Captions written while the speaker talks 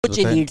کچھ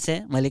ایلیٹس ہیں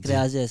ملک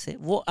ریاض جیسے,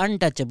 وہ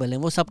انٹچبل ہیں,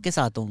 وہ سب کے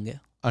ساتھ ہوں گے,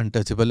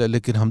 انٹچبل ہے,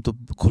 لیکن ہم تو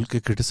کھل کے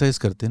کرٹیسائز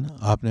کرتے ہیں نا.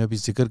 آپ نے ابھی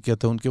ذکر کیا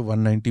تھا ان کے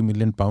 190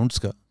 ملین پاؤنڈس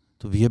کا,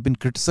 تو وی ہیو بین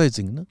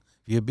کرٹیسائزنگ نا,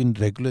 we have been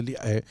regularly,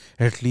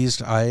 at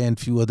least I and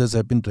few others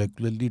have been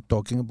regularly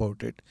talking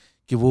about it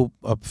کہ وہ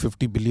اب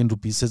 50 بلین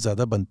روپیز سے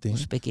زیادہ بنتے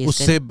ہیں.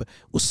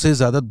 اس سے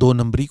زیادہ دو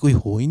نمبری کوئی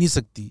ہو ہی نہیں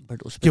سکتی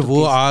کہ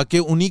وہ آ کے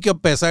انہی کا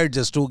پیسہ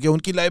ایڈجسٹ ہو گیا,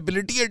 ان کی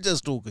لائبلٹی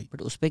ایڈجسٹ ہو گئی.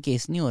 بٹ اس پہ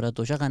کیس نہیں ہو رہا,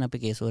 توشہ خانہ پہ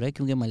کیس ہو رہا ہے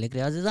کیونکہ ملک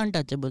ریاض از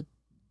انٹچبل.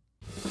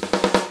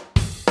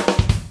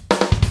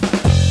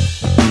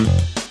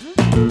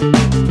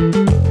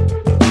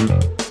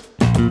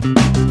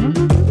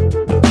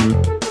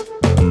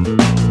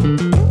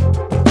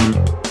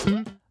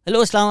 ہیلو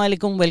السلام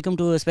علیکم, welcome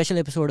to special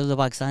episode of the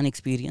Pakistan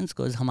experience.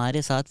 Cause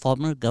ہمارے ساتھ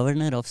farmer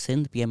governor of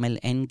Sindh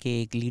PML-N کے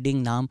ایک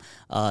لیڈنگ نام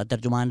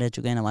ترجمان رہ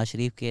چکے ہیں نواز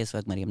شریف کے, اس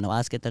وقت مریم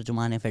نواز کے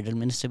ترجمان ہیں, فیڈرل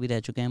منسٹر بھی رہ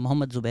چکے ہیں,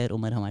 محمد زبیر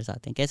عمر ہمارے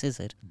ساتھ ہیں. کیسے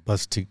سر؟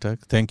 بس ٹھیک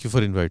ٹھاک, thank you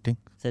for inviting.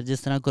 Sir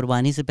جس طرح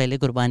قربانی سے پہلے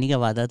قربانی کا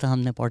وعدہ تھا, ہم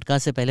نے پوڈ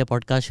کاسٹ سے پہلے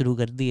پوڈ کاسٹ شروع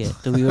کر دی ہے,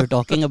 تو we were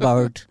talking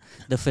about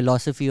the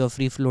philosophy of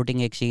free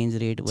floating exchange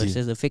rate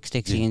versus the fixed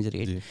exchange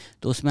rate.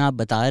 تو اس میں آپ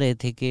بتا رہے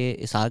تھے کہ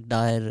اسحاق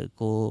ڈار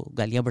کو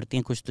گالیاں پڑتی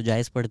ہیں, کچھ تو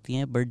جائز پڑتی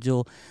ہیں, بٹ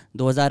جو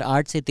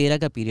 2008 سے 13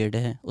 کا پیریڈ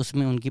ہے اس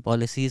میں ان کی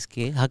پالیسیز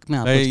کے حق میں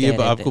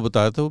آپ کو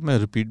بتایا تھا, میں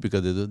ریپیٹ بھی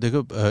کر دیتا ہوں.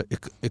 دیکھو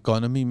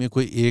اکانومی میں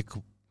کوئی ایک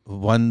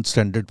ون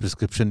اسٹینڈرڈ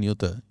پرسکرپشن نہیں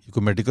ہوتا, یہ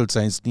کوئی میڈیکل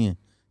سائنس نہیں ہے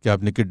کہ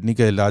آپ نے کڈنی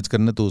کا علاج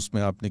کرنا ہے تو اس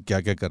میں آپ نے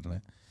کیا کیا کرنا ہے.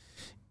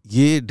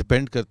 یہ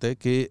ڈپینڈ کرتا ہے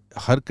کہ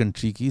ہر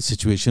کنٹری کی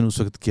سچویشن اس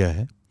وقت کیا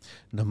ہے,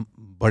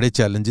 بڑے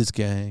چیلنجز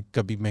کیا ہیں.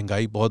 کبھی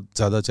مہنگائی بہت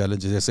زیادہ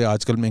چیلنج ہے, جیسے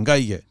آج کل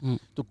مہنگائی ہے,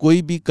 تو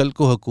کوئی بھی کل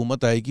کو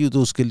حکومت آئے گی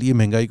تو اس کے لیے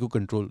مہنگائی کو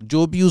کنٹرول,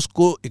 جو بھی اس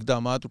کو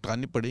اقدامات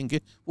اٹھانے پڑیں گے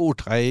وہ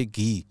اٹھائے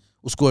گی,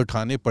 اس کو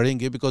اٹھانے پڑیں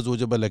گے. بیکاز وہ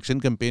جب الیکشن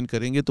کیمپین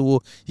کریں گے تو وہ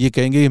یہ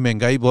کہیں گے کہ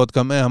مہنگائی بہت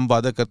کم ہے, ہم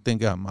وعدہ کرتے ہیں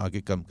کہ ہم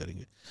آگے کم کریں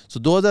گے.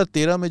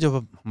 2013 میں جب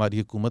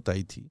ہماری حکومت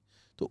آئی تھی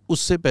تو اس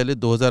سے پہلے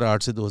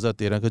 2008 سے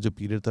 2013 کا جو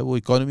پیریڈ تھا وہ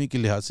اکانومی کے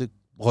لحاظ سے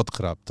بہت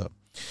خراب تھا,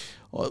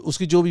 اور اس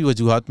کی جو بھی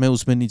وجوہات, میں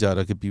اس میں نہیں جا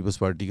رہا کہ پیپلز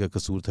پارٹی کا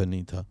قصور تھا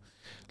نہیں تھا,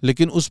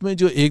 لیکن اس میں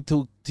جو ایک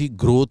تھی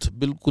گروتھ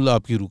بالکل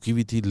آپ کی رکی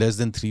ہوئی تھی, لیس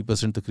دین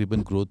 3%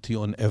 تقریباً گروتھ تھی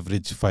آن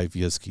ایوریج 5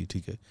 ایئرس کی.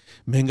 ٹھیک ہے,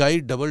 مہنگائی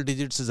ڈبل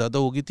ڈیجٹ سے زیادہ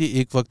ہو گئی تھی,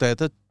 ایک وقت آیا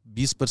تھا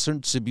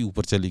 20% سے بھی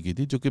اوپر چلی گئی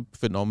تھی, جو کہ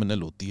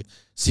فینومینل ہوتی ہے.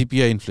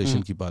 CPI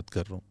انفلیشن کی بات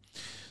کر رہا ہوں.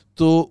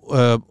 تو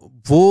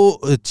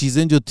وہ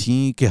چیزیں جو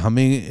تھیں کہ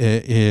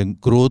ہمیں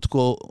گروتھ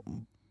کو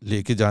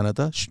لے کے جانا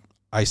تھا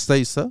آہستہ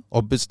آہستہ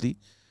اوبیسلی,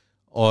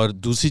 اور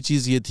دوسری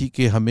چیز یہ تھی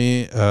کہ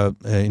ہمیں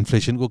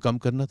انفلیشن کو کم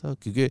کرنا تھا,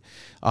 کیونکہ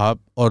آپ,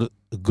 اور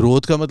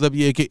گروتھ کا مطلب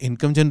یہ ہے کہ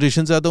انکم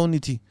جنریشن زیادہ ہونی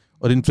تھی,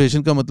 اور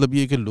انفلیشن کا مطلب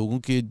یہ ہے کہ لوگوں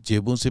کے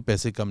جیبوں سے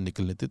پیسے کم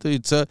نکلنے تھے. تو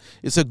اٹس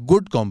اے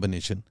گڈ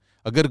کمبینیشن.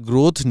 اگر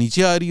گروتھ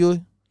نیچے آ رہی ہو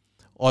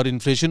اور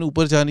انفلیشن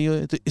اوپر جانی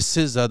ہو تو اس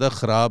سے زیادہ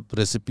خراب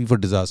ریسیپی فار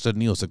ڈیزاسٹر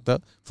نہیں ہو سکتا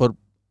فار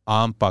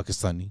عام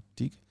پاکستانی.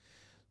 ٹھیک ہے,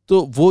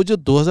 تو وہ جو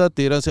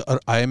 2013 سے, اور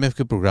IMF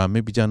کے پروگرام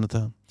میں بھی جانا تھا.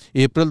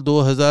 اپریل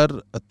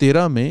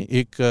 2013 میں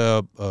ایک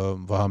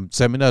وہاں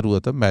سیمینار ہوا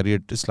تھا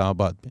میریٹ اسلام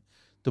آباد میں,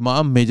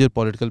 تمام major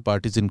political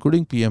parties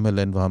including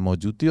PML-N وہاں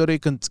موجود تھی, اور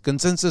ایک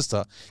کنسنسس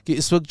تھا کہ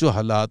اس وقت جو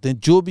حالات ہیں,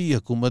 جو بھی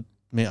حکومت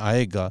میں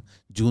آئے گا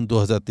جون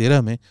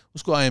 2013 میں,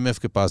 اس کو IMF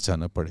کے پاس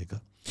جانا پڑے گا.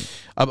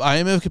 اب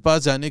IMF کے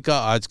پاس جانے کا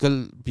آج کل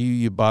بھی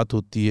یہ بات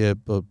ہوتی ہے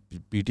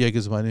PTI کے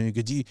زمانے میں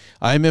کہ جی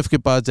IMF کے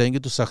پاس جائیں گے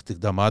تو سخت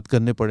اقدامات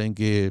کرنے پڑیں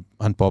گے,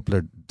 انپاپولر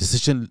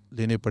ڈیسیشن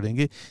لینے پڑیں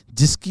گے,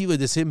 جس کی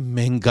وجہ سے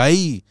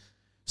مہنگائی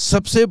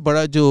سب سے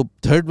بڑا جو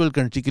تھرڈ ورلڈ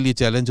کنٹری کے لیے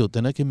چیلنج ہوتا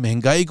ہے نا, کہ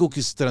مہنگائی کو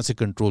کس طرح سے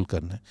کنٹرول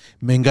کرنا ہے.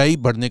 مہنگائی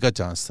بڑھنے کا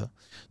چانس تھا.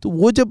 تو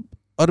وہ جب,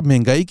 اور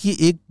مہنگائی کی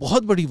ایک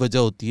بہت بڑی وجہ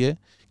ہوتی ہے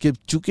کہ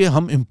چونکہ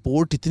ہم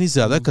امپورٹ اتنی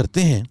زیادہ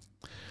کرتے ہیں,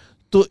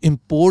 تو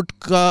امپورٹ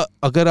کا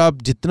اگر آپ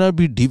جتنا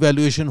بھی ڈی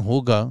ویلیویشن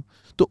ہوگا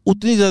تو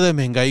اتنی زیادہ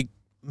مہنگائی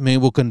میں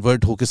وہ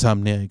کنورٹ ہو کے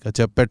سامنے آئے گا,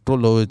 چاہے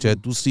پیٹرول ہو چاہے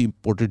دوسری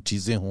امپورٹڈ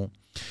چیزیں ہوں.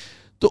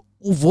 تو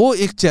وہ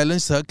ایک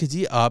چیلنج تھا کہ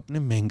جی آپ نے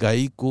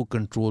مہنگائی کو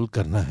کنٹرول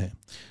کرنا ہے.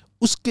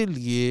 اس کے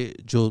لیے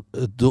جو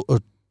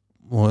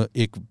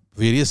ایک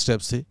ویریس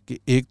اسٹیپس ہے کہ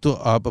ایک تو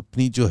آپ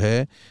اپنی جو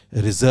ہے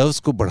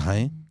ریزروز کو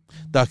بڑھائیں,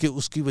 تاکہ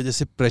اس کی وجہ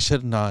سے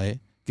پریشر نہ آئے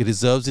کہ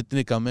ریزروز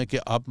اتنے کم ہیں کہ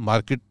آپ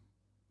مارکیٹ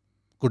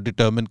کو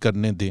ڈٹرمن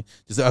کرنے دیں.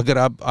 جیسے اگر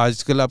آپ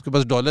آج کل آپ کے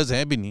پاس ڈالرز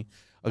ہیں بھی نہیں,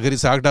 اگر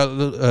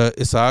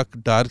اسحاق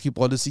ڈار کی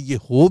پالیسی یہ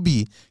ہو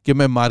بھی کہ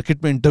میں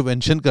مارکیٹ میں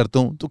انٹرونشن کرتا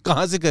ہوں, تو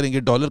کہاں سے کریں گے,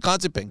 ڈالر کہاں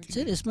سے پھینکیں گے؟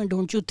 سر اس میں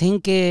ڈونٹ یو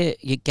تھنک کہ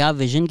یہ کیا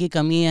ویژن کی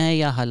کمی ہے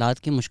یا حالات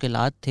کی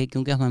مشکلات تھے,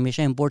 کیونکہ ہم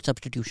ہمیشہ امپورٹ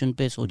سبسٹیٹیوشن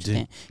پہ سوچتے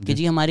ہیں کہ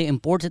جی ہمارے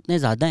امپورٹس اتنے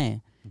زیادہ ہیں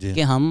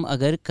کہ ہم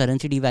اگر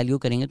کرنسی ڈی ویلیو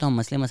کریں گے تو ہم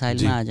مسئلے مسائل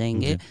میں آ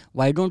جائیں گے.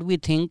 Why don't we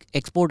think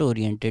export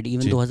oriented?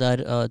 Even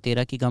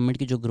 2013 کی گورنمنٹ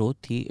کی جو گروتھ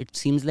تھی, it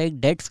seems like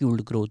that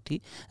fueled growth تھی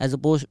as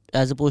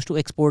opposed to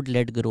export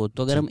led growth.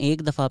 تو اگر ہم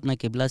ایک دفعہ اپنا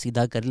قبلہ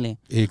سیدھا کر لیں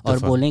اور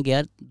بولیں کہ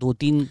یار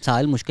 2-3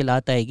 سال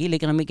مشکلات آئے گی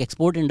لیکن ہم ایک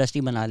ایکسپورٹ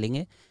انڈسٹری بنا لیں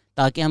گے,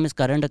 تاکہ ہم اس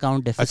کرنٹ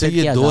اکاؤنٹ ڈیفیسٹ اچھا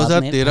یہ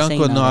 2013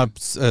 کو نا آپ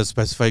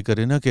اسپیسیفائی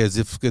کریں نا کہ ایز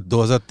اف کہ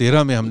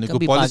 2013 میں ہم نے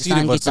کوئی پالیسی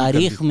ریورسل کر دی.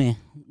 تاریخ میں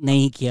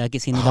نہیں کیا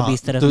کسی نے کبھی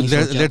اس طرف نہیں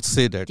سوچا. Let's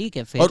say that. ٹھیک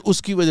ہے. اور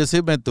اس کی وجہ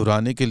سے میں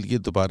دہرانے کے لیے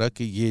دوبارہ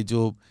کہ یہ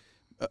جو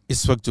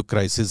اس وقت جو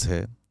کرائسس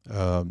ہے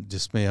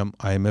جس میں ہم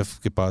IMF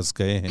کے پاس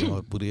گئے ہیں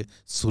اور پوری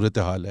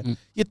صورتحال ہے,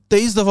 یہ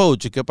 23 دفعہ ہو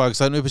چکا ہے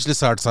پاکستان میں پچھلے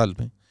 60 سال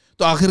میں.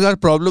 تو آخرکار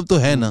پرابلم تو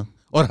ہے نا.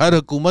 اور ہر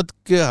حکومت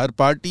کے ہر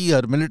پارٹی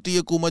ہر ملٹری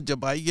حکومت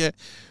جب آئی ہے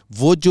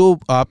وہ جو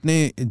آپ نے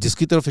جس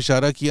کی طرف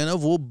اشارہ کیا نا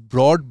وہ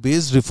براڈ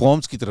بیسڈ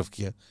ریفارمز کی طرف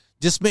کیا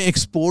جس میں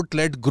ایکسپورٹ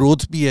لیڈ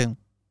گروتھ بھی ہے,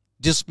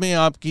 جس میں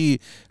آپ کی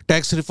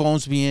ٹیکس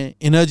ریفارمز بھی ہیں,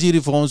 انرجی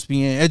ریفارمز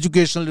بھی ہیں,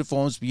 ایجوکیشنل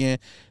ریفارمز بھی ہیں,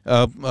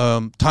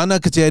 تھانہ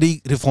کچہری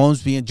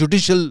ریفارمز بھی ہیں,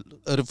 جوڈیشل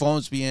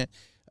ریفارمز بھی ہیں,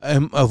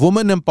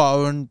 وومن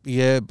امپاورمنٹ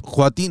بھی ہے,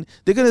 خواتین.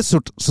 دیکھیں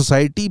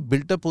سوسائٹی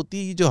بلٹ اپ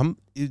ہوتی ہے. جو ہم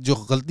جو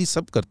غلطی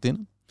سب کرتے ہیں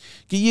نا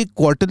کہ یہ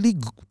کوارٹرلی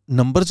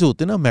نمبر جو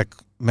ہوتے ہیں نا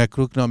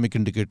میکرو اکنامک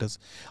انڈیکیٹرز,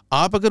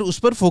 آپ اگر اس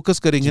پر فوکس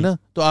کریں گے نا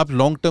تو آپ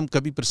لانگ ٹرم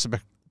کبھی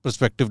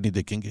پرسپیکٹو نہیں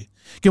دیکھیں گے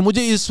کہ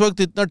مجھے اس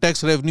وقت اتنا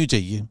ٹیکس ریونیو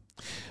چاہیے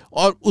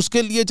اور اس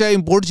کے لیے چاہے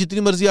امپورٹ جتنی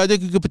مرضی آ جائے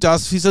کیونکہ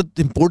 50%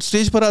 امپورٹ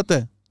سٹیج پر آتا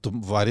ہے تو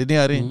وارے نہیں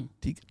آ رہے ہیں.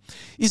 ٹھیک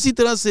ہے. اسی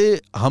طرح سے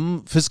ہم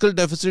فسکل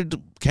ڈیفیسٹ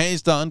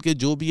کھینچتان کے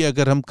جو بھی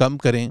اگر ہم کم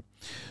کریں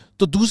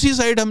تو دوسری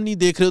سائڈ ہم نہیں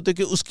دیکھ رہے ہوتے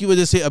کہ اس کی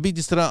وجہ سے ابھی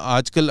جس طرح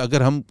آج کل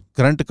اگر ہم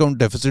کرنٹ اکاؤنٹ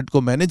ڈیفیسٹ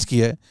کو مینیج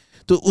کیا ہے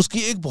تو اس کی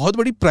ایک بہت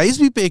بڑی پرائز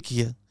بھی پے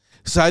کی ہے.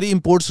 ساری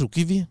امپورٹس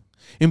رکی ہوئی ہیں.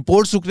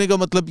 امپورٹس رکنے کا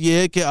مطلب یہ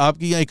ہے کہ آپ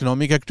کی یہاں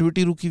اکنامک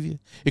ایکٹیویٹی رکی ہوئی ہے.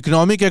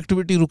 اکنامک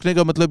ایکٹیویٹی رکنے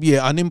کا مطلب یہ ہے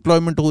ان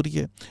امپلائمنٹ ہو رہی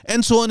ہے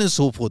and so on and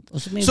so fourth.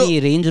 اس میں بھی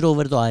رینج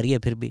روور تو آ رہی ہے.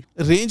 پھر بھی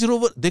رینج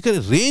روور دیکھیں,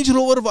 رینج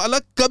روور والا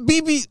کبھی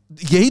بھی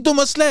یہی تو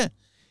مسئلہ ہے,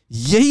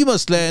 یہی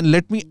مسئلہ ہے.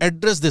 لیٹ می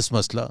ایڈریس دس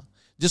مسئلہ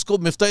جس کو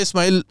مفتاح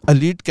اسماعیل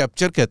الیٹ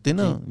کیپچر کہتے ہیں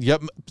نا, یا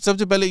سب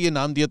سے پہلے یہ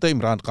نام دیا تھا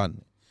عمران خان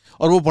نے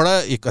اور وہ بڑا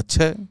ایک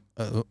اچھا ہے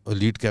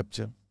الیٹ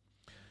کیپچر.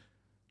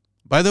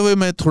 بائی دا وے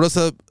میں تھوڑا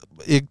سا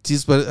ایک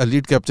چیز پر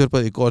الیٹ کیپچر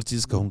پر ایک اور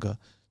چیز کہوں گا.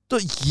 تو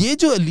یہ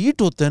جو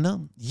الیٹ ہوتا ہے نا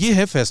یہ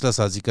ہے فیصلہ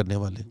سازی کرنے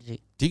والے.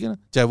 ٹھیک ہے نا,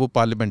 چاہے وہ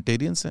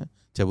پارلیمنٹیرینس ہیں,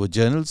 چاہے وہ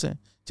جنرلس ہیں,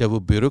 چاہے وہ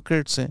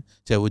بیوروکریٹس ہیں,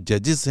 چاہے وہ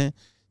ججز ہیں,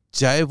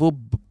 چاہے وہ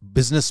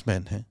بزنس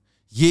مین ہیں,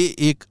 یہ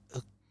ایک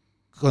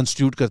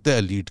کانسٹیٹیوٹ کرتا ہے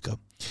الیٹ کا.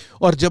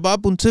 اور جب آپ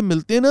ان سے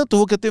ملتے ہیں نا تو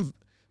وہ کہتے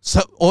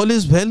ہیں آل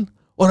از ویل,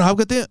 اور آپ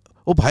کہتے ہیں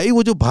او بھائی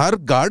وہ جو باہر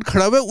گارڈ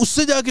کھڑا ہوا ہے اس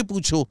سے جا کے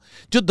پوچھو.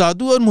 جو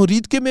دادو اور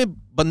مرید کے میں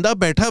بندہ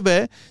بیٹھا ہوا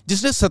ہے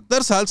جس نے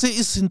 70 سال سے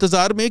اس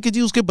انتظار میں کہ جی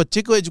اس کے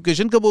بچے کو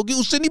ایجوکیشن کب ہوگی,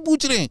 اس سے نہیں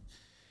پوچھ رہے ہیں.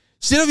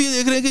 صرف یہ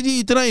دیکھ رہے ہیں کہ جی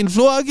اتنا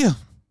انفلو آ گیا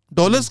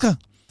ڈالرز کا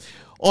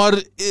اور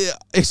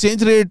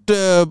ایکسچینج ریٹ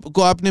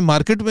کو آپ نے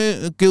مارکیٹ میں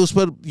کہ اس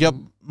پر, یا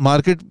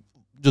مارکیٹ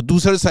جو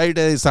دوسرا سائڈ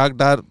ہے اسحاق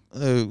ڈار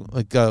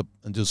کا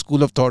جو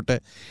اسکول آف تھاٹ ہے.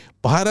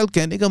 بہرحال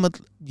کہنے کا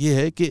مطلب یہ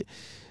ہے کہ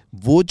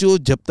وہ جو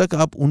جب تک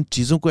آپ ان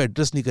چیزوں کو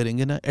ایڈریس نہیں کریں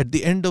گے نا, at the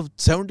end of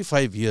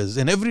 75 years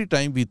and every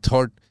time we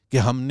thought کہ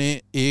ہم نے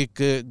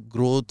ایک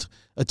گروتھ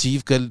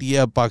اچیو کر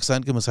لیا, اب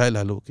پاکستان کے مسائل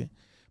حل ہو گئے.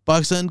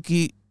 پاکستان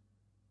کی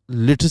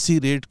لٹریسی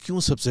ریٹ کیوں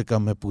سب سے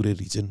کم ہے پورے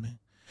ریجن میں؟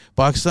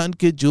 پاکستان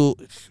کے جو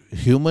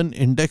ہیومن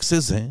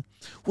انڈیکسز ہیں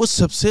وہ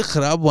سب سے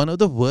خراب, one of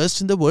the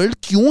worst in the world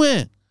کیوں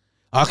ہیں؟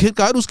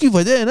 آخرکار اس کی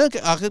وجہ ہے نا کہ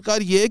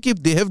آخرکار یہ ہے کہ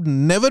they have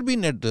never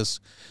been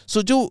addressed.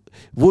 سو جو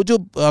وہ جو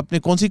آپ نے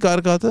کون سی کار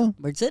کہا تھا,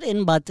 بٹ سر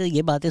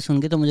یہ باتیں سن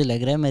کے تو مجھے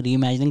لگ رہا ہے میں ری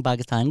امیجننگ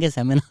پاکستان کے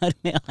سیمینار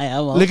میں آیا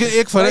ہوا ہوں. لیکن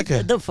ایک فرق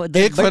ہے,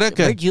 ایک فرق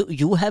ہے.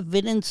 You have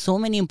been in so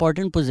many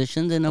important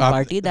positions in a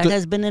party that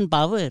has been in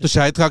power. تو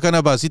شاہد خاقان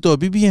عباسی تو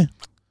ابھی بھی ہیں.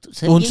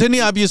 ان سے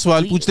نہیں آپ یہ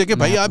سوال پوچھتے کہ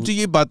بھائی آپ جو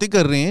یہ باتیں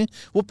کر رہے ہیں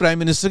وہ پرائم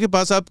منسٹر کے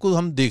پاس آپ کو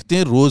ہم دیکھتے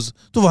ہیں روز,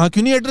 تو وہاں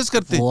کیوں نہیں ایڈریس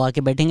کرتے؟ وہ آ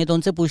کے بیٹھیں گے تو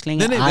ان سے پوچھ لیں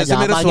گے. نہیں ویسے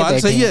میرا سوال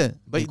صحیح ہے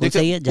بھائی,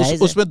 دیکھیں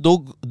اس میں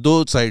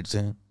دو سائڈز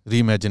ہیں ری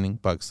امیجننگ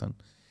پاکستان.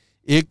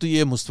 ایک تو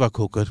یہ مصطفیٰ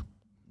کھوکر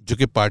جو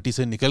کہ پارٹی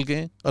سے نکل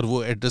گئے اور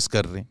وہ ایڈریس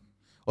کر رہے ہیں,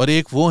 اور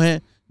ایک وہ ہیں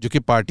جو کہ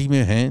پارٹی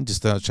میں ہیں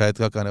جس طرح شاہد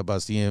خاقان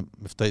عباسی ہیں,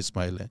 مفتاح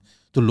اسماعیل ہیں.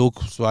 تو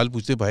لوگ سوال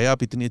پوچھتے بھائی آپ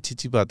اتنی اچھی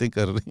اچھی باتیں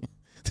کر رہے ہیں.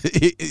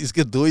 اس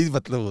کے دو ہی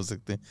مطلب ہو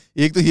سکتے ہیں,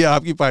 ایک تو یہ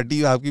آپ کی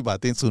پارٹی آپ کی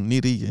باتیں سن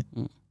نہیں رہی ہے,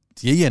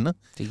 یہی ہے نا,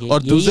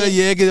 اور دوسرا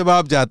یہ ہے کہ جب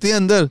آپ جاتے ہیں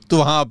اندر تو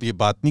وہاں آپ یہ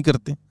بات نہیں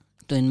کرتے.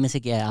 تو ان میں سے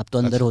کیا ہے, آپ تو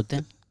اندر ہوتے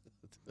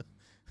ہیں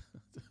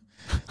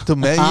تو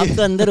میں آپ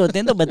تو اندر ہوتے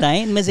ہیں, تو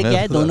بتائیں ان میں سے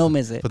کیا ہے دونوں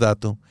میں سے.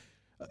 بتاتا ہوں.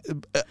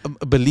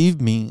 Believe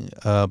me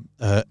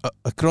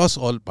across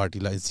all party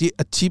lines یہ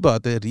اچھی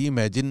بات ہے. ری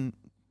امیجن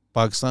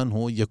پاکستان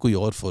ہو یا کوئی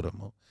اور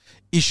فورم ہو,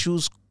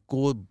 ایشوز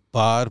کو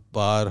بار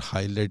بار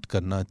ہائی لائٹ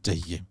کرنا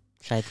چاہیے.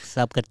 شاید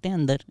صاحب کرتے ہیں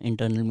اندر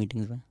انٹرنل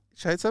میٹنگز میں,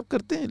 شاید صاحب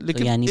کرتے ہیں,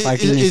 لیکن یعنی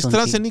اس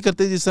طرح سے نہیں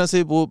کرتے جس طرح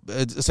سے وہ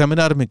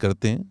سیمینار میں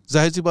کرتے ہیں.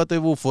 ظاہر سی بات ہے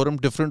وہ فورم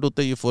ڈفرینٹ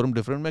ہوتا ہے, یہ فورم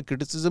ڈفرینٹ. میں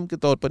کرٹیسزم کے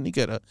طور پر نہیں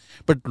کہہ رہا,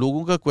 بٹ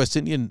لوگوں کا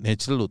کویشچن یہ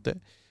نیچرل ہوتا ہے.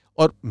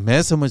 اور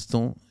میں سمجھتا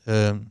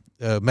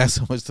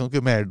ہوں کہ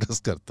میں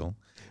ایڈریس کرتا ہوں,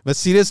 میں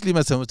سیریسلی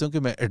میں سمجھتا ہوں کہ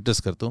میں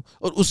ایڈریس کرتا ہوں.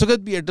 اور اس وقت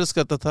بھی ایڈریس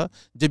کرتا تھا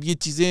جب یہ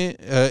چیزیں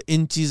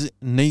ان چیز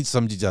نہیں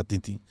سمجھی جاتی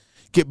تھیں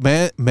کہ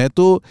میں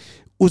تو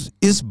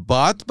اس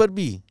بات پر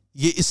بھی,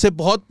 یہ اس سے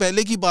بہت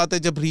پہلے کی بات ہے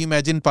جب ری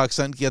امیجن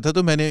پاکستان کیا تھا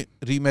تو میں نے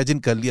ری امیجن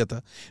کر لیا تھا.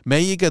 میں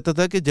یہ کہتا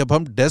تھا کہ جب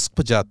ہم ڈیسک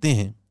پہ جاتے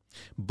ہیں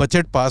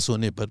بجٹ پاس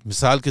ہونے پر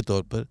مثال کے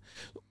طور پر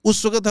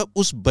اس وقت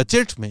اس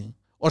بجٹ میں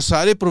اور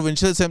سارے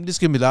پروونشل اسمبلیز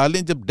کے ملا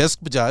لیں جب ڈیسک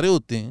پہ جا رہے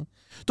ہوتے ہیں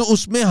تو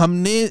اس میں ہم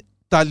نے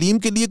تعلیم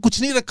کے لیے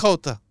کچھ نہیں رکھا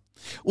ہوتا,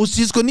 اس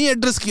چیز کو نہیں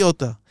ایڈریس کیا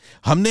ہوتا,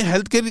 ہم نے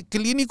ہیلتھ کے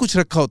لیے نہیں کچھ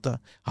رکھا ہوتا,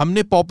 ہم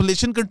نے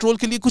پاپولیشن کنٹرول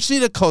کے لیے کچھ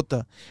نہیں رکھا ہوتا.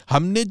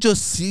 ہم نے جو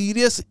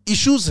سیریس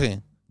ایشوز ہیں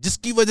جس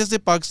کی وجہ سے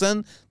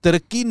پاکستان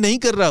ترقی نہیں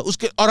کر رہا اس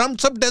کے, اور ہم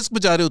سب ڈیسک پہ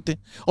جا رہے ہوتے ہیں.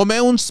 اور میں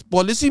ان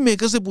پالیسی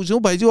میکر سے پوچھوں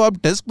بھائی جو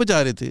آپ ڈیسک پہ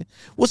جا رہے تھے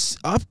وہ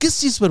آپ کس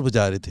چیز پر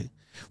بجا رہے تھے؟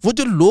 وہ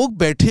جو لوگ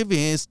بیٹھے ہوئے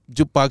ہیں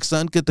جو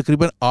پاکستان کے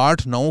تقریباً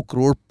 8-9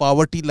 کروڑ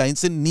پاورٹی لائن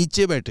سے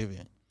نیچے بیٹھے ہوئے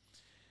ہیں,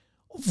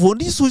 وہ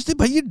نہیں سوچتے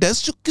بھائی یہ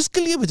ڈیسک کس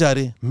کے لیے بجا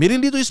رہے ہیں؟ میرے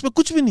لیے تو اس میں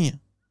کچھ بھی نہیں ہے,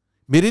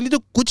 میرے لیے تو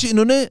کچھ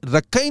انہوں نے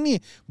رکھا ہی نہیں ہے.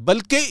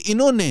 بلکہ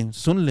انہوں نے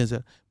سن لیں سر,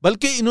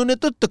 بلکہ انہوں نے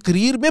تو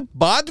تقریر میں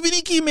بات بھی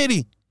نہیں کی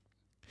میری.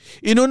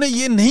 انہوں نے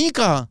یہ نہیں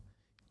کہا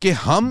کہ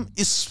ہم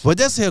اس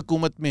وجہ سے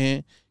حکومت میں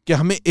ہیں کہ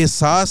ہمیں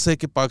احساس ہے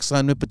کہ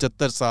پاکستان میں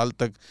 75 سال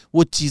تک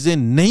وہ چیزیں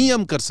نہیں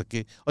ہم کر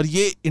سکے. اور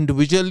یہ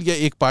انڈیویجول یا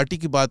ایک پارٹی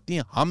کی بات نہیں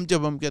ہے,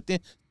 ہم کہتے ہیں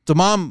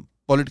تمام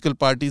پولیٹیکل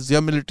پارٹیز یا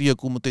ملٹری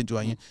حکومتیں جو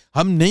آئی ہیں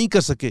ہم نہیں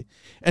کر سکے.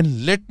 And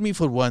let me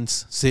for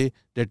once سے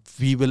that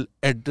we will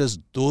address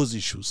those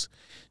issues.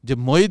 جب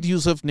معید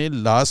یوسف نے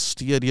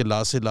لاسٹ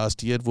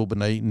ایئر وہ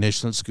بنائی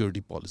نیشنل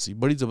سیکورٹی پالیسی,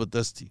 بڑی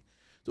زبردست تھی,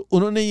 تو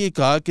انہوں نے یہ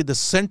کہا کہ the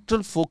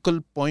central focal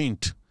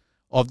point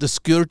of the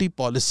security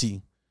policy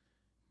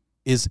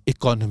is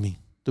economy.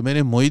 تو میں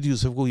نے معید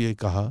یوسف کو یہ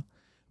کہا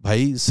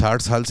بھائی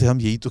 60 سال سے ہم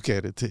یہی تو کہہ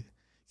رہے تھے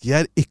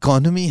یار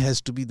economy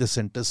has to be the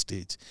centre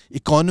stage,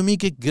 economy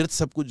کے گرد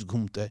سب کچھ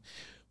گھومتا ہے.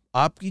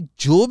 آپ کی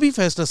جو بھی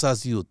فیصلہ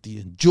سازی ہوتی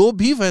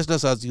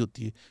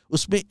ہے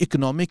اس میں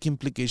اکنامک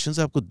امپلیکیشنز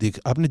آپ کو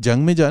آپ نے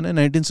جنگ میں جانا ہے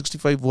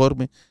 1965 وار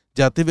میں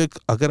جاتے ہوئے,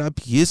 اگر آپ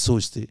یہ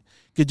سوچتے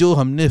کہ جو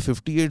ہم نے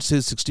 58 سے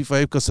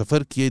 65 کا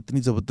سفر کیا,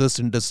 اتنی زبردست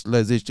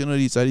انڈسٹریلائزیشن اور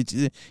یہ ساری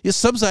چیزیں یہ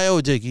سب ضائع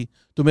ہو جائے گی,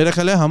 تو میرا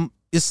خیال ہے ہم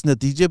اس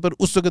نتیجے پر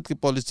اس وقت کے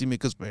پالیسی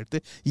میکرز بیٹھتے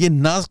یہ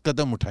نہ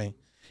قدم اٹھائیں.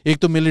 ایک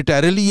تو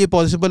ملیٹریلی یہ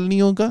پاسبل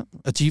نہیں ہوگا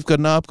اچیو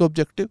کرنا آپ کا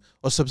آبجیکٹو,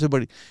 اور سب سے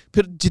بڑی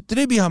پھر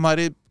جتنے بھی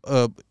ہمارے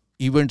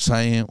ایونٹس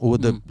آئے ہیں over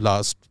the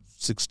last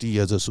 60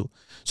 years or so.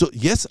 So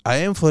yes, I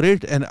am for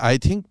it and I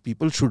think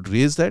people should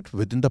raise that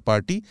within the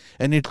party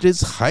and it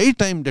is high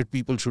time that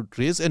people should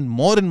raise and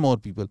more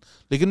people.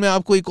 لیکن میں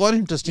آپ کو ایک اور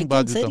interesting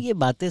بات بتاؤں. سر یہ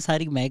باتیں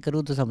ساری میں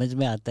کروں تو سمجھ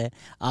میں آتا ہے,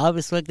 آپ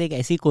اس وقت ایک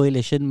ایسی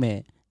کوئلیشن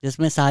میں جس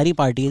میں ساری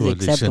پارٹیز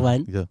ایکسیپٹ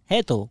ون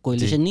ہے, تو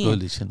کوئلیشن نہیں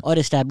ہے, اور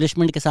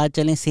اسٹیبلشمنٹ کے ساتھ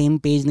چلیں, سیم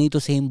پیج نہیں تو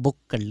سیم بک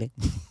کر لیں,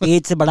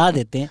 پیج سے بڑھا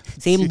دیتے ہیں,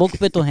 سیم بک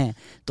پہ تو ہیں.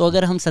 تو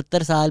اگر ہم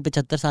 70 سال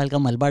 75 سال کا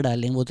ملبہ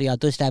ڈالیں وہ تو یا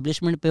تو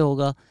اسٹیبلشمنٹ پہ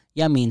ہوگا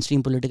یا مین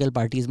اسٹریم پولیٹیکل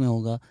پارٹیز میں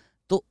ہوگا.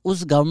 تو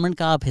اس گورنمنٹ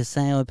کا آپ حصہ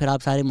ہیں اور پھر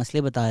آپ سارے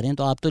مسئلے بتا رہے ہیں,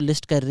 تو آپ تو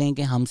لسٹ کر رہے ہیں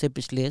کہ ہم سے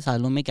پچھلے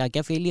سالوں میں کیا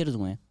کیا فیلیئرز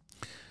ہوئے ہیں.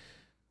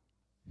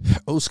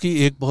 اس کی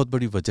ایک بہت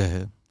بڑی وجہ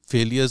ہے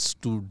فیلیئرز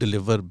ٹو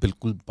ڈیلیور,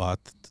 بالکل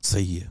بات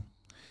صحیح ہے.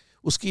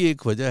 اس کی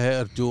ایک وجہ ہے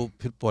اور جو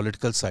پھر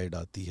پولیٹیکل سائیڈ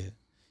آتی ہے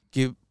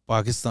کہ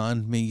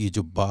پاکستان میں یہ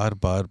جو بار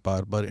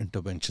بار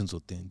انٹرونشنز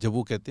ہوتے ہیں, جب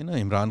وہ کہتے ہیں نا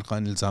عمران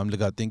خان الزام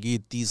لگاتے ہیں کہ یہ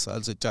 30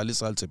 سال سے 40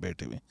 سال سے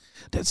بیٹھے ہوئے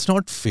ہیں, دیٹس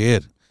ناٹ فیئر.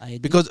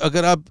 بیکاز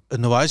اگر آپ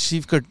نواز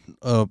شریف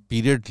کا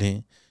پیریڈ لیں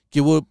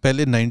کہ وہ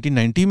پہلے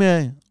 1990 میں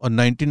آئے اور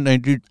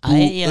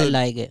 1992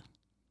 لائے گئے,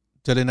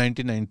 چلے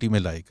 1990 میں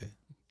لائے گئے,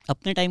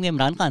 اپنے ٹائم کے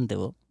عمران خان تھے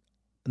وہ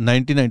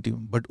 1990,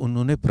 بٹ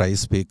انہوں نے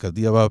پرائز پے کر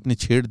دیا. اب آپ نے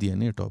چھیڑ دیا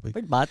نا یہ ٹاپک,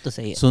 بٹ بات تو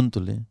صحیح ہے. سن تو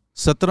لیں,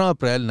 17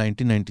 اپریل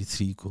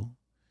 1993 کو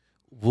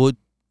وہ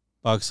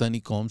پاکستانی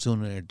قوم سے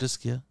انہوں نے ایڈریس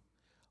کیا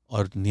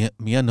اور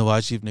میاں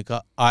نواز شریف نے کہا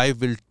آئی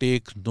ول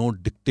ٹیک نو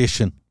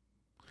dictation,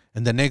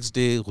 and the next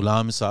day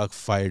Ghulam Ishaq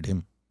fired ہم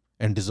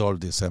and dissolve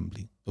the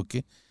assembly.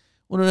 Okay,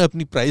 انہوں نے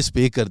اپنی پرائز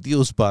پے کر دی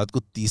اس بات کو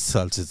 30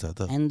 سال سے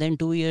زیادہ. اینڈ دین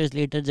 2 years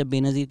لیٹر جب بے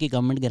نظیر کی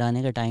گورنمنٹ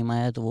گرانے کا ٹائم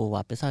آیا تو وہ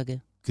واپس آ گئے.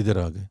 کدھر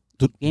آ گئے؟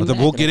 مطلب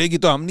وہ گرے گی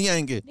تو ہم نہیں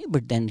آئیں گے.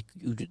 But then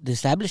the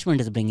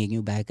establishment is bringing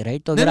you back,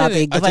 right? تو اگر آپ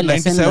ایک دفعہ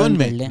لیسن لرن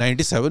کر لیں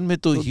 97 میں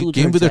تو he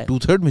came with a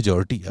 2/3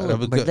 majority.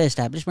 But the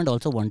establishment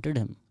also wanted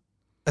ہم.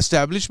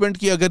 اسٹیبلشمنٹ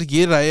کی اگر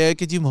یہ رائے ہے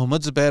کہ جی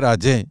محمد زبیر آ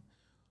جائیں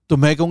تو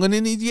میں کہوں گا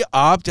نہیں جی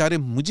آپ چاہ رہے,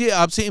 مجھے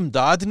آپ سے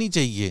امداد نہیں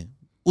چاہیے,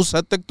 اس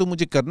حد تک تو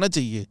مجھے کرنا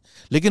چاہیے,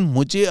 لیکن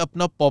مجھے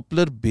اپنا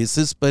پاپولر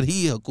بیسس پر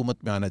ہی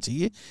حکومت میں آنا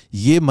چاہیے.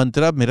 یہ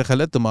منترا میرا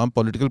خیال ہے تمام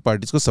پولیٹیکل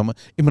پارٹیز کو سمجھ,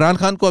 عمران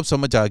خان کو اب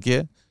سمجھ آ گیا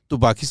ہے تو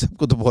باقی سب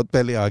کو تو بہت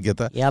پہلے آ گیا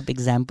تھا. یہ آپ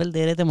ایگزامپل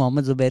دے رہے تھے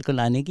محمد زبیر کو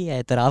لانے کی یا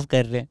اعتراف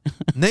کر رہے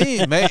ہیں؟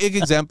 نہیں, میں ایک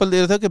ایگزامپل دے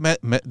رہا تھا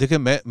کہ دیکھیں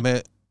میں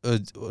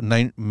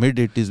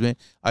mid-80s میں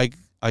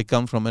I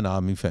come from an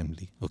army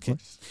family. Okay,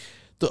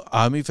 تو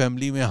آرمی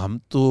فیملی میں ہم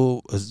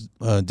تو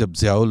جب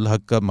ضیاء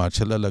الحق کا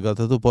ماشاء اللہ لگا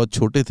تھا تو بہت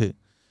چھوٹے تھے,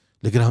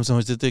 لیکن ہم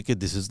سمجھتے تھے کہ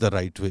دس is the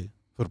right way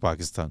for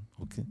Pakistan.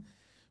 Okay,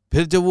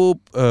 پھر جب وہ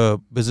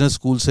بزنس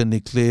اسکول سے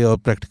نکلے اور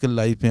پریکٹیکل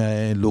لائف میں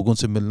آئے, لوگوں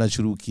سے ملنا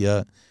شروع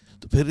کیا,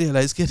 تو پھر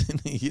ریئلائز کیا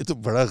نہیں یہ تو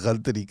بڑا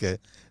غلط طریقہ ہے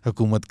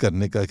حکومت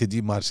کرنے کا کہ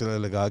جی مارشل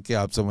اللہ لگا کے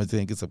آپ سمجھتے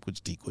ہیں کہ سب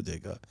کچھ ٹھیک ہو جائے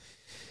گا.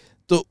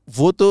 تو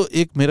وہ تو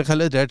ایک میرا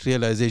خیال ہے that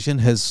realization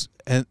has,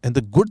 and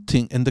the good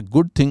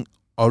thing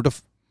out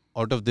of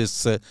out of this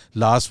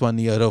last 1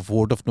 year of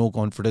vote of no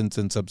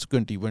confidence and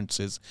subsequent events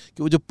is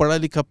کہ وہ جو پڑھا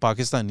لکھا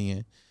پاکستانی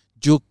ہے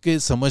جو کہ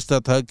سمجھتا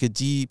تھا کہ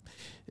جی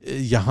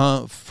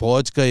یہاں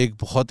فوج کا ایک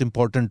بہت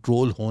امپورٹنٹ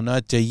رول ہونا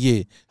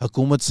چاہیے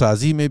حکومت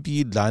سازی میں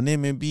بھی, لانے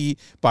میں بھی,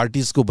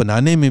 پارٹیز کو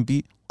بنانے میں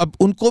بھی, اب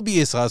ان کو بھی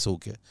احساس ہو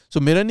گیا.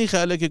 سو میرا نہیں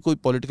خیال ہے کہ کوئی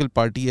پولیٹیکل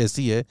پارٹی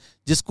ایسی ہے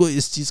جس کو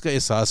اس چیز کا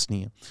احساس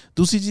نہیں ہے.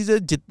 دوسری چیز ہے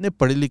جتنے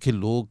پڑھے لکھے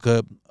لوگ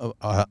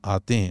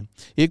آتے ہیں,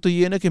 ایک تو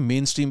یہ ہے نا کہ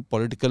مین اسٹریم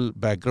پولیٹیکل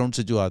بیک گراؤنڈ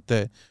سے جو آتا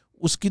ہے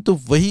اس کی تو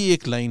وہی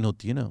ایک لائن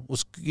ہوتی ہے نا,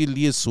 اس کے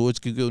لیے سوچ,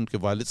 کیونکہ ان کے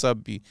والد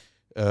صاحب بھی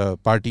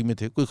پارٹی میں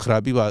تھے, کوئی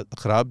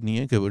خراب نہیں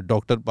ہے کہ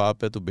ڈاکٹر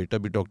باپ ہے تو بیٹا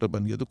بھی ڈاکٹر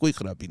بن گیا, تو کوئی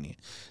خرابی نہیں ہے.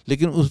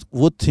 لیکن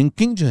وہ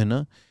تھنکنگ جو ہے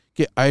نا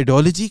کہ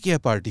آئیڈیالوجی کیا ہے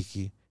پارٹی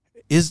کی,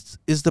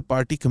 از the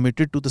party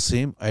committed to the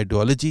same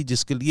ideology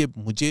جس کے لیے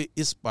مجھے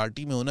اس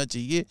پارٹی میں ہونا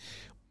چاہیے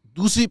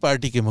دوسری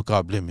پارٹی کے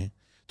مقابلے میں.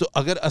 تو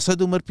اگر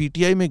Asad Umar P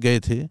T I میں گئے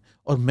تھے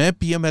اور میں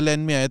پی ایم ایل این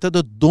میں آیا تھا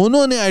تو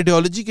دونوں نے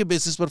آئیڈیالوجی کے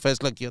بیسس پر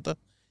فیصلہ کیا تھا.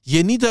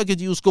 یہ نہیں تھا کہ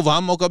جی اس کو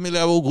وہاں موقع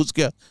ملا وہ گھس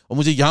گیا اور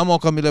مجھے یہاں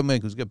موقع ملا میں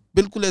گھس گیا,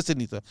 بالکل ایسے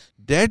نہیں تھا.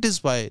 دیٹ از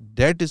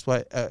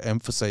وائی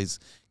ایمفسائز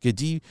کہ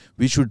جی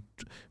we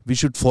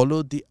should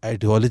follow the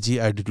ideology.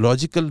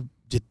 Ideological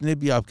جتنے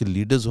بھی آپ کے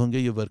لیڈرز ہوں گے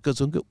یا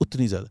ورکرز ہوں گے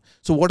اتنی زیادہ.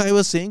 So what I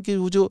was saying کہ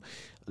وہ جو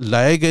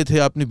لائے گئے تھے,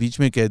 آپ نے بیچ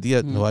میں کہہ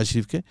دیا نواز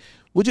شریف کے,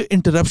 وہ جو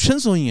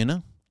انٹرپشنز ہوئی ہیں نا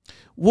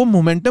وہ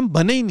مومنٹم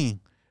بنے ہی نہیں.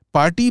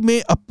 پارٹی میں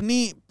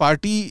اپنی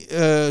پارٹی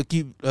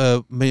کی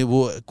میں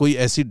وہ کوئی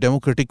ایسی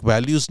ڈیموکریٹک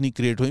ویلیوز نہیں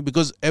کریٹ ہوئی,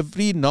 because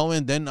every now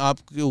and then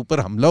آپ کے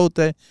اوپر حملہ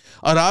ہوتا ہے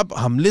اور آپ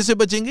حملے سے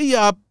بچیں گے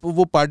یا آپ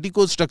وہ پارٹی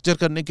کو اسٹرکچر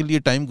کرنے کے لیے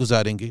ٹائم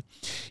گزاریں گے.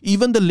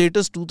 ایون دا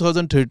لیٹسٹ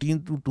 2013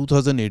 to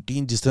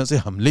 2018 جس طرح سے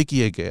حملے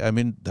کیے گئے, آئی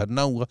مین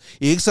دھرنا ہوا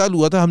 1 سال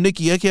ہوا تھا, ہم نے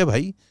کیا کیا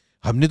بھائی,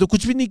 ہم نے تو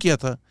کچھ بھی نہیں کیا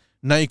تھا.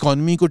 نہ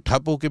اکانومی کو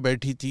ٹھپ ہو کے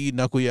بیٹھی تھی,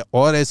 نہ کوئی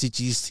اور ایسی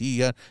چیز تھی,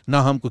 یا نہ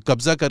ہم کو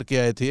قبضہ کر کے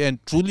آئے تھے. And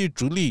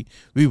truly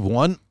we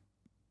one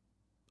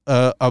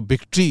a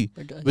victory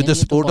with the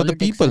support of the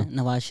people.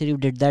 Nawaz Sharif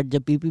did that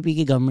جب پی پی پی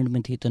کی گورنمنٹ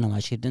میں تھی, تو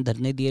نواز شریف نے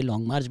دھرنے دیے,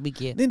 لانگ مارچ بھی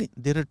کیے. نہیں,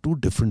 there are two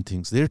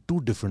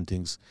different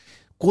things.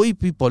 کوئی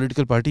بھی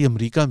پولیٹیکل پارٹی,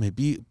 امریکہ میں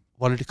بھی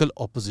پولیٹیکل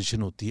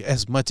اپوزیشن ہوتی ہے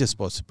as much as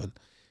possible.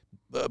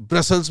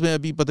 Brussels میں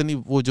ابھی پتہ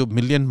نہیں وہ جو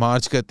ملین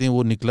مارچ کہتے ہیں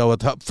وہ نکلا ہوا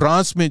تھا.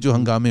 فرانس میں جو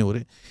ہنگامے ہو رہے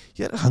ہیں,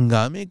 یار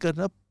ہنگامے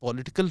کرنا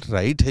پولیٹیکل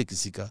رائٹ ہے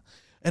کسی کا.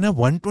 And a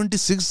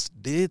 126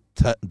 day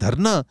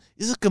dharna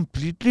is a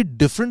completely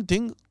different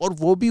thing, اور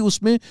وہ بھی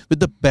اس میں with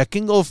the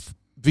backing of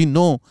we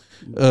know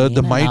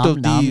the might of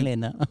the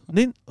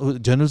نہیں,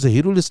 جنرل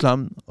ظہیر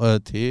الاسلام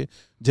تھے,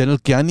 جنرل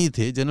کیانی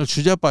تھے, جنرل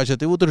شجاع پاشا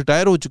تھے, وہ تو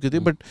ریٹائر ہو چکے تھے,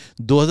 بٹ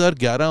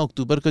 2011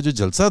 اکتوبر کا جو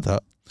جلسہ تھا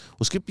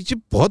اس کے پیچھے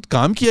بہت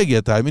کام کیا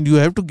گیا تھا. I mean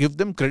you have to give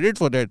them credit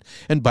for that.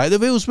 And by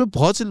the way اس میں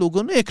بہت سے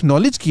لوگوں نے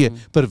ایکنالج کیا.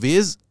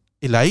 پرویز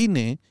الہی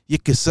نے یہ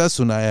قصہ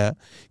سنایا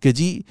کہ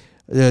جی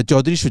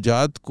چودھری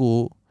شجاعت کو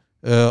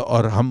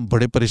اور ہم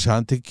بڑے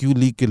پریشان تھے, کیوں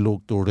لیگ کے لوگ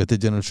توڑ رہے تھے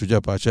general Shuja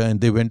Pasha,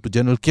 and they went to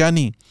general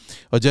Kayani,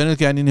 اور جنرل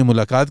کیانی نے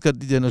ملاقات کر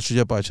دی جنرل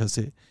شجاع پاشا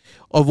سے,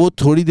 اور وہ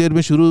تھوڑی دیر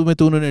میں شروع میں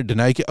تو انہوں نے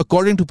ڈینائی کیا,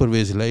 اکارڈنگ ٹو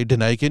پرویز الہی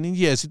ڈینائی کیا, نہیں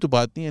یہ ایسی تو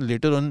بات نہیں ہے.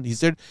 لیٹر آن ہی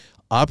سیڈ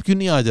آپ کیوں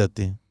نہیں آ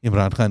جاتے ہیں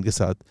عمران خان کے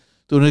ساتھ,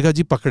 تو انہوں نے کہا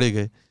جی پکڑے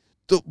گئے.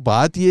 تو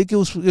بات یہ ہے کہ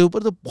اس کے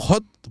اوپر تو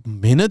بہت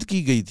محنت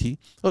کی گئی تھی,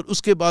 اور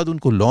اس کے بعد ان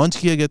کو لانچ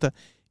کیا گیا تھا.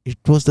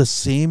 It was the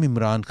same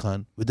Imran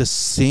Khan with the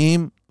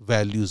same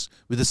values,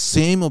 with the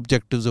same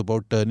objectives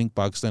about turning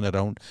Pakistan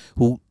around,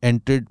 who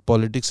entered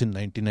politics in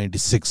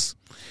 1996.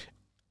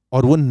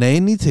 اور وہ نئے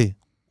نہیں تھے,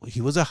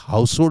 he was a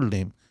household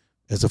name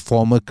as a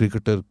former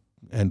cricketer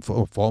and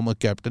former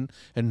captain,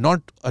 and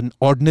not an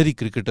ordinary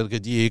cricketer کہ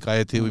جی ایک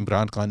آئے تھے وہ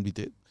عمران خان بھی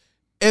تھے.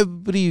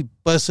 Every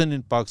person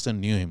in Pakistan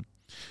knew him.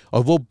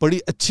 اور وہ بڑی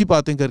اچھی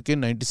باتیں کر کے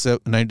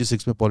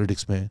 96 میں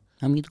پالیٹکس میں ہے.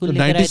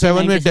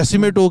 97 میں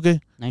ڈیسیمیٹ ہو گئے.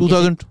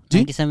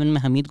 97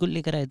 میں حمید گل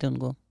لے کر آئے تھے ان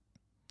کو,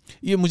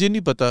 یہ مجھے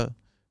نہیں پتا.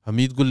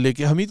 حمید گل لے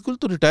کے, حمید گل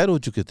تو ریٹائر ہو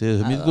چکے تھے.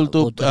 حمید گل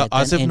تو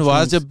آصف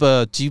نواز جب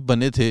چیف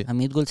بنے تھے.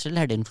 حمید گل اسٹل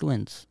ہیڈ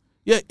انفلوئنس.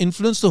 یا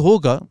انفلوئنس تو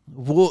ہوگا,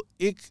 وہ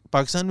ایک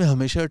پاکستان میں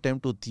ہمیشہ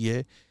اٹیمپٹ ہوتی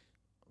ہے,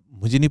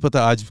 مجھے نہیں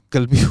پتا آج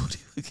کل بھی ہو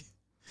رہی ہوگی,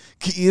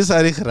 کہ یہ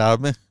سارے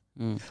خراب ہیں,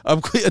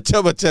 اب کوئی اچھا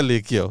بچہ لے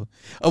کے آؤ.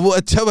 اب وہ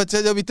اچھا بچہ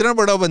جب اتنا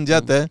بڑا بن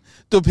جاتا ہے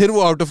تو پھر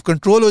وہ آؤٹ آف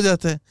کنٹرول ہو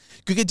جاتا ہے.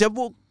 کیونکہ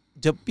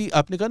جب بھی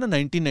آپ نے کہا نا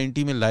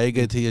 1990 میں لائے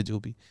گئے تھے یا جو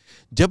بھی,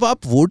 جب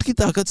آپ ووٹ کی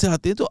طاقت سے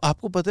آتے ہیں تو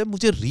آپ کو پتہ ہے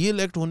مجھے ری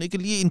الیکٹ ہونے کے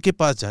لیے ان کے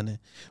پاس جانا ہے,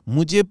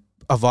 مجھے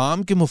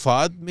عوام کے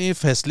مفاد میں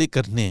فیصلے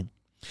کرنے ہیں,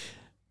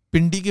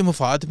 پنڈی کے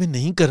مفاد میں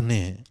نہیں کرنے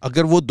ہیں.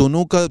 اگر وہ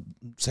دونوں کا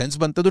سینس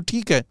بنتا تو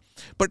ٹھیک ہے,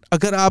 بٹ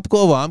اگر آپ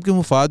کو عوام کے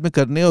مفاد میں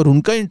کرنے اور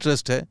ان کا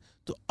انٹرسٹ ہے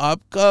تو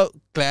آپ کا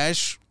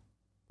کلیش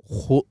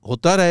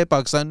ہوتا رہے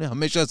پاکستان میں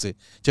ہمیشہ سے,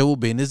 چاہے وہ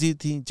بے نظیر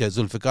تھیں, چاہے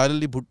ذوالفقار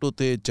علی بھٹو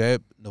تھے, چاہے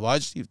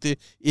نواز شریف تھے.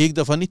 ایک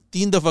دفعہ نہیں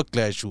 3 دفعہ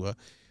کلیش ہوا,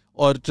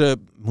 اور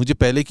مجھے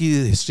پہلے کی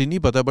ہسٹری نہیں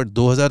پتا, بٹ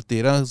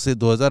 2013 سے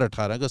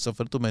 2018 کا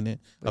سفر تو میں نے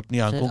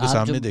اپنی آنکھوں کے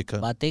سامنے دیکھا.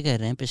 باتیں کہہ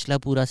رہے ہیں پچھلا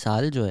پورا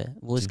سال جو ہے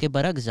وہ اس کے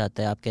برعکس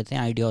جاتا ہے. آپ کہتے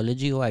ہیں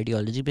آئیڈیالوجی ہو,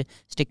 آئیڈیالوجی پہ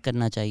سٹک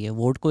کرنا چاہیے,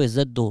 ووٹ کو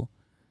عزت دو.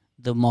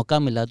 موقع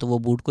ملا تو وہ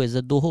بوٹ کو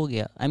عزت دو ہو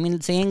گیا. آئی مین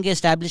سینگ کہ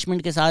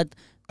اسٹیبلشمنٹ کے ساتھ.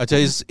 اچھا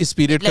اس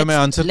پیریڈ کا میں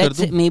آنسر کر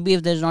دوں. May be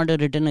if there is not a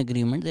written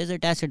agreement there is a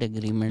test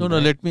agreement. Know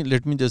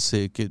let me just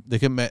say کہ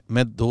دیکھیں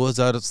میں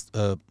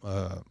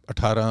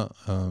 2018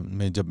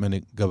 میں جب میں نے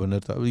گورنر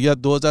تھا یا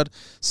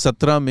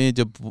 2017 میں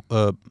جب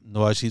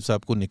نواز شریف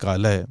صاحب کو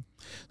نکالا ہے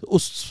تو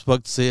اس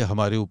وقت سے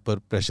ہمارے اوپر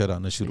پریشر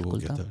آنا شروع ہو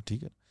گیا تھا.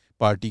 ٹھیک ہے,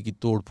 پارٹی کی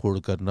توڑ پھوڑ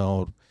کرنا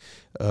اور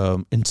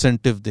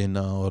انسینٹیو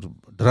دینا اور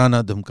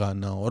ڈرانا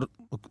دھمکانا اور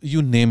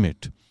یو نیم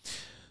اٹ.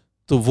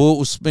 تو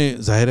وہ اس میں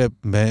ظاہر ہے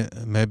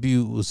میں بھی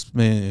اس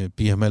میں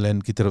PML-N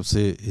کی طرف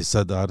سے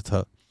حصہ دار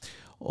تھا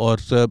اور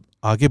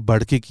آگے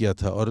بڑھ کے کیا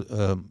تھا. اور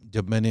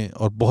جب میں نے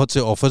اور بہت سے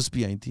آفرز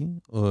بھی آئی تھیں,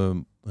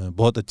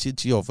 بہت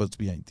اچھی آفرز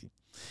بھی آئی تھیں.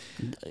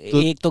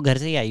 ایک تو گھر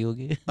سے ہی آئی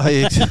ہوگی.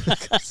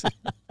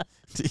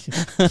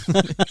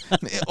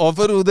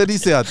 آفر ادھر ہی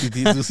سے آتی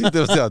تھی, دوسری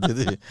طرف سے آتے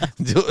تھے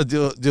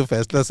جو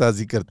فیصلہ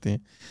سازی کرتے ہیں.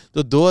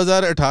 تو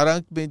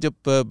 2018 میں جب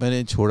میں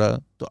نے چھوڑا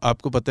تو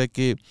آپ کو پتہ ہے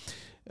کہ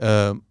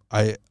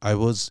I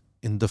was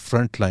in the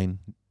front line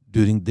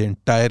during the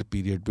entire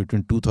period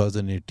between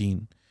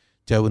 2018,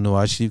 چاہے وہ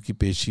نواز شریف کی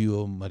پیشی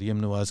ہو, مریم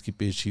نواز کی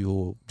پیشی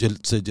ہو,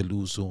 جلد سے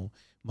جلوس ہو.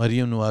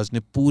 مریم نواز نے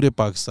پورے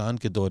پاکستان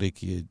کے دورے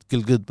کیے,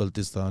 گلگت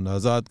بلتستان,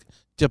 آزاد,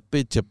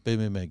 چپے چپے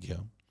میں گیا.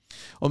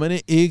 اور میں نے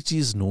ایک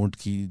چیز نوٹ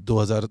کی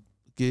 2000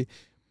 کے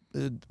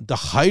the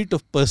height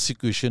of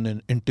persecution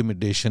and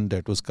intimidation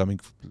that was coming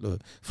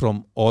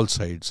from all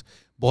sides.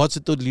 بہت سے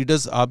تو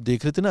لیڈرز آپ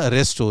دیکھ رہے تھے نا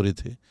اریسٹ ہو رہے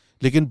تھے,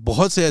 لیکن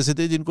بہت سے ایسے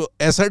تھے جن کو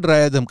ایسا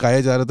ڈرایا دھمکایا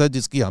جا رہا تھا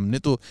جس کی ہم نے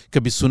تو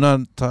کبھی سنا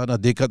تھا نہ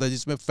دیکھا تھا,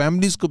 جس میں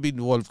فیملیز کو بھی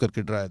انوالو کر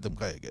کے ڈرایا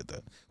دھمکایا گیا تھا.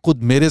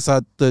 خود میرے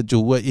ساتھ جو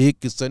ہوا ایک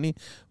قصہ نہیں,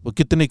 وہ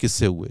کتنے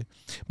قصے ہوئے.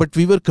 But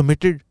we were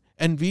committed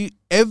and we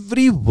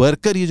every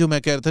worker, یہ جو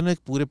میں کہہ رہا تھا نا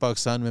پورے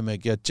پاکستان میں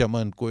گیا,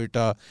 چمن,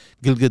 کوئٹہ,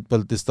 گلگت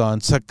بلتستان,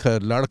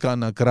 سکھر,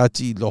 لاڑکانہ,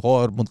 کراچی,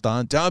 لاہور,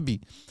 ملتان, جہاں بھی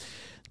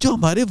جو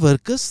ہمارے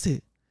ورکرز تھے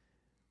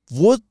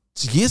وہ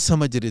یہ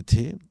سمجھ رہے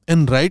تھے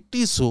اینڈ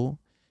رائٹلی سو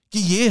کہ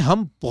یہ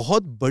ہم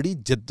بہت بڑی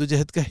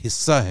جدوجہد کا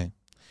حصہ ہیں.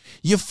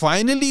 یہ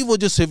فائنلی وہ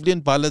جو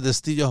سویلین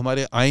بالادستی جو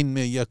ہمارے آئین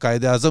میں یا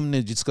قائد اعظم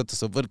نے جس کا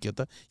تصور کیا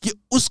تھا, یہ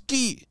اس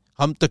کی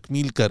ہم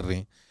تکمیل کر رہے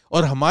ہیں.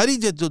 اور ہماری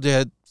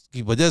جدوجہد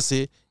کی وجہ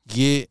سے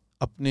یہ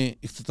اپنے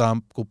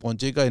اختتام کو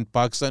پہنچے گا. In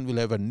Pakistan will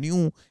have a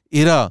new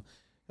era,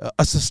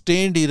 a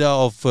sustained era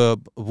of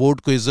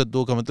vote کو عزت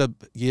دو کا مطلب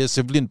یہ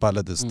سویلین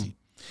بالادستی.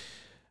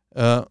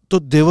 تو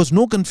there was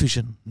no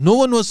confusion, no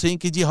one was saying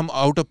کہ جی ہم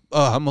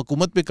ہم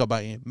حکومت پہ کب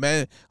آئے ہیں.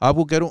 میں آپ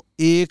کو کہہ رہا ہوں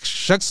ایک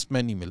شخص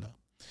میں نہیں ملا,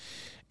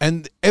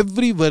 اینڈ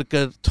ایوری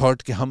ورکر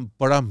تھاٹ کہ ہم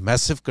بڑا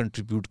میسو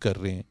کنٹریبیوٹ کر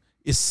رہے ہیں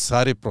اس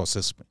سارے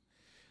پروسیس میں.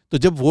 تو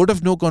جب ووٹ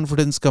آف نو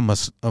کانفیڈنس کا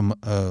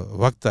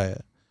وقت آیا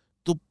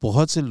تو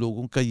بہت سے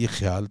لوگوں کا یہ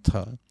خیال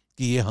تھا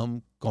کہ یہ ہم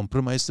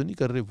کمپرومائز تو نہیں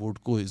کر رہے ووٹ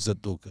کو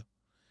عزت دو کا.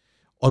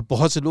 اور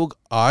بہت سے لوگ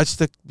آج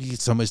تک بھی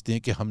سمجھتے ہیں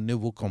کہ ہم نے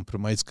وہ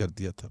کمپرومائز کر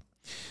دیا تھا,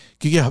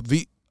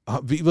 کیونکہ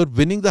we were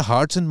winning the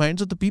hearts and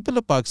minds of the people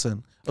of Pakistan.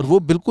 اور وہ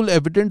بالکل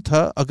ایویڈنٹ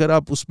تھا. اگر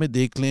آپ اس میں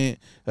دیکھ لیں,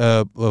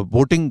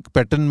 ووٹنگ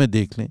پیٹرن میں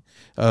دیکھ لیں,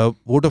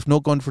 ووٹ آف نو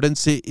کانفیڈنس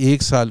سے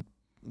ایک سال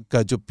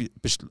کا جو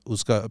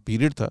اس کا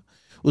پیریڈ تھا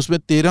اس میں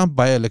 13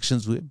 بائی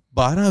الیکشنز ہوئے,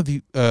 12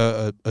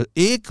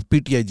 ایک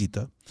PTI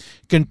جیتا.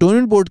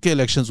 کینٹونمنٹ بورڈ کے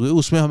الیکشنز ہوئے,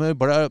 اس میں ہمیں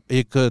بڑا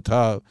ایک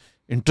تھا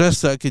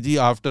انٹرسٹ تھا کہ جی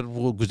آفٹر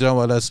وہ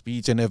Gujranwala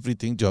speech and every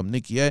thing جو ہم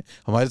نے کیا ہے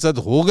ہمارے ساتھ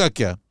ہوگا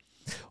کیا.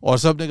 اور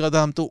سب نے کہا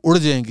تھا ہم تو اڑ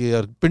جائیں گے.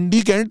 اور پنڈی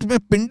کینٹ میں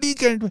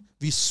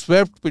we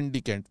swept Pindi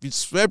cantt, we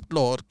swept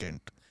Lahore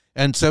cantt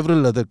and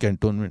several other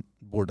cantonment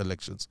board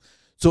elections.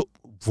 So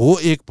وہ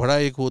ایک بڑا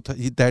ایک وہ تھا,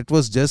 that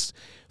was just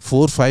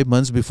 4-5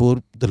 months before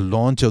the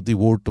launch of the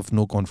vote of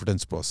no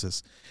confidence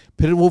process.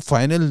 پھر وہ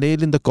final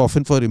nail in the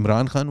coffin for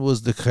Imran Khan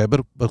was the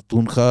Khyber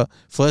Pakhtunkhwa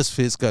first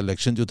phase کا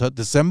election جو تھا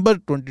December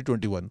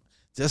 2021,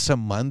 just a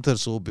month or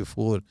so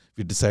before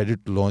we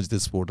decided to launch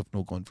this vote of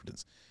no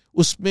confidence.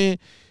 اس میں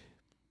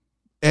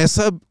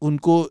ایسا ان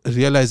کو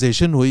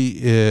realization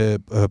ہوئی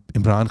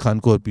عمران خان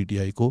کو اور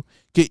PTI کو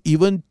کہ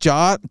ایون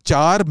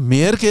چار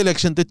میئر کے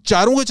الیکشن تھے,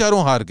 چاروں کے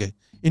چاروں ہار گئے,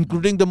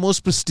 including the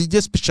most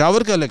prestigious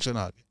Peshawar کا الیکشن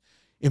ہار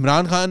گئے.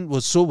 Imran Khan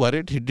was so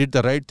worried, he did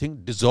the right thing,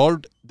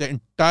 dissolved the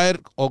entire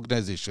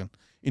organization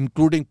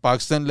including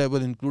Pakistan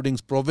level, including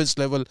province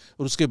level,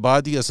 اور اس کے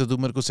بعد ہی اسد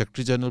عمر کو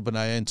سیکرٹری جنرل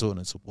بنایا and so on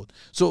and so forth.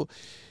 So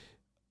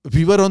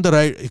we were on the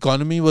right,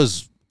 economy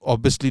was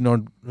obviously not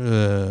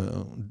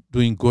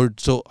doing good.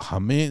 So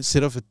ہمیں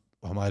صرف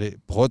ہمارے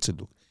بہت سے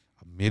لوگ,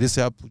 میرے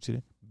سے آپ پوچھ رہے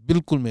ہیں,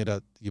 بالکل میرا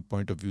یہ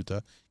پوائنٹ آف ویو تھا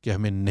کہ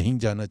ہمیں نہیں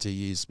جانا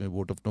چاہیے اس میں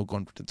ووٹ آف نو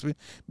کانفیڈنس میں.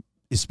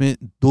 اس میں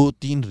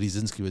 2-3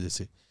 ریزنز کی وجہ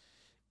سے.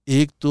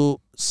 ایک تو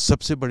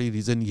سب سے بڑی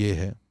ریزن یہ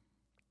ہے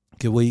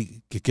کہ وہی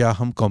کہ کیا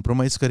ہم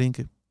کمپرومائز کریں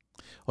گے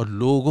اور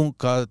لوگوں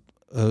کا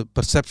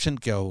پرسیپشن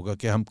کیا ہوگا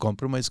کہ ہم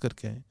کمپرومائز کر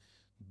کے آئیں.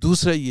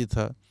 دوسرا یہ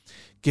تھا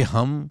کہ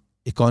ہم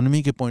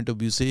اکانومی کے پوائنٹ آف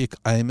ویو سے ایک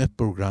IMF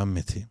پروگرام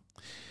میں تھے.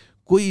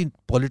 کوئی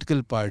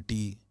پولیٹیکل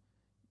پارٹی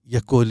یا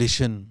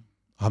کولیشن,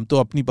 ہم تو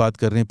اپنی بات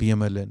کر رہے ہیں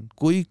PML-N,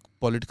 کوئی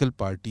political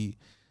party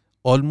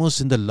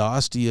almost in the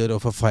last year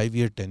of a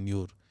 5-year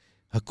tenure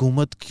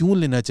حکومت کیوں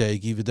لینا چاہے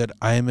گی ودر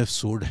IMF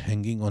sword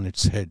hanging on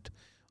its head.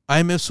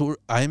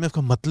 IMF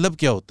کا مطلب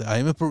کیا ہوتا ہے,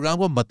 IMF پروگرام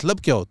کا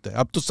مطلب کیا ہوتا ہے؟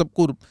 اب تو سب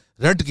کو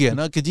رٹ گیا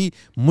نا کہ جی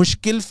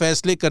مشکل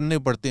فیصلے کرنے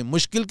پڑتے ہیں.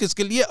 مشکل کس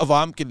کے لیے؟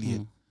 عوام کے لیے.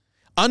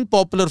 ان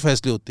پاپولر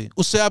فیصلے ہوتے ہیں,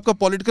 اس سے آپ کا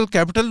پولیٹیکل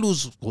کیپٹل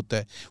لوز ہوتا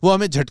ہے. وہ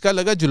ہمیں جھٹکا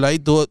لگا جولائی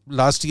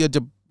لاسٹ ایئر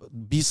جب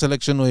 20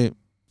 الیکشن ہوئے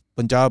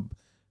پنجاب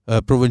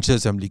پروونشل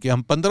اسمبلی کے,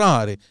 ہم 15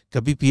 ہارے.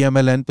 کبھی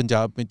PML-N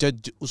پنجاب میں,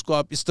 چاہے اس کو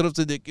آپ اس طرف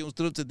سے دیکھیں اس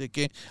طرف سے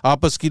دیکھیں,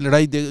 آپس کی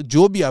لڑائی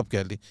جو بھی آپ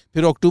کہہ لیں.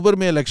 پھر اکتوبر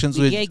میں الیکشنز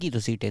ہوئے کی تو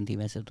سیٹیں تھیں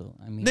ویسے تو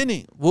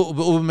نہیں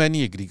وہ میں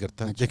نہیں ایگری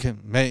کرتا. دیکھیں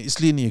میں اس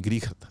لیے نہیں ایگری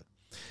کرتا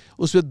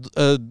اس پہ.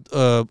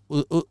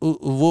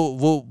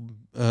 وہ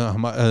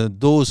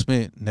دو اس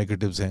میں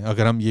نیگیٹوز ہیں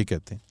اگر ہم یہ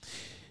کہتے ہیں.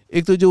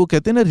 ایک تو جو وہ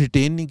کہتے ہیں نا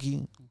ریٹین نہیں کی,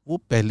 وہ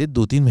پہلے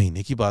 2-3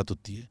 مہینے کی بات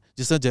ہوتی ہے.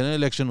 جس طرح جنرل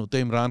الیکشن ہوتا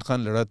ہے, عمران خان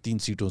لڑا 3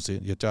 سیٹوں سے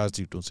یا 4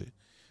 سیٹوں سے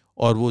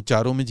اور وہ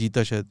 4 میں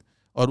جیتا شاید,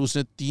 اور اس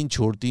نے 3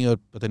 چھوڑ دی اور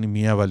پتہ نہیں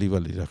میاں والی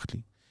رکھ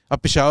لی.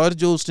 اب پشاور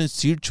جو اس نے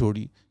سیٹ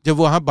چھوڑی, جب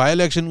وہاں بائی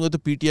الیکشن ہوا تو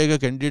PTI کا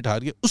کینڈیڈیٹ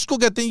ہار گیا, اس کو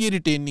کہتے ہیں یہ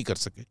ریٹین نہیں کر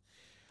سکے.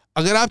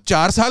 اگر آپ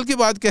 4 سال کے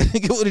بعد کہہ رہے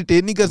ہیں کہ وہ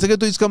ریٹین نہیں کر سکے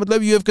تو اس کا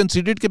مطلب یو ہیو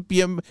کنسیڈرڈ کہ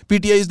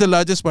PTI is the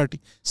largest party.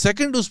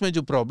 Second اس میں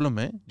جو پرابلم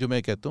ہے, جو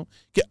میں کہتا ہوں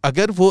کہ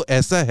اگر وہ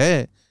ایسا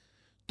ہے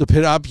تو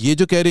پھر آپ یہ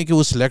جو کہہ رہے ہیں کہ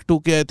وہ سلیکٹ ہو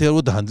کے آئے تھے اور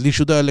وہ دھاندلی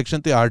شدہ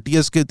الیکشن تھے,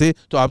 RTS کے تھے,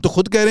 تو آپ تو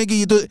خود کہہ رہے ہیں کہ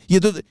یہ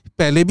تو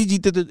پہلے بھی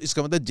جیتے تھے. اس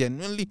کا مطلب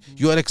جینوئنلی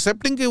یو آر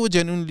ایکسیپٹنگ کہ وہ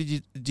جینوئنلی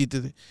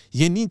جیتے تھے.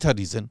 یہ نہیں تھا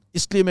ریزن.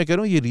 اس لیے میں کہہ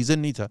رہا ہوں یہ ریزن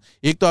نہیں تھا.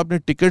 ایک تو آپ نے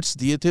ٹکٹس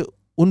دیے تھے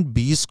ان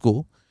 20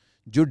 کو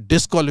جو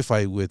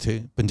ڈسکوالیفائی ہوئے تھے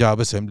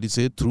پنجاب اسمبلی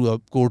سے تھرو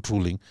کورٹ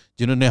رولنگ,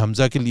 جنہوں نے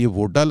حمزہ کے لیے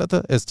ووٹ ڈالا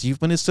تھا as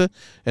chief minister,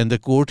 and the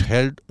court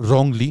held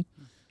wrongly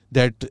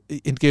that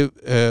ان کے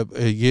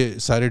یہ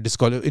سارے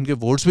ان کے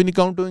ووٹس بھی نہیں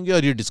کاؤنٹ ہوئیں گے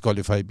اور یہ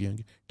ڈسکوالیفائی بھی ہوں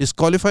گے.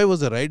 Disqualify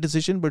was a right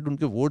decision, but ان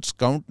کے ووٹس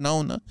کاؤنٹ نہ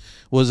ہونا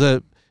was a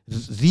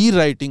re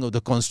writing of the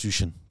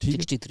constitution.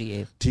 ٹھیک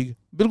ہے,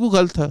 بالکل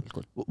غلط تھا.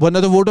 ورنہ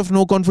تو ووٹ آف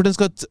نو کانفیڈنس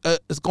کا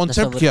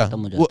کانسیپٹ کیا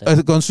وہ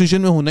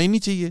کانسٹیٹیوشن میں ہونا ہی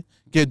نہیں چاہیے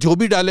کہ جو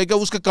بھی ڈالے گا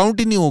اس کا کاؤنٹ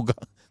ہی نہیں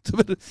ہوگا. تو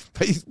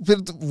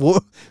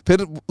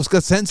پھر اس کا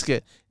سینس کیا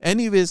ہے.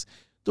 اینی ویز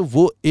تو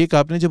وہ ایک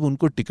آپ نے جب ان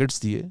کو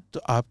ٹکٹس دیے تو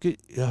آپ کے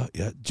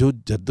جو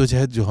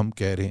جدوجہد جو ہم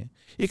کہہ رہے ہیں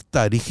ایک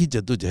تاریخی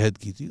جدوجہد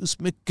کی تھی, اس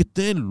میں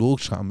کتنے لوگ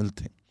شامل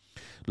تھے,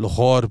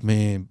 لاہور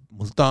میں,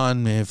 ملتان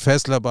میں,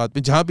 فیصل آباد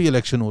میں, جہاں بھی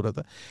الیکشن ہو رہا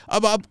تھا.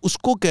 اب آپ اس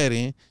کو کہہ رہے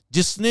ہیں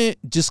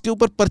جس کے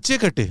اوپر پرچے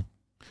کٹے,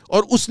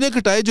 اور اس نے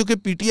کٹائے جو کہ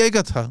PTI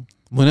کا تھا,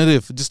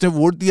 منرف جس نے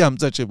ووٹ دیا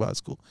حمزہ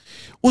شہباز کو,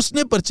 اس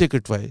نے پرچے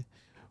کٹوائے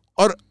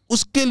اور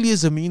اس کے لیے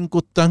زمین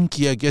کو تنگ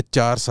کیا گیا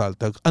 4 سال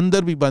تک,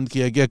 اندر بھی بند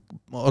کیا گیا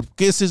اور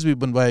کیسز بھی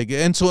بنوائے گئے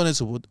and so on and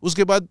so fourth. اس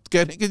کے بعد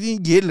کہہ رہے ہیں کہ جی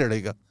یہ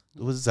لڑے گا,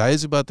 تو ظاہر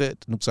سی بات ہے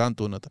نقصان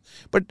تو ہونا تھا.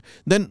 But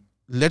then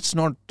let's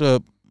not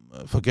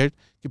forget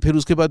کہ پھر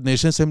اس کے بعد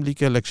نیشنل اسمبلی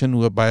کا الیکشن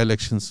ہوا, بائی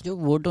الیکشنز. جو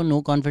ووٹ آف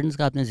نو کانفیڈنس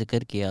کا آپ نے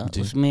ذکر کیا,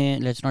 اس میں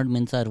let's not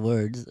means our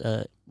words,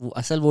 وہ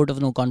اصل ووٹ آف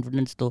نو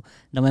کانفیڈنس تو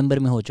نومبر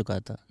میں ہو چکا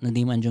تھا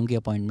ندیم انجم کی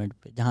اپوائنٹمنٹ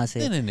پہ, جہاں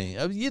سے نہیں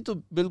اب یہ تو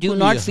بالکل ڈو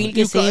ناٹ فیل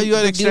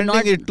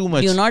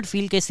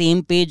کہ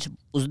سیم پیج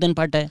اس دن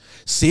پھٹا ہے.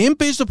 سیم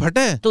پیج تو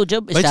پھٹا ہے, تو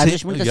جب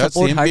اسٹیبلشمنٹ کا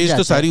سپورٹ ہٹ جاتا ہے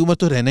تو ساری عمر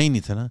تو رہنا ہی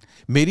نہیں تھا نا.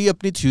 میری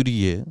اپنی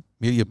تھیوری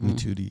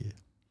ہے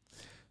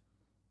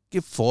کہ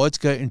فوج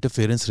کا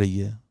انٹرفیئرنس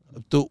رہی ہے.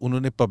 تو انہوں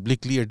نے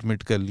پبلکلی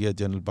ایڈمٹ کر لیا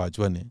جنرل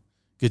باجوہ نے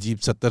کہ جی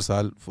 70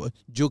 سال,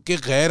 جو کہ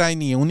غیر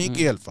آئینی ہے انہیں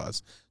کے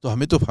الفاظ. تو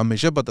ہمیں تو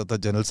ہمیشہ پتا تھا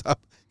جنرل صاحب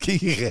کہ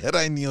یہ غیر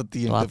آئینی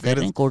ہوتی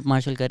ہے. کورٹ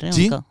مارشل کر رہے ہیں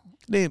جی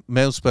نہیں,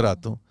 میں اس پر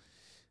آتا ہوں.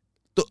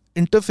 تو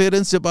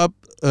انٹرفیئرنس جب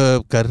آپ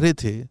کر رہے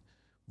تھے,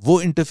 وہ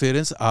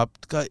انٹرفیئرنس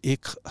آپ کا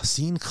ایک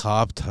حسین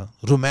خواب تھا,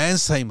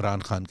 رومانس تھا عمران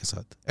خان کے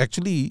ساتھ.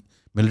 ایکچولی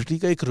ملٹری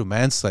کا ایک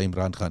رومانس تھا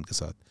عمران خان کے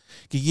ساتھ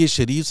کہ یہ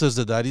شریف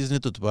سرزداریز نے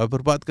تو تباہ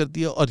برباد کر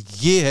دیا اور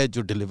یہ ہے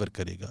جو ڈیلیور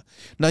کرے گا.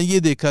 نہ یہ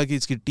دیکھا کہ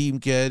اس کی ٹیم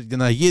کیا ہے,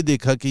 نہ یہ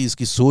دیکھا کہ اس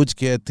کی سوچ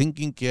کیا ہے,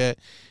 تھنکنگ کیا ہے,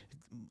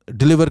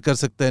 ڈیلیور کر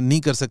سکتا ہے نہیں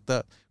کر سکتا,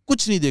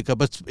 کچھ نہیں دیکھا.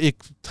 بس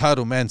ایک تھا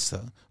رومانس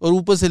تھا, اور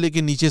اوپر سے لے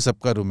کے نیچے سب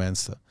کا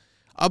رومانس تھا.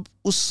 اب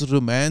اس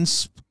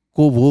رومانس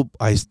کو وہ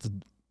آہستہ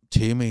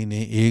 6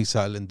 مہینے 1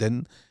 سال and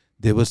then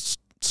they were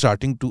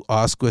starting to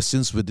ask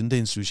questions with in the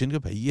institution کہ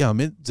بھائی یہ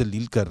ہمیں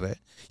ذلیل کر رہا ہے,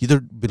 یہ تو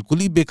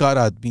بالکل ہی بیکار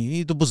آدمی ہے,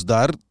 یہ تو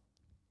بزدار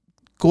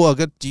کو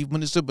اگر چیف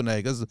منسٹر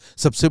بنائے گا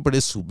سب سے بڑے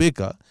صوبے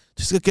کا,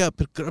 تو اس کا کیا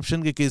پھر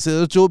کرپشن کے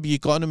کیسز, جو بھی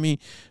اکانومی,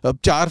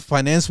 اب 4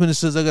 فائنانس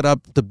منسٹرز اگر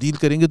آپ تبدیل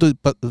کریں گے تو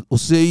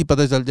اس سے ہی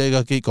پتہ چل جائے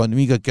گا کہ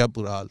اکانومی کا کیا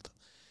برا حال تھا.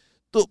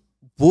 تو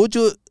وہ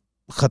جو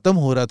ختم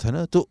ہو رہا تھا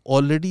نا, تو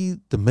already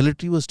the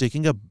military was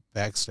taking a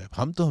back step.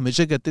 ہم تو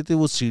ہمیشہ کہتے تھے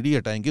وہ سیڑھی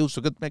ہٹائیں گے, اس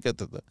وقت میں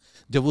کہتا تھا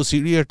جب وہ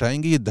سیڑھی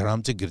ہٹائیں گے یہ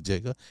دھڑام سے گر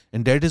جائے گا.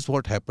 And that is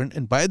what happened.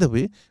 And by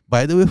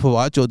the وے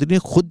فواد چودھری نے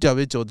خود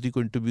جاوید چودھری کو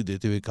انٹرویو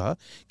دیتے ہوئے کہا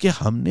کہ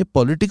ہم نے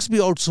پالیٹکس بھی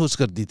آؤٹ سورس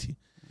کر دی تھی.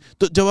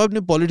 تو جب آپ نے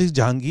پالیٹکس,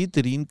 جہانگیر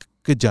ترین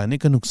کے جانے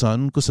کا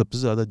نقصان ان کو سب سے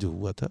زیادہ جو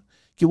ہوا تھا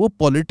کہ وہ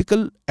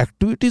پولیٹیکل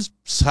ایکٹیویٹیز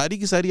ساری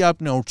کی ساری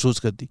آپ نے آؤٹ سورس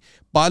کر دی.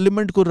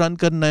 پارلیمنٹ کو رن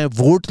کرنا ہے,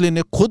 ووٹ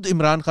لینے, خود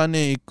عمران خان نے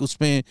ایک اس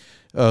میں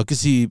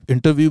کسی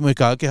انٹرویو میں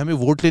کہا کہ ہمیں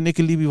ووٹ لینے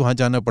کے لیے بھی وہاں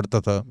جانا پڑتا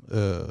تھا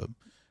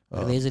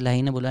پرویز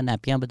الہی نے بولا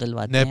نیپیاں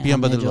بدلواتے ہیں.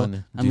 ہم نے جو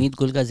حمید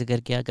گل کا ذکر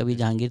کیا, کبھی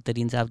جہانگیر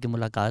ترین سے آپ کی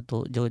ملاقات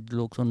ہو, جو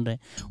لوگ سن رہے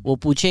ہیں وہ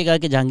پوچھے گا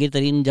کہ جہانگیر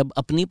ترین جب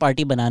اپنی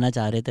پارٹی بنانا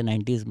چاہ رہے تھے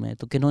 90s میں,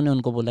 تو کنہوں نے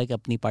ان کو بولا کہ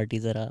اپنی پارٹی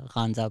ذرا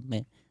خان صاحب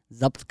میں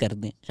ضبط کر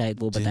دیں,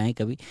 شاید وہ بتائیں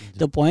کبھی.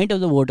 The point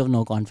of the vote of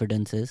no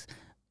confidence از,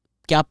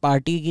 کیا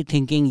پارٹی کی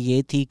تھنکنگ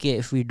یہ تھی کہ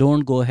if we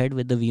don't go head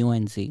with the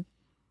VONC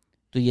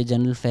تو یہ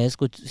جنرل فیض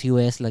کو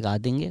COS لگا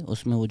دیں گے.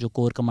 اس میں وہ جو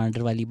کور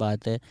کمانڈر والی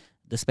بات ہے,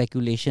 دا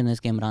اسپیکولیشن ہے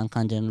کہ عمران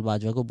خان جنرل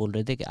باجوہ کو بول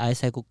رہے تھے کہ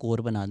ISI کو کور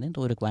بنا دیں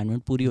تو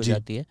ریکوائرمنٹ پوری ہو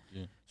جاتی ہے.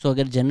 سو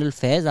اگر جنرل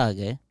فیض آ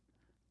گئے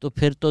تو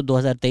پھر تو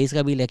 2023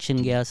 کا بھی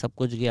الیکشن گیا, سب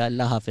کچھ گیا,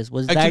 اللہ حافظ.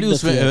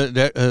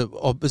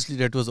 obviously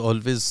that was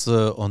always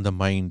on the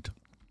mind,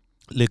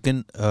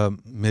 لیکن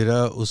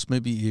میرا اس میں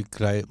بھی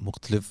ایک رائے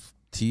مختلف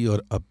تھی اور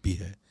اب بھی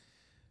ہے.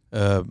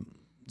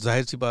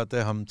 ظاہر سی بات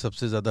ہے ہم سب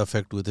سے زیادہ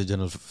افیکٹ ہوئے تھے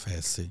جنرل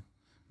فیض سے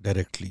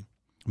ڈائریکٹلی.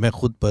 میں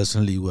خود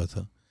پرسنلی ہوا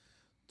تھا,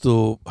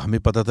 تو ہمیں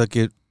پتا تھا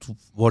کہ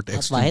واٹ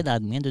واحد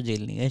آدمی ہے جو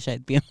جیل نہیں گئے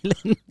شاید PML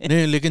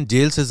نہیں, لیکن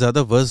جیل سے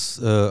زیادہ ورس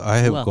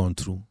I have gone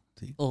through.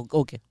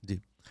 Okay جی,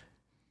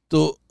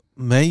 تو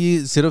میں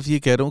یہ صرف یہ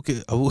کہہ رہا ہوں کہ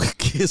اب وہ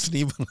کیس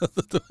نہیں بنا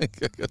تھا تو میں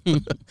کیا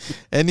کرتا.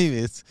 اینی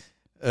ویز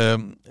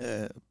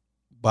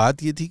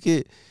بات یہ تھی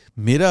کہ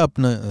میرا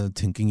اپنا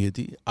تھنکنگ یہ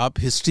تھی, آپ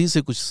ہسٹری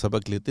سے کچھ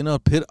سبق لیتے ہیں نا اور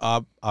پھر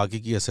آپ آگے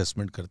کی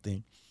اسیسمنٹ کرتے ہیں.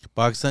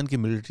 پاکستان کی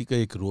ملٹری کا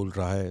ایک رول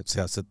رہا ہے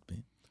سیاست میں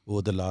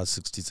وہ the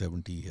last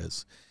 60-70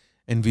 years,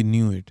 and we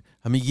new it.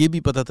 ہمیں یہ بھی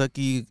پتا تھا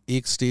کہ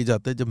ایک سٹیج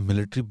آتا ہے جب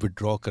ملٹری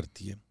ودرا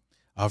کرتی ہے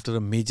after a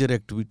major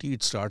activity,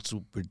 it starts to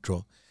ودرا,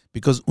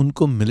 because ان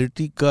کو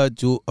ملٹری کا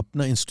جو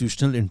اپنا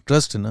انسٹیٹیوشنل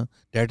انٹرسٹ ہے نا,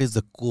 that is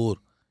the cover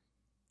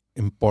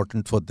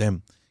important for them.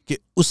 کہ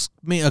اس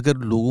میں اگر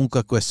لوگوں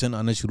کا کویشچن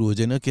آنا شروع ہو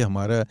جائے نا کہ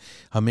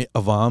ہمیں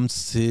عوام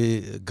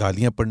سے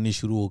گالیاں پڑنی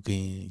شروع ہو گئی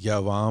ہیں, یا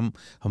عوام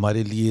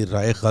ہمارے لیے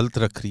رائے غلط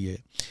رکھ رہی ہے,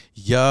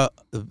 یا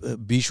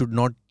we should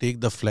not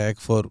take the flag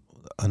for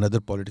another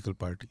political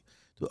party.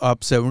 تو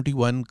آپ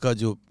 71 کا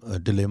جو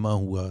ڈلیما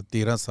ہوا,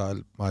 13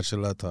 سال ماشاء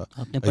اللہ تھا.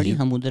 آپ نے پڑھی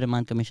حمود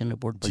الرحمان کمیشن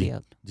رپورٹ پڑھی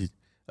آپ؟ جی,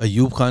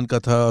 ایوب خان کا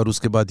تھا اور اس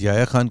کے بعد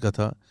یحییٰ خان کا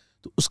تھا.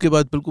 تو اس کے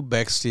بعد بالکل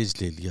بیک سٹیج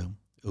لے لیا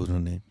انہوں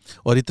نے,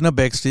 اور اتنا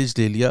بیک سٹیج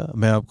لے لیا.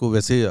 میں آپ کو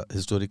ویسے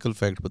ہسٹوریکل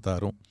فیکٹ بتا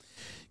رہا ہوں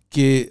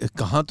کہ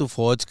کہاں تو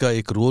فوج کا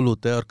ایک رول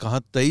ہوتا ہے اور کہاں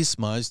 23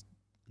 مارچ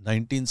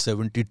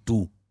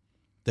 1972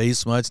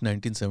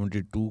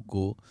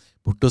 کو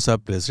بھٹو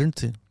صاحب پریزیڈنٹ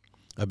تھے.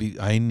 ابھی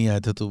آئین نہیں آیا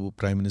تھا تو وہ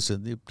پرائم منسٹر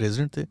تھے,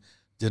 پریزیڈنٹ تھے.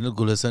 جنرل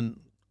گل حسن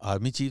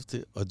آرمی چیف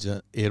تھے اور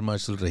ایئر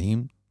مارشل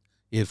رحیم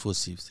ایئر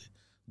فورس چیف تھے.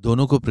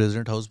 دونوں کو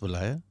پریزیڈنٹ ہاؤس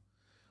بلایا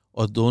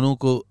اور دونوں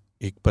کو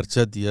ایک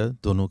پرچہ دیا,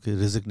 دونوں کے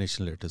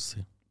ریزگنیشن لیٹرز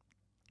سے,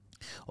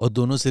 اور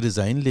دونوں سے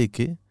ریزائن لے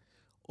کے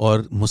اور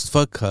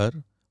مصطفیٰ کھار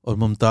اور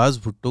ممتاز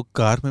بھٹو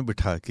کار میں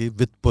بٹھا کے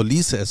وتھ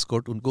پولیس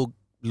ایسکورٹ ان کو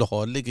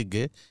لاہور لے کے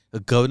گئے.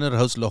 گورنر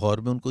ہاؤس لاہور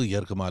میں ان کو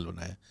یرغمال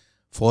بنایا.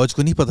 فوج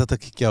کو نہیں پتا تھا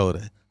کہ کیا ہو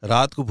رہا ہے.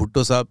 رات کو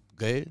بھٹو صاحب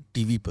گئے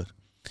ٹی وی پر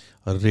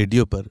اور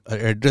ریڈیو پر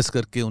ایڈریس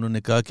کر کے انہوں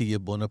نے کہا کہ یہ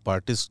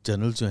بوناپارٹسٹ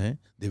جنرل جو ہیں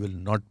دے ول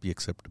ناٹ بی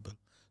ایکسیپٹیبل.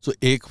 سو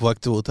ایک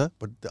وقت وہ تھا,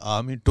 but the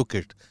army took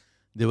it.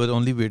 They were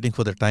only waiting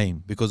for the time,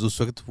 because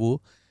اس وقت وہ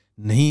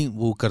نہیں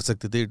وہ کر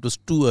سکتے تھے. It was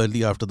to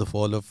early after the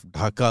fall of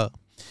Dhaka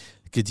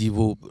کہ جی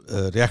وہ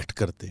ریئیکٹ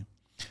کرتے.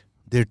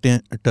 دے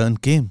ٹرن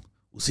کیم.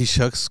 اسی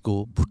شخص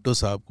کو, بھٹو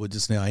صاحب کو,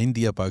 جس نے آئین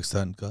دیا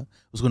پاکستان کا,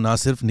 اس کو نہ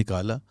صرف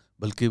نکالا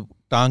بلکہ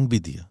ٹانگ بھی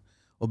دیا.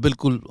 اور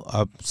بالکل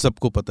آپ سب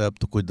کو پتہ ہے اب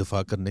تو کوئی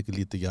دفاع کرنے کے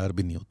لیے تیار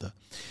بھی نہیں ہوتا.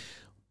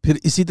 پھر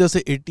اسی طرح سے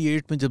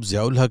 88 میں جب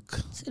ضیاء الحق.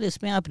 سر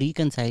اس میں آپ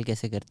ریکنسائل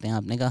کیسے کرتے ہیں؟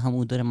 آپ نے کہا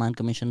حمود الرحمان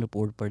کمیشن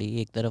رپورٹ پڑھی,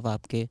 ایک طرف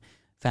آپ کے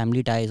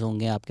فیملی ٹائز ہوں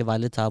گے, آپ کے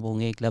والد صاحب ہوں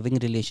گے, ایک لونگ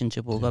ریلیشن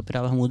شپ ہوگا, پھر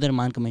آپ حمود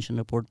الرحمان کمیشن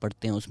رپورٹ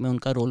پڑھتے ہیں, اس میں ان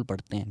کا رول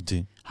پڑھتے ہیں.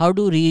 جی, how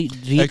do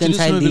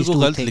reconcile these two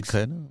غلط لکھا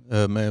ہے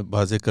نا, میں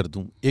واضح کر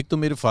دوں. ایک تو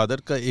میرے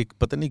فادر کا ایک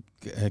پتہ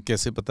نہیں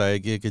کیسے بتایا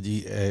گیا کہ جی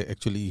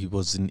actually he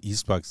was in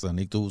asset Pakistan.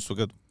 ایک تو اس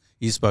وقت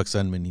ایسٹ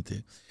پاکستان میں نہیں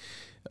تھے.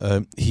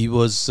 He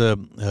was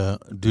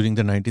during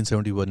the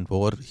 1971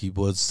 war, he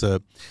was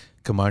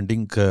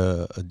commanding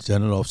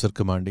general officer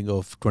commanding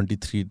of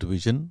 23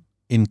 division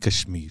in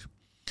Kashmir.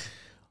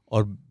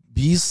 اور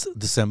 20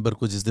 دسمبر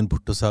کو جس دن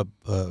بھٹو صاحب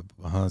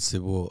وہاں سے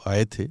وہ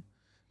آئے تھے,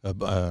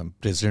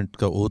 پریزیڈنٹ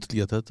کا اوتھ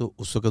لیا تھا, تو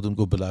اس وقت ان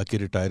کو بلا کے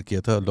ریٹائر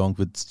کیا تھا along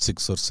with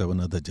 6 or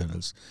 7 other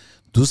generals.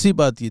 دوسری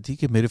بات یہ تھی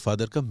کہ میرے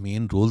فادر کا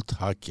مین رول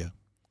تھا کیا.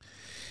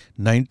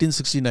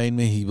 1969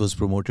 میں he was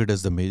promoted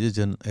as the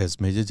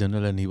major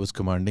general and he was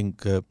commanding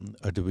a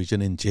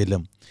division in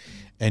Jhelum.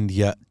 And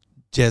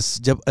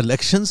جب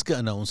الیکشنز کا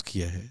اناؤنس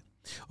کیا ہے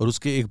اور اس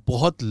کے ایک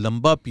بہت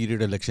لمبا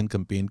پیریڈ الیکشن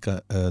کمپین کا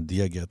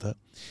دیا گیا تھا,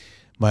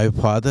 my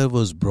father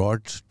was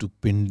brought to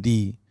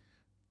Pindi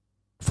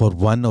for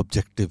one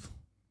objective,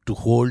 to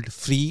hold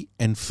free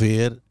and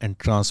fair and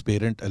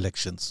transparent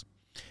elections.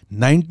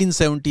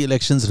 1970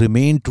 elections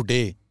remain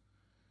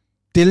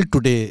till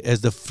today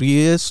as the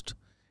freest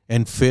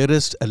and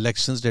fairest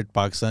elections that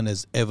Pakistan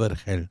has ever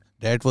held.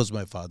 That was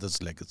my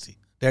father's legacy.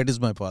 That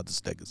is my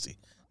father's legacy.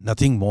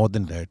 nothing more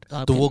than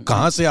that. تو وہ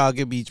کہاں سے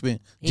آگے بیچ میں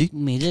جی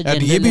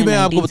یہ بھی میں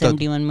آپ کو بتا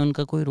 1971 میں ان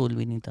کا کوئی رول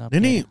بھی نہیں تھا.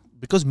 نہیں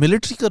بیکاز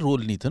ملٹری کا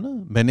رول نہیں تھا نا,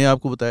 میں نے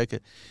آپ کو بتایا کہ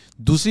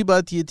دوسری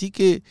بات یہ تھی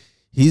کہ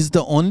he is the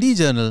only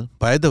general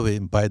by the way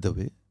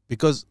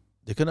because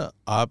دیکھیں نا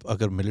آپ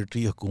اگر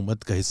ملٹری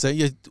حکومت کا حصہ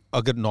یا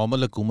اگر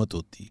نارمل حکومت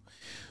ہوتی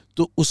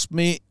تو اس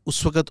میں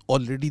اس وقت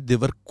آلریڈی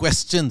دیور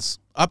کویسچنس.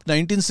 آپ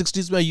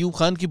 1960s میں ایوب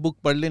خان کی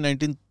بک پڑھ لیں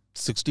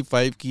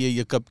 1965 کی ہے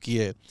یا کب کی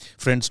ہے,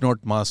 فرینڈس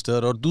ناٹ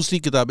ماسٹر, اور دوسری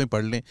کتابیں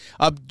پڑھ لیں.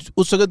 آپ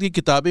اس وقت کی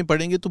کتابیں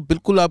پڑھیں گے تو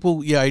بالکل آپ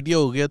کو یہ آئیڈیا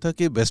ہو گیا تھا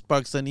کہ ویسٹ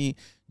پاکستانی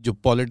جو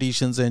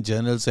پولیٹیشینز ہیں,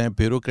 جنرلز ہیں,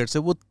 بیوروکریٹس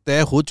ہیں, وہ طے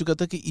ہو چکا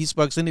تھا کہ ایسٹ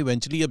پاکستان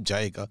ایونچولی اب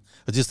جائے گا,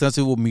 جس طرح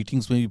سے وہ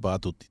میٹنگز میں بھی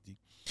بات ہوتی تھی.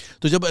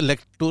 تو جب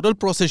الیکٹورل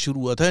پروسیس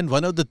شروع ہوا تھا, and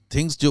one of the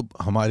things جو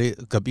ہمارے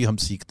کبھی ہم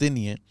سیکھتے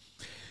نہیں ہیں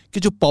کہ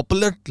جو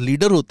پاپولر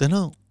لیڈر ہوتے ہیں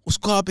نا اس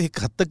کو آپ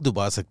ایک حد تک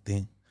دبا سکتے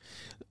ہیں,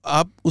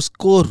 آپ اس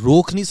کو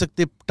روک نہیں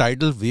سکتے.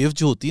 ٹائیڈل ویو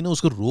جو ہوتی ہے نا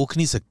اس کو روک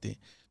نہیں سکتے.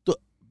 تو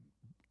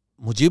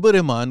مجیب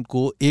الرحمان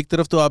کو ایک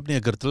طرف تو آپ نے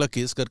اگرتلہ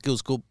کیس کر کے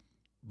اس کو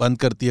بند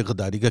کر دیا,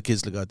 غداری کا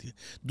کیس لگا دیا.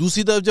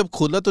 دوسری طرف جب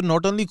کھولا تو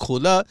ناٹ اونلی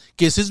کھولا,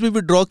 کیسز بھی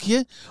ودرا کیے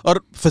اور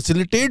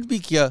فیسیلیٹیٹ بھی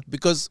کیا,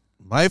 because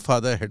my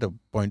father had a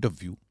point of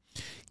view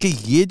کہ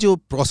یہ جو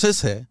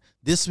پروسیس ہے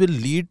this will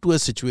lead to a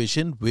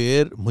situation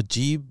where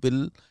Mujib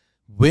will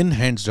win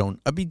hands down.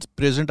 ابھی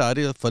پریزیڈنٹ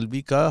عارف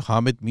الوی کا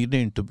حامد میر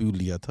نے انٹرویو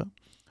لیا تھا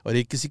اور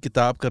ایک کسی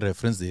کتاب کا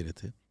ریفرنس دے رہے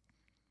تھے,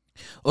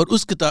 اور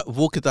اس کتاب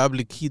وہ کتاب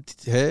لکھی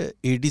ہے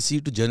ADC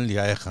to general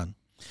Yahya Khan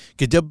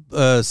کہ جب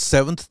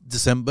 7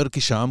 دسمبر کی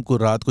شام کو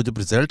رات کو جب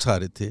ریزلٹس آ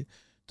رہے تھے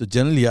تو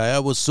جنرل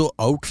یحییٰ واز سو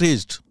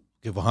آؤٹریجڈ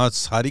کہ وہاں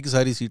ساری کی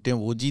ساری سیٹیں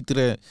وہ جیت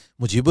رہے ہیں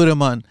مجیب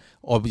الرحمان,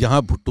 اور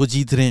یہاں بھٹو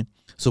جیت رہے ہیں.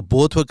 So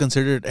both were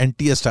considered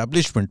anti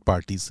establishment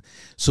parties.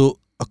 So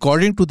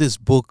according to this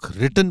book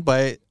written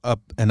by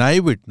an eye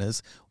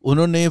witness,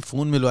 انہوں نے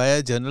فون ملوایا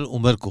جنرل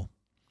عمر کو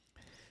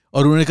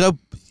اور انہوں نے کہا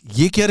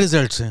یہ کیا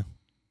ریزلٹس ہیں,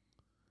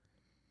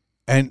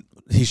 and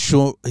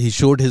he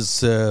showed his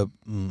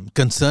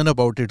concern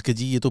about it کہ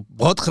جی یہ تو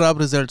بہت خراب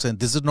ریزلٹس ہیں,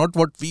 this is not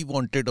what we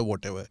wanted or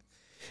whatever.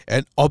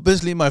 And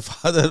obviously my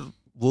father,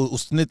 وہ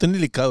اس نے تو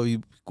نہیں لکھا, he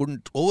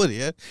couldn't over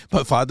here,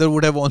 my father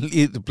would have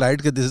only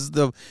replied کہ this is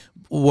the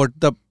what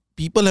the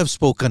people have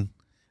spoken.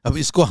 اب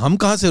اس کو ہم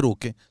کہاں سے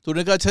روکیں. تو انہوں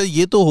نے کہا اچھا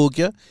یہ تو ہو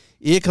گیا,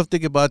 ایک ہفتے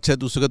کے بعد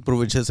شاید اس وقت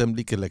پروونشل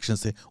اسمبلی کے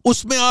الیکشنز تھے,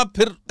 اس میں آپ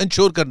پھر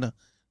انشور کرنا,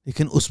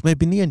 لیکن اس میں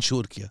بھی نہیں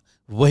انشور کیا.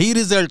 وہی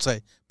ریزلٹس آئے,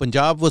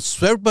 Punjab was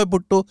swapped by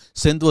Bhutto,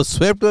 Sindh was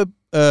swapped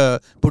by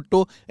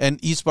Bhutto, and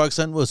asset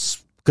Pakistan was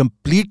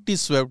completely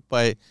swapped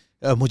by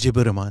Mujeeb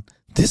Rahman.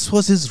 This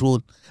was his role.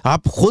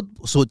 آپ خود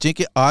سوچیں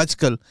کہ آج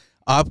کل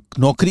آپ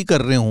نوکری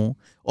کر رہے ہوں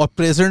اور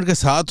پریزیڈنٹ کے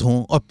ساتھ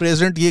ہوں اور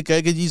پریزیڈنٹ یہ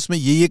کہے کہ جی اس میں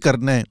یہ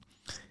کرنا ہے,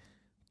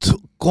 تو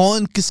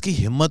کون کس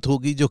کی ہمت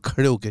ہوگی جو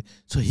کھڑے ہو کے.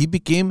 سو ہی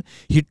بیکیم,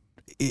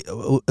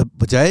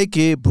 بجائے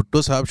کہ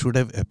بھٹو صاحب should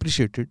have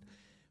appreciated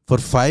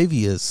for 5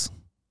 years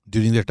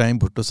during the time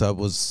Bhutto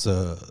Sahab was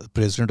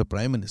president or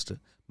prime minister,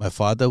 my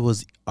father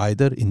was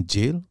either in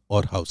jail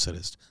or house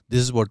arrest.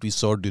 This is what we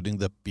saw during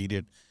the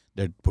period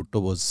that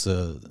Bhutto was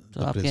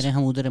تو آپ کہہ رہے ہیں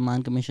حمود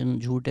الرحمان commission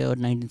جھوٹ ہے, اور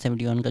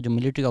 1971 کا جو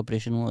ملٹری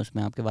آپریشن ہوا اس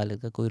میں آپ کے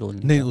والد کا کوئی رول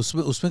نہیں. نہیں,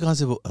 اس میں کہاں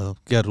سے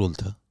کیا رول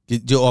تھا کہ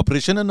جو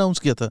آپریشن اناؤنس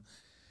کیا تھا.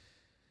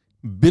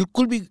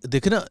 بالکل بھی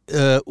دیکھیں نا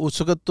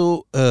اس وقت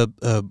تو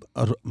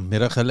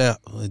میرا خیال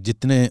ہے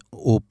جتنے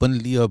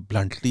اوپنلی اور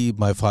bluntly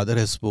my father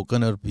has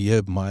spoken اور we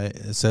have my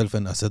self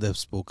and Asad have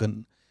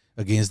spoken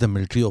against the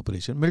military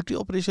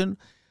operation.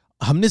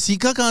 ہم نے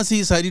سیکھا کہاں سے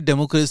یہ ساری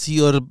ڈیموکریسی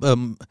اور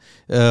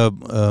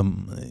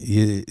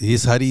یہ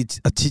ساری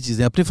اچھی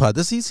چیزیں اپنے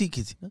فادر سے ہی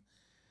سیکھی تھی نا.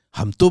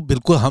 ہم تو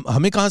بالکل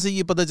ہمیں کہاں سے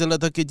یہ پتہ چلا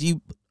تھا کہ جی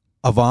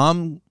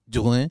عوام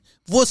جو ہیں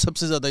وہ سب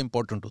سے زیادہ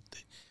امپورٹنٹ ہوتے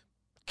ہیں.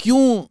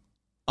 کیوں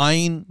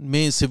آئین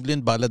میں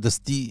سولین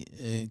بالادستی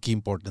کی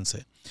امپورٹنس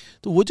ہے.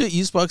 تو وہ جو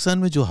ایسٹ پاکستان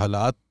میں جو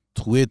حالات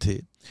ہوئے تھے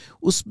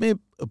اس میں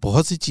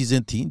بہت سی چیزیں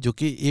تھیں جو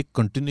کہ ایک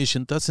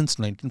کنٹینیوشن تھا سنس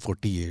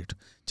 1948,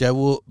 چاہے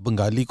وہ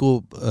بنگالی کو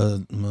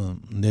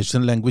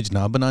نیشنل لینگویج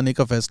نہ بنانے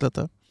کا فیصلہ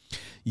تھا,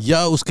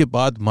 یا اس کے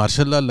بعد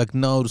مارشل لا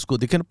لگنا. اور اس کو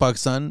دیکھیں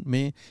پاکستان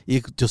میں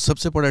ایک جو سب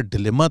سے بڑا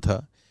ڈیلیما تھا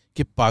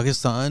کہ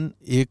پاکستان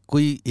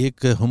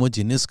ایک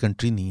ہوموجینس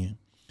کنٹری نہیں ہے.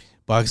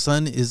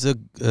 پاکستان از اے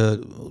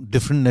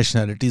ڈفرینٹ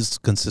نیشنلٹیز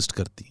کنسسٹ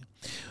کرتی ہیں,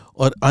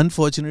 اور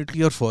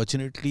انفارچونیٹلی اور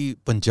فارچونیٹلی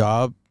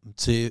پنجاب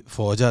سے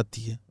فوج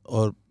آتی ہے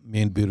اور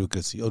مین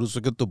بیوروکریسی, اور اس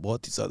وقت تو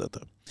بہت ہی زیادہ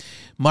تھا.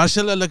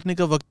 مارشل لا لگنے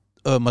کا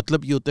وقت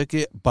مطلب یہ ہوتا ہے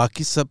کہ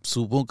باقی سب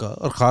صوبوں کا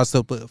اور خاص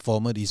طور پر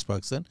فارمر ایسٹ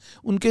پاکستان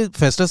ان کے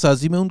فیصلہ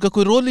سازی میں ان کا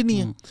کوئی رول ہی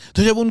نہیں ہے.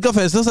 تو جب ان کا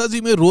فیصلہ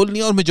سازی میں رول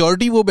نہیں ہے اور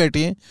میجورٹی وہ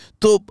بیٹھے ہیں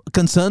تو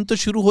کنسرن تو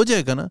شروع ہو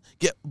جائے گا نا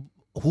کہ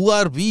ہو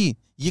آر وی,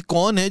 یہ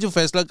کون ہے جو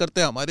فیصلہ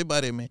کرتے ہیں ہمارے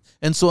بارے میں,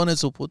 and so on and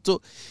so forth. تو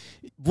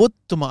وہ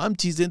تمام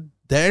چیزیں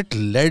that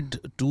lead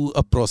to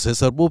a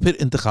process, اور وہ پھر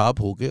انتخاب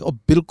ہو گئے. اور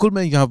بالکل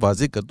میں یہاں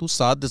واضح کر دوں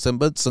 7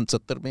 دسمبر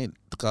 1970 میں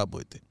انتخاب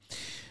ہوئے تھے.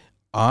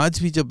 آج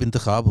بھی جب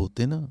انتخاب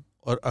ہوتے نا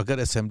اور اگر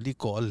اسمبلی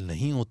کال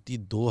نہیں ہوتی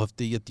 2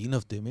 ہفتے یا 3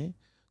 ہفتے میں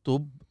تو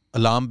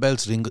الارم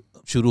بیلز رنگ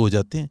شروع ہو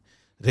جاتے ہیں.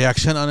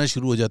 ریاکشن آنا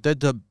شروع ہو جاتا ہے.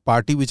 جب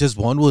پارٹی وچ از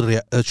بورن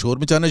وہ شور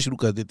مچانا شروع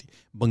کر دیتی.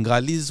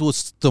 بنگالیز وہ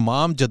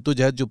تمام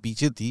جدوجہد جو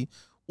پیچھے تھی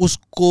اس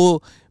کو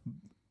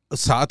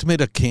ساتھ میں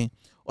رکھیں,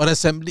 اور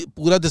اسمبلی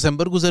پورا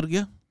دسمبر گزر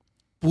گیا,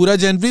 پورا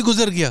جنوری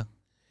گزر گیا,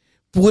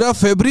 پورا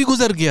فیبری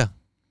گزر گیا.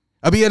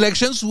 ابھی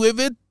الیکشنز ہوئے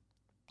ہوئے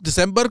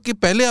دسمبر کے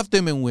پہلے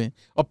ہفتے میں ہوئے ہیں,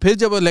 اور پھر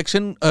جب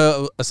الیکشن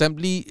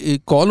اسمبلی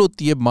کال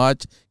ہوتی ہے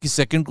مارچ کی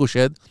 2 کو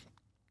شاید,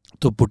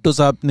 تو بھٹو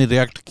صاحب نے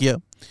ریئیکٹ کیا.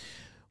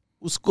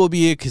 اس کو بھی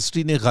ایک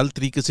ہسٹری نے غلط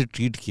طریقے سے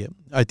ٹریٹ کیا.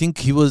 I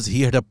think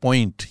he had a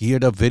point, he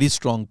had a very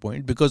strong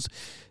point, because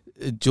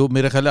جو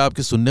میرا خیال ہے آپ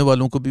کے سننے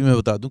والوں کو بھی میں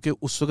بتا دوں کہ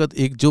اس وقت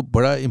ایک جو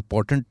بڑا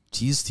امپورٹنٹ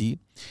چیز تھی,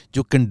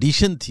 جو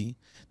کنڈیشن تھی,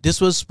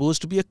 this was suppose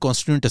to be a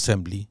constituent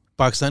assembly.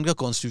 Pakistan کا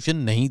کانسٹیٹیوشن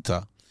نہیں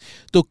تھا,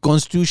 تو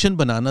کانسٹیٹیوشن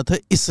بنانا تھا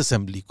اس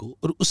اسمبلی کو,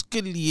 اور اس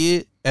کے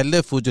لیے ایل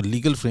ایف او جو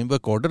لیگل فریم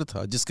ورک آرڈر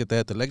تھا جس کے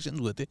تحت الیکشن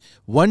ہوئے تھے,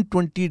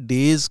 120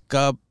 days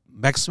کا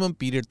میکسیمم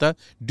پیریڈ تھا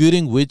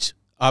ڈیورنگ وچ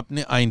آپ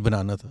نے آئین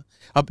بنانا تھا.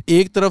 اب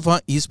ایک طرف ہاں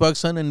asset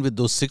Pakistan and with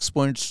those 6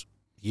 points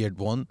he had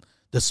won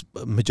the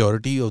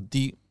majority of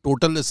the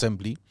total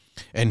assembly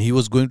and he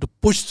was going to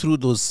push through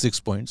those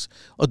 6 points,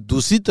 اور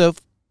دوسری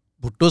طرف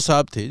بھٹو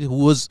صاحب تھے who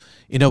was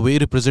in a way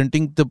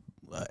representing the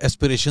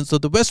aspirations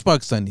of the West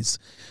Pakistanis.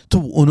 تو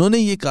انہوں نے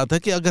یہ کہا تھا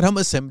کہ اگر ہم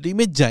اسمبلی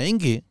میں جائیں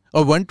گے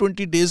اور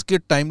 120 days کے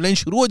ٹائم لائن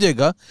شروع ہو جائے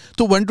گا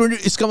تو 120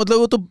 اس کا مطلب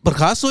وہ تو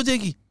برخاست ہو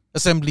جائے گی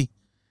اسمبلی,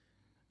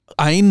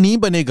 آئین نہیں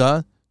بنے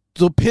گا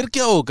تو پھر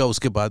کیا ہوگا اس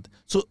کے بعد.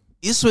 سو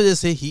اس وجہ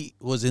سے ہی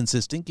واز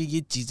انسسٹنگ کہ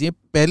یہ چیزیں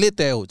پہلے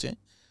طے ہو جائیں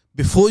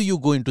before you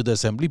go into the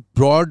assembly,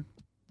 Broad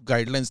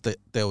guide lines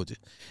طے ہو جائے.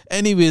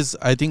 Any ways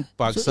I think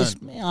Pakistan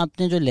اس میں آپ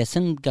نے جو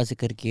لیسن کا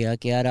ذکر کیا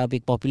کہ یار آپ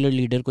ایک پاپولر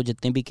لیڈر کو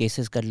جتنے بھی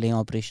کیسز کر لیں,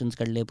 آپریشنز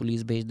کر لیں,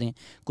 پولیس بھیج دیں,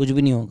 کچھ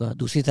بھی نہیں ہوگا.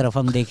 دوسری طرف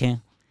ہم دیکھیں,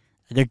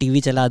 اگر ٹی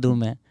وی چلا دوں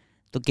میں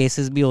تو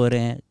کیسز بھی ہو رہے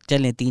ہیں,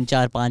 چلیں 3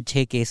 4 5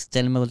 6 کیس,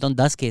 چل میں بولتا ہوں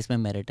 10 کیس میں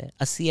میرٹ ہے,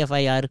 80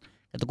 FIR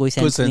تو کوئی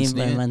سینس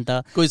نہیں بنتا,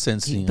 کوئی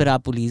سینس نہیں. پھر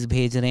آپ پولیس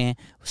بھیج رہے ہیں,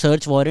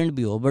 سرچ وارنٹ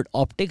بھی ہو, بٹ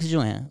آپٹکس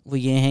جو ہیں وہ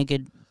یہ ہیں کہ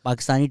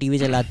پاکستانی ٹی وی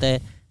چلاتا ہے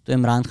تو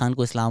عمران خان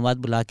کو اسلام آباد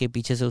بلا کے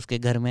پیچھے سے اس کے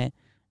گھر میں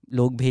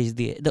لوگ بھیج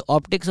دیے. دا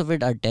optics of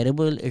it are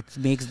terrible, it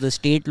makes the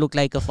state look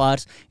like a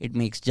فارس, it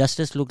makes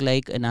justice look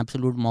like an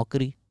absolute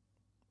موکری.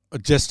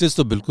 Justice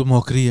تو بالکل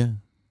موکری ہے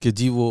کہ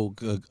جی وہ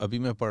ابھی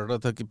میں پڑھ رہا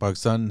تھا کہ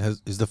پاکستان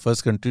از the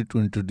first country to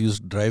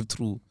introduce drive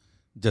through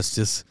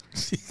justice.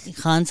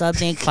 Khan صاحب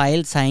نے ایک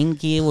فائل سائن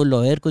کی, وہ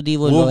لائر کو دی,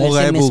 وہ لائر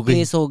سے مس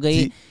پلیس ہو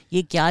گئی.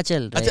 یہ کیا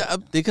چل رہا ہے؟ اچھا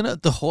اب دیکھیں نا,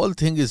 دا ہول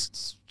تھنگ از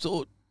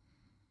سو,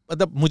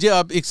 مطلب مجھے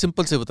آپ ایک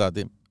سمپل سے بتا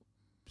دیں,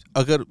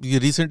 اگر یہ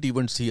ریسنٹ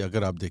ایونٹس تھی,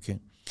 اگر آپ دیکھیں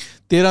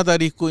 13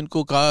 تاریخ کو ان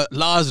کو کہا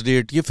لاسٹ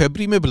ڈیٹ, یہ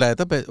فیبری میں بلایا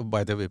تھا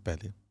بائی دا وے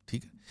پہلے,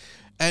 ٹھیک ہے,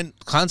 اینڈ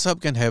خان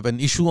صاحب can have an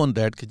issue on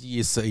that کہ جی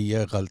یہ صحیح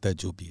ہے غلط ہے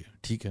جو بھی ہے,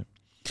 ٹھیک ہے.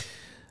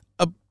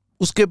 اب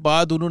اس کے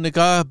بعد انہوں نے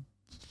کہا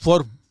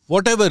فار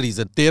واٹ ایور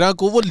ریزن 13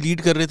 کو وہ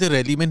لیڈ کر رہے تھے,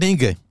 ریلی میں نہیں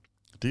گئے,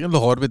 ٹھیک ہے,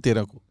 لاہور میں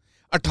 13 کو,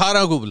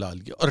 18 کو بلا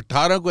لیا, اور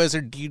 18 کو ایسے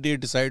ڈیٹ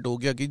ڈیسائیڈ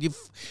ہو گیا کہ جی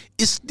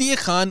اس لیے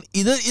خان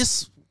ادھر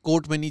اس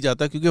کورٹ میں نہیں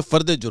جاتا کیونکہ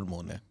فرد جرم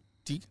ہونا ہے,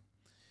 ٹھیک,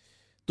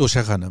 توشہ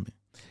خانہ میں.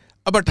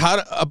 اب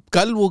 18 اب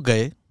کل وہ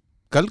گئے,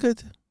 کل گئے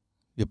تھے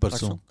یہ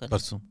پرسوں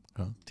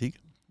ہاں ٹھیک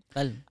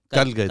ہے,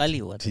 کل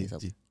گئے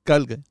جی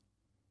کل گئے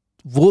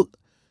وہ,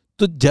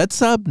 تو جج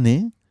صاحب نے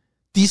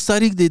 30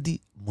 تاریخ دے دی.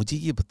 مجھے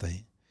یہ بتائیں,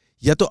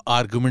 یا تو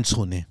آرگومنٹس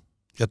ہونے,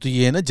 یا تو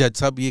یہ ہے نا جج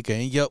صاحب یہ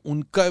کہیں, یا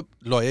ان کا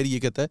لائر یہ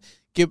کہتا ہے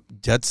کہ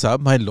جج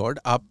صاحب مائی لارڈ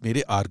آپ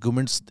میرے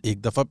آرگومنٹس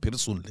ایک دفعہ پھر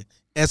سن لیں.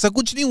 ایسا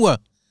کچھ نہیں ہوا.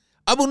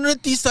 اب انہوں نے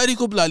 30 تاریخ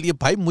کو بلا لیا.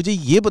 بھائی مجھے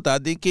یہ بتا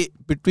دیں کہ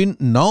بٹوین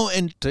 9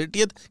 اینڈ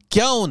 30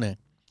 کیا ہونا ہے,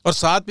 اور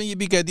ساتھ میں یہ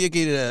بھی کہہ دیا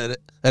کہ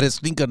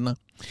ریسلنگ کرنا.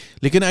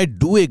 لیکن آئی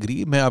ڈو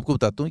ایگری, میں آپ کو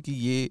بتاتا ہوں کہ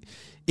یہ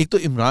ایک تو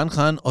عمران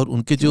خان اور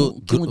ان کے جو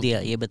کیوں دیا,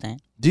 یہ بتائیں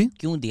جی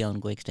کیوں دیا ان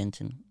کو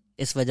ایکسٹینشن؟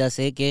 اس وجہ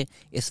سے کہ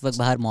اس وقت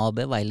باہر موب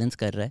ہے, وائلنس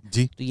کر رہا ہے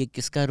جی, تو یہ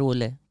کس کا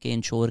رول ہے کہ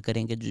انشور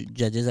کریں کہ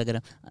ججز, اگر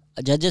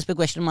ججز پہ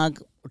کویشچن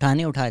مارک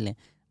اٹھا لیں,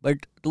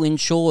 بٹ ٹو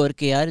انشور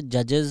کہ یار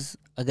ججز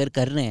اگر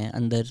کر رہے ہیں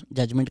اندر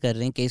ججمنٹ کر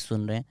رہے ہیں, کیس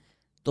سن رہے ہیں,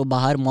 تو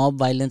باہر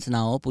موب وائلنس نہ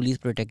ہو,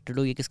 پولیس پروٹیکٹڈ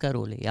ہو, یہ کس کا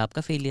رول ہے؟ یہ آپ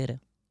کا فیلئر ہے.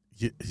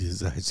 یہ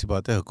ظاہر سی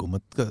بات ہے,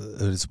 حکومت کا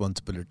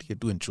رسپانسبلٹی ہے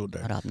ٹو انشور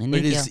دیٹ, اور آپ نے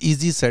but it's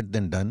easy set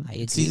then done,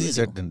 it's easy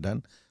set then done.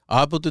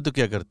 آپ ہوتے تو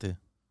کیا کرتے؟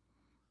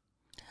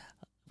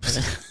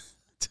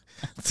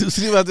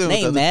 دوسری بات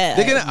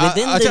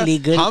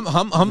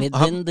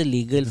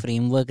لیگل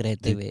فریم ورک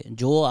رہتے ہوئے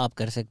جو آپ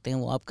کر سکتے ہیں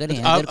وہ آپ کریں.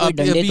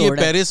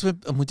 پیرس میں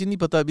مجھے نہیں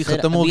پتا ابھی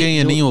ختم ہو گئے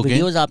یا نہیں ہو گئے.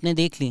 ویڈیوز آپ نے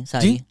دیکھ لی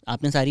ساری,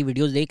 آپ نے ساری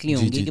ویڈیوز دیکھ لی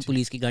ہوں گی کہ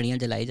پولیس کی گاڑیاں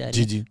جلائی جا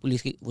رہی ہیں,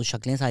 پولیس کی وہ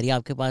شکلیں ساری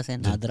آپ کے پاس ہیں,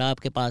 نادرا آپ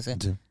کے پاس ہے,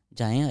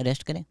 جائیں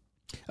اریسٹ کریں.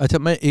 اچھا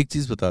میں ایک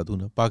چیز بتا دوں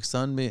نا,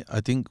 پاکستان میں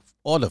I think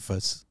all of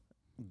us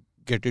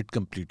get it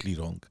completely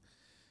wrong.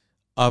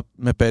 آپ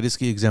میں پیرس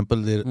کی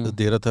ایگزامپل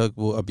دے رہا تھا.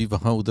 وہ ابھی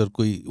وہاں ادھر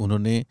کوئی انہوں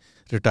نے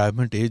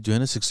ریٹائرمنٹ ایج جو ہے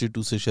نا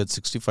 62 سے شاید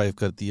 65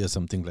 کر دی یا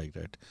سم تھنگ لائک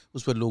دیٹ.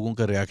 اس پر لوگوں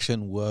کا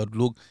ریئیکشن ہوا اور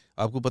لوگ,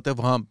 آپ کو پتہ ہے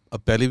وہاں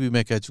پہلے بھی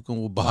میں کہہ چکا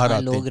ہوں, وہ باہر آتے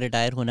ہیں, لوگ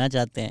ریٹائر ہونا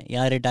چاہتے ہیں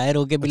یا ریٹائر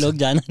ہو کے بھی لوگ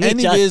جانا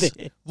نہیں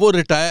چاہتے. وہ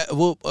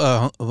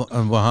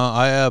وہاں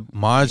آیا,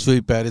 مارچ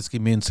ہوئی پیرس کی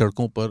مین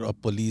سڑکوں پر,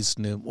 اب پولیس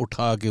نے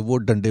اٹھا کے وہ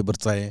ڈنڈے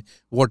برسائے,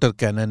 water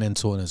cannon and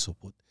so on and so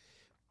fourth.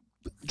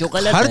 جو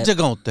غلط ہر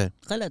جگہ ہوتا ہے.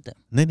 غلط ہے.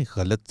 نہیں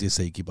غلط, یہ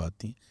صحیح کی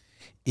بات نہیں.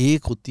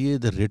 ایک ہوتی ہے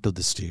the writ of the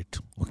state.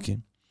 Okay,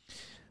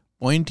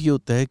 point یہ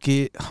ہوتا ہے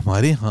کہ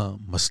ہمارے ہاں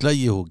مسئلہ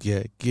یہ ہو گیا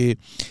ہے کہ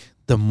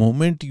the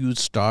moment you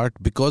start,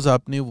 because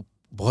آپ نے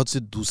بہت سے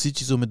دوسری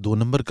چیزوں میں 2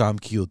 نمبر کام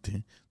کیے ہوتے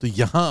ہیں, تو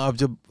یہاں آپ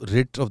جب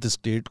ریٹ آف دا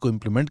اسٹیٹ کو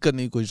امپلیمنٹ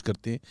کرنے کی کوشش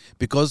کرتے ہیں,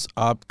 بیکاز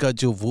آپ کا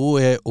جو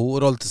وہ ہے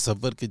اوور آل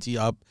تصور کہ جی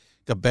آپ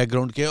کا بیک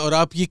گراؤنڈ کیا ہے اور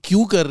آپ یہ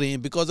کیوں کر رہے ہیں,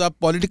 بیکاز آپ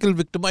پولیٹیکل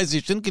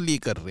وکٹمائزیشن کے لیے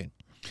کر رہے ہیں.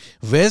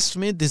 ویسٹ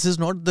میں this is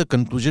not the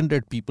conclusion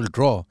that people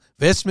draw.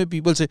 West میں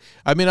پیپل سے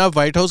آپ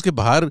وائٹ ہاؤس کے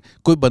باہر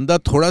کوئی بندہ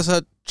تھوڑا سا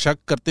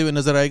شک کرتے ہوئے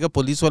نظر آئے گا,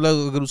 پولیس والا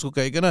اگر اس کو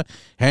کہے گا نا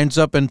hands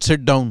up and sit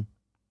down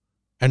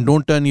and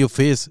don't turn your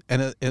face,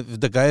 and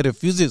the guy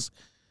refuses,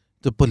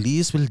 the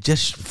police will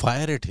just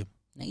fire at him.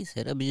 نہیں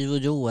سر, ابھی وہ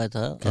جو ہوا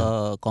تھا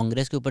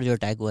کانگریس کے اوپر جو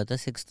اٹیک ہوا تھا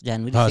 6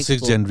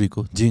 جنوری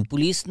کو, جی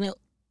پولیس نے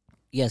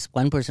yes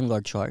 1 person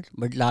got shot,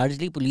 but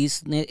largely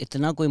police نے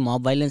اتنا کوئی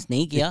موب وائلنس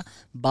نہیں کیا.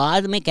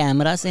 بعد میں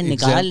کیمرہ سے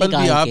نکال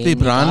آپ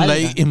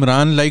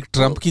عمران لائک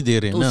ٹرمپ کی دے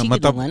رہے ہیں نا,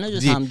 مطلب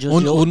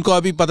ان کو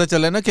ابھی پتہ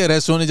چلا نا کہ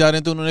اریسٹ ہونے جا رہے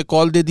ہیں تو انہوں نے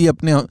کال دے دی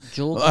اپنے,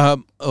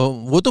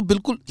 وہ تو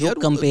بالکل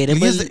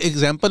کمپیریبل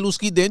ایگزامپل اس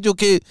کی دیں جو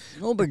کہ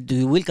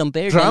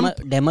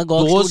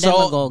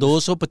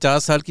 250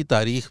 سال کی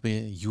تاریخ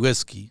میں یو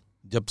ایس کی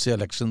جب سے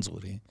الیکشنز ہو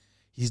رہے ہیں,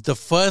 he is the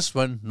first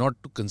one not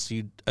to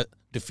concede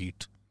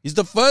defeat, he is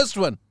the first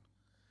one.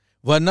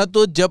 ورنہ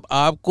تو جب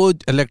آپ کو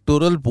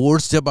الیکٹورل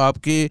ووٹس جب آپ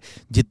کے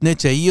جتنے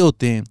چاہیے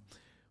ہوتے ہیں,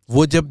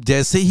 وہ جب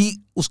جیسے ہی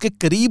اس کے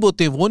قریب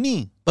ہوتے ہیں, وہ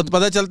نہیں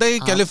پتہ چلتا ہے کہ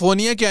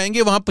کیلیفورنیا کے آئیں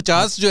گے وہاں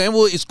 50 جو ہیں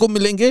وہ اس کو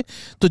ملیں گے,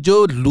 تو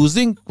جو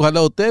لوزنگ والا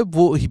ہوتا ہے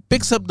وہ ہی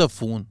picks up the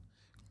phone,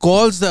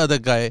 calls the other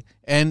guy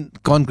and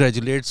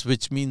congratulates,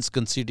 which means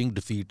conceding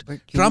defeat.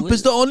 Trump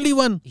is the only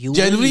one.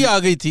 January آ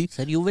گئی تھی.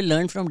 Sir, you will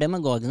learn from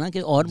demagogues نا,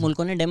 کہ اور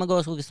ملکوں نے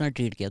demagogues کو کس طرح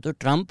ٹریٹ کیا, تو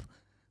ٹرمپ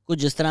کو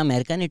جس طرح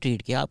امریکہ نے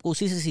ٹریٹ کیا آپ کو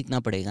اسی سے سیکھنا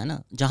پڑے گا نا.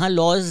 جہاں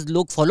لاز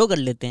لوگ فالو کر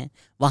لیتے ہیں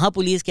وہاں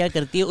پولیس کیا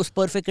کرتی ہے, اس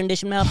پرفیکٹ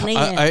کنڈیشن میں آپ نہیں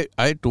ہیں.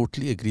 I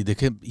totally agree.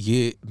 دیکھیں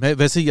یہ میں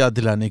ویسے یاد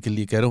دلانے کے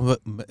لیے کہہ رہا ہوں,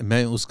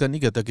 میں اس کا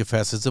نہیں کہتا کہ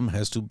فیسزم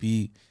ہیز ٹو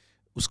بی,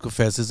 اس کو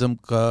فیسزم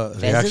کا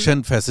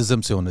ریاکشن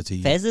فیسزم سے ہونا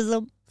چاہیے.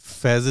 فیسزم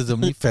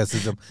نہیں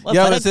فیسزم,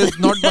 یا ویسے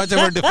not much of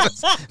a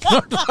difference,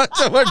 not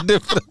much of a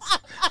difference.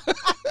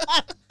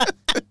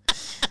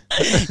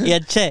 یہ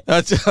اچھا ہے,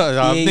 اچھا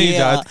آپ نے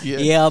ایجاد کیا,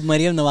 یہ آپ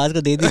مریم نواز کو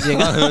دے دیجیے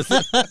گا.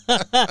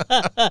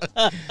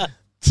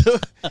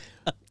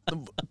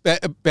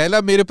 پہلا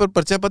میرے پر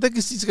پرچہ پتہ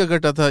کس چیز کا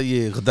کٹا تھا,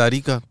 یہ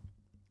غداری کا.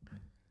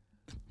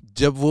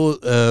 جب وہ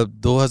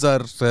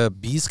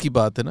 2020 کی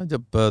بات ہے نا,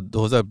 جب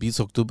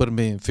 2020 اکتوبر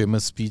میں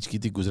فیمس اسپیچ کی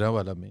تھی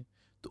گجرانوالہ میں,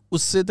 تو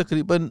اس سے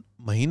تقریباً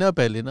مہینہ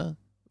پہلے نا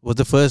was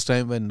the first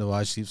time when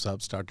Nawaz Sharif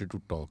صاحب started to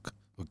talk,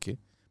 okay,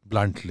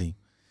 bluntly.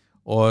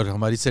 اور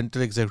ہماری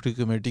سینٹرل ایگزیکٹو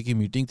کمیٹی کی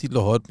میٹنگ تھی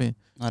لاہور میں,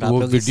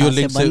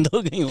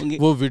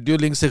 وہ ویڈیو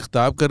لنک سے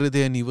خطاب کر رہے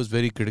تھے, and he was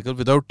very critical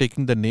without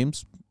taking the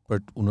names, but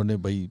انہوں نے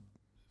بھائی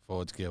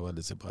فوج کے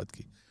حوالے سے بات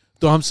کی,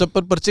 تو ہم سب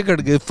پر پرچے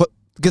کٹ گئے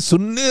کہ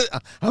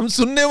ہم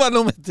سننے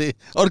والوں میں تھے.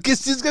 اور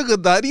کس چیز کا,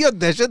 غداری اور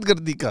دہشت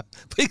گردی کا.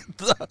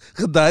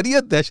 غداری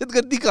اور دہشت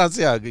گردی کہاں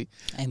سے آ گئی؟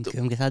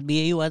 ان کے ساتھ بھی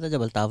یہی ہوا تھا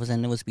جب الطاف حسین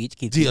نے وہ اسپیچ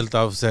کی تھی. جی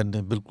الطاف حسین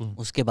نے, بالکل.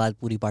 اس کے بعد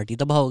پوری پارٹی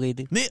تباہ ہو گئی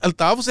تھی. نہیں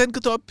الطاف حسین کا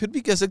تو آپ پھر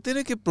بھی کہہ سکتے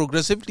ہیں کہ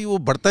پروگریسولی وہ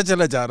بڑھتا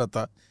چلا جا رہا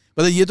تھا,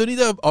 مطلب یہ تو نہیں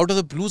تھا out of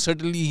the blue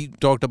suddenly he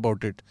talked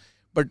about it.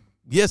 But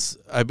yes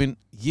I mean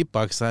یہ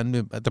پاکستان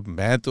میں, مطلب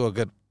میں تو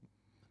اگر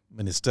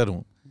منسٹر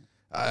ہوں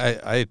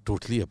I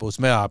totally oppose.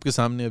 میں آپ کے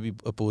سامنے ابھی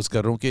اپوز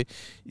کر رہا ہوں کہ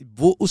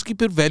وہ اس کی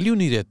پھر ویلیو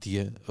نہیں رہتی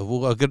ہے.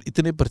 وہ اگر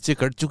اتنے پرچے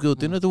کٹ چکے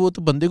ہوتے ہیں نا, تو وہ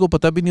تو بندے کو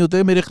پتہ بھی نہیں ہوتا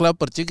ہے میرے خلاف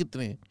پرچے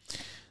کتنے ہیں,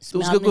 تو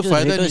اس کا کوئی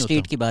فائدہ نہیں ہوتا.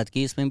 اسٹیٹ کی بات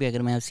کی, اس میں بھی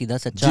اگر میں سیدھا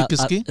سچا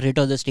writ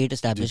of the state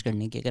establish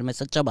کرنے کی اگر میں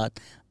سچا بات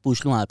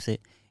پوچھ لوں آپ سے,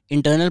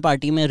 انٹرنل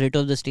پارٹی میں writ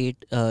of the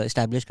state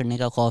establish کرنے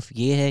کا خوف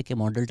یہ ہے کہ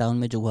ماڈل ٹاؤن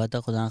میں جو ہوا تھا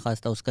خدا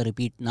نخواستہ اس کا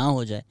ریپیٹ نہ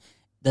ہو جائے.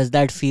 Does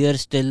that fear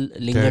still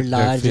linger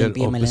large in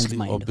PML-N's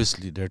mind?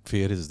 Obviously that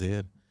fear is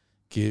there.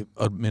 کہ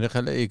اور میرا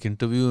خیال ہے ایک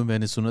انٹرویو میں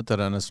نے سنا تھا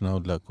رانا ثناء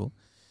اللہ کو,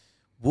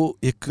 وہ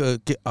ایک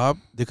کہ آپ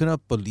دیکھیں نا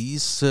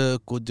پولیس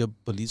کو, جب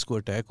پولیس کو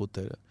اٹیک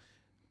ہوتا ہے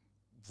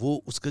وہ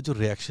اس کا جو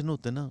ریئیکشن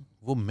ہوتا ہے نا,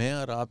 وہ میں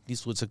اور آپ نہیں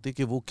سوچ سکتے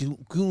کہ وہ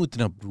کیوں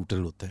اتنا بروٹل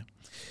ہوتا ہے.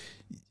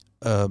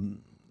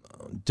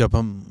 جب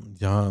ہم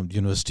یہاں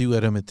یونیورسٹی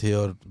وغیرہ میں تھے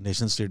اور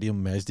نیشنل اسٹیڈیم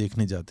میچ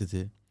دیکھنے جاتے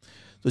تھے,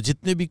 تو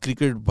جتنے بھی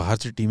کرکٹ باہر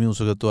سے ٹیمیں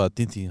اس وقت تو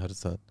آتی تھیں ہر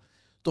سال,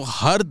 تو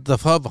ہر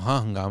دفعہ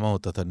وہاں ہنگامہ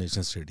ہوتا تھا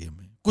نیشنل اسٹیڈیم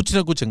میں, کچھ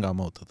نہ کچھ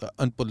ہنگامہ ہوتا تھا.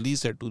 And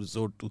police had to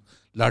resort to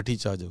لاٹھی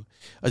چارج.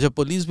 اچھا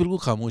پولیس بالکل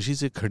خاموشی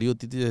سے کھڑی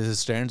ہوتی تھی, جیسے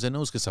اسٹینڈز ہیں نا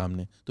اس کے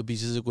سامنے, تو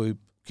پیچھے سے کوئی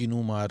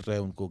کینو مار رہا ہے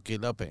ان کو,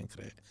 کیلا پھینک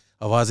رہا ہے,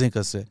 آوازیں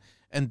کس رہے,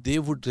 and they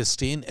would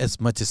restrain as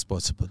much as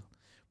possible.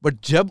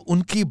 But جب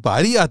ان کی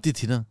باری آتی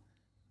تھی نا,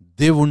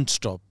 they wouldn't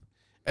stop.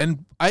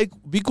 And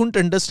we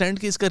couldn't understand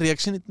کہ اس کا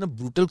ریئیکشن اتنا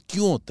بروٹل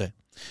کیوں ہوتا ہے.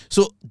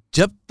 سو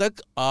جب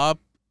تک آپ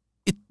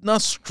اتنا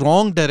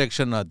اسٹرانگ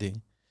ڈائریکشن نہ دیں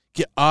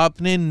کہ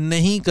آپ نے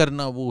نہیں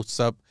کرنا وہ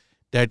سب,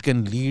 that can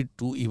lead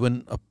to even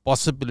a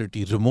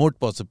possibility, remote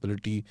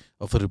possibility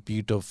of a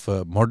repeat of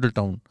model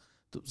town.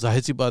 تو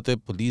ظاہر سی بات ہے,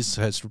 police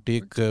has to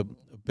take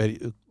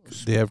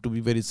they have to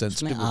be very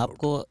sensitive.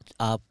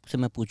 آپ سے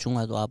میں پوچھوں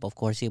گا تو آپ آف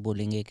کورس یہ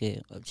بولیں گے کہ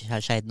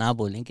شاید نہ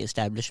بولیں کہ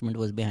establishment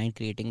was behind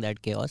creating that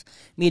caves.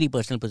 میری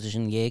پرسنل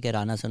پوزیشن یہ ہے کہ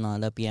رانا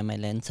ثناءاللہ,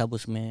 PML-N سب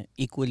اس میں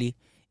ایکولی,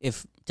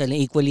 چلیں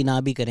ایکولی نہ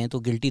بھی کریں تو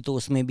گلٹی تو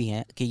اس میں بھی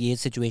ہے کہ یہ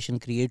سچویشن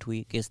کریٹ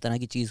ہوئی کہ اس طرح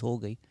کی چیز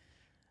ہو گئی.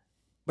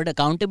 بٹ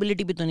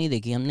اکاؤنٹیبلٹی بھی تو نہیں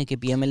دیکھی ہم نے کہ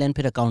PML-N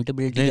پھر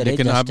اکاؤنٹیبلٹی کرے.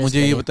 لیکن آپ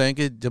مجھے یہ بتائیں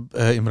کہ جب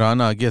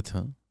عمران آ گیا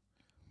تھا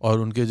اور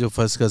ان کے جو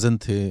فرسٹ کزن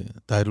تھے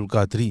طاہر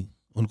القادری,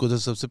 ان کو تو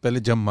سب سے پہلے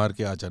جم مار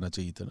کے آ جانا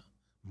چاہیے تھا نا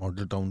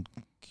ماڈل ٹاؤن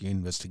کی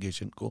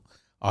انویسٹیگیشن کو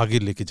آگے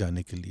لے کے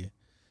جانے کے لیے.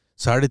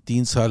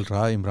 3.5 سال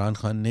رہا, عمران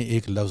خان نے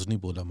ایک لفظ نہیں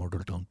بولا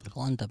ماڈل ٹاؤن پر.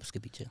 کون تھا اس کے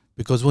پیچھے؟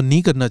 بیکاز وہ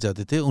نہیں کرنا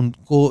چاہتے تھے, ان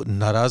کو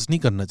ناراض نہیں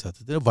کرنا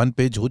چاہتے تھے. 1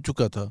 پیج ہو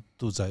چکا تھا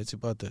تو ظاہر سی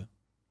بات ہے.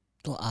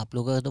 تو آپ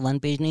لوگوں کا تو 1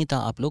 پیج نہیں تھا,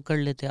 آپ لوگ کر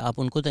لیتے. آپ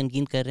ان کو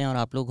تنقید کر رہے ہیں اور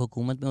آپ لوگ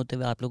حکومت میں ہوتے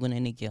ہوئے آپ لوگوں نے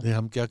نہیں کیا.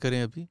 ہم کیا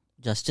کریں ابھی؟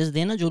 جسٹس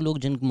دینا جو لوگ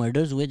جن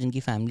مرڈرز ہوئے, جن کی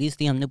فیملیز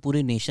تھیں. ہم نے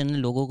پورے نیشن نے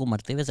لوگوں کو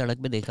مرتے ہوئے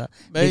سڑک پہ دیکھا.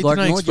 میں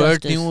اتنا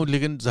ایکسپرٹ نہیں ہوں,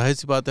 لیکن ظاہر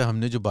سی بات ہے ہم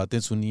نے جو باتیں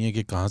سنی ہیں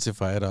کہ کہاں سے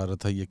فائر آ رہا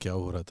تھا, یہ کیا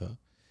ہو رہا تھا.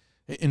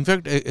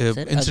 انفیکٹ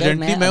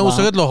انسیڈنٹلی میں اس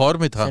وقت لاہور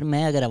میں تھا. سر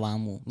میں اگر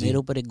عوام ہوں, میرے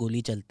اوپر ایک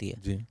گولی چلتی ہے,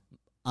 جی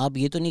آپ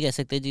یہ تو نہیں کہہ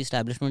سکتے جی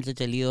اسٹیبلشمنٹ سے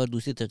چلیے اور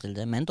دوسری طرف چل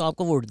جائے. میں نے تو آپ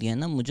کو ووٹ دیا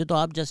نا, مجھے تو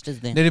آپ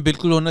جسٹس دیں. نہیں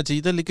بالکل ہونا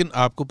چاہیے تھا, لیکن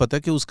آپ کو پتا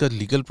کہ اس کا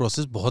لیگل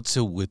پروسیس بہت سے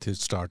ہوئے تھے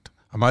اسٹارٹ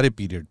ہمارے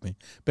پیریڈ میں.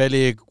 پہلے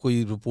ایک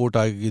کوئی رپورٹ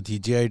آ گئی تھی,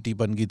 JIT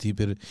بن گئی تھی,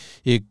 پھر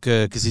ایک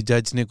کسی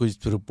جج نے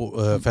کچھ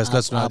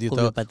فیصلہ سنا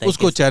دیا تھا, اس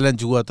کو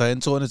چیلنج ہوا تھا,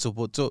 and so on and so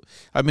forth. So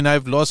I main I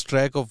have lost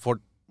track of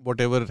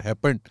what ever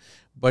happened.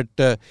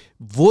 But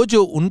وہ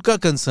جو ان کا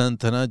کنسرن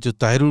تھا نا, جو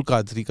طاہر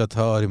القادری کا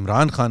تھا اور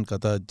عمران خان کا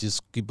تھا,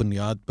 جس کی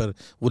بنیاد پر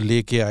وہ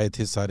لے کے آئے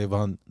تھے سارے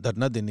وہاں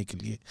دھرنا دینے کے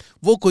لیے,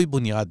 وہ کوئی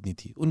بنیاد نہیں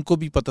تھی. ان کو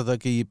بھی پتہ تھا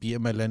کہ یہ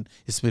PML-N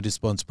اس میں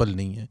رسپانسبل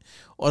نہیں ہے.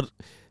 اور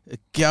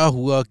کیا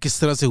ہوا, کس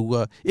طرح سے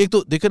ہوا, ایک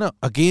تو دیکھیں نا,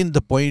 اگین دا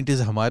پوائنٹ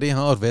از ہمارے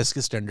یہاں اور ویسٹ کے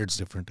اسٹینڈرڈس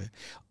ڈفرینٹ ہے.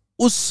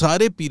 اس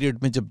سارے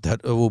پیریڈ میں جب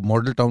وہ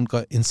ماڈل ٹاؤن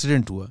کا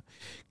انسیڈنٹ ہوا,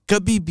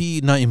 کبھی بھی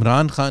نہ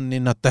عمران خان نے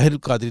نہ طاہر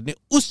القادری نے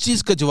اس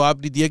چیز کا جواب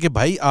نہیں دیا کہ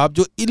بھائی آپ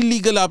جو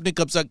انلیگل آپ نے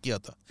قبضہ کیا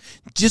تھا,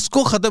 جس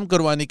کو ختم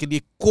کروانے کے لیے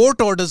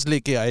کورٹ آرڈرز لے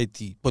کے آئی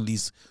تھی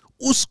پولیس,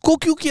 اس کو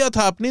کیوں کیا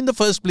تھا آپ نے ان دا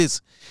فرسٹ پلیس.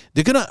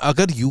 دیکھیں نا,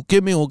 اگر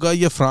UK میں ہوگا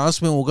یا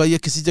فرانس میں ہوگا یا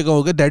کسی جگہ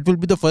ہوگا, that will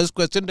be the first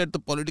question that the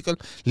political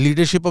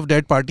leadership of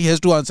that party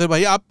has to answer.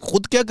 بھائی آپ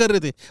خود کیا کر رہے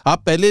تھے,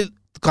 آپ پہلے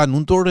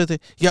قانون توڑ رہے تھے,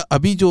 یا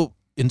ابھی جو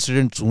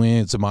انسیڈنٹس ہوئے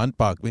ہیں زمان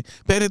پارک میں.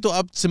 پہلے تو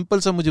آپ سمپل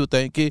سا مجھے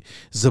بتائیں کہ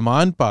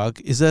زمان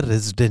پارک از اے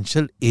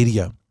ریزیڈینشل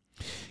ایریا.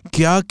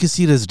 کیا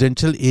کسی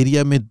ریزیڈینشل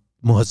ایریا میں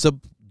مہذب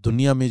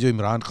دنیا میں جو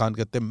عمران خان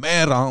کہتے ہیں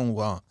میں رہا ہوں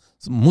وہاں,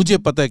 مجھے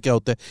پتہ ہے کیا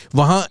ہوتا ہے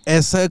وہاں,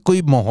 ایسا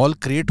کوئی ماحول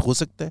کریٹ ہو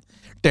سکتا ہے,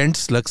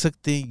 ٹینٹس لگ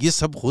سکتے ہیں, یہ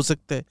سب ہو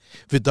سکتا ہے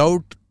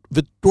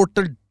with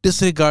total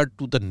disregard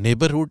to the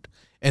neighborhood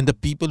and the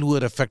people who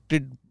are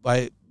affected by,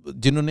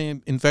 جنہوں نے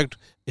انفیکٹ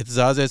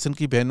اعتزاز احسن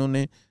کی بہنوں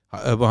نے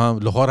وہاں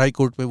لاہور ہائی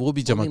کورٹ میں وہ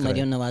بھی جمع کرایا.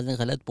 مریم نواز نے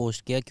غلط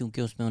پوسٹ کیا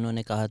کیونکہ اس میں انہوں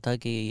نے کہا تھا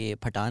کہ یہ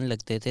پٹھان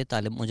لگتے تھے,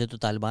 مجھے تو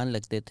طالبان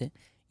لگتے تھے.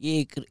 یہ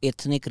ایک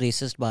ایتھنک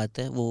ریسسٹ بات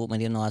ہے, وہ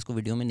مریم نواز کو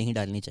ویڈیو میں نہیں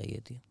ڈالنی چاہیے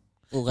تھی.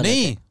 وہ غلط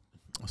نہیں,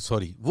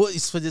 سوری, وہ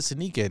اس وجہ سے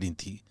نہیں کہہ رہی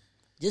تھی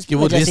کہ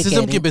وہ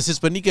ریسزم کے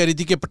بیسس پر نہیں کہہ رہی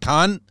تھی کہ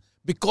پٹھان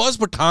بیکاز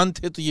پٹھان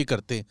تھے تو یہ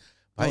کرتے.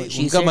 بھائی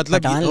ان کا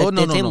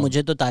مطلب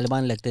مجھے تو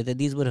طالبان لگتے تھے.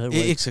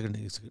 ایک سیکنڈ,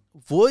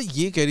 وہ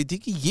یہ کہہ رہی تھی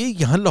کہ یہ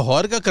یہاں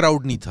لاہور کا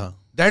کراؤڈ نہیں تھا.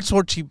 That's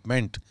what she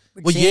meant.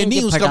 وہ یہ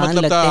نہیں اس کا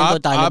مطلب تھا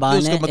آپ نے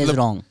اس کا مطلب,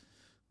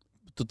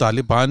 تو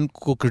طالبان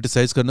کو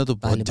کرٹیسائز کرنا تو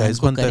بہت جائز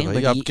بنتا ہے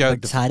بھائی. آپ کیا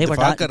سارے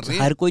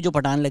ہر کوئی جو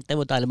پٹھان لگتا ہے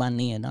وہ طالبان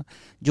نہیں ہے نا.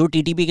 جو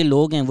TTP کے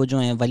لوگ ہیں وہ جو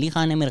ہیں, ولی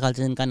خان ہے میرے خیال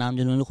سے جن کا نام,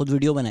 جنہوں نے خود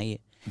ویڈیو بنائی ہے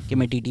کہ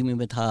میں TTP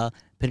میں تھا,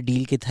 پھر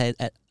ڈیل کے تھے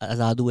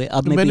آزاد ہوئے,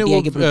 اب میں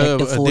PTI کے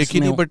پروٹیکٹیو فورس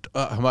میں ہوں. بٹ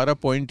ہمارا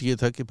پوائنٹ یہ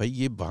تھا کہ بھائی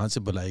یہ وہاں سے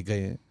بلائے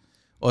گئے ہیں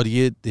اور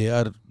یہ they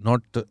are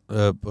not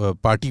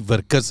party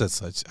workers as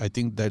such. I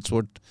think that's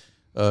what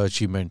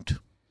she meant.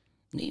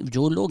 نہیں,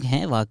 جو لوگ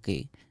ہیں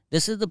واقعی,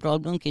 دس از دا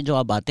پرابلم کہ جو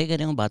آپ باتیں کر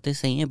رہے ہیں باتیں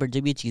صحیح ہیں, بٹ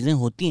جب یہ چیزیں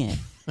ہوتی ہیں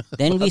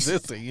then we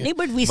نہیں,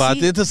 but we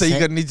باتیں تو صحیح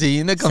کرنی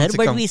چاہیے نا کم سے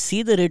کم. but we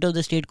see the rate of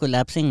the state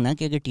collapsing نا,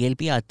 کہ اگر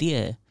TLP آتی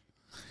ہے,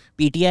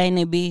 PTI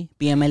نے بھی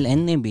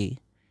PML-N نے بھی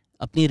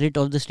اپنی ریٹ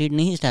آف دا اسٹیٹ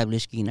نہیں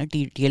اسٹیبلش کی نا,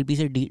 TLP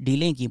سے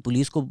ڈیلیں کی.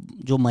 پولیس کو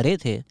جو مرے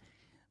تھے,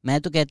 میں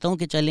تو کہتا ہوں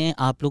کہ چلیں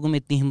آپ لوگوں میں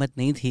اتنی ہمت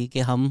نہیں تھی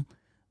کہ ہم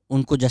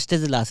ان کو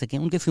جسٹس دلا سکیں,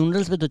 ان کے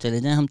فیونرلز پہ تو چلے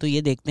جائیں. ہم تو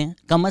یہ دیکھتے ہیں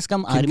کم از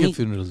کم آرمی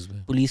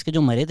پولیس کے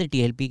جو مرے تھے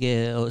TLP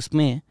کے,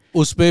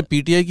 اس پہ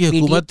PTI کی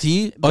حکومت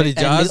تھی اور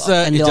اجاز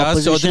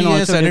چودھری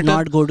ہے سینیٹر.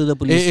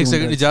 ایک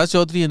سیکنڈ, اجاز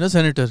چودھری ہے نا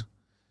سینیٹر,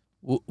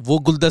 وہ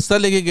گلدستہ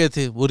لے کے گئے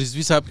تھے وہ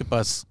رضوی صاحب کے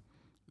پاس.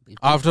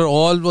 After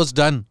all was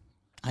done,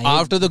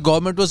 after the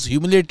government was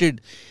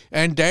humiliated,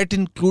 and that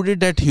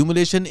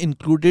humiliation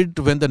included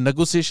when the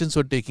negotiations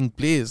were taking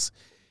place.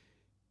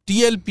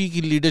 TLP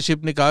کی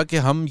لیڈرشپ نے کہا کہ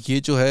ہم یہ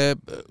جو ہے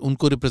ان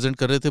کو ریپرزینٹ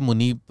کر رہے تھے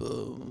منیب،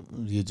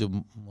 یہ جو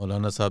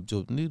مولانا صاحب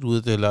جو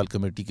روحیت ہلال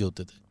کمیٹی کے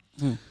ہوتے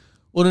تھے،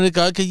 انہوں نے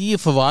کہا کہ یہ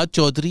فواد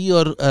چودھری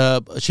اور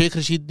شیخ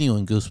رشید نہیں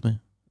ہوئیں گے اس میں،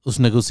 اس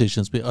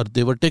نیگوسیشنز پہ، اور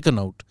they were taken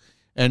out.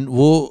 And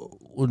وہ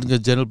ان کے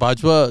جنرل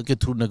باجوہ کے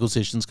تھرو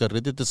نیگوسیشنز کر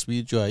رہے تھے.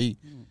 تصویر جو آئی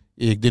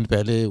ایک دن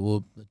پہلے وہ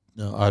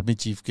آرمی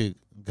چیف کے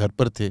گھر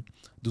پر تھے،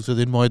 دوسرے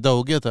دن معاہدہ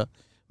ہو گیا تھا.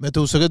 میں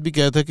تو اس وقت بھی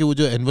کہا تھا کہ وہ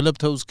جو انویلپ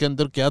تھا اس کے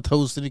اندر کیا تھا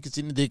اس نے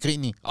کسی نے دیکھا ہی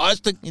نہیں،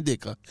 آج تک نہیں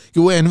دیکھا کہ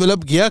وہ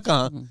انویلپ گیا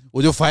کہاں.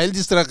 وہ جو فائل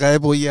جس طرح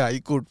غائب ہوئی ہے ہائی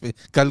کورٹ پہ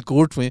کل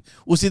کورٹ میں،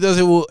 اسی طرح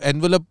سے وہ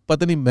انویلپ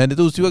پتہ نہیں. میں نے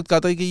تو اسی وقت کہا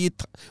تھا کہ یہ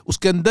اس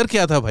کے اندر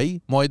کیا تھا بھائی،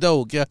 معاہدہ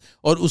ہو گیا.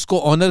 اور اس کو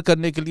آنر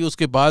کرنے کے لیے اس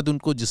کے بعد ان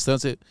کو جس طرح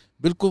سے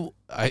بالکل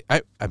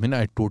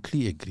I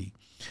totally agree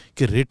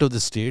کہ ریٹ آف دا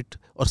اسٹیٹ،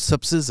 اور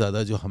سب سے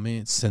زیادہ جو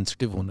ہمیں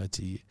سینسٹیو ہونا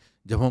چاہیے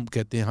جب ہم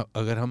کہتے ہیں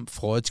اگر ہم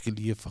فوج کے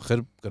لیے فخر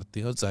کرتے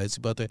ہیں، اور ظاہر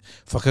سی بات ہے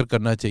فخر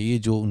کرنا چاہیے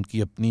جو ان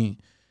کی اپنی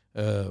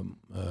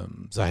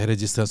ظاہر ہے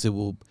جس طرح سے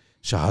وہ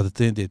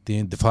شہادتیں دیتے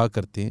ہیں، دفاع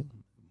کرتے ہیں،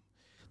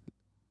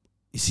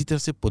 اسی طرح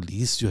سے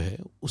پولیس جو ہے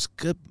اس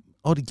کا.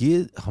 اور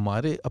یہ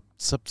ہمارے اب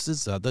سب سے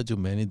زیادہ جو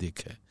میں نے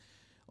دیکھا ہے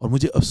اور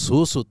مجھے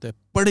افسوس ہوتا ہے،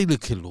 پڑھے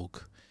لکھے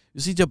لوگ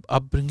اسی جب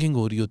اپ برنگنگ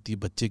ہو رہی ہوتی ہے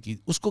بچے کی،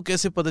 اس کو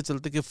کیسے پتہ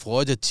چلتا ہے کہ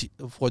فوج اچھی،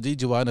 فوجی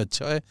جوان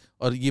اچھا ہے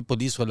اور یہ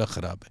پولیس والا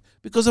خراب ہے.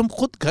 بیکاز ہم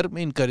خود گھر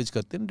میں انکریج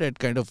کرتے ہیں دیٹ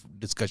کائنڈ آف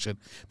ڈسکشن.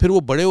 پھر وہ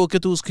بڑے ہو کے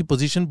تو اس کی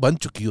پوزیشن بن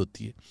چکی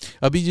ہوتی ہے.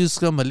 ابھی جس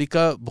کا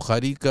ملکہ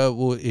بخاری کا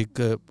وہ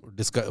ایک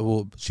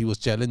وہ she was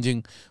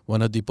challenging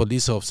one of the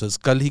police officers,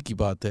 کل ہی کی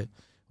بات ہے،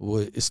 وہ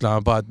اسلام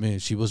آباد میں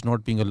she was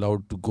not being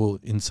allowed to go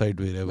inside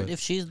wherever. But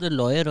if she is the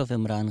lawyer of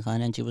Imran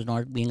Khan and she was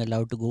not being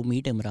allowed to go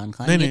meet Imran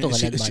Khan, یہ تو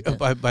غلط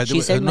بات ہے.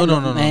 She said no,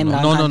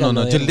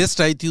 جو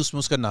list آئی تھی اس میں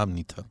اس کا نام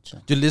نہیں تھا،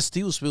 جو لسٹ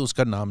تھی اس میں اس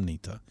کا نام نہیں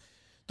تھا.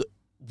 تو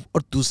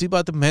اور دوسری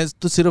بات میں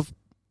تو صرف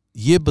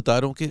یہ بتا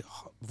رہا ہوں کہ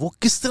وہ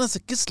کس طرح سے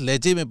کس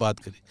لہجے میں بات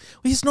کرے.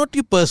 He is not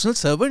your personal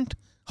servant.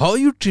 How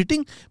are you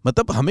treating؟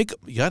 مطلب ہمیں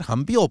یار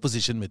ہم بھی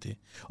اپوزیشن میں تھے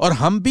اور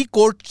ہم بھی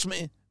کورٹس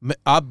میں،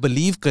 آپ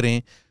بلیو کریں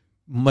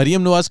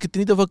مریم نواز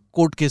کتنی دفعہ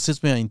کورٹ کیسز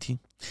میں آئی تھیں،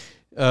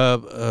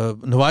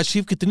 نواز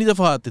شریف کتنی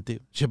دفعہ آتے تھے،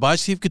 شہباز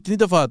شریف کتنی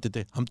دفعہ آتے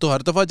تھے. ہم تو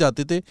ہر دفعہ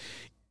جاتے تھے،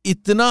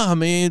 اتنا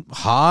ہمیں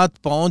ہاتھ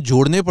پاؤں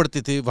جوڑنے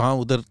پڑتے تھے وہاں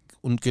ادھر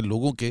ان کے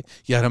لوگوں کے.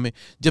 یار ہمیں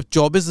جب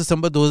 24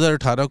 دسمبر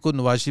 2018 کو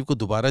نواز شریف کو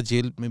دوبارہ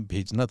جیل میں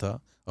بھیجنا تھا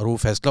اور وہ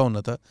فیصلہ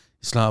ہونا تھا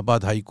اسلام آباد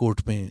ہائی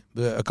کورٹ میں،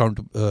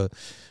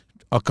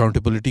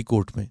 اکاؤنٹیبلٹی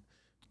کورٹ میں،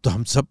 تو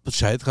ہم سب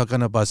شاہد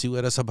خاقان عباسی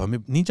وغیرہ سب ہمیں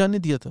نہیں جانے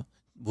دیا تھا.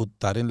 وہ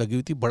تاریں لگی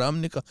ہوئی تھی. بڑا ہم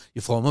نے کہا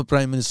یہ فارمر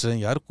پرائم منسٹر ہیں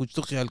یار، کچھ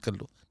تو خیال کر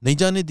لو. نہیں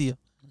جانے دیا.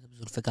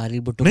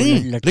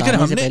 نہیں، لیکن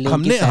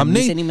ہم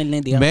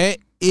نے میں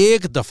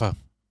ایک دفعہ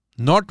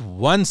ناٹ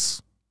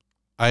ونس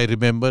آئی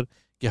ریمبر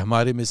کہ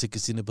ہمارے میں سے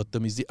کسی نے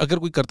بدتمیزی اگر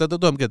کوئی کرتا تھا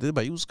تو ہم کہتے تھے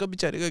بھائی اس کا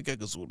بیچارے کا کیا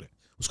قصور ہے،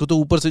 اس کو تو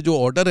اوپر سے جو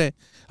آرڈر ہے،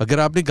 اگر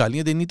آپ نے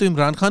گالیاں دینی تو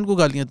عمران خان کو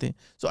گالیاں دیں.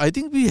 سو I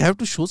think we have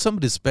to show some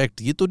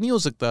respect. یہ تو نہیں ہو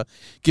سکتا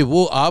کہ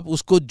وہ آپ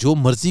اس کو جو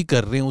مرضی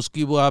کر رہے ہیں، اس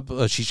کی وہ آپ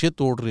شیشے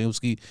توڑ رہے ہیں اس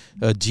کی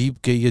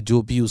جیپ کے یا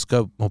جو بھی اس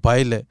کا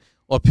موبائل ہے،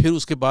 اور پھر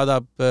اس کے بعد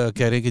آپ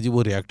کہہ رہے ہیں کہ جی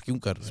وہ ریئیکٹ کیوں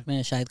کر رہے ہیں. اس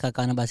میں شاہد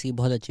خاقان عباسی کی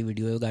بہت اچھی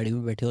ویڈیو ہے، گاڑی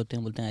میں بیٹھے ہوتے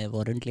ہیں، بولتے ہیں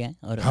وارنٹ لے آئیں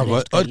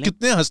اور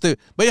کتنے ہنستے.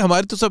 بھائی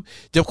ہمارے تو سب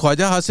جب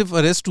خواجہ آصف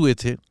اریسٹ ہوئے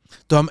تھے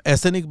تو ہم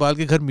احسن اقبال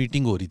کے گھر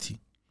میٹنگ ہو رہی تھی،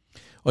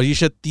 اور یہ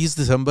شاید 30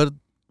 دسمبر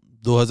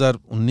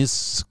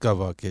 2019 کا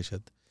واقعہ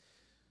شاید.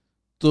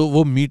 تو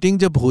وہ میٹنگ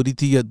جب ہو رہی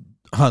تھی، یا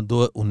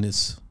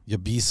 2019 یا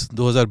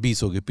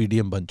 2020 ہو گئے، پی ڈی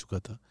ایم بن چکا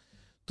تھا،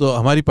 تو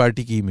ہماری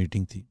پارٹی کی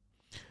میٹنگ تھی.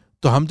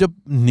 تو ہم جب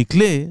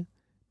نکلے،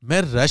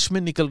 میں رش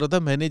میں نکل رہا تھا،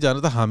 میں نے جانا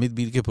تھا حامد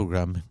میر کے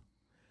پروگرام میں.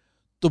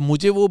 تو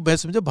مجھے وہ میں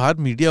سمجھا باہر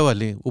میڈیا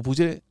والے ہیں، وہ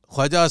پوچھ رہے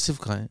خواجہ آصف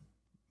کہاں ہیں.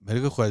 میں نے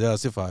کہا خواجہ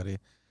آصف آ رہے ہیں.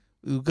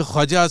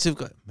 خواجہ آصف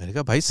کا، میں نے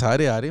کہا بھائی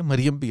سارے آ رہے ہیں،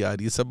 مریم بھی آ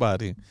رہی ہے، سب آ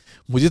رہے ہیں.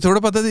 مجھے تھوڑا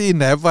پتا تھا یہ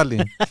نیب والے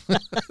ہیں.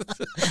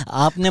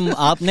 آپ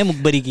نے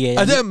مخبری کی ہے.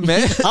 اچھا میں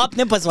آپ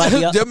نے پھنسوا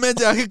دیا. جب میں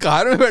جا کے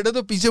کار میں بیٹھا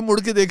تو پیچھے مڑ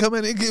کے دیکھا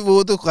میں نے کہ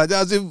وہ تو خواجہ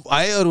آصف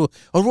آئے اور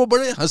وہ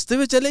بڑے ہنستے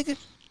ہوئے چلے گئے.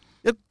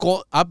 یار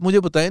آپ مجھے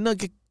بتائیں نا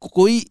کہ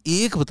کوئی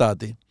ایک بتا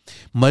دے،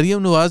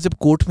 مریم نواز جب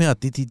کورٹ میں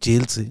آتی تھی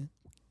جیل سے،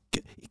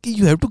 کہ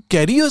you have to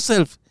carry your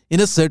self in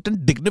a certain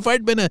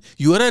dignified manner.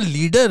 You are a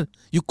leader.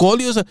 You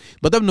call yourself.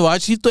 مطلب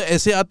نواز شریف تو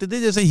ایسے آتے تھے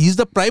جیسے he is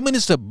the prime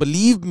minister.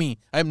 Believe me,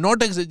 I am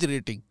not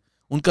exaggerating.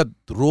 ان کا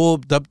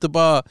روب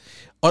دبدبا،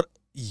 اور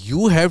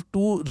you have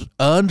to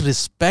earn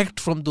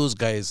respect from those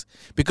guys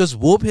because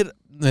وہ پھر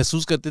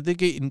محسوس کرتے تھے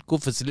کہ ان کو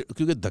فیسلٹی،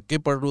 کیونکہ دھکے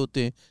پڑ رہے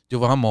ہوتے ہیں، جو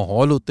وہاں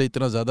ماحول ہوتا ہے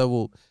اتنا زیادہ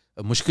وہ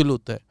مشکل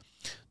ہوتا ہے،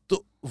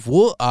 تو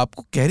وہ آپ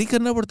کو کیری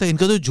کرنا پڑتا ہے. ان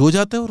کا تو جو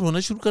جاتا ہے وہ رونا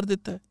شروع کر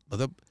دیتا ہے.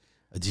 مطلب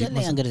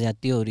اگر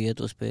زیادتی ہو رہی ہے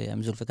تو اس پہ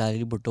Zulfiqar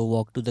Ali Bhutto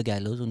walk to the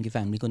گیلوز، ان کی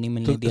فیملی کو نہیں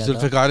ملنے دیا.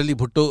 ذوالفقار علی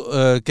بھٹو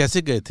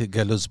کیسے گئے تھے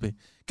گیلوز پہ،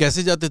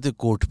 کیسے جاتے تھے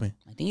کورٹ میں؟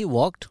 آئی تھنک ہی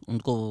واکڈ، ان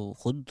کو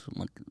خود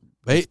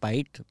بھائی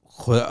اسپائٹ.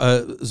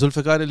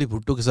 ذوالفقار علی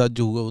بھٹو کے ساتھ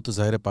جو ہوا وہ تو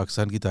ظاہر ہے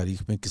پاکستان کی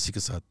تاریخ میں کسی کے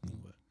ساتھ نہیں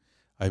ہوا.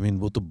 آئی مین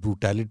وہ تو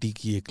بروٹیلٹی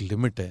کی ایک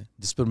لمٹ ہے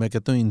جس پر میں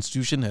کہتا ہوں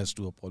institution has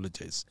to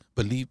apologise,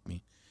 believe me,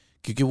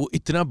 کیونکہ وہ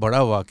اتنا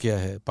بڑا واقعہ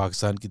ہے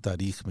پاکستان کی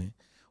تاریخ میں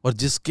اور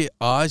جس کے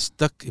آج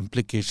تک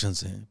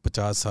امپلیکیشنز ہیں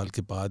 50 سال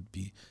کے بعد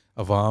بھی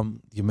عوام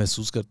یہ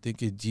محسوس کرتے ہیں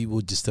کہ جی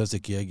وہ جس طرح سے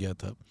کیا گیا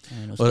تھا.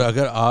 اور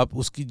اگر آپ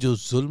اس کی جو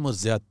ظلم اور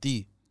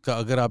زیادتی کا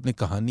اگر آپ نے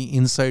کہانی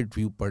ان سائڈ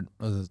ویو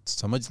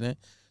سمجھ لیں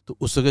تو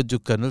اس وقت جو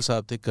کرنل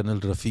صاحب تھے، کرنل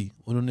رفیع،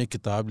 انہوں نے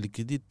کتاب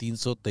لکھی تھی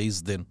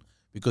 323 دن،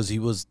 because he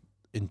was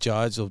in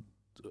charge of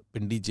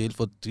Pindi jail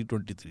for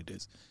 323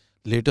 days.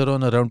 Later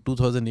on, around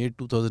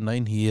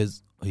 2008-2009,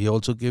 he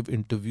also gave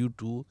interview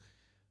to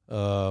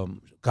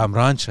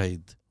Kamran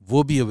شاہد،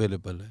 وہ بھی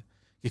اویلیبل ہے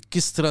کہ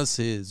کس طرح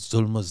سے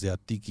ظلم و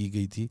زیادتی کی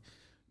گئی تھی.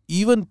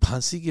 ایون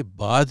پھانسی کے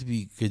بعد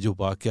بھی کے جو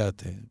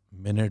واقعات ہیں،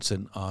 minutes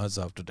and hours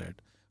after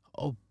that,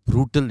 how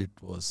brutal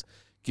it was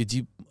کہ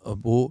جی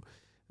وہ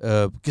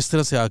کس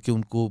طرح سے آ کے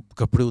ان کو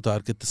کپڑے اتار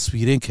کے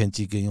تصویریں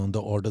کھینچی گئی آن دا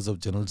orders of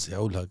general Zia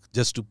ul Haq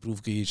just to prove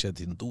کہ یہ شاید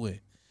ہندو ہیں.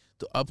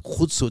 تو آپ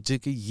خود سوچیں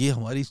کہ یہ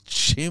ہماری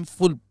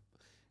شیمفل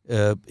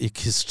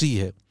ایک ہسٹری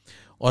ہے.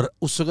 اور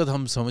اس وقت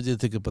ہم سمجھ رہے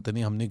تھے کہ پتہ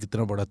نہیں ہم نے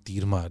کتنا بڑا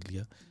تیر مار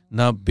لیا.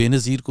 نہ بے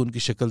نظیر کو ان کی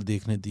شکل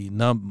دیکھنے دی،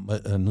 نہ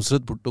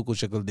نصرت بھٹو کو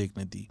شکل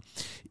دیکھنے دی.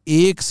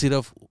 ایک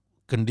صرف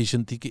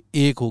کنڈیشن تھی کہ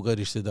ایک ہوگا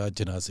رشتہ دار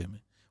جنازے میں.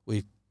 وہ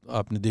ایک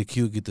آپ نے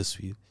دیکھی ہوگی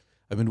تصویر،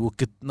 آئی مین وہ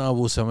کتنا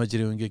وہ سمجھ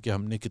رہے ہوں گے کہ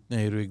ہم نے کتنا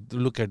heroic,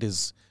 look at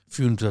his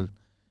funeral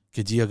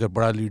کہ جی اگر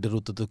بڑا لیڈر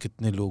ہوتا تو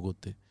کتنے لوگ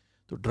ہوتے.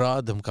 تو ڈرا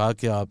دھمکا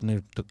کے آپ نے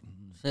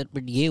سر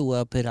بٹ یہ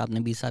ہوا، پھر آپ نے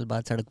 20 سال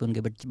بعد سڑک پہ ان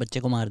کے بچے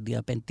کو مار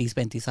دیا.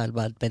 35 سال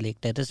بعد پہلے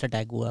ایک ٹیررسٹ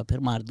اٹیک ہوا، پھر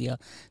مار دیا.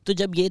 تو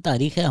جب یہ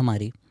تاریخ ہے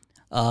ہماری،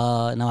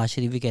 نواز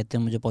شریف بھی کہتے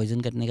ہیں مجھے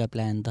پوائزن کرنے کا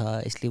پلان تھا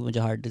اس لیے مجھے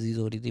ہارٹ ڈیزیز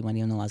ہو رہی تھی.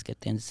 مریم نواز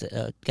کہتے ہیں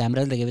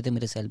کیمراز لگے ہوئے تھے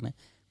میرے سیل میں.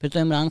 پھر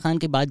تو عمران خان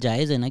کی بات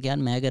جائز ہے نا کہ یار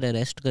میں اگر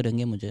اریسٹ کریں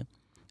گے مجھے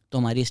تو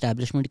ہماری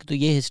اسٹیبلشمنٹ کی تو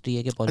یہ ہسٹری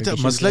ہے کہ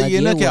پولیٹیشن. مسئلہ یہ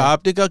نا کہ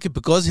آپ نے کہا کہ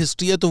بیکاز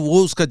ہسٹری ہے تو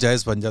وہ اس کا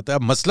جائز بن جاتا ہے.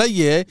 مسئلہ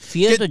یہ ہے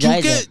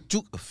کہ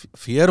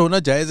فیئر ہونا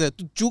جائز ہے،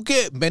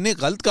 چونکہ میں نے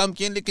غلط کام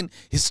کیے لیکن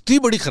ہسٹری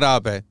بڑی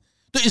خراب ہے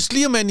تو اس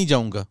لیے میں نہیں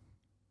جاؤں گا،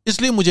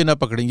 اس لیے مجھے نہ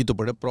پکڑیں گی، تو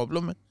بڑا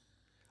پرابلم ہے.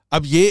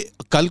 اب یہ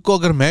کل کو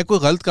اگر میں کوئی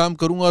غلط کام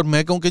کروں گا اور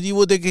میں کہوں کہ جی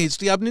وہ دیکھیں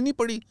ہسٹری آپ نے نہیں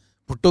پڑھی،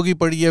 بھٹو کی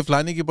پڑھی ہے،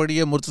 فلانے کی پڑھی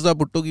ہے، مرتضیٰ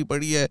بھٹو کی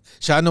پڑھی ہے،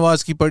 شاہ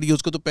نواز کی پڑھی ہے،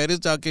 اس کو تو پیرس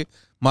جا کے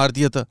مار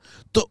دیا تھا.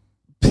 تو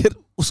پھر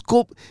اس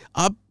کو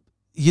آپ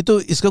یہ تو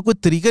اس کا کوئی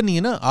طریقہ نہیں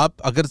ہے نا. آپ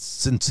اگر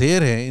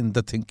سنسیئر ہیں ان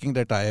the thinking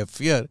that I have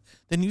fair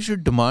then you should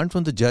demand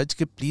from the جج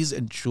کہ please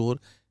ensure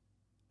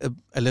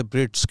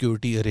elaborate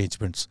security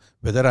arrangements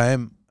whether I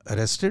am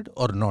arrested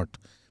اور ناٹ.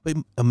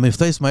 بھائی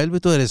مفتاح اسماعیل بھی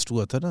تو اریسٹ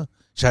ہوا تھا نا،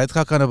 شاہد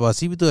خاقان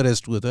عباسی بھی تو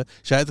اریسٹ ہوا تھا.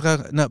 شاہد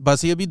خاقان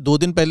عباسی ابھی 2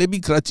 دن پہلے بھی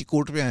کراچی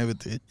کورٹ میں آئے ہوئے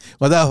تھے.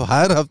 مطلب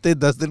ہر ہفتے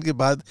 10 دن کے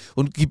بعد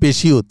ان کی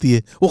پیشی ہوتی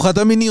ہے، وہ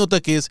ختم ہی نہیں ہوتا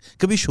کیس.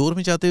 کبھی شور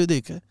میں جاتے ہوئے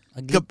دیکھا ہے؟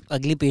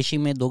 اگلی پیشی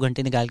میں 2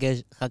 گھنٹے نکال کے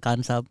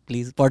خاقان صاحب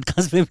پلیز پوڈ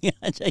کاسٹ پہ بھی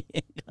آ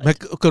جائیے. میں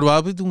کروا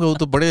بھی دوں گا، وہ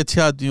تو بڑے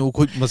اچھے آدمی ہیں، وہ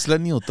کوئی مسئلہ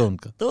نہیں ہوتا ان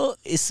کا. تو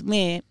اس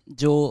میں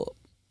جو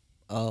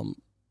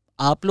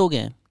آپ لوگ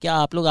ہیں، کیا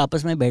آپ لوگ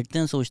آپس میں بیٹھتے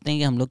ہیں سوچتے ہیں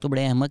کہ ہم لوگ تو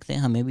بڑے احمق تھے،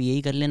 ہمیں بھی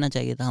یہی کر لینا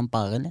چاہیے تھا، ہم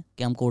پاگل ہیں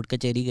کہ ہم کورٹ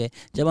کچہری گئے؟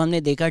 جب ہم نے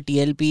دیکھا ٹی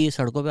ایل پی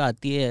سڑکوں پہ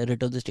آتی ہے،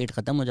 ریٹ آف دا اسٹیٹ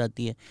ختم ہو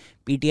جاتی ہے،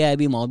 پی ٹی آئی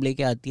بھی موب لے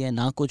کے آتی ہے،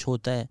 نہ کچھ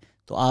ہوتا ہے.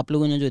 تو آپ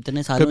لوگوں نے جو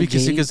اتنے سالوں کبھی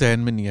کسی کے ذہن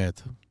میں نہیں آیا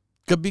تھا،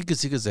 کبھی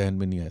کسی کے ذہن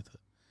میں نہیں آیا تھا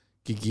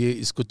کہ یہ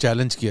اس کو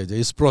چیلنج کیا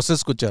جائے، اس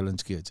پروسیس کو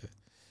چیلنج کیا جائے.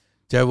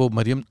 چاہے وہ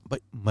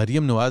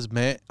مریم نواز،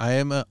 میں I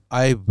am a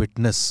I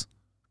witness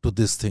to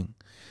this thing.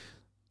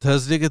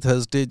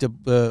 Thursday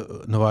جب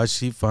نواز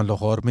شریف وہاں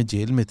لاہور میں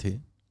جیل میں تھے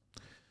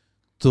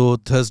تو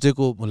تھرسڈے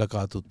کو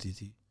ملاقات ہوتی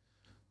تھی.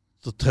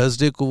 تو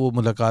تھرسڈے کو وہ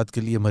ملاقات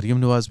کے لیے مریم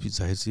نواز بھی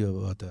ظاہر سی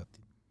بات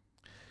آتی.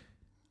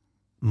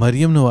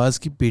 مریم نواز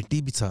کی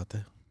بیٹی بھی ساتھ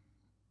ہے.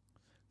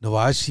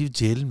 نواز شریف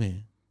جیل میں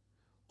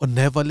اور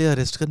نئے والے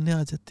اریسٹ کرنے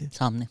آ جاتے ہیں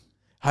سامنے.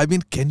 I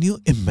mean, can you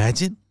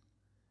imagine?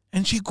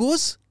 And she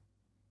goes.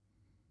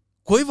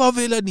 کوئی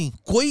واویلا نہیں،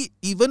 کوئی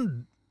ایون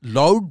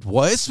لاؤڈ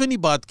وائس میں نہیں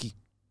بات کی.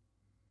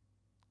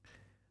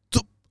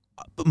 تو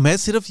میں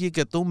صرف یہ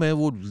کہتا ہوں، میں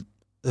وہ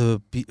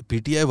پی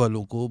ٹی آئی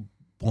والوں کو،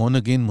 بورن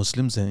اگین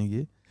مسلمز ہیں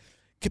یہ،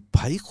 کہ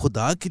بھائی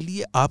خدا کے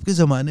لیے آپ کے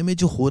زمانے میں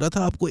جو ہو رہا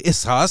تھا آپ کو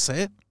احساس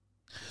ہے؟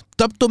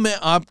 تب تو میں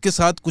آپ کے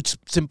ساتھ کچھ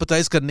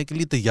سمپتائز کرنے کے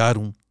لیے تیار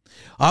ہوں.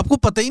 آپ کو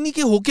پتہ ہی نہیں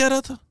کہ ہو کیا رہا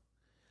تھا،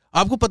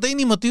 آپ کو پتہ ہی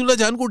نہیں. متی اللہ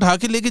جان کو اٹھا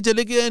کے لے کے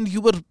چلے گئے and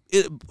you were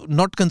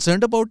not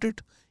concerned about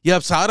it. یہ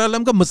آپ سار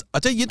عالم کا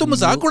اچھا یہ تو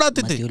مذاق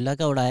اڑاتے تھے. متی اللہ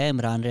کا اڑایا،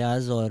 عمران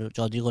ریاض اور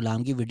چودھری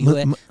غلام کی ویڈیو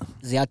ہے،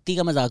 زیادتی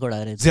کا مذاق اڑا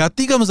رہے تھے.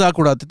 زیادتی کا مذاق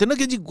اڑاتے تھے نا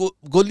کہ جی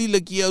گولی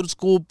لگی ہے اور اس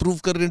کو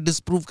پروف کر رہے ہیں،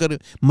 ڈس پروف کر رہے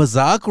ہیں.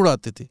 مذاق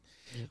اڑاتے تھے،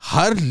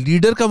 ہر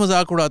لیڈر کا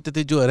مذاق اڑاتے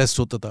تھے جو اریسٹ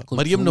ہوتا تھا.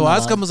 مریم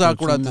نواز کا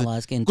مذاق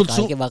اڑاتے تھے.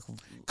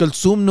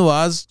 کلثوم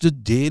نواز جو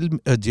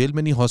جیل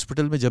میں نہیں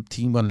ہاسپٹل میں جب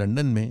تھی وہاں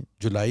لنڈن میں،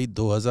 جولائی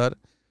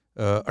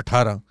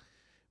 2018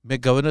 میں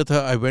گورنر تھا.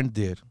 آئی وینٹ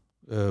دیئر،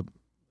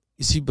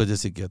 اسی وجہ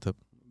سے کیا تھا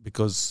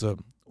بیکاز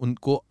ان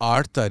کو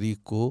 8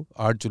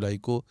 جولائی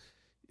کو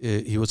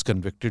he was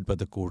convicted by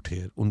the court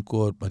here, ان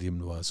کو اور مریم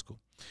نواز کو.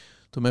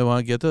 تو میں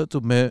وہاں گیا تھا.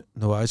 تو میں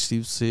نواز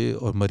شریف سے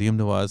اور مریم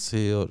نواز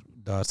سے اور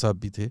ڈار صاحب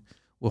بھی تھے،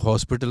 وہ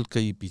ہاسپٹل کا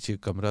ہی پیچھے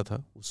کمرہ تھا,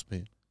 اس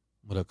میں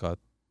ملاقات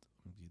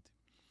ہوئی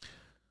تھی.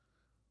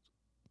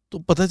 تو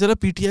پتہ چلا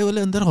پی ٹی آئی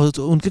والے اندر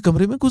ان کے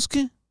کمرے میں گھس کے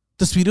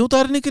تصویریں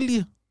اتارنے کے لیے,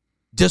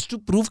 جسٹ ٹو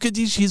پروو کہ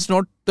جی شی از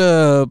ناٹ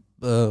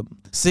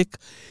سک.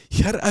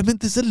 یار I mean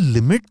there is a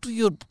limit to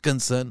your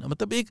concern.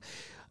 مطلب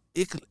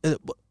ایک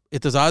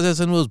Aitzaz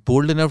Ahsan was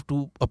bold enough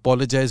to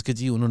apologise کہ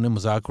جی انہوں نے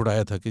مذاق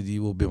اڑایا تھا کہ جی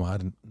وہ بیمار.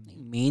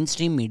 مین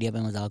اسٹریم میڈیا پہ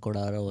مذاق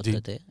اڑا رہے ہوتے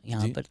تھے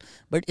یہاں پر.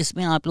 بٹ اس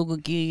میں آپ لوگوں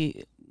کی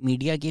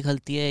میڈیا کی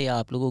غلطی ہے یا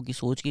آپ لوگوں کی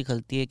سوچ کی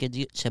غلطی ہے کہ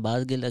جی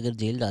شہباز گل اگر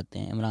جیل جاتے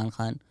ہیں, عمران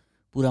خان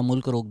پورا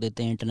ملک روک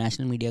دیتے ہیں,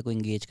 انٹرنیشنل میڈیا کو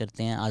انگیج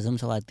کرتے ہیں, اعظم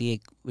سواتی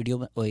ایک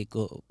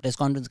پریس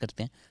کانفرنس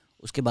کرتے ہیں,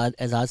 اس کے بعد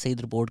اعزاز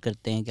سعید رپورٹ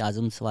کرتے ہیں کہ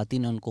اعظم سواتی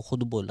نے ان کو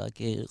خود بولا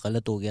کہ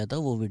غلط ہو گیا تھا,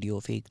 وہ ویڈیو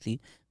فیک تھی,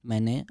 میں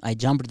نے I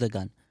jumped the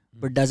gun,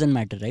 but doesn't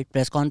matter right.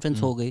 Press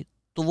conference ہو گئی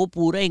تو وہ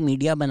پورا ایک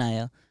میڈیا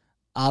بنایا.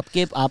 آپ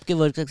کے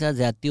ورکر کے ساتھ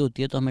زیادتی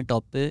ہوتی ہے تو ہمیں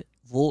ٹاپ پہ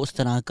وہ اس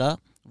طرح کا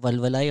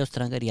ولولہ یا اس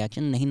طرح کا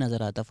ریاکشن نہیں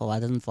نظر آتا.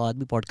 فواد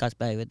بھی پوڈ کاسٹ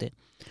پہ آئے ہوئے تھے,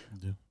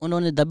 انہوں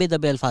نے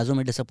دبے الفاظوں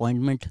میں ڈس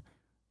اپوائنٹمنٹ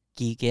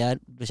کی کہ یار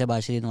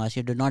Shahbaz Sharif Nawaz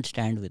Sharif did not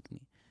stand with me.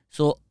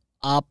 So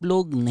آپ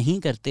لوگ نہیں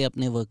کرتے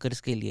اپنے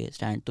ورکرز کے لیے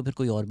اسٹینڈ, تو پھر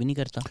کوئی اور بھی نہیں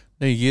کرتا.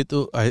 نہیں, یہ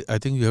تو I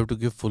think you have to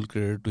give full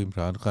credit to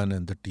Imran Khan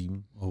and the team,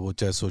 وہ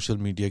چاہے سوشل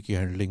میڈیا کی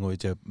ہینڈلنگ ہوئے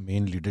چاہے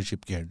مین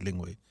لیڈرشپ کی ہینڈلنگ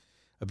ہوئے.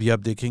 ابھی آپ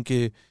دیکھیں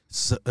کہ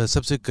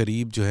سب سے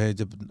قریب جو ہے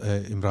جب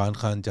عمران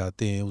خان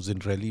جاتے ہیں, اس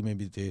دن ریلی میں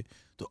بھی تھے,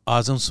 تو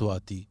اعظم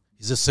سواتی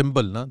از اے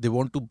سمبل نا, دے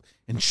وانٹ ٹو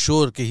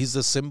انشور کہ he is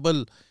a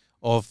symbol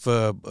of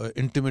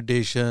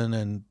intimidation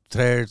and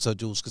threats, اور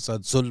جو اس کے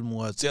ساتھ ظلم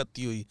ہوا,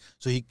 زیادتی ہوئی,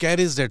 so he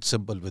carries that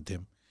symbol with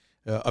him.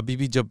 ابھی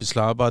بھی جب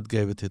اسلام آباد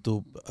گئے ہوئے تھے تو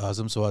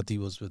اعظم سواتی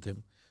واز ود ہم.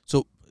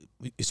 سو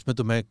اس میں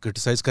تو میں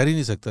کرٹیسائز کر ہی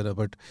نہیں سکتا نا,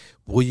 بٹ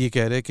وہ یہ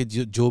کہہ رہے ہیں کہ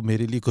جو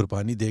میرے لیے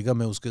قربانی دے گا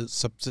میں اس کے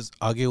سب سے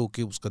آگے ہو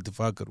کے اس کا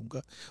دفاع کروں گا,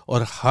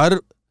 اور ہر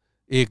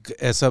ایک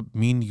ایسا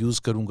مین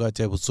یوز کروں گا,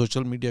 چاہے وہ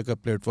سوشل میڈیا کا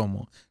پلیٹ فارم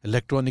ہو,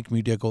 الیکٹرانک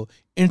میڈیا کا ہو,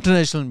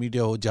 انٹرنیشنل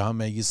میڈیا ہو, جہاں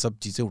میں یہ سب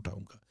چیزیں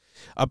اٹھاؤں گا.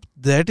 اب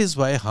دیٹ از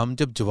وائی ہم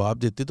جب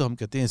جواب دیتے تو ہم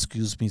کہتے ہیں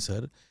ایکسکیوز می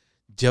سر,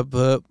 جب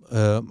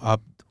آپ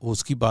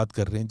اس کی بات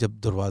کر رہے ہیں, جب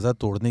دروازہ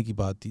توڑنے کی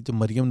بات تھی, جب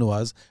مریم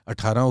نواز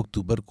 18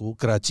 اکتوبر کو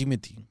کراچی میں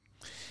تھی,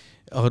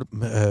 اور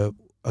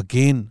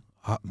again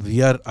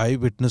we are I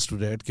witness to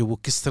that کہ وہ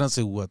کس طرح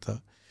سے ہوا تھا,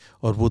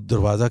 اور وہ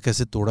دروازہ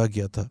کیسے توڑا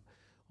گیا تھا,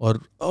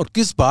 اور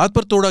کس بات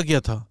پر توڑا گیا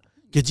تھا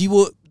کہ جی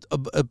وہ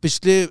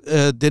پچھلے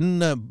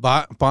دن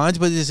 5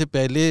 بجے سے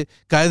پہلے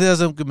قائد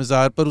اعظم کے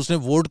مزار پر اس نے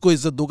ووٹ کو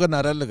عزت دو کا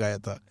نعرہ لگایا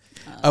تھا.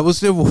 اب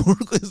اس نے ووٹ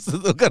کو عزت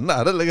دو کا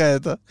نعرہ لگایا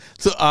تھا,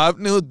 تو آپ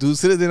نے وہ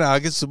دوسرے دن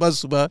آگے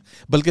صبح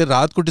بلکہ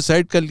رات کو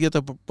ڈیسائیڈ کر لیا تھا.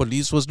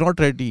 Police was not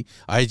ready,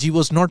 I G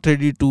was not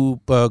ready to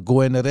go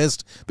and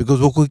arrest,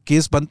 because وہ کوئی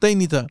کیس بنتا ہی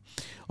نہیں تھا.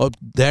 اور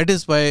that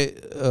is why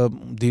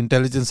the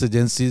intelligence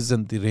agencies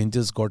and the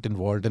Rangers got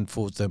involved and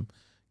force them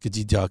کہ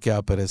جی جا کے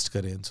آپ اریسٹ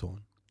کریں اینڈ سو آن.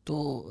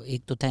 تو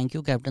ایک تو تھینک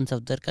یو کیپٹن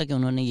صفدر کا کہ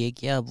انہوں نے یہ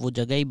کیا. اب وہ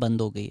جگہ ہی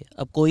بند ہو گئی ہے,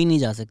 اب کوئی نہیں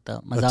جا سکتا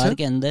مزار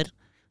کے اندر,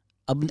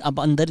 اب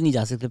اندر نہیں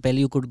جا سکتے.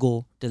 پہلے یو کوڈ گو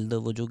ٹل دا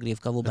وہ جو گریف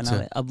کا وہ بنا ہوا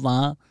ہے, اب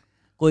وہاں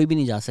کوئی بھی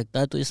نہیں جا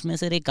سکتا. تو اس میں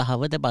سر ایک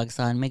کہاوت ہے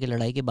پاکستان میں کہ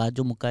لڑائی کے بعد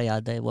جو مکہ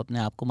یاد ہے وہ اپنے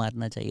آپ کو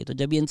مارنا چاہیے. تو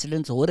جب یہ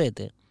انسیڈنٹس ہو رہے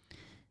تھے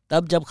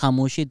تب جب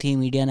خاموشی تھی,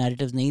 میڈیا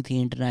نیریٹیوز نہیں تھی,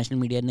 انٹرنیشنل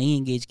میڈیا نہیں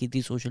انگیج کی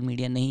تھی, سوشل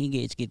میڈیا نہیں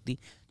انگیج کی تھی,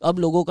 تو اب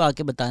لوگوں کو آ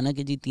کے بتانا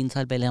کہ جی 3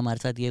 سال پہلے ہمارے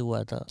ساتھ یہ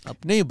ہوا تھا.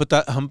 اب نہیں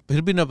ہم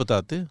پھر بھی نہ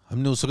بتاتے. ہم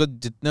نے اس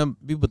وقت جتنا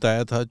بھی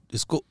بتایا تھا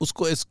اس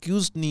کو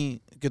ایکسکیوز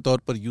نہیں کے طور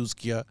پر یوز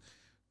کیا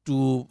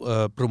to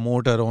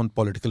promote our own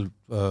political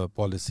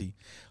policy.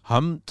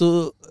 ہم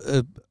تو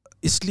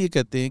اس لیے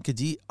کہتے ہیں کہ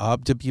جی آپ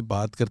جب یہ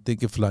بات کرتے ہیں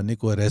کہ فلانے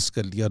کو اریسٹ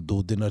کر لیا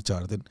 2 دن اور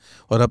 4 دن,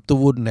 اور اب تو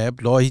وہ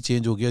نیب لا ہی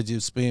چینج ہو گیا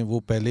جس میں وہ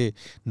پہلے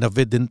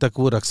 90 دن تک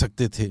وہ رکھ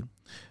سکتے تھے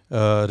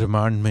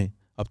ریمانڈ میں,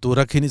 اب تو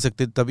رکھ ہی نہیں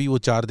سکتے, تبھی وہ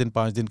 4 دن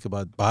 5 دن کے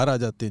بعد باہر آ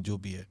جاتے ہیں جو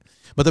بھی ہے.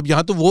 مطلب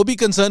یہاں تو وہ بھی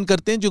کنسرن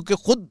کرتے ہیں جو کہ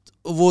خود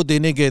وہ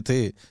دینے گئے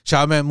تھے,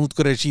 شاہ محمود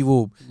قریشی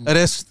وہ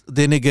اریسٹ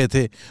دینے گئے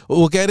تھے,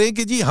 وہ کہہ رہے ہیں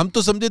کہ جی ہم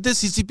تو سمجھے تھے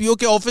سی سی پی او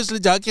کے آفس لے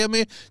جا کے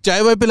ہمیں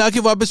چائے وائے پلا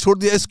کے واپس چھوڑ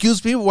دیا.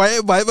 Excuse me,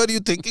 why were you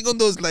thinking on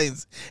those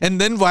lines and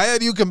then why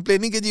are you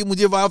complaining کہ جی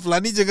مجھے وہاں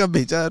فلانی جگہ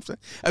بھیجا.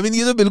 آئی مین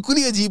یہ تو بالکل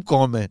ہی عجیب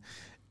قوم ہے.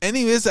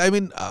 اینی ویز آئی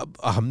مین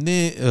ہم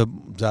نے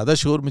زیادہ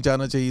شور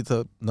مچانا چاہیے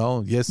تھا.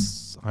 ناؤ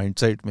یس ہائنڈ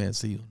سائٹ میں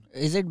ایسے ہی ہو.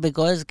 از اٹ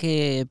بیکاز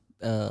کہ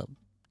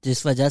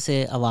جس وجہ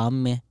سے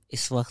عوام میں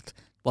اس وقت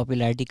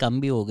پاپولیرٹی کم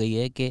بھی ہو گئی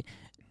ہے کہ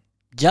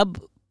جب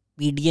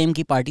پی ڈی ایم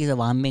کی پارٹیز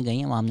عوام میں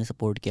گئیں, عوام نے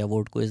سپورٹ کیا,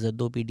 ووٹ کو عزت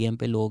دو, پی ڈی ایم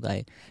پہ لوگ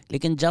آئے,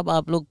 لیکن جب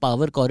آپ لوگ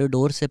پاور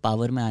کوریڈور سے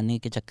پاور میں آنے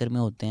کے چکر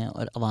میں ہوتے ہیں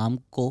اور عوام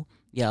کو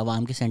یا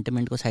عوام کے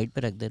سینٹیمنٹ کو سائڈ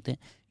پہ رکھ دیتے ہیں,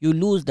 you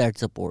lose that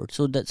support.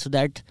 So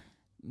that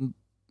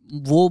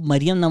وہ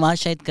مریم نواز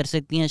شاید کر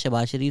سکتی ہیں,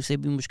 شہباز شریف سے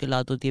بھی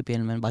مشکلات ہوتی ہے, پی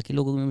ایل میں باقی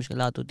لوگوں کو بھی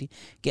مشکلات ہوتی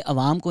کہ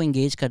عوام کو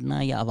انگیج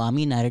کرنا یا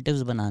عوامی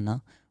نیریٹیوز بنانا,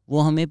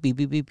 وہ ہمیں پی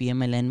پی پی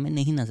ایم ایل این میں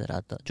نہیں نظر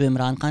آتا, جو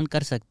عمران خان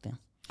کر سکتے ہیں.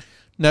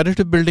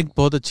 نیریٹو بلڈنگ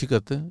بہت اچھی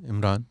کرتے ہیں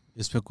عمران,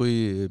 اس میں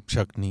کوئی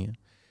شک نہیں ہے.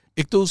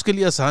 ایک تو اس کے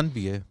لیے آسان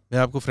بھی ہے, میں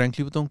آپ کو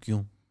فرینکلی بتاؤں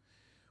کیوں.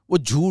 وہ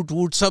جھوٹ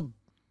ووٹ سب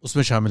اس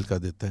میں شامل کر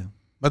دیتا ہے.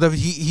 مطلب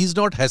ہی از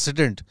ناٹ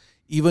ہیسیڈنٹ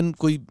ایون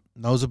کوئی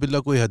نعوذ باللہ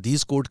کوئی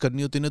حدیث کوٹ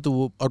کرنی ہوتی ہے نا تو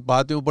وہ اور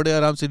بات ہے وہ بڑے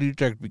آرام سے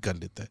ریٹریکٹ بھی کر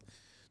لیتا ہے.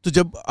 تو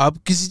جب آپ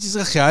کسی چیز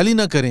کا خیال ہی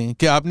نہ کریں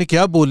کہ آپ نے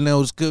کیا بولنا ہے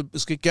اور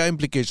اس کے کیا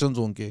امپلیکیشنز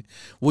ہوں گے,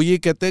 وہ یہ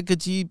کہتا ہے کہ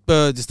جی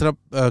جس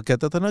طرح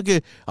کہتا تھا نا کہ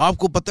آپ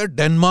کو پتہ ہے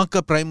ڈینمارک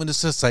کا پرائم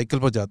منسٹر سائیکل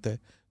پر جاتا ہے,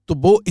 تو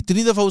وہ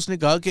اتنی دفعہ اس نے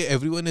کہا کہ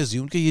ایوری ون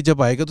ایزیوم کہ یہ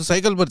جب آئے گا تو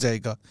سائیکل پر جائے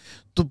گا,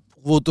 تو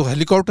وہ تو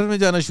ہیلی کاپٹر میں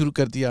جانا شروع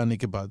کر دیا آنے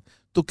کے بعد.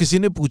 تو کسی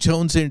نے پوچھا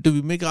ان سے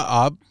انٹرویو میں کہ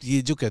آپ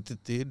یہ جو کہتے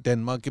تھے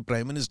ڈینمارک کے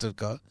پرائم منسٹر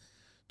کا,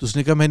 تو اس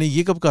نے کہا میں نے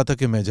یہ کب کہا تھا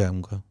کہ میں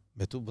جاؤں گا,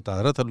 میں تو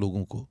بتا رہا تھا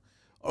لوگوں کو.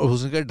 اور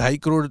اس نے کہا 2.5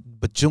 کروڑ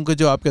بچوں کے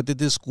جو آپ کہتے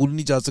تھے اسکول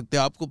نہیں جا سکتے,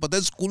 آپ کو پتہ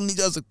ہے اسکول نہیں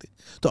جا سکتے,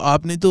 تو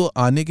آپ نے تو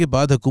آنے کے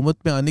بعد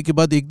حکومت میں آنے کے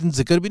بعد ایک دن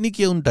ذکر بھی نہیں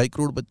کیا ان 2.5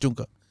 کروڑ بچوں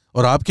کا,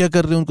 اور آپ کیا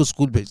کر رہے ہیں ان کو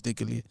اسکول بھیجنے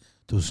کے لیے.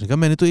 تو اس نے کہا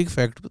میں نے تو ایک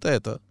فیکٹ بتایا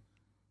تھا.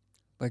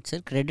 بٹ سر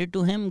کریڈٹ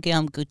ٹو ہم کہ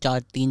ہم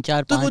 3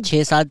 4 5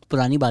 6 7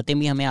 پرانی باتیں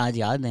بھی ہمیں آج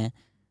یاد ہیں.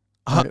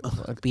 اور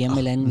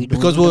PML-N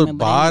بیکاز وہ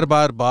بار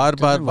بار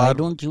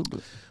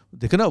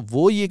دیکھو نا,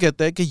 وہ یہ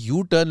کہتا ہے کہ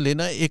یو ٹرن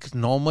لینا ایک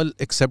نارمل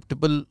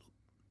ایکسیپٹیبل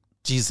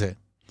چیز ہے.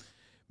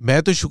 میں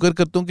تو شکر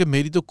کرتا ہوں کہ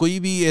میری تو کوئی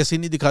بھی ایسی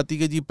نہیں دکھاتی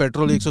کہ جی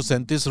پیٹرول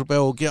 137 روپے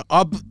ہو گیا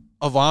اب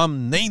عوام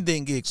نہیں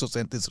دیں گے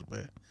 137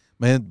 روپے.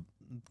 میں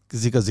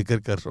کسی کا ذکر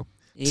کر رہا ہوں.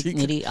 ایک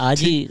میری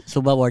آج ہی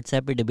صبح واٹس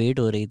ایپ پہ ڈیبیٹ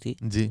ہو رہی تھی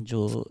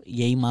جو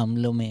یہی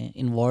معاملوں میں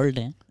انوالوڈ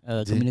ہیں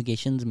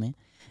کمیونیکیشنز میں,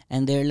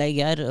 اینڈ دیر لائک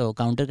یار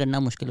کاؤنٹر کرنا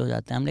مشکل ہو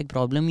جاتا ہے. ہم لائک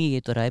پرابلم ہی یہ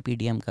تو رہا ہے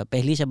PDM کا.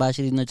 پہلی شہباز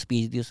شریف نے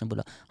اسپیچ دی, اس نے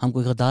بولا ہم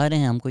کوئی غدار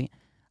ہیں, ہم کوئی,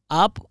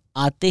 آپ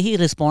آتے ہی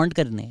رسپونڈ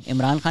کرنے,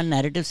 عمران خان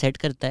نیریٹو سیٹ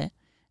کرتا ہے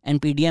and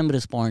PDM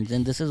responds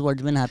and this is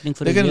what's been happening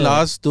for a year. لیکن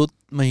لاسٹ 2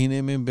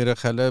 مہینے میں میرا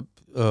خیال ہے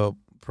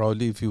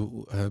probably if you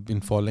have been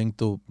following,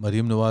 تو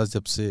مریم نواز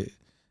جب سے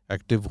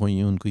ایکٹیو ہوئی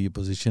ہیں ان کو یہ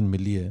پوزیشن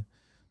ملی ہے,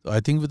 تو I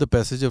think with the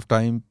passage of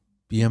time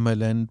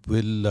PML-N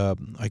will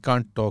I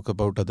can't talk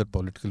about other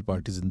political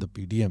parties in the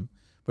PDM,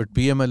 but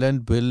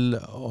PML-N will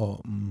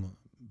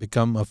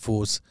become a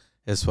force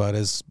as far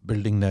as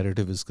building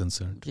narrative is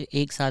concerned.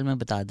 ایک سال میں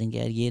بتا دیں گے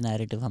یار یہ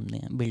narrative ہم نے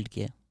بلڈ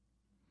کیا,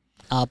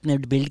 آپ نے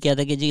بلڈ کیا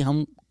تھا کہ جی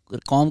ہم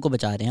قوم کو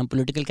بچا رہے ہیں, ہم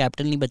پولیٹیکل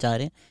کیپٹل نہیں بچا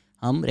رہے ہیں,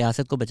 ہم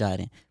ریاست کو بچا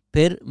رہے ہیں.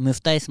 پھر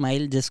مفتاح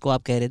اسماعیل جس کو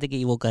آپ کہہ رہے تھے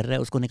کہ وہ کر رہا ہے,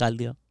 اس کو نکال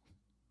دیا.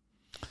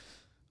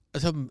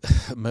 اچھا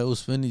میں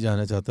اس میں نہیں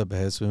جانا چاہتا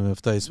بحث میں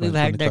مفتاح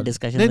اسماعیل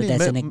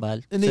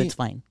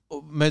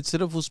کو میں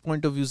صرف اس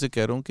پوائنٹ آف ویو سے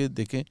کہہ رہا ہوں کہ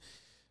دیکھیں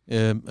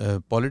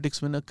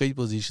پالیٹکس میں نا کئی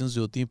پوزیشنز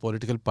جو ہوتی ہیں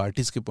پولیٹیکل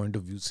پارٹیز کے پوائنٹ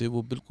آف ویو سے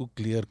وہ بالکل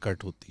کلیئر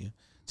کٹ ہوتی ہیں.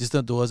 جس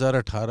طرح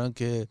 2018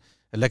 کے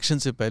الیکشن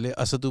سے پہلے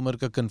اسد عمر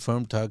کا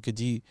کنفرم تھا کہ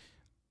جی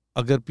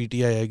اگر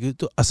PTI آئے گی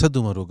تو اسد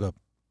عمر ہوگا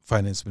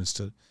فائنانس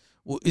منسٹر.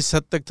 وہ اس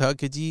حد تک تھا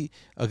کہ جی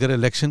اگر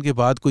الیکشن کے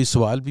بعد کوئی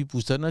سوال بھی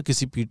پوچھتا نا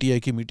کسی PTI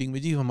کی میٹنگ میں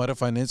جی ہمارا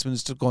فائنانس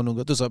منسٹر کون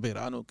ہوگا, تو سب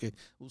حیران ہو کے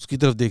اس کی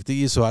طرف دیکھتے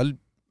یہ سوال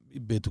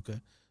بے تکا ہے.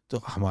 تو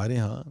ہمارے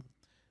ہاں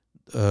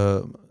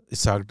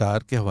اسحاق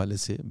ڈار کے حوالے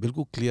سے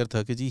بالکل کلیئر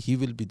تھا کہ جی ہی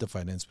will be the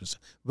finance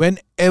minister when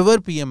ever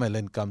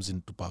PML-N comes in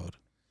to power.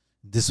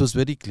 This was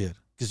very clear,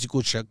 کسی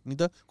کو شک نہیں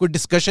تھا, کوئی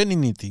ڈسکشن ہی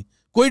نہیں تھی,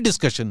 کوئی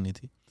ڈسکشن نہیں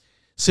تھی.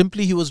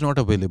 Simply he was not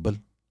available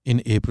in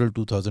April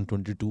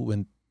 2022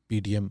 when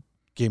PDM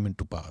came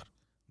into power.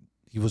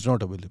 He was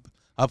not available.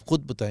 آپ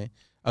خود بتائیں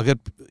اگر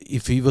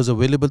if he was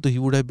available تو he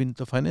would have been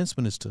the finance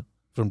minister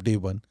from day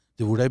one.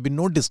 There would have been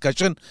no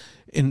discussion.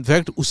 In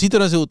fact اسی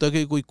طرح سے ہوتا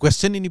کہ کوئی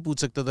question ہی نہیں پوچھ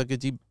سکتا تھا کہ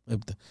جی.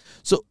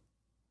 So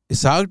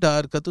اسحاق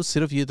ڈار کا تو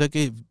صرف یہ تھا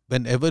کہ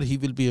whenever he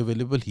will be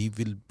available he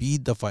will be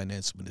the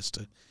finance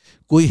minister.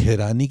 کوئی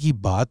حیرانی کی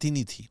بات ہی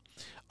نہیں تھی.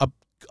 اب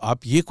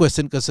آپ یہ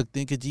کویشچن کر سکتے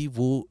ہیں کہ جی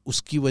وہ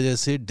اس کی وجہ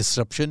سے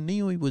ڈسرپشن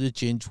نہیں ہوئی, وہ جو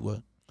چینج ہوا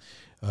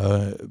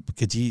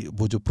کہ جی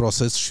وہ جو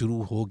پروسیس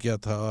شروع ہو گیا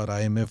تھا اور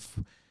IMF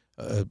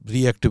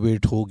ری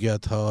ایکٹیویٹ ہو گیا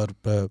تھا اور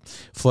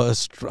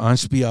فرسٹ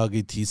ٹرانچ بھی آ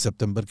گئی تھی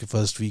سپتمبر کے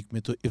فرسٹ ویک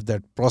میں, تو if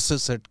that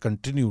process head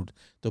continued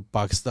تو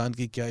پاکستان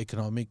کی کیا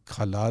اکنامک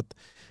حالات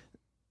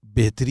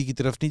بہتری کی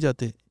طرف نہیں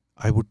جاتے.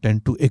 I would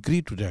tend to agree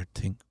to that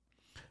thing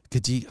کہ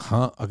جی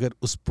ہاں اگر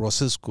اس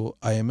پروسیس کو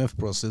IMF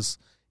process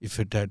if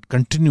it had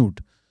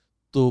continued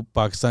تو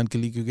پاکستان کے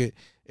لیے, کیونکہ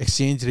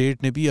ایکسچینج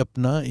ریٹ نے بھی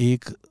اپنا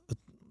ایک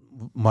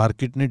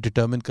مارکیٹ نے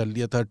ڈٹرمن کر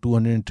لیا تھا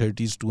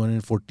 230s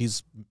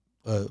 240s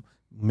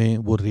میں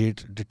وہ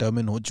ریٹ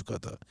ڈٹرمن ہو چکا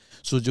تھا.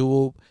 سو جو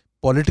وہ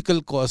پولیٹیکل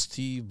کاسٹ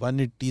تھی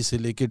 180 سے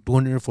لے کے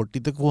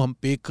 240 تک وہ ہم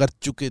پے کر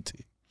چکے تھے.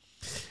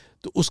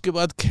 تو اس کے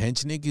بعد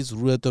کھینچنے کی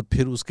ضرورت, اور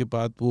پھر اس کے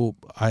بعد وہ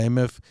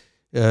IMF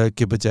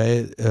کے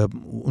بجائے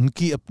ان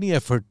کی اپنی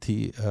ایفرٹ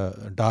تھی.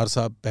 ڈار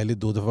صاحب پہلے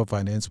 2 دفعہ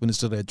فائنانس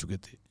منسٹر رہ چکے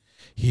تھے.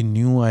 He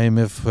knew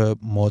IMF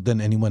more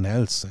than anyone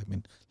else. I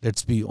mean,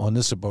 let's be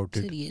honest about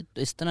it. یہ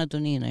تو اس طرح تو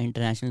نہیں ہے نا,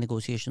 انٹرنیشنل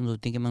نیگوسیشنز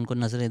ہوتی ہیں کہ میں ان کو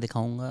نظریں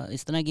دکھاؤں گا,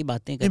 اس طرح کی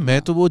باتیں کرنا. میں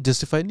تو وہ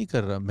جسٹیفائی نہیں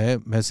کر رہا,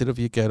 میں صرف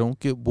یہ کہہ رہا ہوں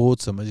کہ وہ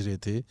سمجھ رہے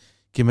تھے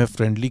کہ میں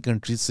فرینڈلی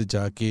کنٹریز سے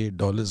جا کے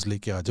ڈالرز لے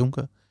کے آ جاؤں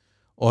گا,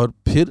 اور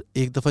پھر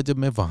ایک دفعہ جب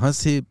میں وہاں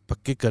سے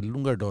پکے کر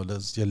لوں گا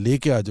ڈالرز یا لے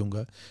کے آ جاؤں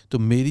گا تو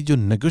میری جو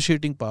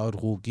نیگوشیٹنگ پاور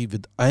ہوگی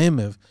ود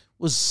IMF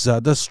وہ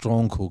زیادہ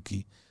اسٹرانگ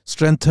ہوگی,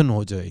 اسٹرینتھن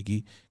ہو جائے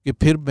گی, کہ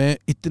پھر میں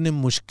اتنے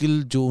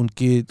مشکل جو ان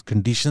کے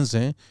کنڈیشنز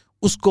ہیں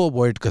اس کو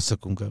اوائڈ کر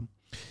سکوں گا.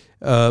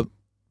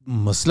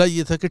 مسئلہ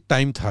یہ تھا کہ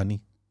ٹائم تھا نہیں,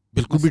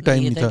 بالکل بھی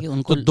ٹائم نہیں تھا.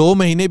 تو 2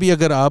 مہینے بھی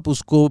اگر آپ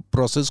اس کو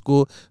پروسیس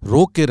کو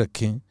روک کے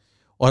رکھیں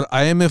اور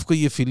آئی ایم ایف کو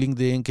یہ فیلنگ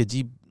دیں کہ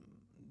جی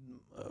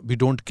we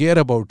don't care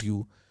about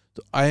you,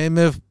 تو آئی ایم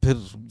ایف پھر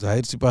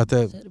ظاہر سی بات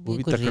ہے وہ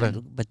بھی تکڑا ہے.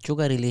 بچوں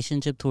کا ریلیشن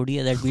شپ تھوڑی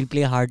ہے that well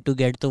play hard to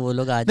get, تو وہ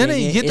لوگ آ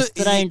جائیں گے اس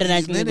طرح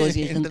انٹرنیشنل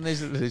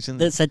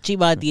نیگوشیشن. سچی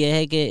بات یہ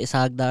ہے کہ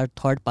Ishaq Dar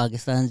thought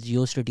Pakistan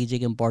Jio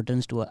strategic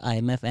importance to I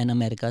am F and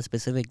America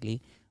specifically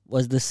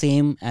was the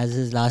same as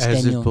his last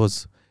tenure.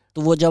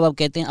 تو وہ جب آپ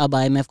کہتے ہیں اب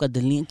آئی ایم ایف کا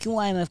دل نہیں ہے, کیوں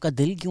آئی ایم ایف کا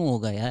دل کیوں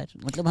ہوگا یار؟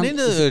 مطلب ہم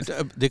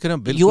دیکھ رہے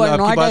ہیں بالکل آپ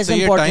کی بات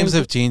صحیح ہے, ٹائمز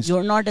ہیو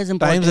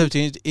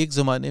چینجڈ. ایک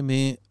زمانے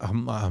میں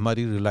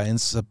ہماری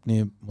ریلائنس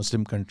اپنے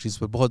مسلم کنٹریز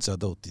پر بہت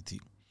زیادہ ہوتی تھی,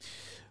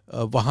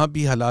 وہاں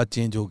بھی حالات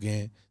چینج ہو گئے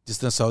ہیں. جس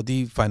طرح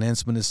سعودی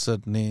فائنانس منسٹر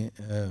نے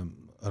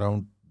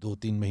اراؤنڈ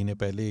 2-3 مہینے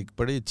پہلے ایک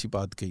بڑی اچھی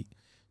بات کہی,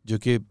 جو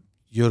کہ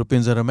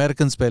یورپینز اور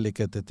امریکنز پہلے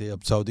کہتے تھے,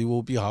 اب سعودی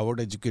وہ بھی ہارورڈ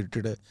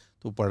ایجوکیٹڈ ہے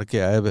تو پڑھ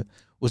کے آئے ہوئے.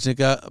 اس نے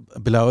کہا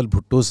بلاول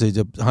بھٹو سے,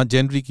 جب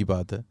جنوری کی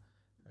بات ہے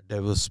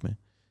ڈیوس میں,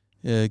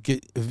 کہ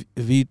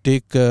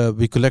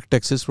we collect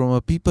taxes from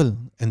our people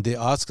and they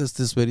ask us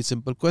this very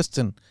simple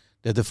question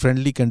that the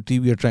friendly country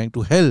we are trying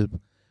to help,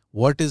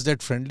 what is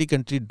that friendly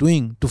country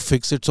doing to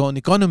fix its own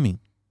economy.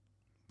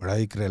 بڑا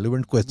ایک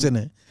relevant question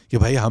ہے کہ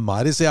بھائی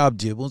ہمارے سے آپ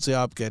جیبوں سے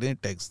آپ کہہ رہے ہیں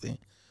ٹیکس دیں,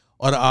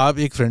 اور آپ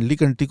ایک فرینڈلی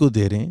کنٹری کو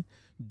دے رہے ہیں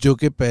جو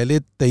کہ پہلے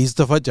 23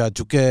 دفعہ جا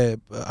چکا ہے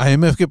آئی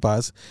ایم ایف کے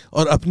پاس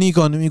اور اپنی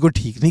اکانومی کو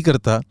ٹھیک نہیں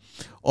کرتا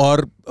اور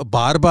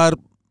بار بار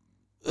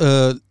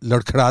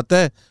لڑکھڑاتا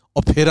ہے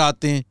اور پھر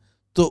آتے ہیں.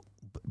 تو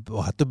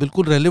بات تو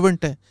بالکل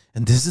ریلیونٹ ہے.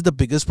 And this is the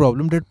biggest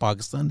problem that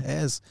Pakistan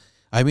has.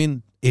 I mean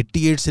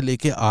 88 سے لے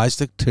کے آج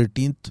تک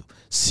 13th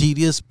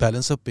serious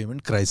balance of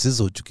payment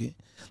crisis ہو چکے ہیں.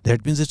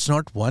 That means it's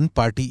not one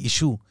party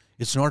issue,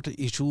 it's not an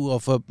issue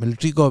of a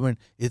military government,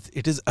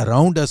 it is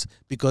around us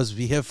because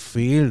we have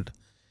failed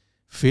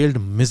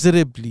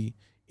miserably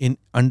in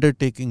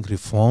undertaking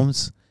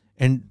reforms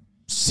and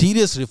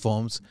serious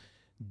reforms,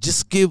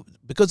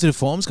 because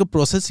reforms کا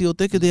process یہ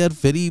ہوتا ہے کہ they are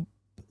very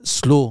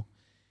slow,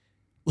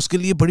 اس کے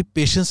لیے بڑی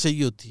patience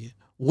چاہیے ہوتی ہے.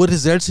 وہ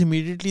ریزلٹس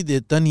امیڈیٹلی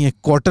دیتا نہیں ہے,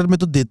 کوارٹر میں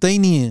تو دیتا ہی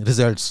نہیں ہے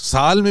ریزلٹس,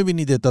 سال میں بھی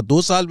نہیں دیتا,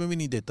 2 سال میں بھی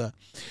نہیں دیتا.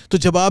 تو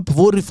جب آپ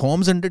وہ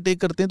ریفارمز انڈرٹیک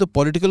کرتے ہیں تو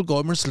پولیٹیکل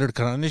گورنمنٹس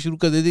لڑکھڑانے شروع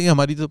کر دیتے ہیں,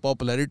 ہماری تو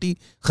پاپولیرٹی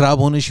خراب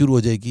ہونے شروع ہو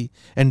جائے گی,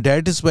 and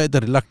that is why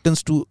the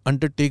reluctance to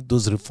undertake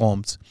those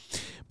reforms.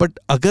 But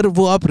اگر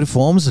وہ آپ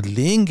ریفارمز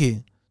لیں گے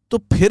تو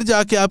پھر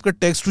جا کے آپ کا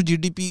tax to G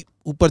D P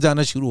اوپر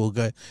جانا شروع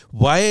ہوگا.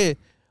 Why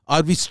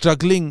are we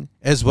struggling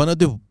as one of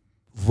the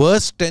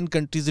worst 10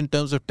 countries in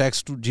terms of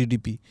tax to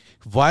GDP?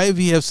 Why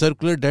we have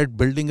circular debt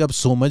building up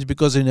so much?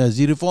 Because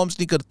energy reforms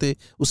نہیں کرتے,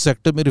 اس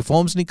sector میں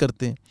reforms نہیں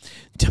کرتے.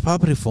 جب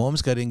آپ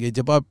reforms کریں گے,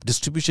 جب آپ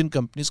distribution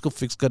companies کو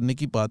fix کرنے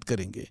کی بات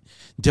کریں گے,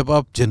 جب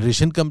آپ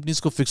generation companies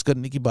کو fix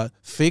کرنے کی بات,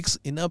 fix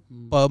in a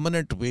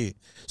permanent way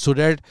so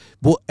that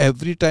وہ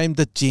every time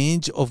the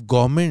change of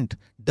government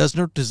does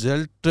not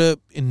result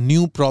in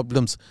new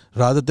problems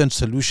rather than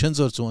solutions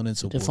or so on and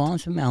so forth.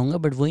 Reforms میں آؤں گا,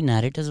 but وہی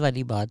narratives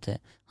والی بات ہے.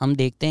 ہم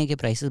دیکھتے ہیں کہ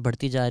پرائسز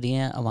بڑھتی جا رہی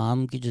ہیں,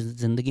 عوام کی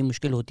زندگی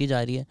مشکل ہوتی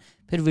جا رہی ہے,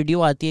 پھر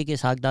ویڈیو آتی ہے کہ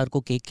اسحاق ڈار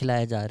کو کیک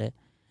کھلایا جا رہا ہے.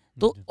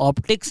 تو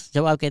آپٹکس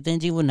جب آپ کہتے ہیں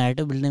جی وہ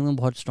نیریٹیو بلڈنگ میں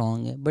بہت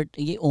اسٹرانگ ہے, بٹ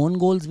یہ اون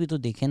گولز بھی تو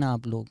دیکھیں نا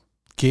آپ لوگ.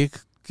 کیک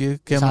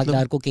اسحاق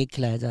ڈار کو کیک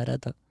کھلایا جا رہا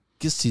تھا,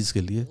 کس چیز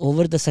کے لیے؟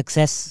 Over the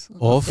success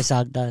of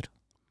Ishaq Dar.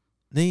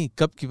 نہیں,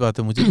 کب کی بات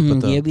ہے مجھے نہیں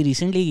پتا. یہ ابھی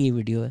ریسنٹلی یہ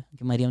ویڈیو ہے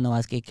کہ مریم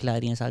نواز کیک کھلا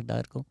رہی ہیں اسحاق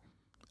ڈار کو.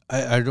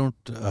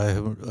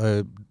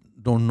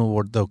 I don't know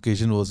what the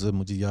occasion was,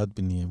 مجھے یاد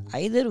بھی نہیں ہے.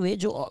 either way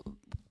جو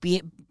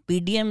پی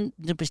ڈی ایم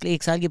جو پچھلے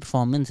 1 سال کی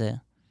پرفارمنس ہے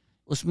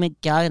اس میں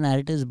کیا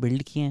نیریٹیوز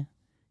بلڈ کیے ہیں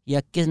یا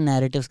کس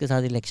نیریٹیوز کے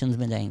ساتھ الیکشنز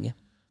میں جائیں گے؟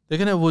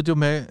 دیکھیں نا, وہ جو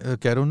میں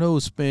کہہ رہا ہوں نا,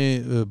 اس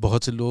میں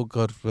بہت سے لوگ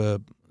اور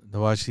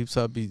نواز شریف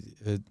صاحب بھی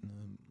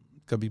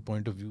کا بھی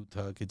پوائنٹ آف ویو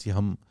تھا کہ جی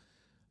ہم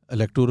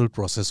الیکٹورل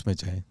پروسیس میں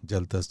جائیں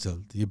جلد از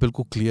جلد. یہ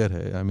بالکل کلیئر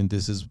ہے. I mean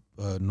this is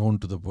known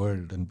to the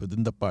world and with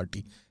in the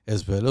party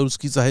as well. اور اس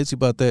کی ظاہر سی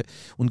بات ہے,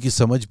 ان کی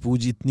سمجھ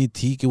بوجھ اتنی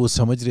تھی کہ وہ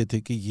سمجھ رہے تھے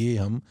کہ یہ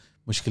ہم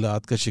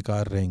مشکلات کا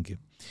شکار رہیں گے.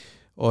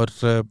 اور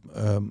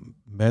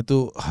میں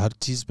تو ہر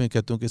چیز میں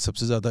کہتا ہوں کہ سب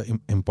سے زیادہ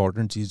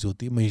امپورٹنٹ چیز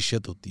ہوتی ہے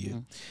معیشت ہوتی ہے.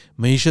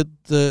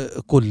 معیشت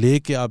کو لے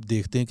کے آپ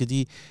دیکھتے ہیں کہ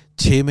جی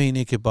 6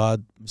 مہینے کے بعد,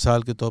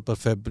 مثال کے طور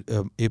پر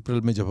اپریل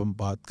میں جب ہم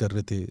بات کر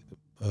رہے تھے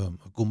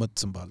حکومت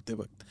سنبھالتے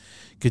وقت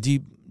کہ جی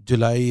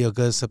جولائی,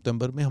 اگست,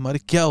 سپتمبر میں ہمارے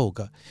کیا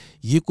ہوگا,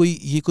 یہ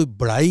کوئی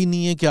بڑائی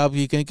نہیں ہے کہ آپ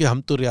یہ کہیں کہ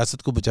ہم تو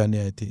ریاست کو بچانے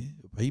آئے تھے.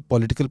 بھائی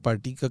پولیٹیکل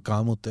پارٹی کا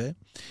کام ہوتا ہے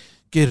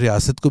کہ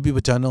ریاست کو بھی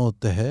بچانا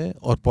ہوتا ہے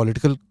اور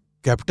پولیٹیکل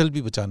کیپٹل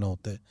بھی بچانا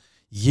ہوتا ہے.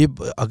 یہ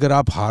اگر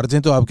آپ ہار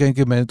جائیں تو آپ کہیں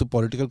کہ میں نے تو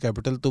پولیٹیکل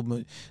کیپٹل تو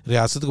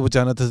ریاست کو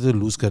بچانا تھا تو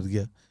لوز کر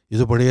دیا. یہ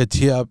تو بڑے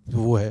اچھی آپ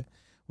وہ ہے,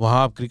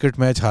 وہاں آپ کرکٹ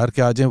میچ ہار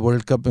کے آ جائیں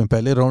ورلڈ کپ میں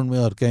پہلے راؤنڈ میں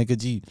اور کہیں کہ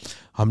جی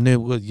ہم نے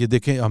یہ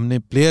دیکھیں, ہم نے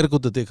پلیئر کو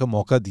تو دیکھا,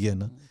 موقع دیا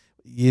نا.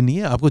 یہ نہیں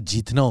ہے, آپ کو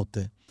جیتنا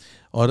ہوتا ہے.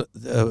 اور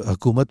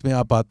حکومت میں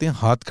آپ آتے ہیں,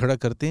 ہاتھ کھڑا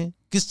کرتے ہیں.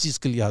 کس چیز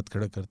کے لیے ہاتھ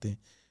کھڑا کرتے ہیں؟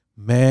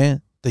 میں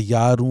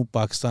تیار ہوں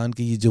پاکستان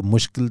کے یہ جو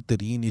مشکل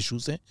ترین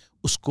ایشوز ہیں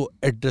اس کو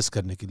ایڈریس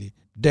کرنے کے لیے.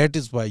 That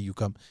is why you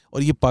come.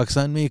 اور یہ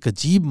پاکستان میں ایک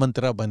عجیب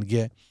منترا بن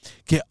گیا ہے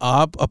کہ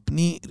آپ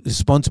اپنی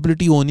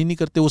رسپانسبلٹی اون ہی نہیں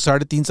کرتے. وہ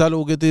 3.5 سال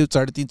ہو گئے تھے,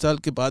 3.5 سال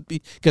کے بعد بھی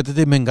کہتے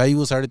تھے مہنگائی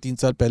وہ 3.5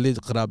 سال پہلے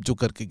خراب جو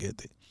کر کے گئے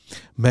تھے.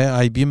 میں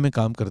IBM میں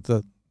کام کرتا,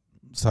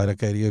 سارا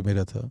کیریئر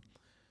میرا تھا,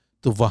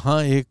 تو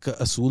وہاں ایک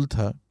اصول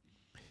تھا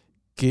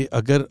کہ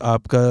اگر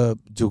آپ کا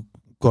جو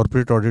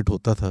کارپوریٹ آڈٹ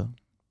ہوتا تھا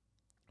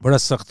بڑا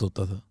سخت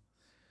ہوتا تھا,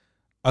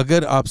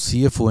 اگر آپ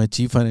CFO ہیں,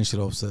 چیف فائنینشیل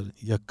آفیسر,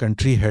 یا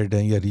کنٹری ہیڈ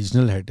ہیں یا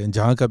ریجنل ہیڈ ہیں,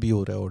 جہاں کا بھی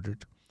ہو رہا ہے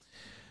آڈٹ,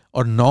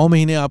 اور 9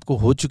 مہینے آپ کو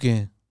ہو چکے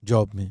ہیں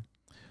جاب میں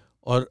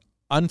اور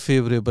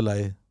انفیوریبل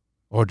آئے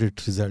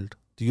آڈٹ ریزلٹ,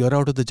 تو you are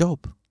out of the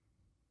job,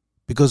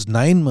 because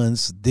 9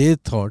 months they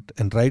thought,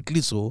 and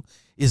rightly so,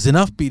 is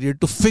enough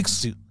period to fix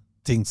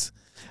things.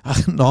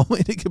 9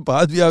 مہینے کے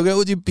بعد بھی آ گیا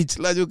وہ جی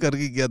پچھلا جو کر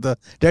کے کیا تھا,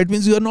 that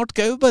means you are not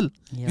capable,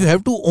 you have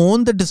to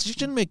own the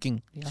decision making.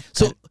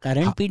 So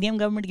current PDM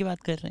government کی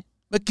بات کر رہے ہیں,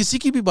 میں کسی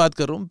کی بھی بات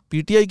کر رہا ہوں,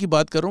 PTI کی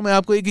بات کر رہا ہوں. میں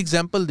آپ کو ایک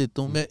ایگزامپل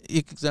دیتا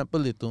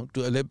ہوں,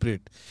 ٹو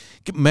ایلیبریٹ,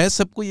 کہ میں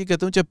سب کو یہ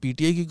کہتا ہوں چاہے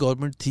PTI کی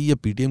گورنمنٹ تھی یا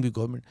PTM کی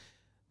گورنمنٹ,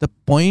 دا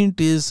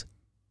پوائنٹ از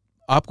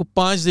آپ کو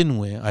 5 دن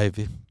ہوئے ہیں آئے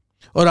ہوئے,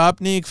 اور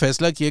آپ نے ایک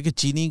فیصلہ کیا کہ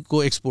چینی کو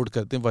ایکسپورٹ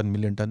کرتے ہیں 1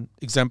 ملین ٹن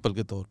ایگزامپل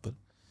کے طور پر,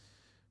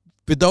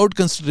 without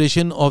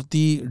consideration of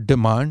the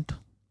demand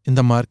in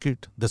the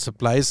market, the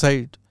supply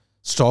side,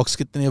 stocks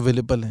کتنے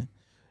اویلیبل ہیں,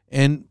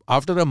 and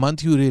after a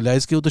month you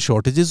realise کہ وہ تو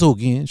شارٹیجز ہو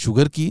گئی ہیں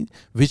شوگر کی,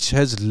 which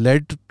has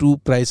led to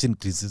price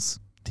increases.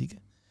 ٹھیک ہے,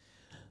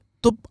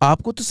 تو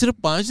آپ کو تو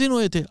صرف 5 دن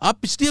ہوئے تھے,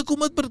 آپ پچھلی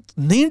حکومت پر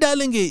نہیں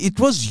ڈالیں گے,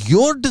 اٹ واز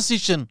یور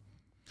ڈیسیژن.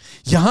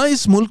 یہاں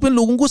اس ملک میں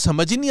لوگوں کو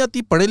سمجھ ہی نہیں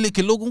آتی, پڑھے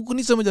لکھے لوگوں کو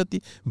نہیں سمجھ آتی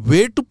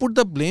where to put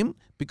the blame,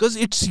 because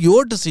it's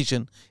your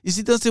decision.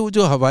 اسی طرح سے وہ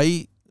جو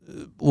ہوائی,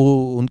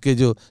 وہ ان کے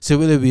جو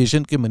سول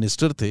ایویشن کے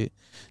منسٹر تھے,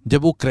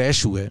 جب وہ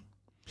کریش ہوئے,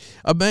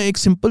 اب میں ایک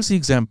سمپل سی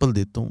ایگزامپل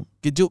دیتا ہوں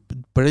کہ جو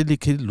پڑھے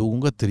لکھے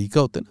لوگوں کا طریقہ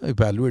ہوتا ہے نا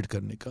ایویلویٹ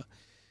کرنے کا,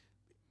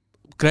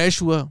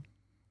 کریش ہوا,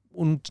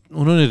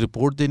 انہوں نے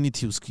رپورٹ دینی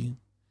تھی اس کی,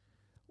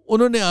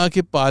 انہوں نے آ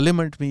کے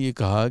پارلیمنٹ میں یہ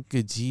کہا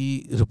کہ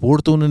جی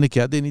رپورٹ تو انہوں نے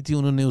کیا دینی تھی,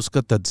 انہوں نے اس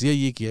کا تجزیہ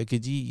یہ کیا کہ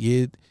جی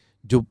یہ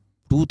جو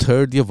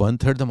 2/3 یا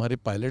 1/3 ہمارے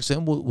پائلٹس ہیں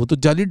وہ تو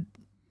جعلی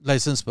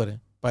لائسنس پر ہیں,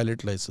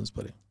 پائلٹ لائسنس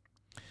پر ہیں.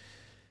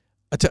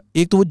 اچھا,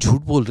 ایک تو وہ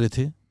جھوٹ بول رہے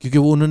تھے کیونکہ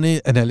وہ انہوں نے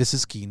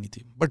انالیسس کی نہیں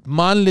تھی, بٹ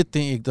مان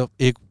لیتے ہیں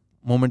ایک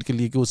مومنٹ کے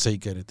لیے کہ وہ صحیح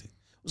کہہ رہے تھے.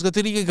 اس کا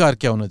طریقہ کار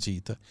کیا ہونا چاہیے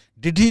تھا,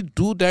 ڈڈ ہی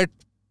ڈو دیٹ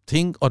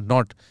تھنگ اور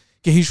ناٹ,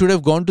 کہ he should have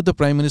gone to the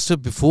prime minister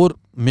before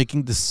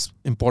making this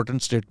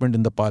important statement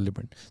in the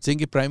parliament, سینگ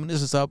کہ پرائم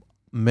منسٹر صاحب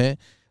میں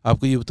آپ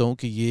کو یہ بتاؤں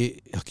کہ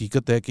یہ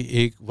حقیقت ہے کہ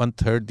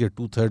 1/3 یا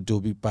 2/3 جو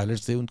بھی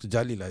پائلٹس تھے ان کے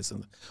جعلی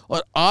لائسنس,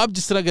 اور آپ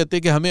جس طرح کہتے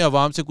ہیں کہ ہمیں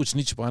عوام سے کچھ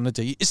نہیں چھپانا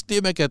چاہیے, اس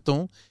لیے میں کہتا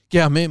ہوں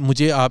کہ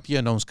مجھے آپ یہ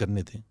اناؤنس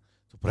کرنے تھے.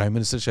 تو پرائم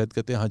منسٹر شاید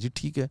کہتے ہیں ہاں جی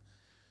ٹھیک ہے,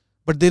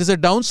 but there is a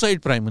down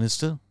side. Prime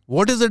minister,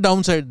 what is the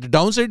down side?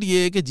 Down side یہ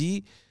ہے کہ جی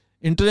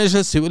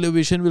international civil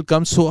aviation will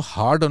come so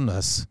hard on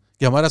اس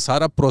کہ ہمارا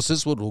سارا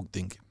پروسیس وہ روک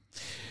دیں گے.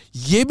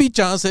 یہ بھی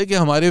چانس ہے کہ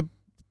ہمارے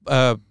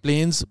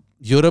پلینز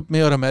یورپ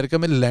میں اور امریکہ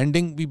میں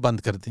لینڈنگ بھی بند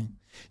کر دیں.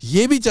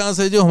 یہ بھی چانس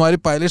ہے جو ہمارے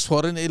پائلٹس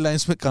فورن ایئر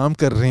لائنس میں کام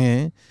کر رہے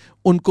ہیں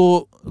ان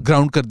کو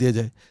گراؤنڈ کر دیا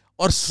جائے.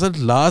 اور sir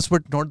last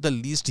but not the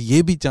least,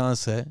 یہ بھی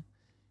چانس ہے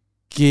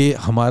کہ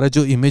ہمارا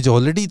جو امیج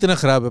آلریڈی اتنا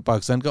خراب ہے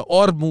پاکستان کا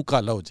اور منہ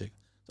کالا ہو جائے گا.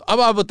 تو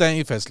اب آپ بتائیں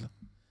یہ فیصلہ,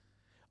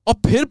 اور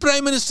پھر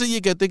پرائم منسٹر یہ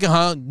کہتے کہ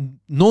ہاں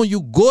نو you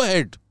go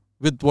head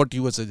with what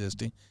you are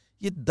suggesting.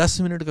 یہ 10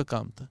 منٹ کا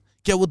کام تھا.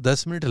 کیا وہ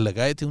 10 منٹ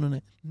لگائے تھے؟ انہوں نے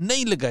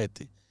نہیں لگائے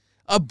تھے.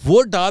 اب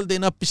وہ ڈال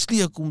دینا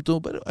پچھلی حکومتوں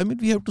پر. I mean,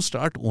 we have to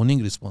start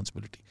owning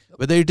responsibility,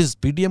 whether it is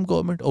PDM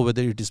government or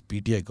whether it is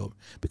PTI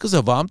government, because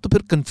عوام تو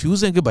پھر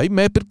کنفیوز ہیں کہ بھائی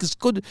میں پھر کس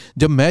کو,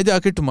 جب میں جا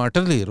کے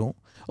ٹماٹر لے رہا ہوں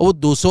اور وہ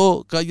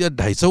 200 کا یا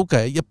 250 کا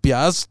ہے, یا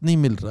پیاز نہیں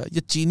مل رہا,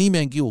 یا چینی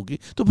مہنگی ہوگی,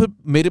 تو پھر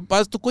میرے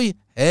پاس تو کوئی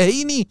ہے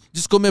ہی نہیں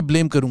جس کو میں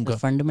بلیم کروں گا.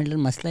 فنڈامنٹل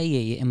مسئلہ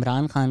یہ ہے.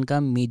 عمران خان کا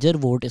میجر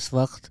ووٹ اس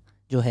وقت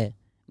جو ہے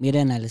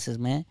میرے انالیسس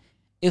میں,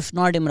 اف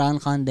ناٹ عمران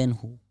خان دین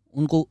ہو,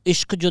 ان کو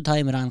عشق جو تھا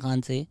عمران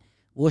خان سے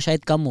وہ شاید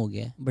کم ہو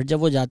گیا ہے, بٹ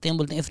جب وہ جاتے ہیں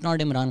بولتے ہیں اف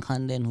ناٹ عمران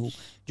خان دین ہو.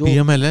 جو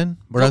PML-N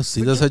بڑا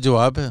سیدھا سا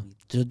جواب ہے.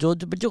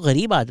 جو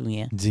غریب آدمی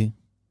ہیں جی,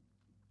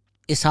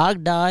 اسحاق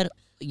ڈار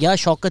یا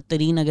شوکت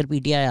ترین اگر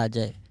PTI آ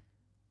جائے,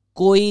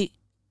 کوئی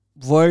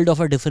ورلڈ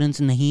آف اے ڈفرینس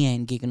نہیں ہے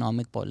ان کی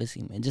اکنامک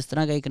پالیسی میں. جس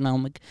طرح کا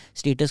اکنامک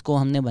اسٹیٹس کو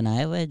ہم نے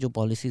بنایا ہوا ہے, جو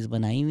پالیسیز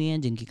بنائی ہوئی ہیں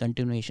جن کی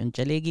کنٹینویشن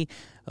چلے گی.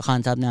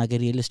 خان صاحب نے آگے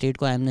ریئل اسٹیٹ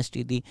کو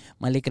ایمنسٹی دی,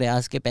 ملک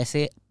ریاض کے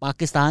پیسے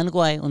پاکستان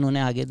کو آئے, انہوں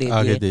نے آگے دے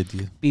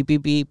دیے.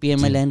 PPP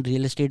PML-N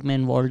ریئل اسٹیٹ میں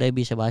انوالوڈ ہے.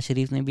 بھی شہباز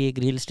شریف نے بھی ایک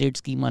ریئل اسٹیٹ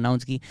اسکیم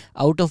اناؤنس کی.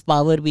 آؤٹ آف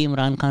پاور بھی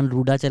عمران خان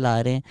روڈا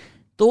چلا رہے ہیں.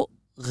 تو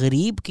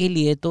غریب کے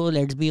لیے تو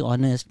لیٹس بی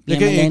آنیسٹ,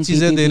 ایک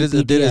چیز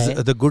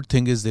ہے, the good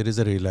thing is there is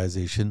a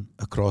realization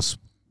across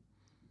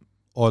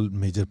all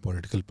major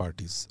political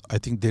parties. I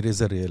think there is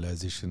a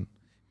realization,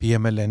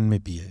 PML-N میں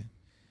بھی ہے,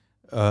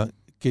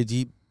 کہ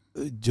جی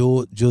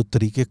جو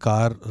طریقہ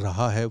کار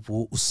رہا ہے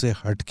وہ اس سے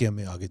ہٹ کے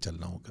ہمیں آگے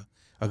چلنا ہوگا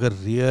اگر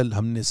ریئل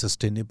ہم نے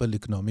سسٹینیبل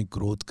اکنامک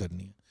گروتھ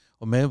کرنی ہے.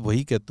 اور میں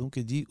وہی کہتا ہوں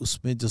کہ جی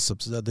اس میں جو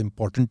سب سے زیادہ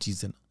امپورٹنٹ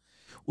چیز ہے نا,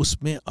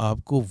 اس میں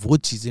آپ کو وہ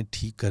چیزیں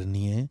ٹھیک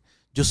کرنی ہیں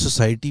جو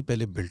سوسائٹی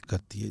پہلے بلڈ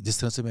کرتی ہے. جس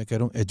طرح سے میں کہہ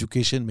رہا ہوں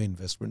ایجوکیشن میں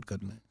انویسٹمنٹ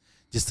کرنا ہے,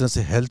 جس طرح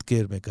سے ہیلتھ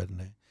کیئر میں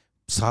کرنا ہے,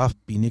 صاف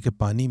پینے کے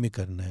پانی میں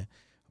کرنا ہے,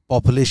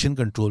 پاپولیشن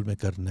کنٹرول میں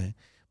کرنا ہے.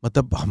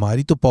 مطلب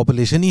ہماری تو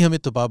پاپولیشن ہی ہمیں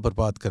تباہ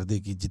برباد کر دے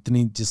گی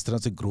جس طرح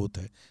سے گروتھ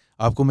ہے.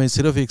 آپ کو میں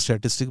صرف ایک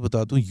اسٹیٹسٹک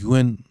بتا دوں,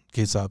 UN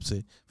کے حساب سے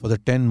for the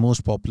 10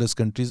 most populous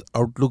countries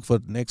outlook for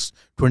next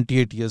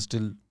 28 years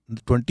till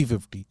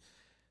 2050,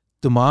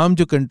 تمام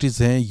جو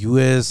کنٹریز ہیں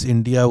US,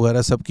 انڈیا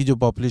وغیرہ سب کی جو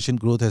پاپولیشن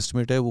گروتھ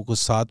ایسٹیمیٹ ہے وہ کچھ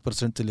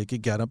 7% سے لے کے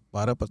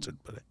 11-12%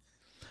 پر ہے.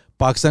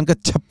 پاکستان کا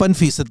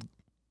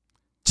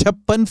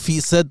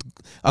 56%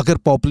 اگر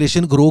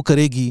پاپولیشن گرو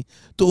کرے گی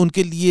تو ان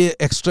کے لیے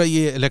ایکسٹرا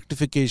یہ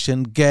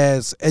الیکٹریفیکیشن,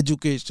 گیس,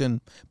 ایجوکیشن,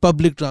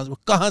 پبلک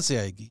ٹرانسپورٹ کہاں سے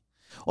آئے گی.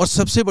 اور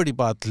سب سے بڑی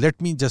بات,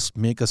 let me just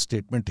make a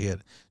statement hair,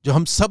 جو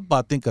ہم سب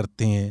باتیں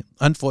کرتے ہیں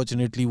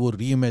انفارچونیٹلی وہ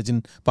ری امیجن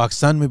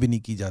پاکستان میں بھی نہیں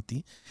کی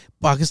جاتی.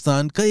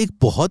 پاکستان کا ایک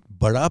بہت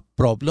بڑا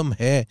پرابلم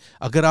ہے.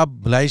 اگر آپ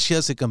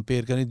ملائیشیا سے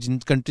کمپیئر کریں, جن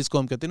کنٹریز کو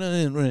ہم کہتے ہیں نا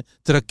انہوں نے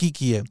ترقی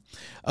کی ہے,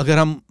 اگر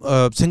ہم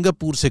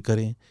سنگاپور سے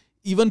کریں,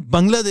 ایون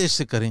بنگلہ دیش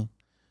سے کریں,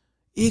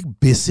 ایک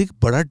بیسک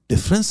بڑا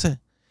ڈفرنس ہے.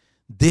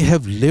 They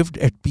have lived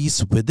at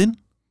peace with in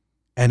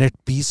and at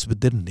peace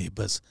with their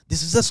neighbours.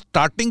 This is a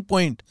starting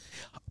point.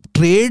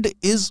 Trait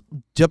is,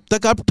 جب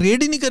تک آپ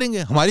ٹریڈ ہی نہیں کریں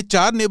گے, ہمارے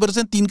 4 نیبرز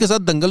ہیں, 3 کے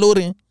ساتھ دنگل ہو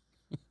رہے ہیں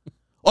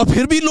اور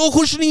پھر بھی لوگ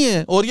خوش نہیں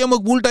ہیں. اور یہ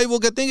مقبول ٹائپ وہ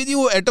کہتے ہیں کہ جی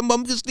وہ ایٹم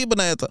بم کس لیے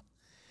بنایا تھا.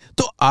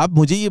 تو آپ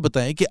مجھے یہ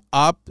بتائیں کہ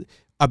آپ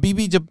ابھی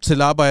بھی جب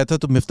سیلاب آیا تھا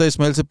تو مفتاح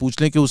اسماعیل سے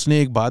پوچھ لیں کہ اس نے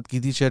ایک بات کی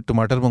تھی شاید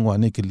ٹماٹر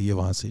منگوانے کے لیے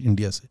وہاں سے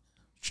انڈیا سے.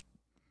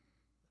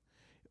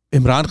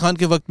 عمران خان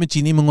کے وقت میں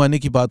چینی منگوانے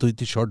کی بات ہوئی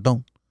تھی, شاٹ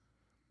ڈاؤن.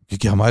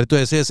 کیونکہ ہمارے تو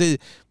ایسے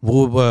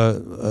وہ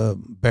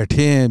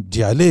بیٹھے ہیں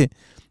جیالے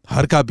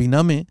ہر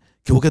کابینہ میں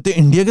کہ وہ کہتے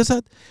ہیں انڈیا کے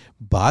ساتھ.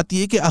 بات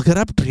یہ کہ اگر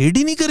آپ ٹریڈ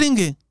ہی نہیں کریں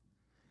گے,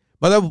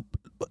 مطلب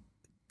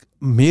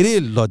میرے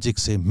لاجک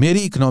سے,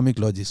 میری اکنامک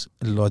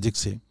لاجک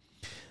سے,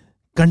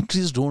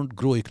 countries don't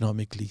grow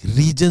economically,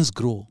 regions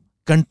grow,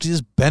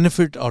 countries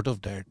benefit out of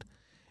that.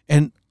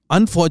 And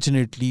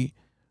unfortunately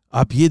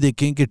آپ یہ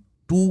دیکھیں کہ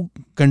 2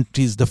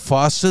 countries, the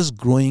fastest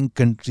growing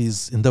countries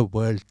in the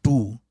world, 2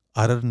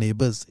 are our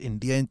neighbors,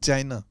 India and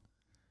China.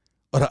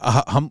 اور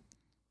ہم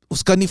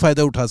اس کا نہیں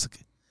فائدہ اٹھا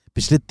سکے.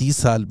 پچھلے 30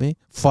 سال میں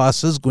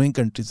فاسٹسٹ گروئنگ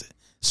کنٹریز ہے,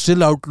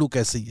 اسٹل آؤٹ لک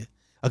ایسے ہی ہے.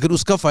 اگر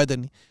اس کا فائدہ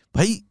نہیں,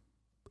 بھائی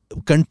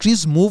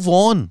کنٹریز موو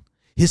آن.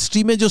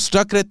 ہسٹری میں جو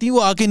اسٹرک رہتی ہیں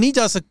وہ آگے نہیں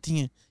جا سکتی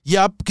ہیں. یہ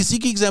آپ کسی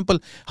کی ایگزامپل,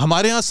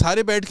 ہمارے ہاں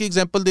سارے بیٹھ کے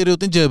ایگزامپل دے رہے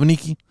ہوتے ہیں جرمنی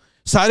کی,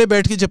 سارے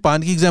بیٹھ کے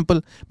جاپان کی ایگزامپل.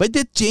 بھائی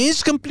دے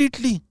چینج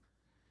کمپلیٹلی.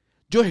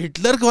 جو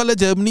ہٹلر والا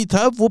جرمنی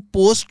تھا وہ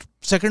پوسٹ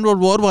سیکنڈ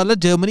ورلڈ وار والا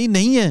جرمنی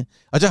نہیں ہے.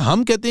 اچھا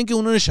ہم کہتے ہیں کہ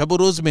انہوں نے شب و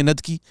روز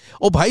محنت کی,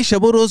 اور بھائی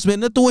شب و روز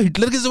محنت تو وہ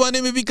ہٹلر کے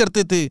زمانے میں بھی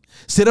کرتے تھے,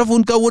 صرف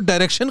ان کا وہ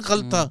ڈائریکشن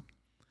غلط تھا.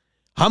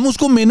 ہم اس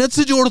کو محنت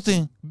سے جوڑتے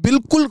ہیں,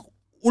 بالکل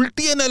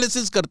الٹی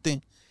انالیسس کرتے ہیں.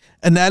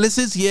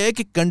 انالیسس یہ ہے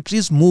کہ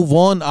countries move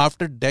on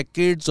after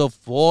decades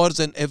of wars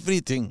and every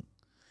thing.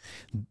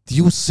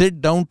 You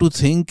sit down to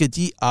think کہ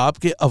جی آپ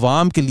کے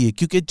عوام کے لیے,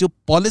 کیونکہ جو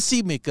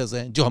پالیسی میکرز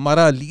ہیں, جو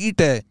ہمارا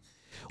لیڈ ہے,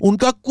 ان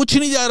کا کچھ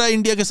نہیں جا رہا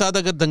انڈیا کے ساتھ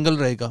اگر دنگل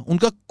رہے گا, ان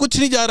کا کچھ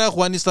نہیں جا رہا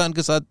افغانستان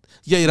کے ساتھ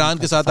یا ایران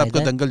کے ساتھ آپ کا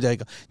دنگل جائے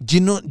گا.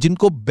 جن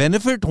کو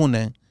بینیفٹ ہونا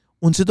ہے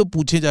ان سے تو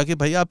پوچھیں جا کے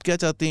بھائی آپ کیا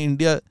چاہتے ہیں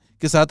انڈیا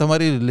کے ساتھ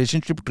ہماری ریلیشن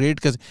شپ ٹریڈ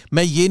کیسے.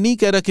 میں یہ نہیں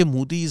کہہ رہا کہ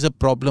Modi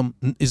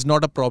is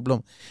not a problem,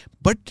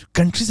 but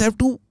countries have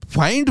to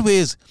find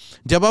ways.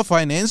 جب آپ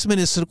فائنینس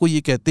منسٹر کو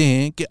یہ کہتے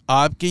ہیں کہ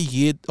آپ کے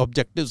یہ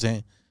آبجیکٹیوز ہیں,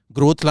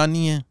 گروتھ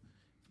لانی ہے,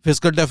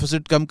 فسکل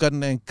ڈیفیسٹ کم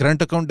کرنا ہے,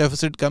 کرنٹ اکاؤنٹ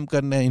ڈیفیسٹ کم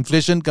کرنا ہے,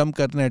 انفلیشن کم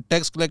کرنا ہے,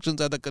 ٹیکس کلیکشن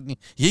زیادہ کرنی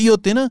ہے, یہی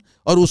ہوتے ہیں نا,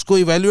 اور اس کو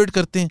ایویلویٹ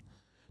کرتے ہیں.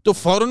 تو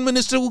فارن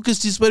منسٹر کو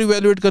کس چیز پر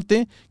ایویلویٹ کرتے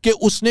ہیں کہ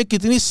اس نے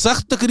کتنی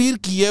سخت تقریر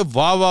کی ہے,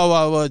 واہ واہ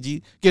واہ واہ جی,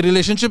 کہ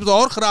ریلیشن شپ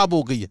اور خراب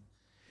ہو گئی ہے.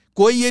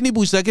 کوئی یہ نہیں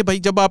پوچھتا کہ بھائی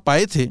جب آپ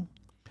آئے تھے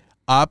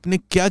آپ نے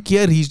کیا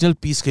کیا ریجنل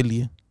پیس کے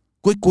لیے.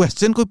 کوئی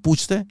کوشچن کوئی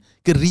پوچھتا ہے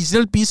کہ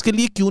ریجنل پیس کے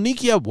لیے کیوں نہیں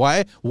کیا,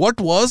 Y,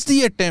 what was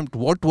the attempt,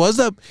 what was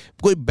the,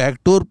 کوئی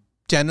بیک ڈور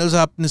چینلز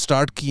آپ نے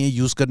اسٹارٹ کیے ہیں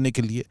یوز کرنے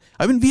کے لیے.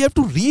 آئی مین we have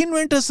to re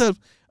invent our self.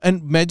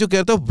 And میں جو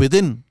کہتا ہوں ود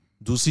ان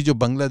دوسری جو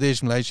بنگلہ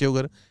دیش, ملائیشیا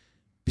وغیرہ,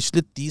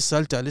 پچھلے 30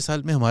 سال 40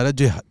 سال میں ہمارا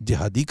جو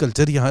جہادی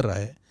کلچر یہاں رہا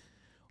ہے,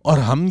 اور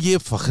ہم یہ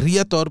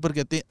فخریہ طور پر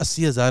کہتے ہیں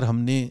 80,000 ہم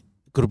نے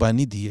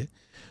قربانی دی ہے.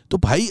 تو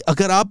بھائی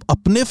اگر آپ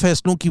اپنے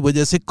فیصلوں کی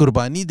وجہ سے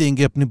قربانی دیں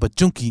گے اپنے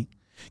بچوں کی,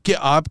 کہ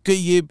آپ کے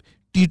یہ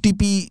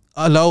TTP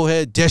الاؤ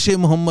ہے, جیش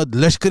محمد,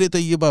 لشکر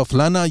طیبہ,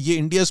 فلانا, یہ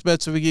انڈیا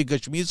اسپیسیفک, یہ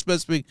کشمیر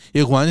اسپیسیفک,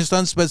 یہ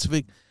افغانستان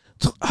اسپیسیفک,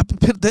 تو آپ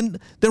پھر دین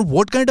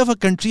what kind of a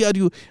country are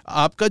you.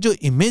 آپ کا جو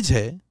امیج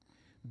ہے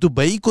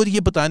دبئی کو یہ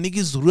بتانے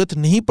کی ضرورت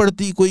نہیں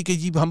پڑتی کوئی کہ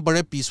جی ہم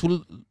بڑے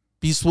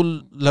پیسفل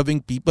لونگ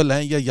پیپل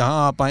ہیں, یا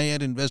یہاں آپ آئیں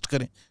اور انویسٹ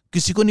کریں,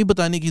 کسی کو نہیں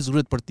بتانے کی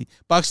ضرورت پڑتی.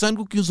 پاکستان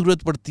کو کیوں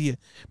ضرورت پڑتی ہے؟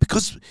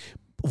 بیکاز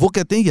وہ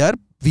کہتے ہیں یار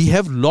we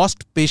have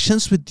lost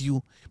patience with you,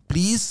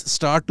 please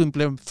start to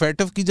implement.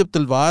 FATF کی جب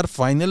تلوار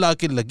فائنل آ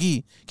کے لگی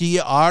کہ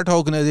یہ 8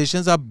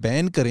 آرگنائزیشنز آپ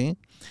بین کریں,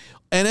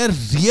 اینڈ اے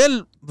ریئل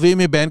وے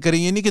میں بین کریں,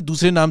 یہ نہیں کہ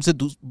دوسرے نام سے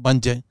بن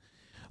جائیں,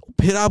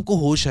 پھر آپ کو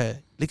ہوش آئے.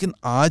 لیکن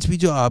آج بھی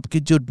جو آپ کی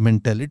جو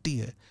مینٹیلٹی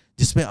ہے,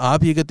 جس میں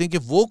آپ یہ کہتے ہیں کہ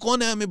وہ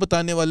کون ہے ہمیں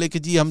بتانے والے کہ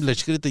جی ہم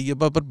لشکر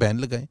طیبہ پر بین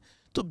لگائیں.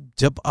 تو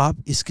جب آپ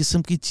اس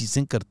قسم کی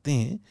چیزیں کرتے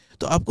ہیں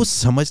تو آپ کو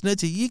سمجھنا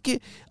چاہیے کہ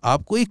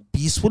آپ کو ایک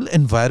پیسفل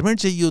انوائرمنٹ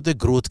چاہیے ہوتا ہے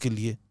گروتھ کے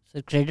لیے.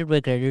 سر credit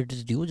by credit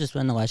is due, جس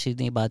پر نواز شریف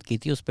نے بات کی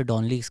تھی اس پہ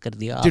ڈان لیکس کر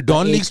دیا. جی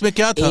ڈان لیکس میں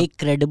کیا تھا؟ ایک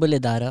کریڈیبل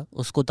ادارہ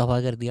اس کو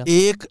تباہ کر دیا.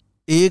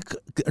 ایک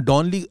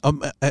Dawn league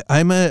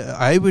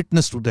I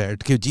witness to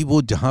that کہ جی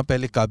وہ جہاں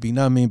پہلے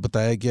کابینہ میں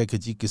بتایا گیا کہ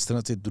جی کس طرح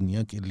سے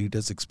دنیا کے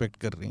لیڈرز ایکسپیکٹ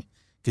کر رہے ہیں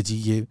کہ جی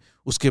یہ,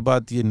 اس کے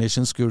بعد یہ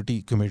نیشنل سیکورٹی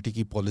کمیٹی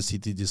کی پالیسی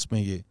تھی جس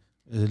میں یہ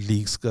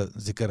لیگز کا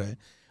ذکر ہے.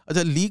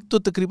 اچھا لیگ تو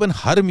تقریباً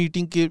ہر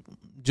میٹنگ کے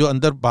جو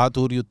اندر بات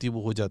ہو رہی ہوتی ہے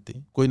وہ ہو جاتے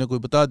ہیں, کوئی نہ کوئی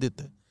بتا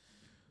دیتا ہے.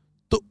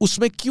 تو اس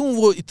میں کیوں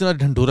وہ اتنا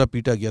ڈھنڈورا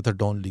پیٹا گیا تھا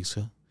ڈان لیگز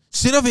کا؟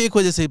 صرف ایک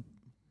وجہ سے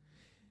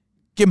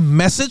کہ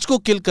میسج کو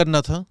کل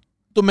کرنا تھا.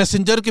 تو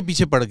میسنجر کے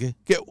پیچھے پڑ گئے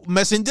کہ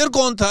میسنجر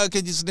کون تھا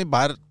کہ جس نے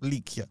باہر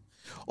لیک کیا,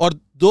 اور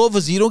 2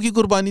 وزیروں کی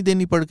قربانی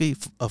دینی پڑ گئی,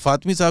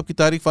 فاطمی صاحب کی,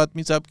 طارق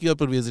فاطمی صاحب کی اور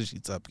پرویز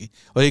رشید صاحب کی,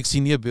 اور ایک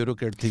سینئر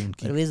بیوروکریٹ تھی ان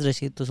کی. پرویز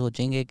رشید تو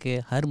سوچیں گے کہ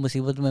ہر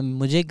مصیبت میں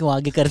مجھے کیوں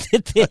آگے کر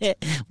دیتے ہیں,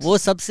 وہ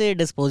سب سے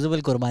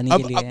ڈسپوزیبل قربانی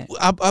کے لیے ہیں.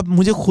 اب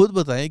مجھے خود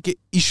بتائیں کہ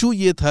ایشو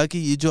یہ تھا کہ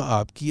یہ جو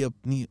آپ کی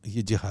اپنی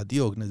یہ جہادی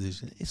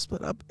آرگنائزیشن ہے اس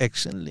پر آپ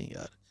ایکشن لیں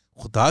یار,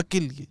 خدا کے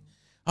لیے.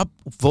 اب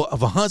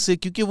وہاں سے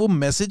کیونکہ وہ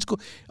میسج کو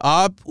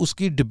آپ اس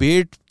کی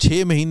ڈبیٹ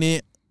 6 مہینے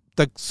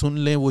تک سن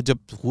لیں, وہ جب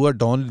ہوا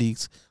ڈان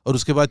لیگز اور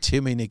اس کے بعد 6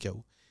 مہینے کیا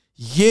ہوا,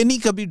 یہ نہیں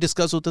کبھی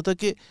ڈسکس ہوتا تھا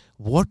کہ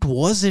واٹ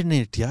واز ان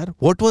اٹ یار,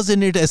 واٹ واز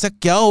ان اٹ, ایسا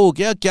کیا ہو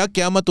گیا, کیا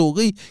قیامت ہو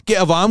گئی کہ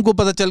عوام کو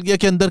پتہ چل گیا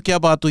کہ اندر کیا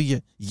بات ہوئی ہے.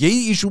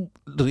 یہی ایشو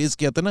ریز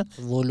کیا تھا نا.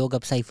 وہ لوگ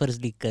اب سائفرز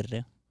لیک کر رہے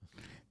ہیں.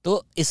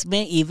 تو اس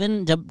میں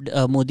ایون جب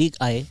مودی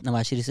آئے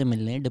نواز شریف سے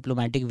ملنے,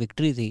 ڈپلومیٹک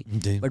وکٹری تھی,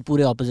 بٹ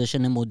پورے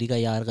اپوزیشن نے مودی کا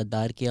یار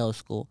غدار کیا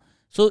اس کو.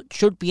 So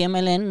should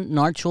PML-N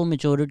not show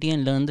maturity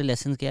and learn the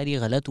lessons کہ یار یہ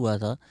غلط ہوا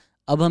تھا.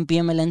 اب ہم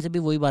PML-N سے بھی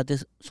وہی باتیں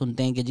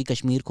سنتے ہیں کہ جی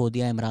کشمیر کھو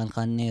دیا عمران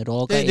خان نے,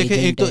 رو کا ایجنٹ ہے.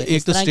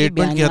 ایک تو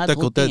اسٹیٹمنٹ کی حد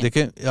تک ہوتا ہے.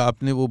 دیکھیں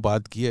آپ نے وہ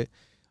بات کی ہے,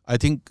 آئی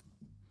تھنک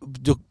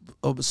جو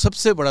سب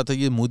سے بڑا تھا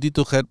یہ مودی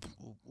تو خیر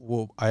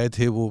وہ آئے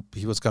تھے, وہ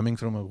he was coming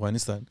from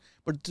Afghanistan,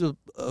 but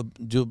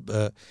جو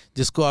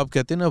جس کو آپ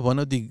کہتے ہیں نا one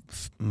of the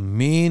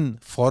main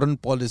foreign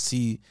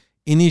policy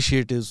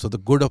initiatives for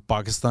the good of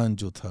Pakistan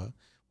جو تھا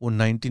وہ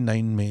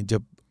 99 میں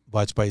جب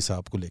واجپئی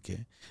صاحب کو لے کے,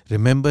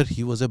 remember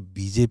he was a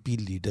BJP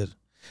leader,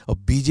 اور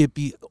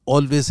BJP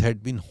always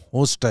had been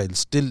hostile,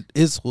 still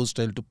is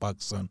hostile to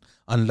Pakistan,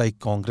 unlike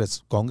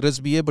Congress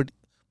بھی ہے, بٹ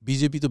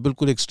BJP تو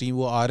بالکل ایکسٹریم,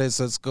 وہ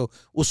RSS کو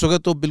اس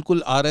وقت تو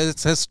بالکل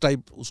RSS ٹائپ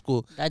اس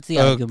کو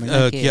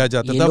کیا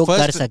جاتا تھا.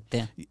 کر سکتے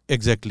ہیں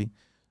ایگزیکٹلی.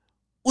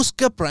 اس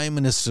کا پرائم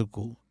منسٹر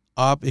کو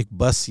آپ ایک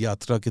بس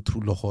یاترا کے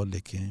تھرو لاہور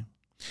لے کے ہیں,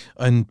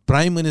 and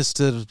Prime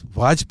Minister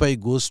Vajpayee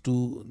goes to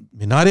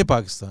Minar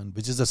Pakistan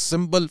which is a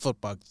symbol for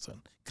Pakistan,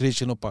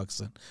 creation of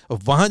Pakistan, اور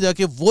وہاں جا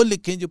کے وہ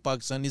لکھیں جو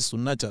پاکستانی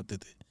سننا چاہتے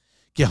تھے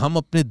کہ ہم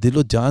اپنے دل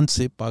و جان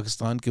سے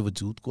پاکستان کے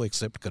وجود کو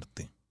ایکسیپٹ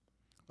کرتے ہیں,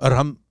 اور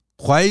ہم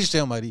خواہش ہے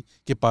ہماری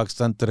کہ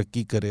پاکستان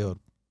ترقی کرے اور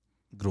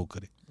گرو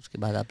کرے. اس کے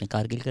بعد آپ نے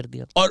کارگل کر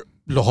دیا, اور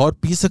لاہور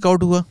پیس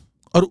اکاؤٹ ہوا,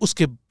 اور اس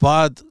کے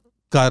بعد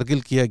کارگل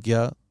کیا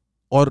گیا,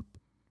 اور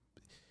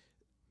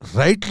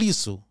rightly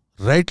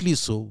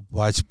so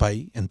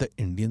Vajpayee and the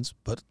Indians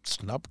پر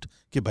سنپڈ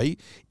کہ بھائی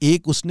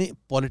ایک اس نے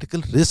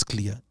پولیٹیکل رسک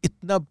لیا,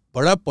 اتنا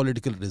بڑا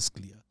پولیٹیکل رسک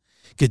لیا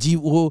کہ جی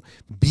وہ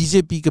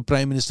BJP کے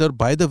prime minister,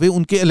 by the way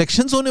ان کے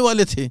الیکشنز ہونے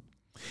والے تھے,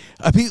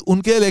 ابھی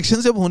ان کے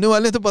الیکشن جب ہونے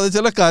والے تو پتہ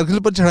چلا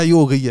کارگل پر چڑھائی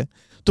ہو گئی ہے,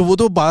 تو وہ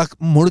تو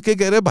مڑ کے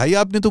کہہ رہے بھائی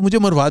آپ نے تو مجھے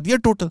مروا دیا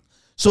total.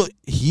 So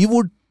he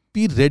would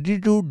be ready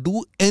to do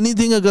اینی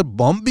تھنگ, اگر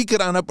بام بھی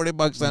کرانا پڑے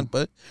پاکستان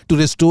پر ٹو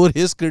ریسٹور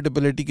ہز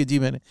کریڈیبلٹی کہ جی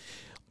میں نے.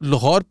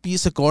 لاہور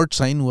پیس ایکارڈ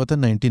سائن ہوا تھا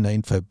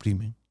 99 فیبری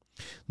میں,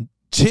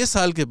 6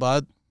 سال کے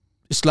بعد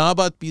اسلام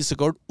آباد پیس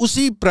ایکارڈ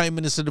اسی پرائم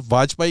منسٹر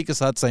واجپئی کے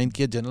ساتھ سائن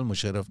کیا جنرل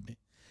مشرف نے.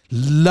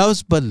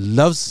 لفظ پر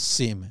لفظ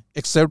سیم ہے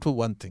except for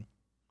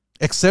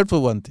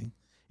one thing.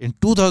 In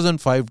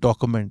 2005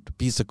 document,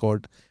 peace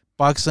accord,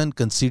 Pakistan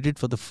conceded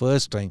for the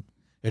first time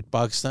that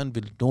Pakistan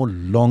will no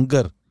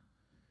longer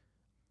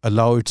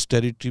allow its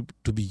territory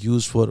to be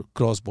used for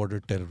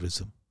cross-border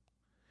terrorism.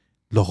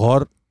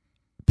 Lahore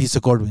peace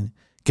accord میں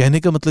کہنے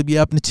کا مطلب یہ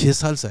آپ نے 6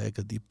 سال ضائع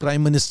کر دی,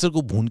 پرائم منسٹر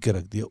کو بھون کے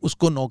رکھ دیا, اس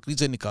کو نوکری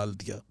سے نکال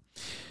دیا,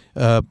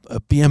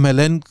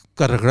 PML-N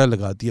کا رگڑا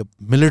لگا دیا,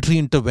 ملٹری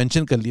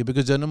انٹرونشن کر لیا,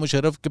 بیکاز جنرل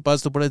مشرف کے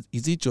پاس تو بڑا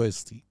ایزی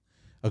چوائس تھی.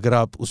 اگر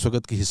آپ اس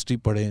وقت کی ہسٹری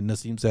پڑھیں,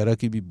 نسیم زہرا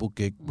کی بھی بک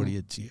ایک بڑی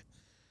اچھی ہے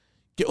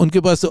کہ ان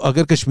کے پاس تو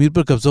اگر کشمیر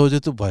پر قبضہ ہو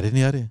جائے تو باہر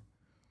نہیں آ رہے,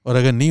 اور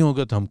اگر نہیں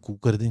ہوگا تو ہم کو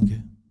کر دیں گے.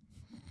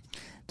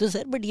 تو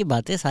سر بٹ یہ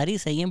باتیں ساری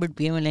صحیح ہیں,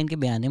 بٹ PML-N کے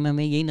بیانے میں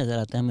ہمیں یہی نظر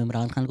آتا ہے, ہم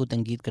عمران خان کو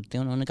تنقید کرتے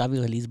ہیں, انہوں نے کافی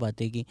غلیظ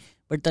باتیں کی,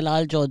 بٹ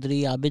طلال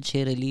چودھری, عابد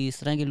شیر علی, اس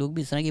طرح کے لوگ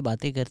بھی اس طرح کی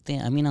باتیں کرتے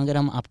ہیں. اگر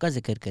ہم آپ کا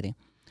ذکر کریں,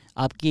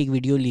 آپ کی ایک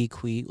ویڈیو لیک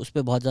ہوئی, اس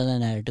پہ بہت زیادہ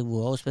نیریٹو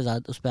ہوا,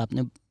 اس پہ آپ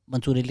نے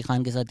منصور علی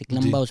خان کے ساتھ ایک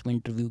لمبا اس میں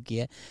انٹرویو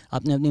کیا ہے,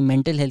 آپ نے اپنی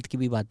مینٹل ہیلتھ کی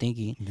بھی باتیں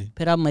کی,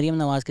 پھر آپ مریم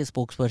نواز کے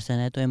اسپوکس پرسن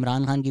ہیں, تو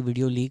عمران خان کی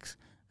ویڈیو لیکس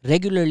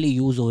ریگولرلی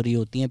یوز ہو رہی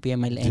ہوتی ہیں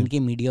PML-N کی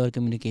میڈیا اور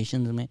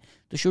کمیونیکیشنز میں.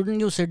 تو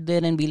shouldn't you sit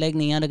there and be like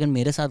نہیں یار اگر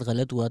میرے ساتھ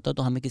غلط ہوا تھا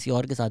تو ہمیں کسی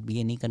اور کے ساتھ بھی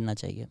یہ نہیں کرنا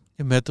چاہیے.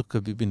 میں تو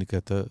کبھی بھی نہیں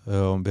کہتا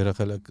میرا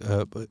خیال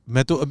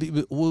میں تو ابھی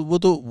وہ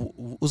تو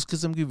اس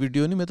قسم کی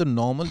ویڈیو نہیں, میں تو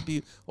نارمل بھی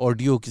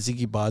آڈیو کسی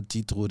کی بات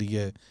چیت ہو رہی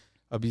ہے.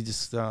 ابھی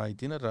جس طرح آئی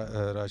تھی نا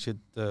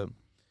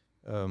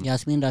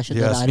یاسمین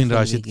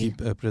راشد کی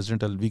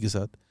پریزیڈنٹ الوی کے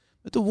ساتھ,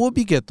 میں تو وہ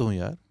بھی کہتا ہوں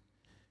یار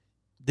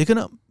دیکھیں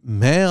نا,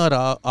 میں اور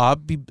آپ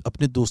بھی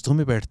اپنے دوستوں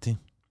میں بیٹھتے ہیں,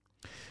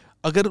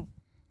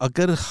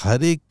 اگر ہر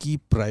ایک کی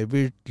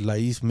پرائیویٹ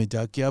لائف میں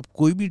جا کے آپ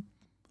کوئی بھی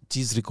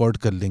چیز ریکارڈ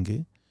کر لیں گے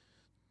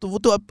تو وہ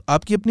تو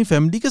آپ کی اپنی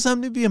فیملی کے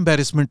سامنے بھی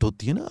امبیرسمنٹ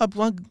ہوتی ہے نا. آپ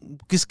وہاں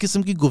کس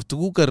قسم کی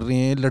گفتگو کر رہے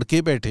ہیں,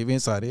 لڑکے بیٹھے ہوئے ہیں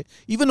سارے,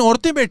 ایون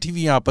عورتیں بیٹھی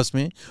ہوئی ہیں آپس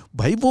میں,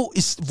 بھائی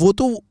وہ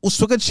تو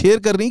اس وقت شیئر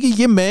کر رہی ہیں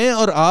کہ یہ میں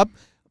اور آپ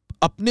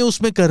اپنے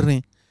اس میں کر رہے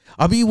ہیں.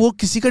 ابھی وہ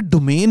کسی کا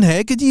ڈومین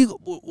ہے کہ جی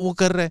وہ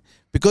کر رہا ہے,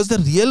 because the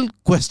real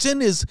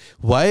question is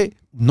why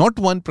not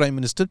one prime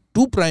minister,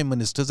 two prime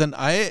ministers, and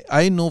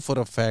I know for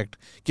a fact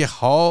کہ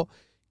how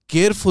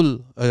careful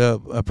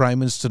prime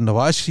minister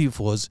Nawaz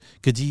Sharif was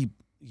کہ جی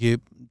یہ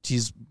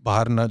چیز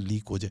باہر نہ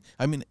لیک ہو جائے.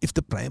 I mean if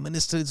the prime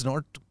minister is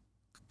not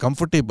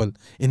comfortable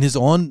in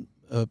his own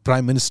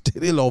prime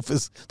ministerial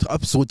office تو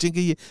آپ سوچیں کہ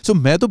یہ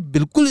میں تو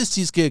بالکل اس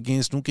چیز کے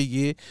اگینسٹ ہوں کہ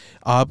یہ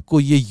آپ کو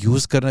یہ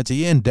یوز کرنا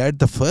چاہیے. And that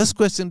the first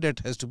question that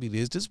has to be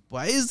raised is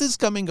why is this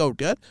coming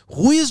out یار,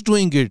 who is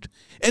doing it,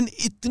 and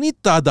اتنی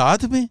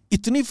تعداد میں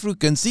اتنی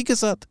فریکوینسی کے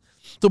ساتھ.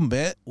 تو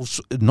میں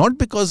ناٹ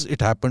بیکاز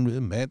اٹ ہیپنڈ,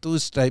 میں تو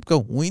اس ٹائپ کا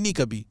ہوں ہی نہیں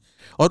کبھی,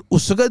 اور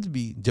اس وقت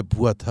بھی جب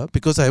ہوا تھا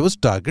بیکاز آئی واز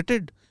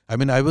ٹارگیٹڈ.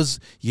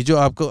 یہ جو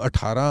آپ کو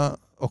 18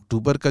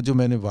 اکتوبر کا جو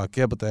میں نے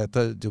واقعہ بتایا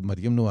تھا جو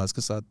مریم نواز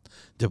کے ساتھ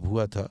جب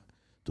ہوا تھا,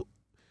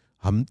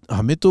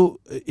 ہمیں تو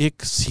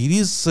ایک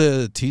سیریز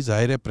تھی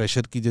ظاہر ہے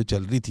پریشر کی جو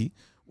چل رہی تھی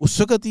اس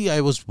وقت ہی. آئی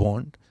واز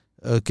بورنڈ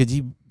کہ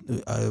جی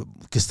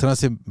کس طرح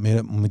سے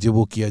مجھے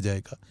وہ کیا جائے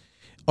گا,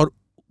 اور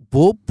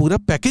وہ پورا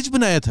پیکج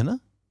بنایا تھا نا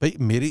بھائی.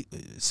 میری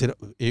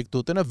صرف ایک تو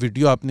ہوتا ہے نا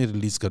ویڈیو آپ نے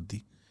ریلیز کر دی,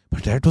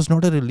 but that was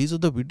not a release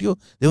of the video,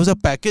 there was a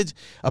package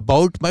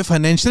about my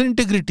financial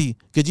integrity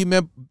کہ جی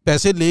میں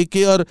پیسے لے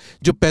کے اور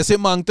جو پیسے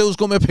مانگتے ہیں اس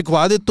کو میں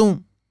پھینکوا دیتا ہوں.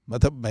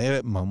 مطلب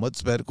میں محمد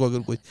زبیر کو اگر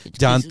کوئی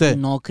جانتا ہے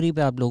نوکری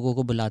پہ آپ لوگوں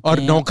کو بلاتے ہیں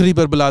اور نوکری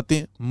پر بلاتے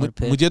ہیں,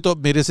 مجھے تو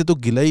میرے سے تو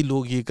گلا ہی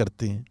لوگ یہ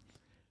کرتے ہیں.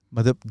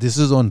 مطلب this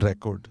is on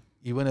record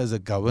even as a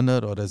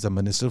governor اور as a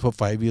minister for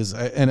 5 years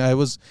and I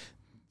was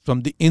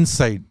from the in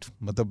side,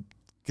 مطلب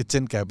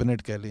کچن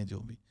کیبنٹ کہہ لیں جو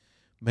بھی,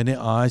 میں نے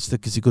آج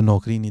تک کسی کو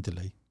نوکری نہیں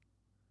دلائی.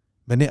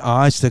 میں نے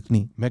آج تک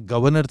نہیں. میں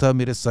گورنر تھا,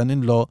 میرے سن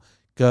ان لا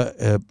کا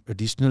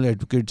ایڈیشنل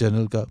ایڈوکیٹ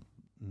جنرل کا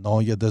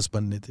 9 یا 10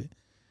 بننے تھے,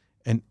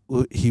 and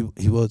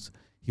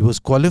he was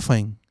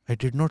qualifying. I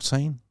did not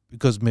sign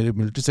because میرے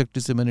ملٹری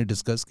سیکرٹری سے میں نے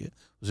ڈسکس کیا,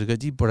 اس نے کہا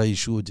جی بڑا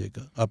ایشو ہو جائے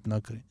گا آپ نہ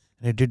کریں.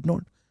 I did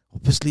not.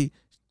 Obviously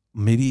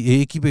میری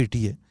ایک ہی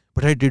بیٹی ہے,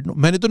 but I did not.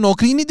 میں نے تو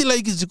نوکری نہیں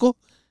دلائی کسی کو.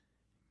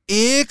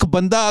 ایک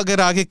بندہ اگر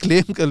آگے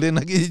کلیم کر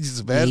لینا کہ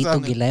یہی تو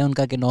گلا ہے ان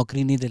کا کہ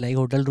نوکری نہیں دلائی,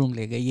 ہوٹل روم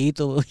لے گئے, یہی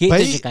تو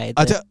شکایت ہے.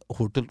 اچھا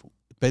ہوٹل,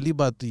 پہلی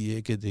بات تو یہ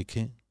ہے کہ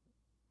دیکھیں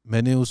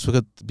میں نے اس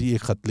وقت بھی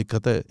ایک خط لکھا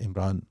تھا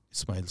عمران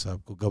اسماعیل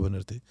صاحب کو,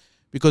 گورنر تھے,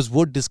 بیکاز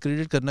وہ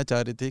ڈسکریڈٹ کرنا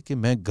چاہ رہے تھے کہ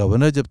میں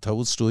گورنر جب تھا,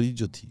 وہ سٹوری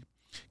جو تھی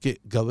کہ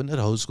گورنر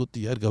ہاؤس کو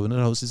یار governor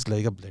house is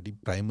like a bloody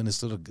prime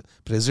minister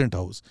president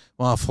house.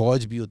 وہاں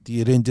فوج بھی ہوتی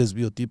ہے, رینجرز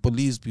بھی ہوتی ہے,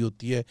 پولیس بھی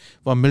ہوتی ہے,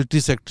 وہاں ملٹری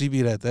سیکرٹری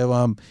بھی رہتا ہے,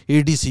 وہاں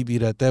ADC بھی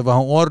رہتا ہے,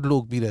 وہاں اور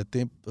لوگ بھی رہتے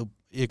ہیں,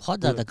 ایک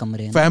بہت زیادہ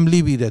کمرے ہیں,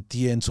 فیملی بھی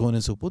رہتی ہے, and so on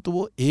and so forth. تو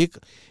وہ ایک,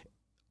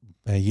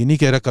 میں یہ نہیں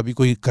کہہ رہا کبھی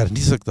کوئی کر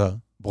نہیں سکتا,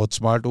 بہت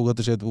اسمارٹ ہوگا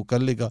تو شاید وہ کر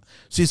لے گا,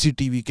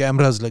 CCTV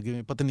کیمراز لگے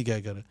ہوئے, پتہ نہیں کیا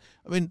کر رہا ہے.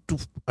 I mean to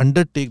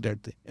undertake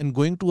that thing and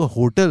going to a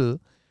hotel,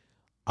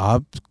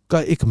 آپ کا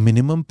ایک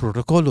منیمم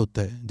پروٹوکول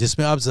ہوتا ہے جس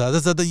میں آپ زیادہ سے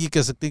زیادہ یہ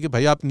کہہ سکتے ہیں کہ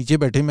بھائی آپ نیچے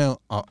بیٹھے, میں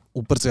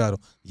اوپر سے آ رہا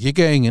ہوں, یہ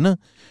کہیں گے نا.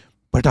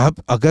 بٹ آپ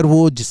اگر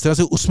وہ جس طرح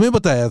سے اس میں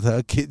بتایا تھا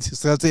کہ جس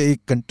طرح سے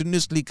ایک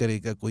کنٹینیوسلی کرے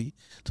گا کوئی,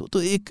 تو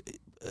ایک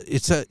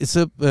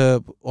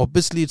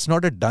obviously it's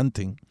not a done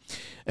thing.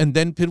 And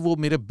then پھر وہ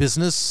میرے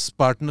بزنس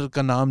پارٹنر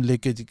کا نام لے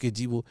کے کہ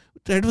جی وہ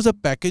that was a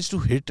package to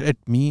hit at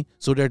me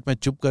so that میں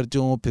چپ کر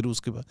جاؤں. پھر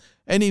اس کے بعد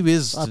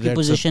anyways آپ کی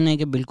پوزیشن ہے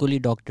کہ بالکل ہی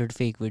ڈاکٹرڈ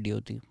فیک ویڈیو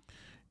تھی.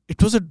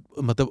 It was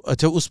a مطلب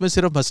اچھا اس میں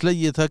صرف مسئلہ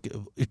یہ تھا کہ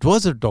it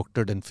was a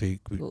doctored and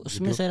fake video. اس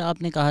میں سر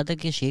آپ نے کہا تھا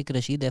کہ شیخ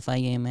رشید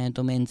FIM ہے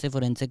تو میں ان سے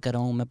فورینسک کر رہا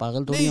ہوں, میں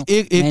پاگل تھوڑی ہوں,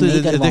 میں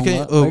نہیں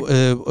کرواؤں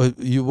گا.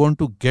 You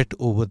want to get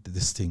over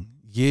this thing.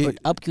 یہ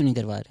اب کیوں نہیں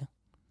کروا رہے,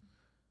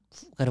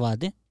 کروا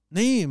دیں.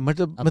 نہیں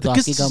مطلب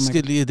کس چیز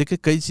کے لیے, دیکھیں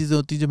کئی چیزیں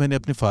ہوتی ہیں جو میں نے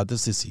اپنے فادر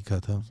سے سیکھا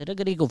تھا. سر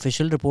اگر ایک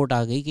آفیشیل رپورٹ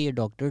آ گئی کہ یہ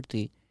ڈاکٹر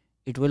تھی,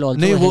 اٹ ول آلسو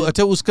نہیں وہ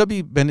اچھا اس کا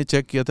بھی میں نے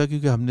چیک کیا تھا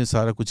کیونکہ ہم نے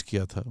سارا کچھ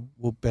کیا تھا.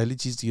 وہ پہلی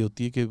چیز یہ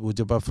ہوتی ہے کہ وہ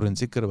جب آپ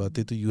فورینسک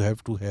کرواتے تو یو ہیو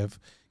ٹو ہیو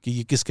کہ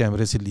یہ کس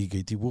کیمرے سے لی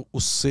گئی تھی, وہ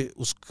اس سے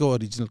اس کو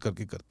اوریجنل کر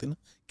کے کرتے نا,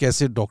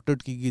 کیسے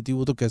ڈاکٹرڈ کی گئی تھی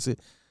وہ تو کیسے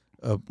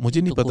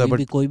مجھے نہیں پتا.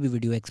 بٹ کوئی بھی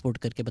ویڈیو ایکسپورٹ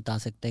کر کے بتا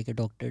سکتا ہے کہ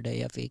ڈاکٹرڈ ہے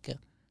یا فیک ہے.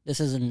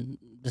 This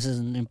is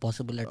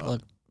impossible at all.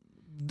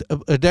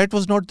 That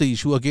was not the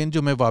issue. Again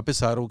جو میں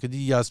واپس آ رہا ہوں کہ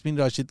جی یاسمین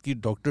راشد کی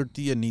ڈاکٹر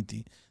تھی یا نہیں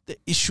تھی, the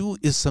issue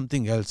is some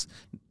thing else.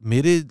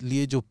 میرے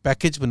لیے جو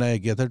پیکیج بنایا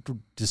گیا تھا to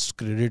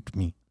discredit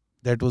me,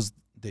 that was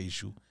the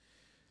issue.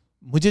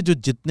 مجھے جو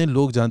جتنے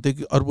لوگ جانتے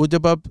ہیں, اور وہ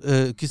جب آپ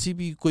کسی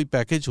بھی کوئی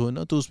پیکیج ہو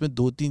نا تو اس میں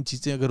 2-3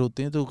 چیزیں اگر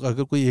ہوتے ہیں, تو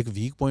اگر کوئی ایک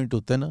ویک پوائنٹ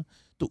ہوتا ہے نا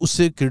تو اس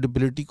سے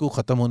کریڈیبلٹی کو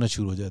ختم ہونا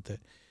شروع ہو جاتا ہے.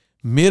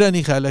 میرا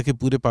نہیں خیال ہے کہ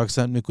پورے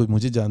پاکستان میں کوئی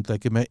مجھے جانتا ہے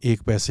کہ میں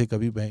ایک پیسے کا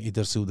بھی میں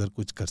ادھر سے ادھر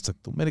کچھ کر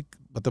سکتا ہوں. میں نے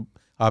مطلب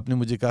آپ نے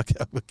مجھے کہا کہ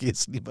آپ کا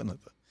کیس نہیں بنا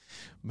تھا,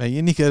 میں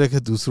یہ نہیں کہہ رہا کہ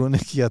دوسروں نے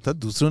کیا تھا,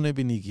 دوسروں نے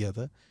بھی نہیں کیا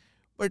تھا,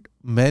 بٹ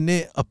میں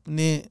نے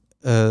اپنے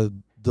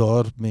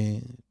دور میں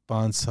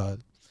 5 سال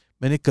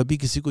میں نے کبھی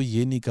کسی کو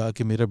یہ نہیں کہا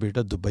کہ میرا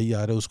بیٹا دبئی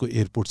آ رہا ہے اس کو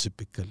ایئرپورٹ سے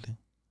پک کر لیں.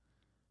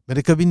 میں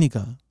نے کبھی نہیں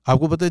کہا. آپ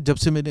کو پتہ ہے جب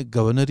سے میں نے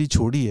گورنری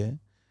چھوڑی ہے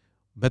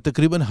میں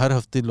تقریباً ہر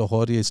ہفتے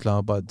لاہور یا اسلام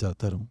آباد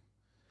جاتا رہوں.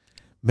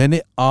 میں نے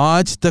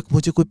آج تک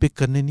مجھے کوئی پک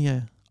کرنے نہیں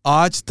آیا,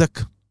 آج تک.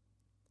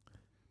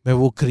 میں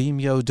وہ کریم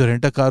یا جو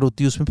رینٹا کار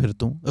ہوتی ہے اس میں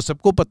پھرتا ہوں, اور سب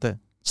کو پتہ ہے,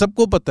 سب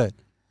کو پتہ ہے.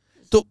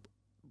 تو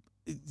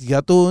یا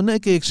تو نا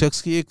کہ ایک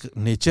شخص کی ایک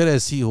نیچر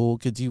ایسی ہو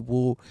کہ جی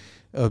وہ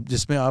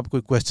جس میں آپ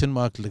کوئی کویسچن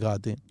مارک لگا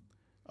دیں.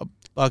 اب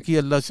باقی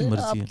اللہ کی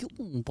مرضی ہے. آپ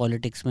کیوں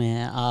پالیٹکس میں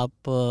ہیں؟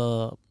 آپ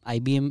آئی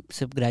بی ایم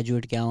سے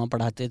گریجویٹ کیا, وہاں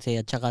پڑھاتے تھے,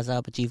 اچھا خاصا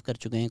آپ اچیو کر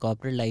چکے ہیں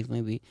کارپوریٹ لائف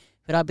میں بھی.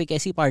 پھر آپ ایک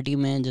ایسی پارٹی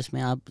میں ہیں جس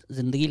میں آپ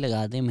زندگی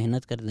لگا دیں,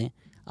 محنت کر دیں,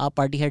 آپ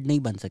پارٹی ہیڈ نہیں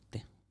بن سکتے,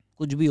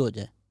 کچھ بھی ہو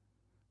جائے.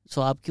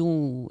 سو آپ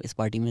کیوں اس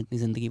پارٹی میں اتنی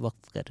زندگی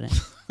وقف کر رہے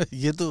ہیں؟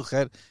 یہ تو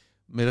خیر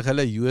میرا خیال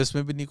ہے یو ایس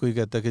میں بھی نہیں کوئی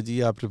کہتا کہ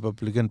جی آپ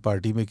ریپبلکن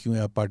پارٹی میں کیوں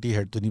ہیں, آپ پارٹی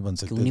ہیڈ تو نہیں بن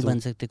سکتے. کیوں نہیں بن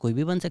سکتے؟ کوئی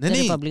بھی بن سکتا ہے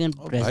ریپبلکن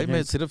پریزیڈنٹ. بھائی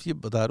میں صرف یہ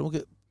بتا رہا ہوں کہ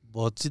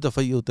بہت سی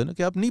دفعہ یہ ہوتا ہے نا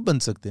کہ آپ نہیں بن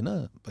سکتے نا,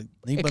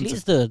 نہیں بن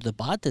سکتے. the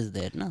path is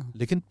there نا.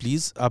 لیکن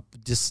پلیز آپ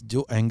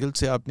جو اینگل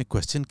سے آپ نے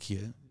کویسچن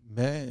کیا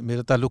ہے,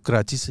 میرا تعلق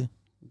کراچی سے,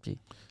 جی,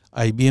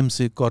 آئی بی ایم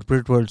سے,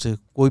 کارپوریٹ ورلڈ سے,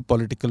 کوئی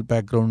پولیٹیکل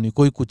بیک گراؤنڈ نہیں,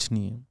 کوئی کچھ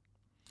نہیں ہے.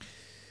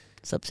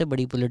 سب سے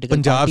بڑی پولیٹیکل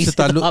پنجاب سے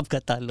تعلق آپ کا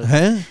تعلق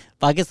ہے,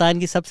 پاکستان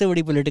کی سب سے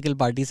بڑی پولیٹیکل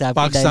پارٹی سے آپ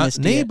کی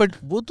ڈائنیسٹی نہیں, ہے. بٹ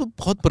وہ تو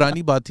بہت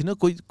پرانی بات تھی نا,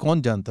 کوئی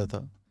کون جانتا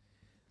تھا.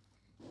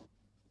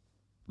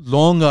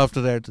 لانگ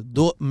آفٹر دیٹ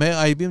میں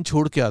آئی بی ایم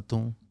چھوڑ کے آتا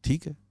ہوں,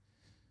 ٹھیک ہے,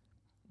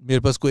 میرے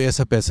پاس کوئی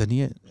ایسا پیسہ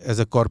نہیں ہے as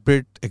a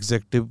corporate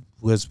executive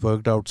who has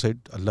worked outside,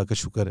 اللہ کا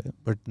شکر ہے,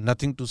 but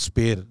nothing to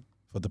spare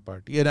for the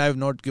party and I have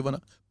not given a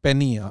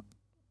پینی.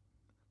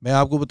 میں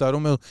آپ کو بتا رہا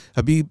ہوں, میں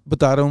ابھی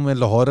بتا رہا ہوں, میں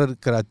لاہور اور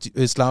کراچی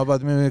اسلام آباد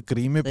میں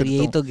کریم میں پھرتا ہوں.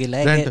 یہی تو گلا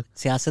ہے کہ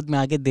سیاست میں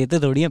آگے دیتے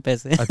تھوڑی ہیں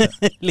پیسے.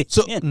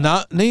 سو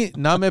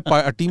نہ میں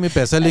پارٹی میں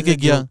پیسہ لے کے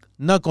گیا,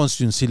 نہ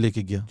کانسٹیٹوئنسی لے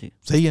کے گیا,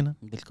 صحیح ہے نا.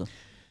 بالکل.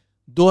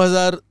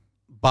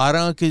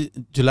 2012 کے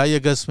جولائی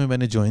اگست میں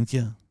نے جوائن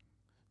کیا,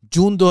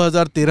 جون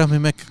 2013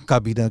 میں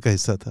کابینہ کا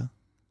حصہ تھا.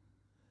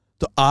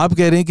 تو آپ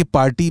کہہ رہے ہیں کہ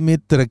پارٹی میں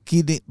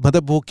ترقی نہیں,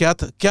 مطلب وہ کیا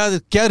تھا,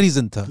 کیا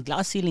ریزن تھا؟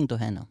 گلاس سیلنگ تو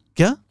ہے نا.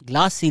 کیا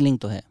گلاس سیلنگ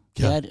تو ہے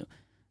یار,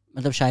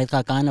 مطلب شاہد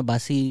خاقان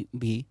عباسی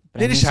بھی,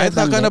 نہیں شاہد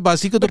خاقان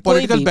عباسی کا تو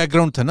پولیٹیکل بیک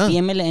گراؤنڈ تھا نا.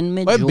 PML-N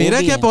میں میرا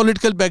کیا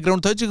پولیٹیکل بیک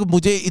گراؤنڈ تھا, جو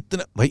مجھے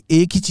اتنا, بھائی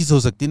ایک ہی چیز ہو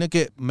سکتی ہے نا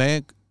کہ میں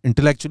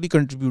انٹلیکچولی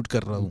کنٹریبیوٹ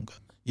کر رہا ہوں گا,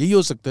 یہی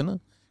ہو سکتا ہے نا.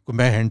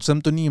 میں ہینڈسم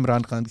تو نہیں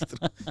عمران خان کی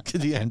طرح کہ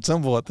جی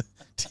ہینڈسم بہت ہے,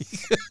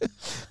 ٹھیک ہے.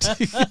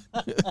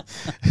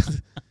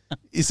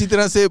 اسی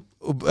طرح سے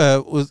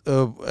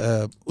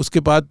اس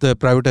کے بعد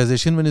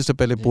پرائیویٹائزیشن منسٹر,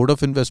 پہلے بورڈ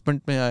آف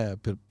انویسٹمنٹ میں آیا,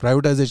 پھر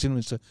پرائیویٹائزیشن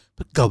منسٹر,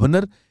 پھر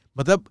گورنر.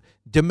 مطلب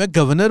جب میں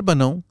گورنر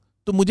بنا ہوں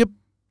تو مجھے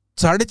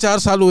 4.5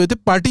 سال ہوئے تھے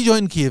پارٹی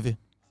جوائن کیے ہوئے.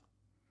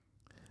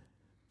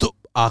 تو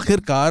آخر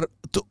کار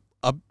تو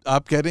اب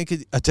آپ کہہ رہے ہیں کہ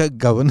اچھا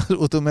گورنر,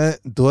 وہ تو میں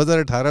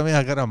 2018 میں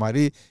اگر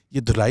ہماری یہ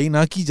دھلائی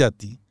نہ کی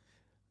جاتی,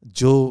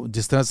 جو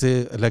جس طرح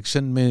سے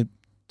الیکشن میں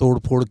توڑ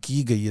پھوڑ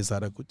کی گئی ہے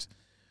سارا کچھ,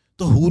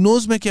 تو ہو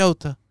نوز میں کیا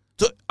ہوتا.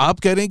 تو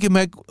آپ کہہ رہے ہیں کہ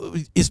میں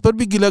اس پر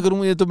بھی گلا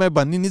کروں, یہ تو میں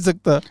بن ہی نہیں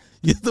سکتا.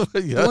 یہ تو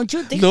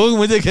لوگ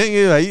مجھے کہیں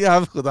گے بھائی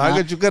آپ خدا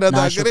کا شکر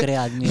ادا کریں,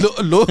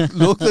 لوگ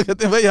تو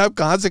کہتے ہیں بھائی آپ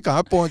کہاں سے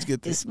کہاں پہنچ گئے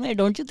تھے. اس میں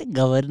ڈونٹ یو تھنک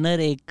گورنر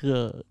ایک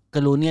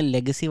کلونیل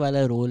لیگیسی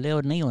والا رول ہے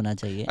اور نہیں ہونا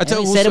چاہیے. اچھا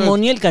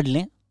سیریمونیل کر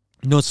لیں.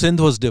 نو,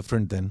 Sindh was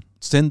different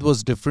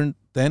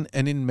then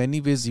and in many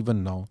ways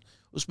even now.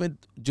 اس میں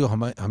جو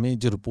ہمیں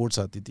جو رپورٹس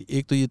آتی تھی,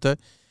 ایک تو یہ تھا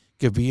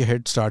کہ وی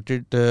ہیڈ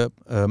اسٹارٹیڈ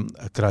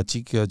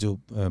کراچی کا جو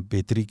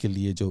بہتری کے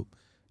لیے جو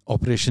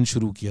آپریشن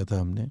شروع کیا تھا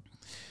ہم نے.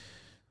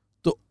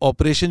 تو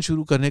آپریشن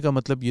شروع کرنے کا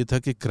مطلب یہ تھا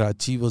کہ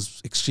Karachi was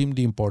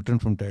extremely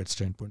important from that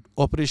stand point.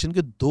 Operation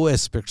کے 2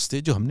 ایسپیکٹس تھے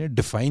جو ہم نے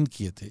ڈیفائن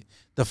کیے تھے.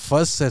 The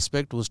first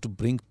aspect was to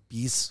bring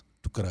piece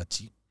to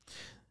Karachi,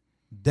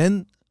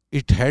 then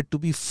it had to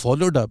be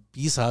followed up.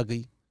 پیس آ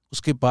گئی,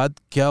 اس کے بعد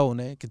کیا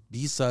ہونا ہے کہ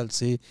 20 سال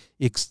سے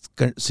ایک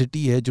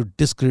سٹی ہے جو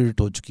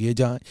ڈسکریڈٹ ہو چکی ہے,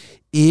 جہاں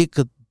ایک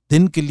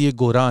دن کے لیے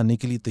گورا آنے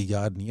کے لیے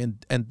تیار نہیں ہے,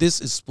 and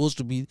this is suppose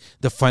to be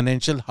the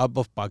financial hub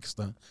of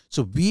Pakistan.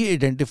 So we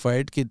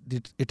identified کہ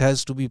it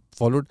has to be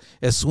followed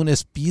as soon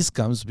as piece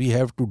comes. We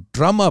have to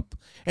drum up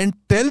and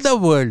tell the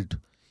world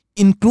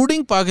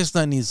including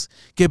Pakistanis,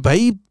 کہ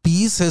بھائی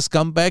peace has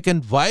come back,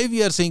 and why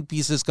we are saying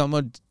peace has come,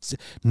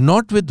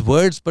 not with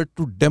words but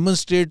to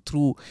demonstrate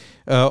through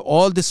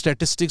all the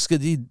statistics کہ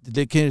جی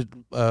دیکھیں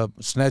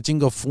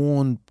snatching of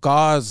phone,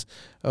 cars,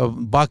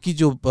 باقی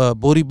جو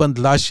بوری بند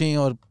لاشیں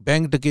اور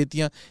bank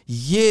ڈکیتیاں,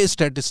 یہ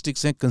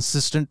statistics ہیں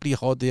consistently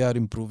how they are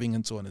improving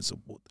and so on and so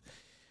forth.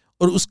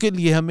 اور اس کے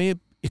لیے ہمیں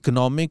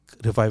اکنامک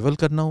ریوائول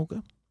کرنا ہوگا,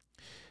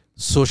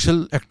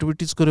 سوشل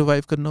ایکٹیویٹیز کو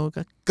ریوائیو کرنا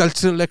ہوگا,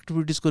 کلچرل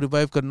ایکٹیویٹیز کو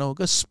ریوائیو کرنا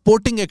ہوگا,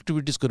 اسپورٹنگ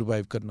ایکٹیویٹیز کو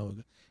ریوائیو کرنا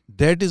ہوگا.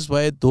 دیٹ از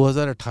وائی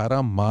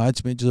 2018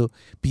 مارچ میں جو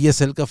پی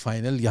ایس ایل کا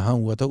فائنل یہاں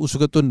ہوا تھا, اس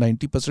وقت تو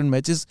 90%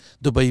 میچز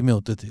دبئی میں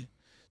ہوتے تھے.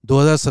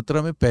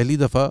 2017 میں پہلی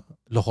دفعہ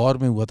لاہور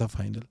میں ہوا تھا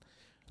فائنل.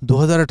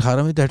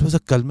 2018 میں that was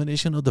a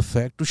culmination of the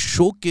fact to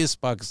show case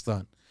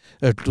Pakistan,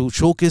 to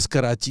show case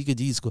Karachi کے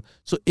جی اس کو.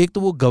 سو ایک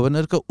تو وہ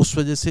گورنر کا اس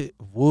وجہ سے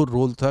وہ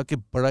رول تھا کہ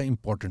بڑا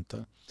امپورٹنٹ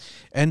تھا,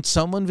 and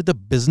some one with a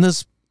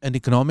business and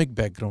economic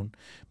back ground,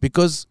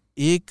 because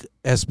ایک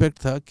ایسپیکٹ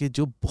تھا کہ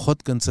جو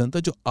بہت کنسرن تھا,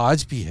 جو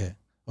آج بھی ہے,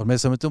 اور میں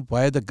سمجھتا ہوں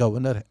why the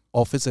governor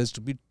office has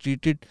to be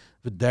treated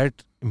with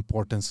that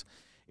importance.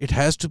 It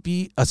has to be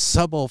a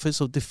sub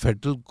office of the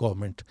federal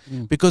government,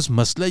 because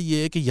مسئلہ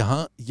یہ ہے کہ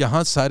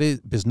یہاں سارے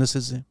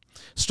بزنسز ہیں,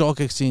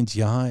 اسٹاک ایکسچینج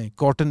یہاں ہے,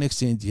 کاٹن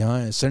ایکسچینج یہاں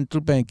ہے,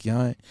 سینٹرل بینک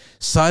یہاں ہے,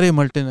 سارے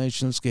ملٹی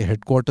نیشنلس کے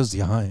ہیڈ کوارٹرز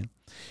یہاں ہیں,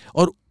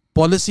 اور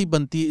پالیسی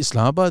بنتی ہے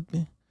اسلام آباد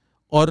میں,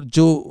 اور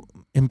جو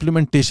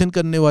امپلیمنٹیشن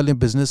کرنے والے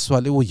بزنس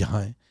والے وہ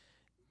یہاں ہیں.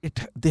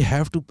 They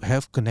have to have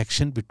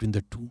connection between the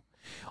two,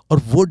 اور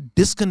وہ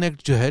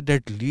ڈسکنیکٹ جو ہے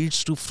دیٹ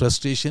لیڈس ٹو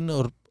فرسٹریشن.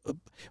 اور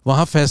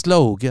وہاں فیصلہ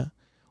ہو گیا,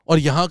 اور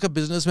یہاں کا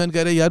بزنس مین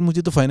کہہ رہے یار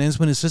مجھے تو فائنینس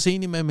منسٹر سے ہی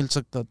نہیں میں مل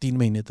سکتا 3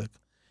 مہینے تک,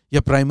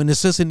 یا پرائم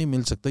منسٹر سے نہیں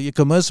مل سکتا, یا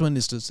کمرس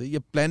منسٹر سے, یا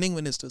پلاننگ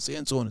منسٹر سے,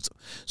 اینڈ سو آن.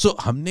 سو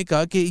ہم نے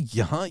کہا کہ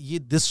یہاں یہ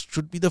this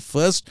should be the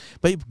first.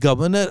 بھائی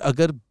گورنر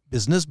اگر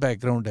بزنس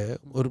بیک گراؤنڈ ہے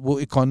اور وہ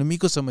اکانومی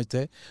کو سمجھتا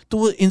ہے, تو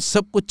وہ ان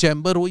سب کو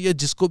چیمبر ہو یا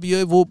جس کو بھی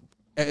ہے وہ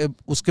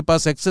اس کے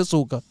پاس ایکسیس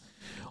ہوگا.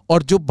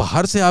 اور جو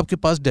باہر سے آپ کے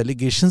پاس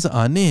ڈیلیگیشنز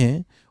آنے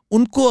ہیں,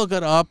 ان کو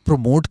اگر آپ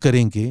پروموٹ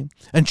کریں گے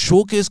اینڈ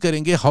شو کیس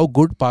کریں گے ہاؤ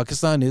گڈ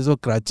پاکستان از اور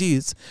کراچی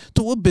از,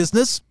 تو وہ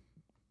بزنس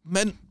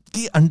مین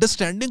کی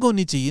انڈرسٹینڈنگ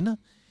ہونی چاہیے نا.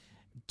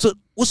 تو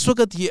اس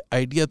وقت یہ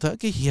آئیڈیا تھا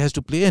کہ he has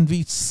to play, and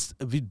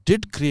we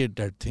ڈڈ create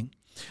that thing.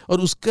 اور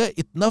اس کا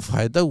اتنا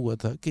فائدہ ہوا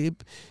تھا کہ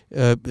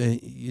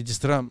یہ جس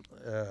طرح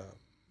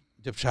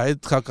جب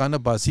شاہد خاقان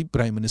عباسی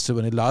پرائم منسٹر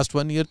بنے, لاسٹ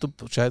 1 ایئر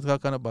تو شاہد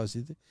خاقان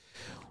عباسی تھے,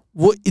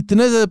 وہ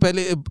اتنے زیادہ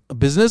پہلے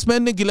بزنس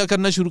مین نے گلا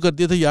کرنا شروع کر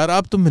دیا تھا, یار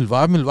آپ تو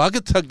ملوا کے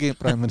تھک گئے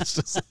پرائم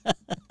منسٹر سے.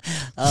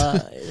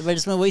 بٹ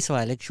اس میں وہی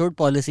سوال ہے, should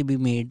policy be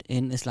made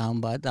in اسلام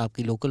آباد, آپ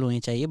کی لوکل ہونی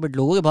چاہیے, بٹ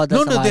لوگوں کے بہت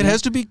نو there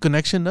has to be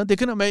connection نا.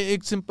 دیکھیں نا, میں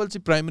ایک سمپل سی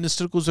پرائم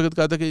منسٹر کو اس وقت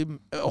کہا تھا کہ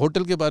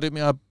ہوٹل کے بارے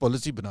میں آپ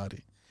پالیسی بنا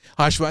رہے,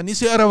 آشوانی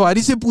سے اور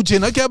اواری سے پوچھے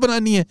نا کیا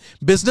بنانی ہے,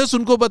 بزنس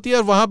ان کو بتائیے,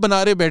 اور وہاں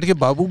بنا رہے بیٹھ کے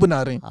بابو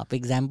بنا رہے ہیں. آپ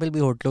ایگزامپل بھی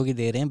ہوٹلوں کی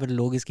دے رہے ہیں, پھر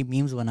لوگ اس کی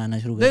میمز بنانا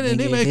شروع کر دیں گے.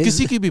 نہیں, میں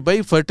کسی کی بھی,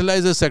 بھائی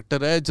فرٹیلائزر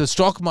سیکٹر ہے, جو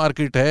اسٹاک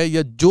مارکیٹ ہے,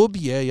 یا جو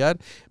بھی ہے یار,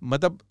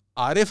 مطلب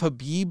عارف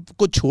حبیب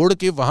کو چھوڑ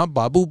کے وہاں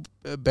بابو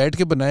بیٹھ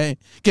کے بنائے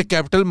کہ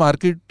کیپٹل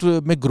مارکیٹ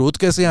میں گروتھ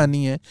کیسے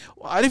آنی ہے.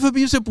 عارف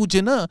حبیب سے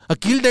پوچھے نا,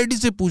 عقیل ڈیڈی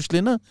سے پوچھ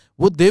لے نا,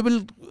 وہ دے ول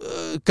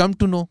come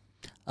to know.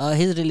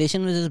 His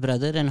relation with his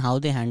brother and how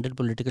they handle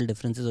political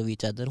differences of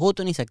each other. ہو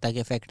تو نہیں سکتا کہ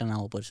افیکٹ نہ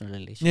ہو پرسنل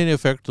ریلیشن. نہیں,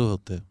 افیکٹ تو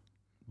ہوتا ہے,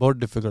 بہت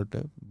ڈیفیکلٹ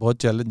ہے, بہت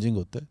چیلنجنگ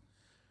ہوتا ہے,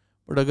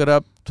 بٹ اگر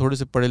آپ تھوڑے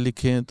سے پڑھے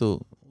لکھے ہیں تو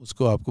اس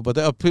کو آپ کو پتہ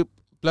ہے. اب پھر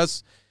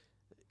plus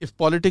if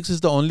politics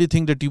is the only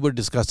thing that you were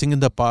discussing in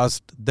the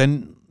past, then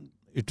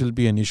it will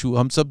be an issue.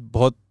 ہم سب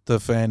بہت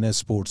فین ہیں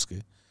اسپورٹس کے,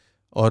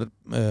 اور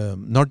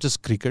ناٹ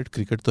جسٹ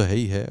کرکٹ تو ہے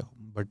ہی ہے,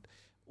 بٹ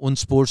ان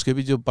اسپورٹس کے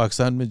بھی جو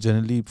پاکستان میں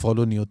جنرلی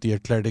فالو نہیں ہوتی,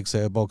 ایتھلیٹکس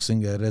ہے,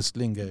 باکسنگ ہے,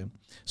 ریسلنگ ہے,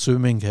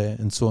 سوئمنگ ہے,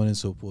 and so on and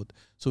so forth.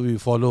 So we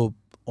follow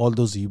all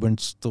those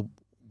events. تو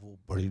وہ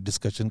بڑی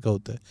ڈسکشن کا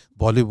ہوتا ہے.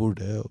 بالی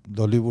ووڈ ہے,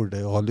 لالی ووڈ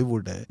ہے, ہالی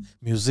ووڈ ہے,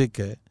 میوزک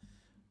ہے.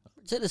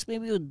 سر اس میں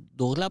بھی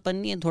دوغلا پن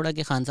نہیں ہے تھوڑا,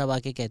 کہ خان صاحب آ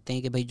کے کہتے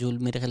ہیں کہ بھائی جو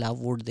میرے خلاف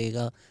ووٹ دے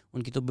گا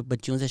ان کی تو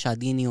بچیوں سے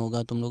شادی نہیں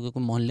ہوگا, تم لوگوں کو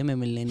محلے میں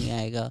ملنے نہیں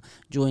آئے گا,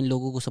 جو ان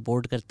لوگوں کو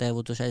سپورٹ کرتا ہے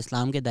وہ تو شاید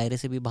اسلام کے دائرے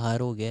سے بھی باہر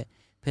ہو گیا.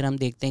 پھر ہم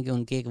دیکھتے ہیں کہ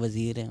ان کے ایک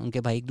وزیر ہیں, ان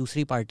کے بھائی ایک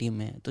دوسری پارٹی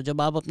میں ہیں. تو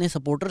جب آپ اپنے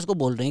سپورٹرز کو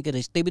بول رہے ہیں کہ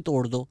رشتے بھی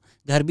توڑ دو,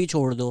 گھر بھی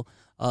چھوڑ دو,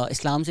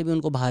 اسلام سے بھی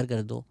ان کو باہر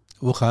کر دو.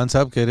 وہ خان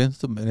صاحب کہہ رہے ہیں,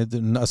 تو میں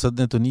نے اسد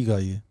نے تو نہیں کہا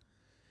یہ,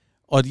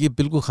 اور یہ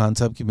بالکل خان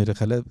صاحب کی میرا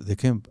خیال ہے.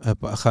 دیکھیں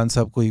خان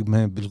صاحب کو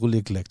میں بالکل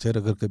ایک لیکچر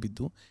اگر کبھی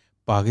دوں,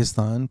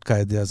 پاکستان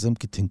قائد اعظم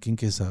کی تھنکنگ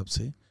کے حساب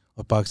سے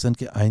اور پاکستان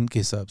کے آئین کے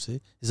حساب سے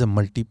از a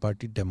multi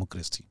party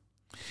democracy,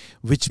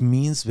 which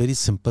means very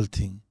simple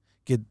thing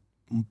کہ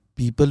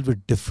people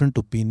with different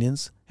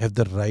opinions have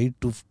the right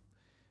to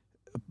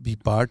be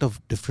part of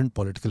different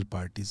political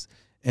parties,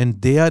 and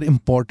they are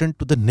important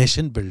to the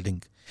nation building,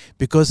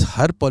 because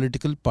Hare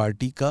political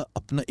party کا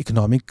اپنا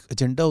economic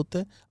agenda ہوتا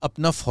ہے,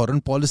 اپنا foreign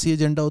policy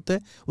agenda ہوتا ہے.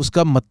 اس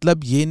کا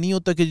مطلب یہ نہیں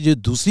ہوتا کہ جو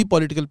دوسری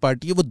پولیٹیکل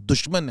پارٹی ہے وہ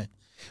دشمن ہے.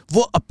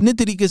 وہ اپنے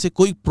طریقے سے,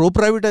 کوئی پرو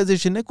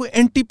پرائیویٹائزیشن ہے, کوئی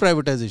اینٹی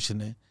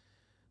پرائیویٹائزیشن ہے,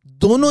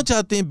 دونوں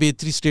چاہتے ہیں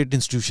بہتری اسٹیٹ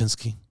انسٹیٹیوشنس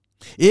کی.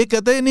 ایک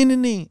کہتا ہے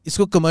نہیں اس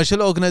کو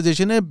کمرشل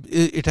آرگنائزیشن ہے,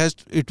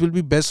 it will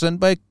be best run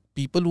by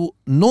people who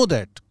know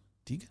that,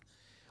 ٹھیک ہے.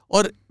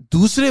 اور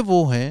دوسرے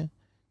وہ ہیں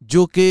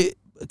جو کہ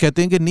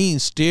کہتے ہیں کہ نہیں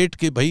اسٹیٹ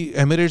کے, بھائی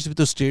ایمریٹس بھی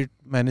تو اسٹیٹ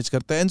مینج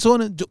کرتا ہے اینڈ سو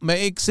آن. جو میں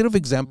ایک صرف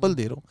اگزامپل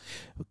دے رہا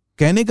ہوں,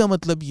 کہنے کا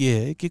مطلب یہ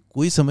ہے کہ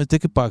کوئی سمجھتا ہے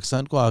کہ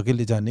پاکستان کو آگے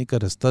لے جانے کا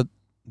رستہ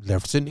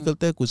لیفٹ سے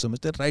نکلتا ہے, کوئی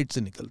سمجھتا ہے رائٹ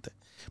سے نکلتا ہے,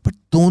 بٹ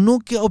دونوں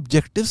کے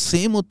آبجیکٹو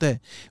سیم ہوتا ہے.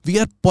 We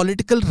are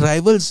political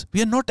rivals,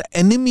 we are not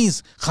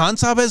enemies. Khan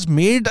صاحب has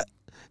made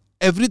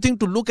everything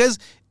to look as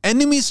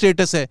enemy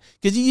status ہے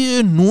کہ جی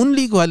یہ نون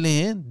لیگ والے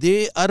ہیں,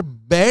 they are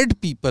bad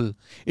people,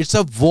 it's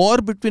a war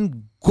between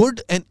good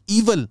and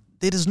evil,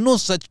 there is no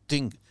such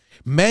thing.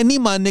 میں نہیں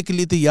ماننے کے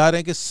لیے تیار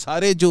ہیں کہ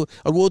سارے جو,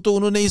 اور وہ تو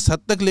انہوں نے اس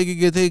حد تک لے کے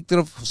گئے تھے, ایک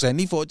طرف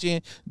حسینی فوجیں ہیں,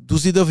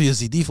 دوسری طرف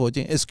یزیدی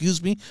فوجیں.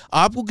 ایکسکیوز می,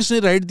 آپ کو کس نے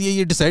رائٹ دیا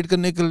یہ ڈیسائیڈ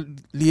کرنے کے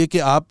لیے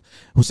کہ آپ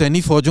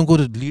حسینی فوجوں کو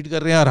لیڈ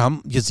کر رہے ہیں اور ہم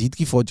یزید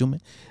کی فوجوں میں؟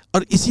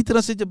 اور اسی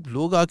طرح سے جب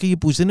لوگ آ کے یہ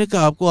پوچھتے ہیں کہ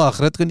آپ کو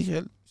آخرت کا نہیں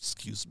خیال,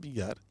 ایکسکیوز می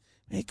یار,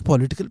 ایک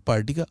پولیٹیکل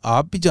پارٹی کا,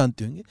 آپ بھی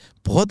جانتے ہوں گے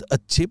بہت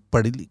اچھے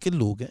پڑھے لکھے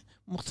لوگ ہیں,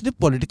 مختلف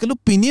پولیٹیکل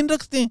اوپینین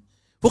رکھتے ہیں,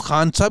 وہ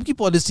خان صاحب کی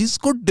پالیسیز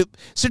کو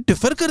سے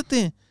ڈفر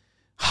کرتے ہیں.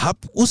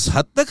 آپ اس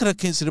حد تک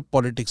رکھیں صرف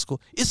پالیٹکس کو,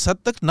 اس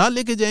حد تک نہ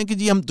لے کے جائیں کہ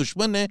جی ہم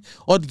دشمن ہیں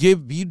اور یہ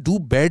we do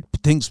bad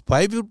things.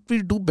 Why we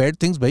do bad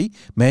things? بھائی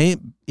میں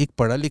ایک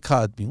پڑھا لکھا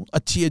آدمی ہوں,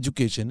 اچھی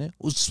ایجوکیشن ہے,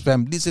 اس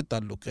فیملی سے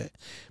تعلق ہے,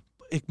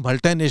 ایک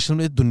ملٹی نیشنل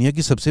میں دنیا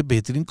کی سب سے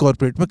بہترین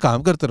کارپوریٹ میں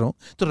کام کرتا رہا ہوں,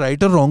 تو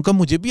رائٹ اور رانگ کا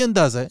مجھے بھی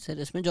اندازہ ہے. سر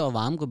اس میں جو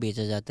عوام کو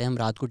بیچا جاتا ہے, ہم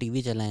رات کو ٹی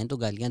وی چلائیں تو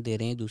گالیاں دے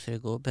رہے ہیں دوسرے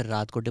کو, پھر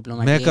رات کو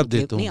ڈپلومیٹ, میں کب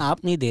دیتا ہوں؟ نہیں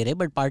آپ نہیں دے رہے,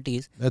 بٹ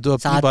پارٹیز میں تو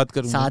اپنی بات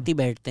کروں گا, ساتھ ہی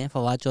بیٹھتے ہیں.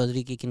 فواد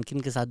چودھری کی کن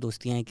کن کے ساتھ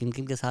دوستیاں ہیں, کن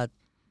کن کے ساتھ,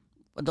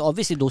 تو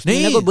obviously دوستی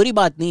میں کوئی بری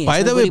بات نہیں ہے.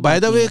 بائی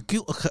دا وے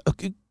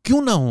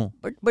کیوں نہ ہوں,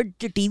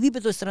 بٹ ٹی وی پہ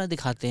تو اس طرح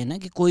دکھاتے ہیں نا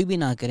کہ کوئی بھی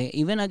نہ کرے.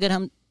 ایون اگر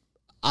ہم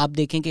آپ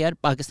دیکھیں کہ یار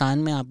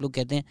پاکستان میں آپ لوگ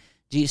کہتے ہیں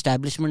جی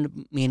اسٹیبلشمنٹ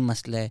مین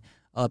مسئلہ ہے,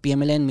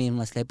 PML-N مین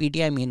مسئلہ ہے,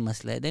 PTI مین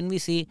مسئلہ ہے, دین وی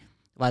سی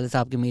والد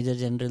صاحب کے میجر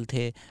جنرل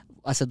تھے,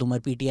 اسد عمر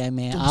PTI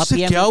میں. آپ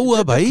کیا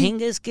ہوا بھائی؟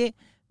 تھنگ از کہ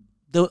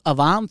the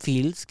عوام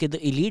فیلز کہ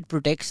the elite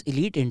protects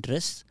elite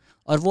interests,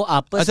 اور وہ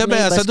آپس اچھا میں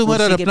اسد عمر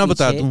اور اپنا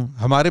بتا دوں,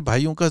 ہمارے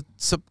بھائیوں کا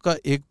سب کا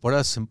ایک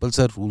بڑا سمپل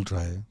سا رول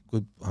رہا ہے,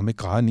 کوئی ہمیں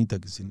کہا نہیں تھا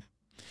کسی نے,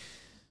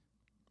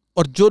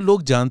 اور جو لوگ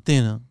جانتے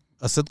ہیں نا,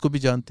 اسد کو بھی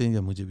جانتے ہیں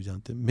یا مجھے بھی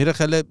جانتے ہیں, میرا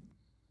خیال ہے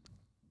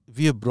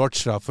we have brought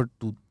Sharafat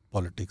to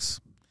politics.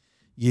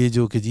 یہ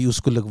جو کہ جی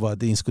اس کو لگوا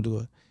دیں, اس کو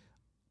لگوا.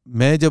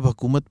 میں جب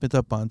حکومت میں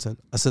تھا 5 سال,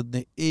 اسد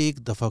نے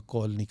ایک دفعہ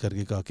کال نہیں کر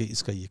کے کہا کہ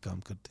اس کا یہ کام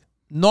کرتے,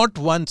 ناٹ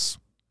ونس.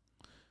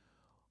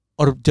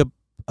 اور جب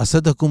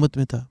اسد حکومت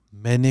میں تھا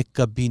میں نے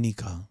کبھی نہیں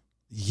کہا,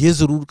 یہ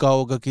ضرور کہا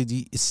ہوگا کہ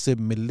جی اس سے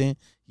مل لیں,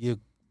 یہ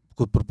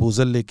کوئی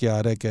پرپوزل لے کے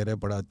آ رہا ہے, کہہ رہا ہے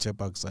بڑا اچھا ہے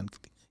پاکستان کے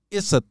لیے.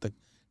 اس حد تک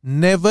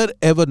نیور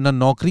ایور, نہ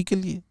نوکری کے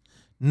لیے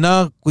نہ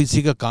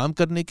کسی کا کام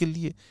کرنے کے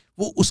لیے,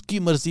 وہ اس کی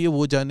مرضی ہے,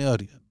 وہ جانے. اور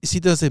اسی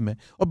طرح سے میں,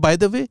 اور by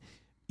the way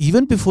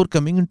even before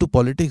coming into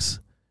politics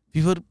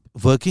we were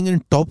working in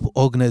top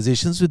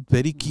organizations with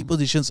very key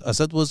positions.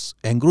 Asad was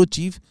Angro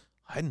chief.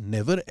 I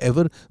never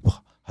ever,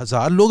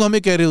 1000 لوگ ہمیں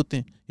کہہ رہے ہوتے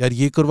ہیں یار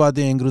یہ کروا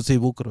دیں اینگرو سے,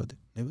 وہ کروا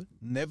دیں.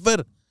 نیور.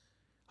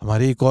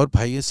 ہمارے ایک اور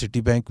بھائی ہے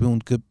سٹی بینک میں, ان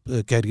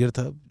کا کیریئر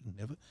تھا,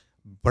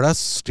 بڑا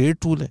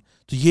اسٹریٹ رول ہے.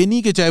 تو یہ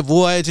نہیں کہ چاہے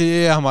وہ آئے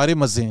چاہے ہمارے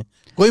مزے ہیں,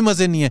 کوئی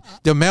مزے نہیں ہے.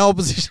 جب میں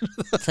اپوزیشن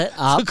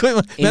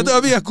میں تو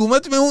ابھی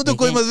حکومت میں ہوں تو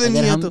کوئی مزے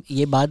نہیں ہے. تو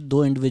یہ بات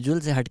دو انڈیویجول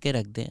سے ہٹ کے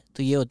رکھ دیں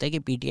تو یہ ہوتا ہے کہ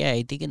PTI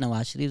آئی تھی کہ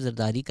نواز شریف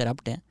زرداری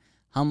کرپٹ ہیں,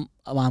 ہم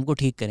عوام کو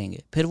ٹھیک کریں گے.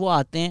 پھر وہ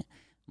آتے ہیں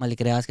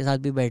ملک ریاض کے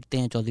ساتھ بھی بیٹھتے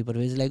ہیں, چودھری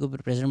پرویز الہی کو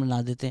پھر پریزیڈنٹ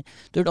بنا دیتے ہیں.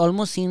 تو اٹ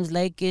آلموسٹ سیمز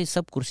لائک کہ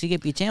سب کرسی کے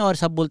پیچھے ہیں اور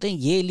سب بولتے ہیں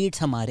یہ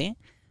ایلیٹس ہمارے ہیں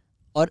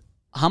اور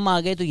ہم آ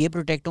گئے تو یہ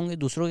پروٹیکٹ ہوں گے,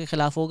 دوسروں کے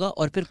خلاف ہوگا.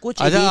 اور پھر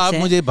کچھ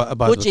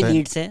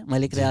ایلیٹس ہیں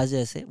ملک ریاض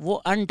جیسے, وہ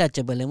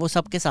انٹچبل ہیں, وہ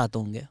سب کے ساتھ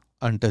ہوں گے.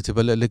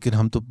 انٹچبل ہے, لیکن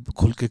ہم تو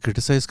کھل کے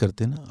کرٹیسائز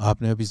کرتے ہیں نا.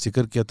 آپ نے ابھی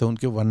ذکر کیا تھا ان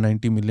کے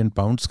 190 ملین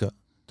پاؤنڈس کا,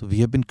 تو وی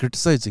ہیو بین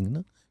کرٹیسائزنگ نا,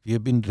 we have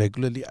been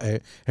regularly,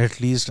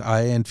 at least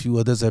I and few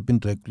others have been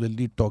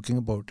regularly talking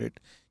about it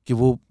کہ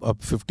وہ اب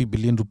 50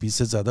 بلین روپیز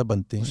سے زیادہ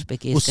بنتے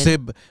ہیں.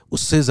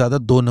 اس سے زیادہ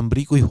 2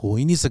 نمبری کوئی ہو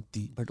ہی نہیں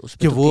سکتی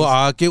کہ وہ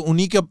آ کے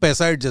انہی کا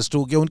پیسہ ایڈجسٹ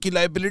ہو گیا, ان کی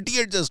لائبلٹی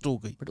ایڈجسٹ ہو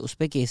گئی. بٹ اس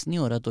پہ کیس نہیں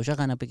ہو رہا, توشہ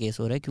خانہ پہ کیس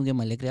ہو رہا ہے کیونکہ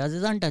ملک ریاض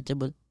از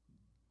انٹچبل.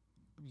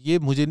 یہ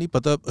مجھے نہیں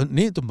پتا,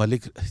 نہیں تو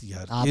ملک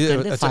یار آپ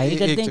فائل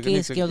کرتے ہیں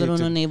کیس کہ اگر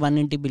انہوں نے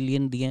 190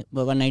 بلین دیے,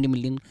 190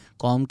 ملین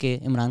قوم کے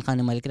عمران خان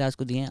نے ملک ریاض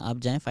کو دیے ہیں, آپ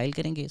جائیں فائل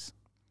کریں case.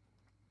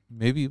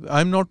 Maybe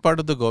I'm not part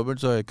of the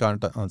government so I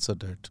can't answer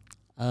that.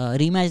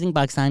 Re imagining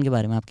Pakistan کے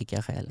بارے میں آپ کے کیا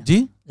خیال ہے؟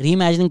 جی, ری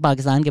امیجننگ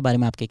پاکستان کے بارے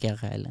میں آپ کے کیا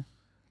خیال ہے؟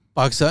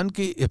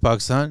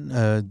 پاکستان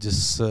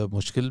جس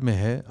مشکل میں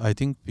ہے, I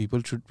think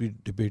people should be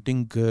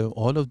debating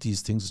all of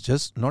these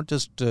things, not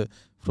just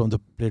from the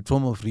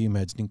platform of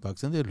reimagining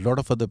Pakistan. There are a lot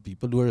of other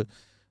people who are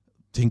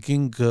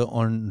thinking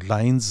on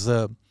lines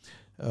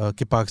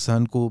کہ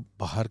پاکستان کو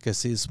باہر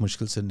کیسے اس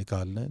مشکل سے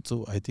نکالنا ہے.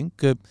 سو آئی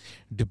تھنک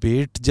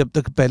ڈبیٹ جب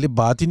تک پہلے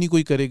بات ہی نہیں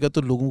کوئی کرے گا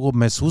تو لوگوں کو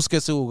محسوس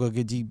کیسے ہوگا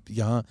کہ جی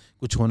یہاں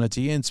کچھ ہونا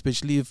چاہیے. And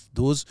especially if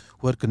those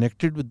who are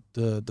connected with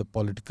the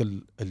political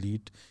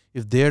elite,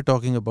 if they are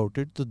talking about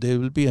it, تو دیر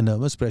will be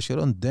انرمس pressure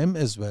on them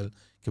as well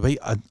کہ بھائی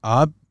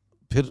آپ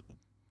پھر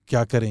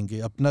کیا کریں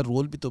گے, اپنا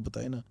رول بھی تو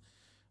بتائیں نا.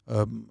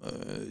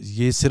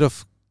 یہ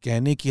صرف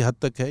کہنے کی حد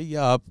تک ہے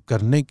یا آپ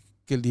کرنے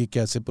کے لیے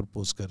کیسے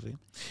پرپوز کر رہے ہیں.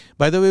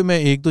 بائی دا وے میں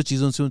ایک دو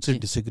چیزوں سے ان سے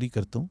ڈس ایگری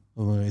کرتا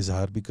ہوں,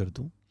 اظہار بھی کر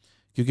دوں,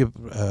 کیونکہ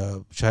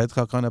شاہد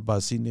خاقان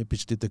عباسی نے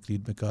پچھلی تقریر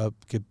میں کہا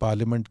کہ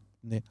پارلیمنٹ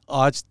نے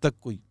آج تک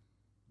کوئی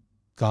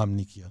کام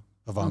نہیں کیا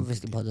عوام کے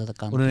لیے.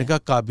 انہوں نے کہا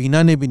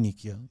کابینہ نے بھی نہیں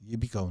کیا, یہ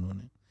بھی کہا انہوں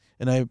نے.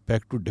 And I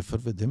back to differ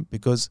with ہم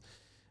because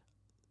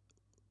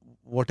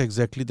what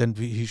exactly then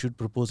he should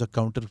propose a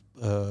counter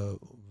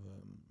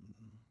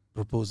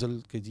proposal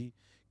کہ جی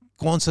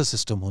کون سا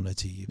سسٹم ہونا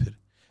چاہیے پھر.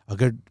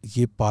 اگر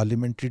یہ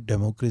parliamentary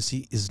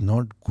democracy is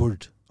not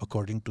good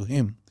according to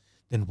ہم,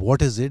 then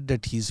what is it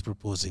that he is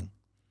proposing.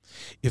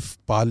 If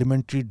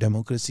parliamentary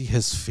democracy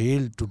has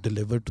failed to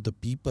deliver to the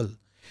people,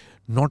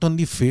 not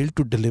only failed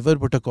to deliver,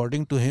 but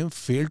according to him,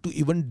 failed to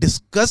even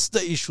discuss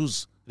the issues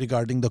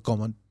regarding the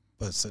common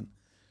person,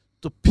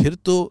 تو پھر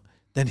تو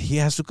then he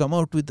has to come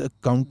out with a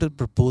counter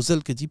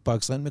proposal کہ جی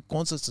پاکستان میں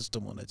کون سا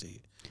system ہونا چاہیے.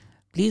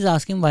 Please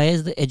ask him why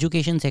is the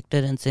education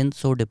sector in Sindh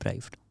so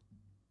deprived?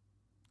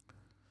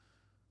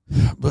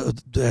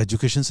 But the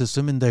education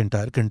system in the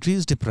entire country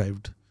is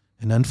deprived,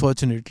 and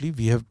unfortunately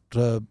we have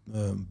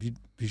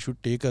we should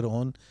take our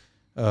own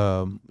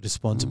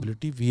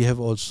responsibility. We have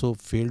also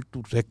failed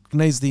to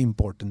recognize the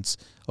importance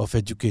of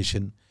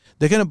education.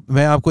 دیکھیں نا,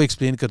 میں آپ کو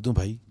explain کر دوں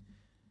بھائی.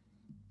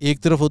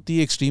 ایک طرف ہوتی ہے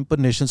ایکسٹریم پر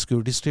نیشنل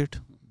سیکورٹی اسٹیٹ,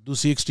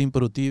 دوسری ایکسٹریم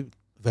پر ہوتی ہے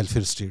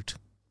ویلفیئر اسٹیٹ.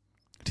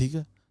 ٹھیک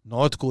ہے,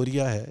 نارتھ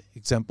کوریا ہے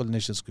ایگزامپل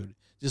نیشنل سیکورٹی,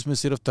 جس میں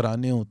صرف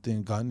ترانے ہوتے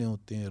ہیں, گانے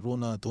ہوتے ہیں,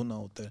 رونا دھونا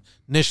ہوتا ہے,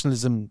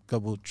 نیشنلزم کا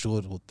وہ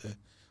شور ہوتا ہے.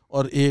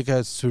 اور ایک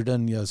ہے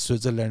سویڈن یا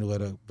سوئٹزرلینڈ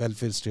وغیرہ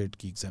ویلفیئر اسٹیٹ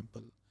کی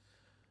ایگزامپل.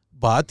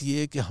 بات یہ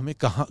ہے کہ ہمیں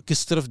کہاں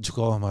کس طرف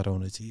جھکاؤ ہمارا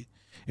ہونا چاہیے.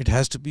 It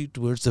has to be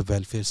towards the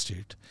welfare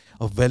state.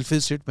 اور ویلفیئر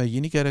اسٹیٹ میں یہ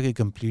نہیں کہہ رہا کہ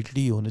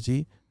کمپلیٹلی ہونا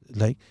چاہیے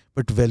لائک,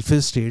 بٹ ویلفیئر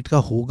اسٹیٹ کا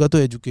ہوگا تو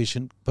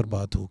ایجوکیشن پر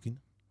بات ہوگی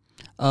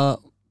نا.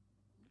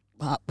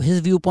 His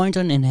viewpoints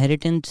on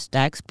inheritance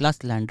tax plus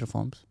land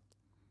reforms.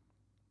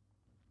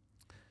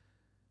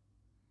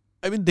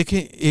 آئی مین دیکھیں,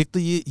 ایک تو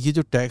یہ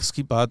جو ٹیکس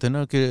کی بات ہے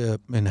نا کہ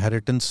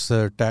انہیریٹنس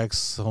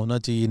ٹیکس ہونا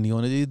چاہیے نہیں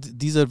ہونا چاہیے,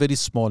 these are very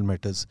small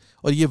matters.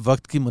 اور یہ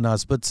وقت کی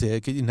مناسبت سے ہے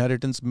کہ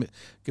انہیریٹنس میں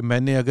کہ میں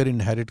نے اگر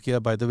انہیریٹ کیا,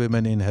 بائی دا وے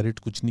میں نے انہیریٹ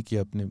کچھ نہیں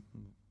کیا اپنے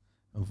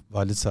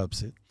والد صاحب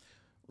سے.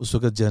 اس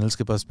وقت جرنلس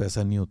کے پاس پیسہ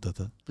نہیں ہوتا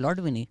تھا, پلاٹ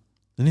بھی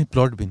نہیں,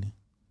 پلاٹ بھی نہیں,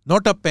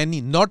 not a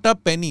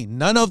penny,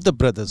 none of the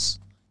brothers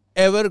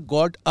ever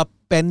got a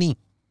penny.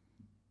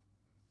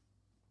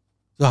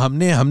 تو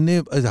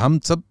ہم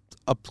سب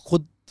اب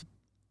خود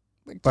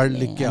پڑھ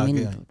لکھ کے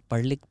آگے آئے.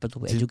 پڑھ لکھ پہ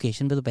تو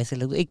ایجوکیشن پہ تو پیسے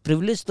لگتے, ایک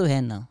پریولیج تو ہے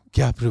نا.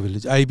 کیا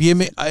privilege? I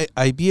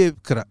B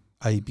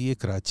A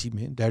Karachi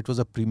میں, that was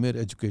a premier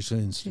educational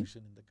institution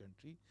in the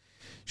country.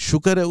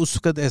 شکر ہے اس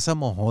وقت ایسا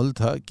ماحول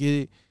تھا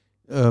کہ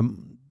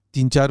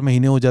 3-4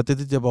 مہینے ہو جاتے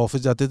تھے, جب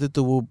آفس جاتے تھے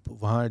تو وہ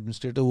وہاں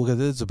ایڈمنسٹریٹر وہ کہتے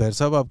تھے زبیر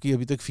صاحب آپ کی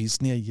ابھی تک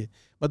فیس نہیں آئی ہے.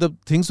 مطلب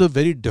things were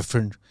very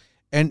different.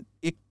 And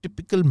ایک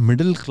ٹپیکل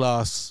مڈل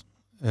کلاس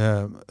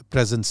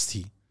پریزنس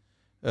تھی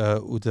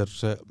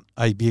ادھر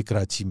آئی بی اے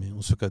کراچی میں.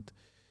 اس وقت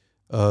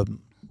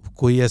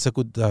کوئی ایسا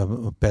کچھ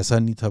پیسہ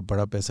نہیں تھا,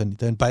 بڑا پیسہ نہیں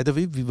تھا. And by the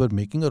way we were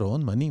making our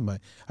own money.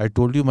 I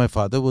told you my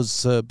father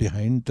was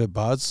behind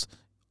bars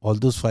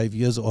all those 5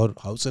 years اور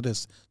ہاؤس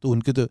اریسٹ. تو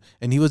ان کے تو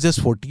and he was just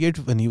 48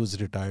 when he was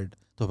retired.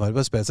 تو ہمارے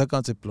پاس پیسہ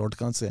کہاں سے, پلاٹ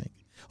کہاں سے آئیں گے.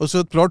 اس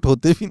وقت پلاٹ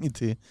ہوتے بھی نہیں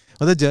تھے.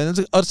 مطلب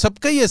جنرل, اور سب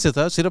کا ہی ایسے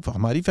تھا, صرف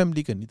ہماری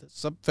فیملی کا نہیں تھا,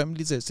 سب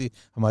فیملیز ایسی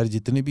ہمارے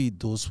جتنے بھی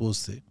دوست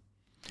ووست تھے.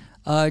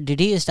 Did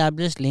he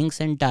establish links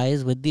and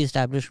ties with the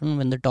establishment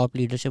when the top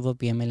leadership of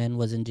PML-N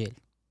was in jail?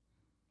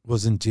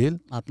 Was in jail?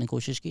 آپ نے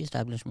کوشش کی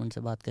اسٹیبلشمنٹ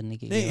سے بات کرنے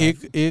کی؟ نہیں,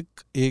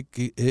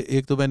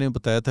 ایک تو میں نے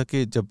بتایا تھا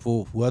کہ جب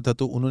وہ ہوا تھا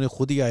تو انہوں نے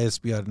خود ہی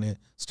ISPR نے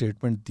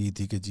اسٹیٹمنٹ دی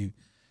تھی کہ جی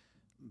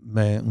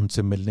میں ان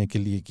سے ملنے کے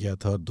لیے کیا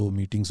تھا اور 2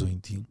 میٹنگز ہوئی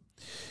تھیں.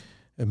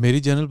 میری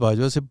جنرل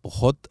باجوہ سے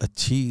بہت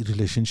اچھی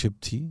ریلیشن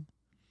شپ تھی.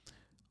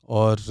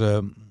 اور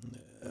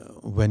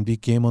when we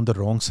came on the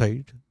wrong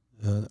side,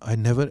 I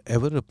never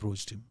ever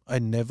approached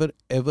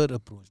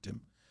him.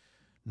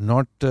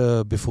 Not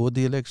before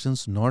the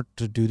elections,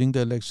 not during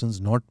the elections,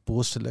 not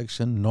post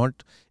election,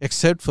 not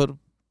except for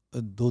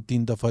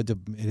 2-3 دفعہ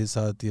جب میرے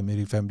ساتھ یا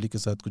میری فیملی کے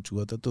ساتھ کچھ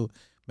ہوا تھا تو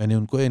میں نے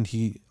ان کو, and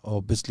he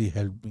obviously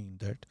helped me in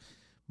that.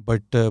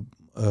 But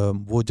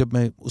وہ جب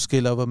میں اس کے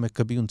علاوہ میں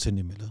کبھی ان سے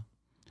نہیں ملا,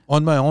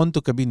 on my own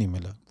تو کبھی نہیں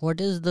ملا.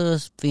 What is the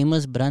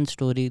famous brunch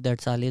story that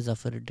Saleh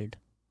Zafar did?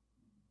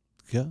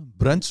 کیا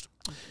برنچ؟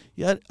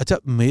 یار اچھا,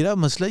 میرا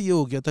مسئلہ یہ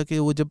ہو گیا تھا کہ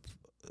وہ جب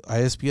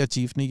ISPR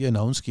چیف نے یہ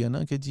اناؤنس کیا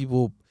نا کہ جی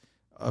وہ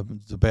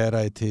زبیر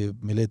آئے تھے,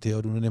 ملے تھے,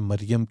 اور انہوں نے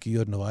مریم کی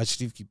اور نواز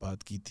شریف کی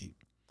بات کی تھی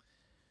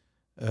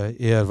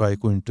ARY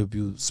کو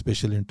انٹرویو,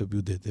 اسپیشل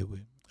انٹرویو دیتے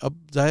ہوئے. اب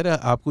ظاہر ہے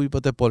آپ کو بھی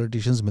پتہ ہے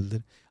پولیٹیشینز ملتے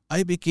ہیں.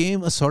 I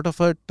became a sort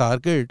of a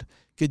target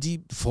کہ جی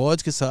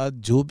فوج کے ساتھ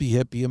جو بھی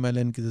ہے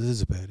PML-N کی جیسے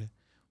زبیر ہے.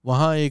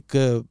 وہاں ایک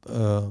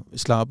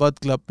اسلام آباد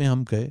کلب میں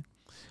ہم گئے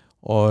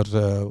اور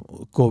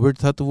کووڈ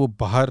تھا تو وہ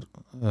باہر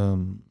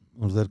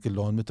ادھر کے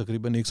لان میں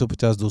تقریباً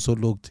 150-200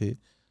 لوگ تھے.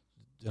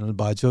 جنرل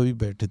باجوہ بھی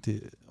بیٹھے تھے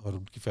اور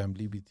ان کی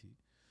فیملی بھی تھی.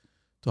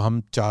 تو ہم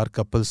 4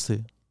 کپلس تھے.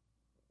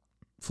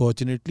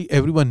 Fortunately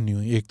every one new.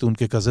 ایک تو ان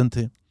کے کزن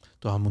تھے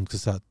تو ہم ان کے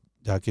ساتھ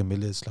جا کے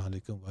ملے. السلام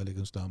علیکم. وعلیکم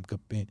السلام.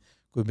 گپیں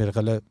کوئی میرا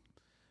خیال ہے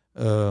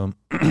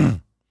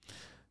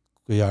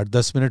کوئی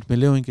 8-10 منٹ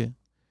ملے ہوئیں گے.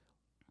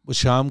 وہ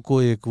شام کو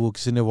ایک وہ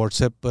کسی نے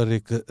واٹس ایپ پر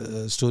ایک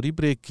اسٹوری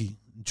بریک کی,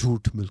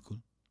 جھوٹ بالکل,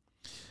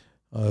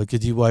 کہ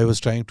جی وہ I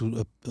was trying to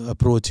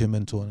approach ہم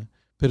اینڈ سو آن.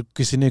 پھر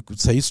کسی نے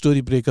صحیح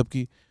اسٹوری بریک اپ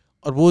کی.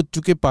 اور وہ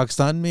چونکہ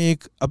پاکستان میں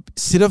ایک اب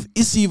صرف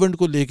اس ایونٹ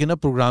کو لے کے نا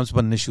پروگرامز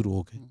بننے شروع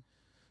ہو گئے,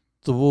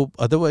 تو وہ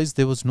otherwise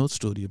there was no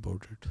story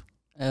about it.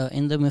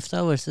 In the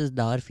Miftah versus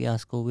Dar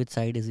fiasco, which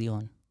side is he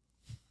on?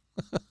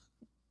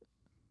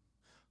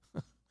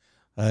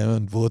 I am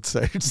on both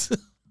sides.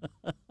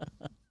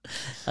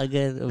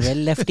 اگر ویل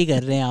لیفٹ ہی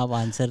کر رہے ہیں آپ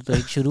آنسر, تو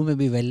ایک شروع میں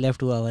بھی ویل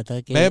لیفٹ ہوا ہوا تھا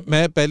کہ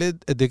میں پہلے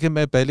دیکھیں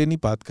میں پہلے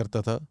نہیں بات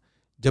کرتا تھا.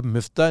 جب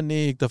مفتاح نے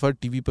ایک دفعہ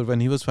T V per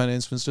when he was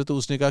finance minister تو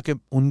اس نے کہا کہ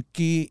ان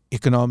کی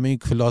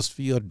اکنامک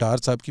فلاسفی اور ڈار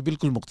صاحب کی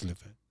بالکل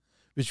مختلف ہے,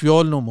 which we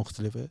all know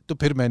مختلف ہے. تو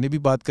پھر میں نے بھی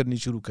بات کرنی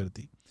شروع کر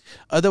دی.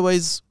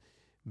 ادروائز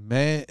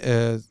میں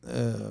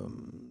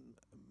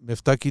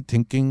مفتاح کی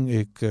تھنکنگ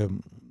ایک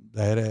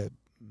ظاہر ہے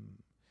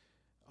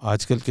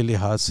آج کل کے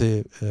لحاظ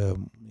سے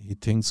ہی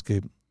تھنکس کہ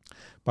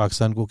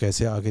پاکستان کو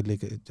کیسے آگے لے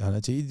کے جانا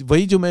چاہیے.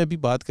 وہی جو میں ابھی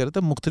بات کر رہا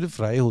تھا, مختلف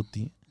رائے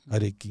ہوتی ہیں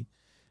ہر ایک کی.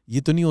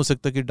 یہ تو نہیں ہو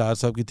سکتا کہ ڈار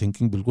صاحب کی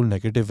تھنکنگ بالکل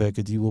نیگیٹو ہے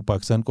کہ جی وہ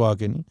پاکستان کو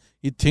آگے نہیں.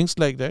 He thinks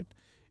like that.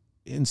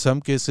 In some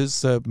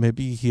cases may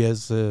be he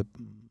has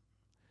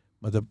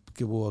مطلب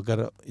کہ وہ اگر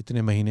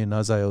اتنے مہینے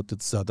نہ ضائع ہوتے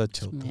تو زیادہ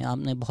اچھا ہوتا. آپ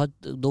نے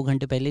بہت 2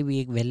 گھنٹے پہلے بھی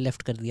ایک ویل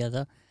لیفٹ کر دیا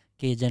تھا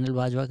کہ جنرل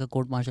باجوہ کا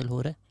کورٹ مارشل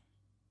ہو رہا ہے.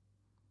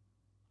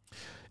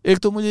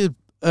 ایک تو مجھے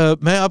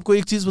میں آپ کو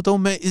ایک چیز بتاؤں,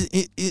 میں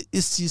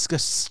اس چیز کا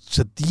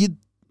شدید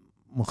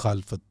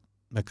مخالفت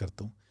میں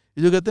کرتا ہوں.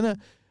 یہ جو کہتے ہیں نا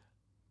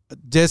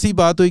جیسی ہی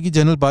بات ہوئے گی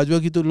جنرل باجوہ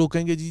کی تو لوگ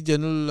کہیں گے جی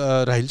جنرل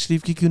راحیل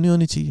شریف کی کیوں نہیں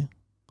ہونی چاہیے,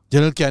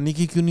 جنرل کیانی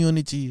کی کیوں نہیں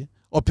ہونی چاہیے,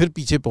 اور پھر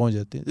پیچھے پہنچ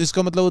جاتے ہیں. اس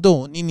کا مطلب وہ تو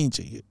ہونی نہیں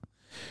چاہیے.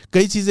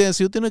 کئی چیزیں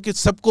ایسی ہوتی ہیں نا کہ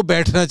سب کو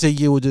بیٹھنا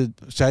چاہیے. وہ جو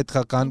شاہد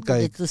خاقان کا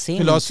ایک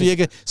فلاسفی ہے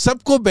کہ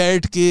سب کو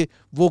بیٹھ کے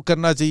وہ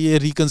کرنا چاہیے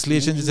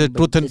ریکنسلیشن, جیسے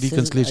ٹروتھ اینڈ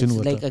ریکنسلیشن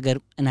ہوا تھا. اگر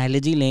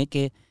انالوجی لیں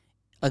کہ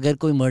اگر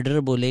کوئی مرڈر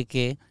بولے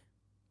کہ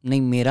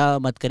نہیں میرا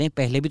مت کریں,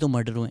 پہلے بھی تو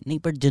مرڈر ہوئے نہیں,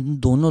 پر جن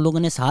دونوں لوگوں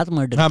نے ساتھ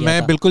مرڈر کیا,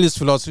 میں بالکل اس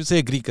فلاسفی سے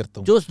ایگری کرتا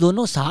ہوں. جو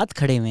دونوں ساتھ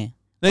کھڑے ہوئے ہیں,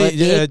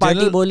 ایک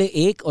پارٹی بولے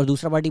ایک اور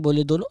دوسرا پارٹی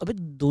بولے دونوں, ابھی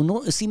دونوں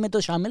اسی میں تو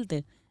شامل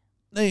تھے.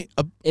 نہیں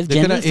اب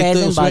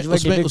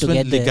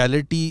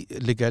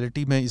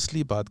لیگیلٹی میں اس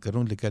لیے بات کر رہا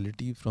ہوں,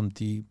 لیگیلٹی فرام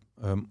دی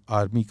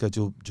آرمی کا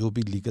جو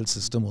بھی لیگل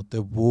سسٹم ہوتا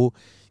ہے وہ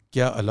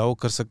کیا الاؤ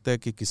کر سکتا ہے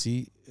کہ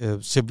کسی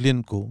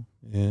سویلین کو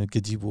کہ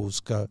جی وہ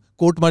اس کا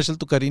کورٹ مارشل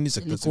تو کر ہی نہیں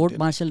سکتا. کورٹ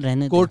مارشل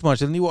رہنے کورٹ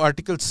مارشل نہیں, وہ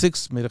آرٹیکل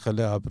 6 میرے خیال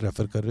ہے آپ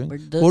ریفر کر رہے ہیں.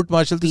 کورٹ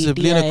مارشل تو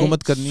سویلین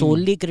حکومت کرنی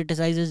solely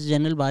criticizes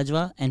General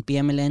Bajwa and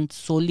PML-N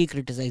solely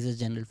criticizes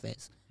General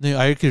Faiz. نہیں,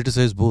 I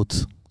criticize both,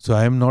 so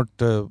I am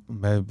not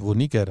میں وہ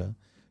نہیں کہہ رہا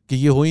کہ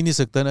یہ ہو ہی نہیں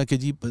سکتا نا کہ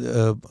جی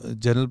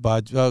جنرل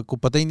باجوہ کو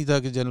پتہ ہی نہیں تھا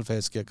کہ جنرل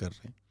فیض کیا کر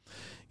رہے ہیں.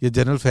 یہ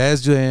جنرل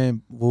فیض جو ہیں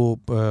وہ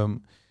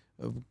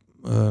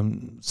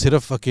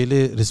صرف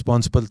اکیلے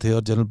رسپانسبل تھے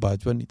اور جنرل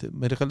باجوہ نہیں تھے.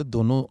 میرے خیال ہے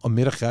دونوں, اور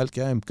میرا خیال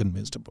کیا ہے, I am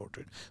convinced about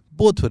it,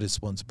 both were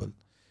responsible.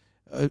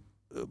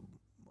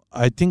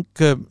 I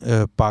think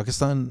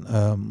Pakistan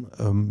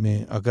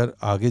میں اگر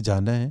آگے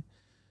جانا ہے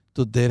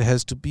تو there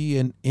has to be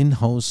N in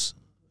house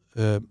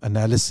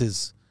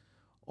analysis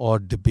اور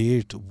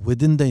debate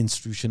with in the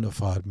institution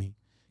of army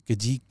کہ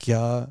جی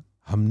کیا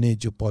ہم نے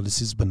جو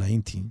پالیسیز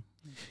بنائی تھیں,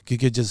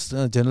 کیونکہ جس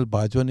طرح جنرل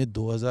باجوہ نے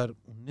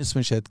 2019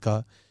 میں شاید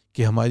کہا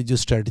کہ ہماری جو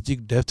اسٹریٹجک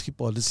ڈیپتھ کی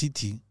پالیسی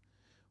تھی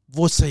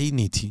وہ صحیح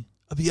نہیں تھی.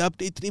 ابھی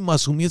آپ نے اتنی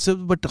معصومیت سے,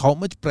 but how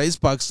much price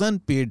Pakistan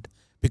paid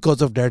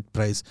because of that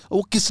price, اور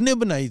وہ کس نے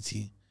بنائی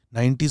تھی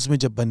 90s میں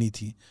جب بنی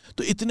تھی.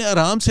 تو اتنے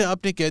آرام سے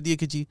آپ نے کہہ دیا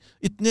کہ جی,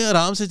 اتنے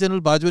آرام سے جنرل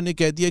باجوہ نے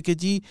کہہ دیا کہ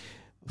جی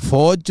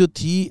فوج جو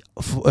تھی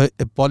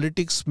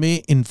پالیٹکس میں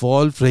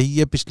انوالو رہی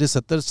ہے پچھلے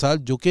 70 سال,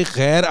 جو کہ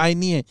غیر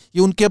آئینی ہے.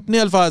 یہ ان کے اپنے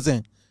الفاظ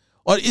ہیں,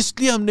 اور اس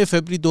لیے ہم نے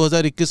فیبری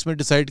 2021 میں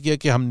ڈیسائیڈ کیا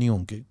کہ ہم نہیں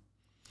ہوں گے.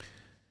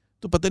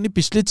 تو پتہ نہیں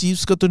پچھلے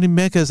چیفز کا تو نہیں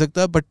میں کہہ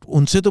سکتا, بٹ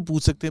ان سے تو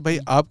پوچھ سکتے ہیں بھائی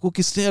آپ کو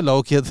کس نے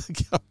الاؤ کیا تھا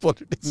کہ آپ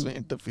پالیٹکس میں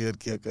انٹرفیئر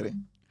کیا کریں.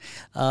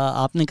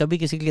 آپ نے کبھی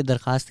کسی کے لیے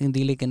درخواست نہیں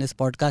دی, لیکن اس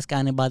پوڈ کاسٹ کے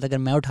آنے بعد اگر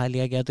میں اٹھا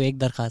لیا گیا تو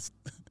ایک درخواست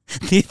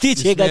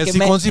دیجیے گا. ایسی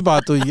کون سی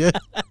بات ہوئی ہے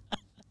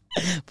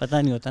پتہ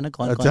نہیں ہوتا نا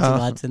کون کون سی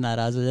بات سے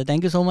ناراض ہو جائے.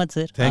 Thank you so much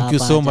sir. Thank you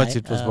so much,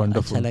 it was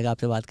wonderful. اچھا لگا آپ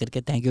سے بات کر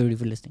کے. Thank you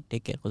for listening.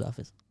 Take care. خدا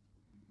حافظ.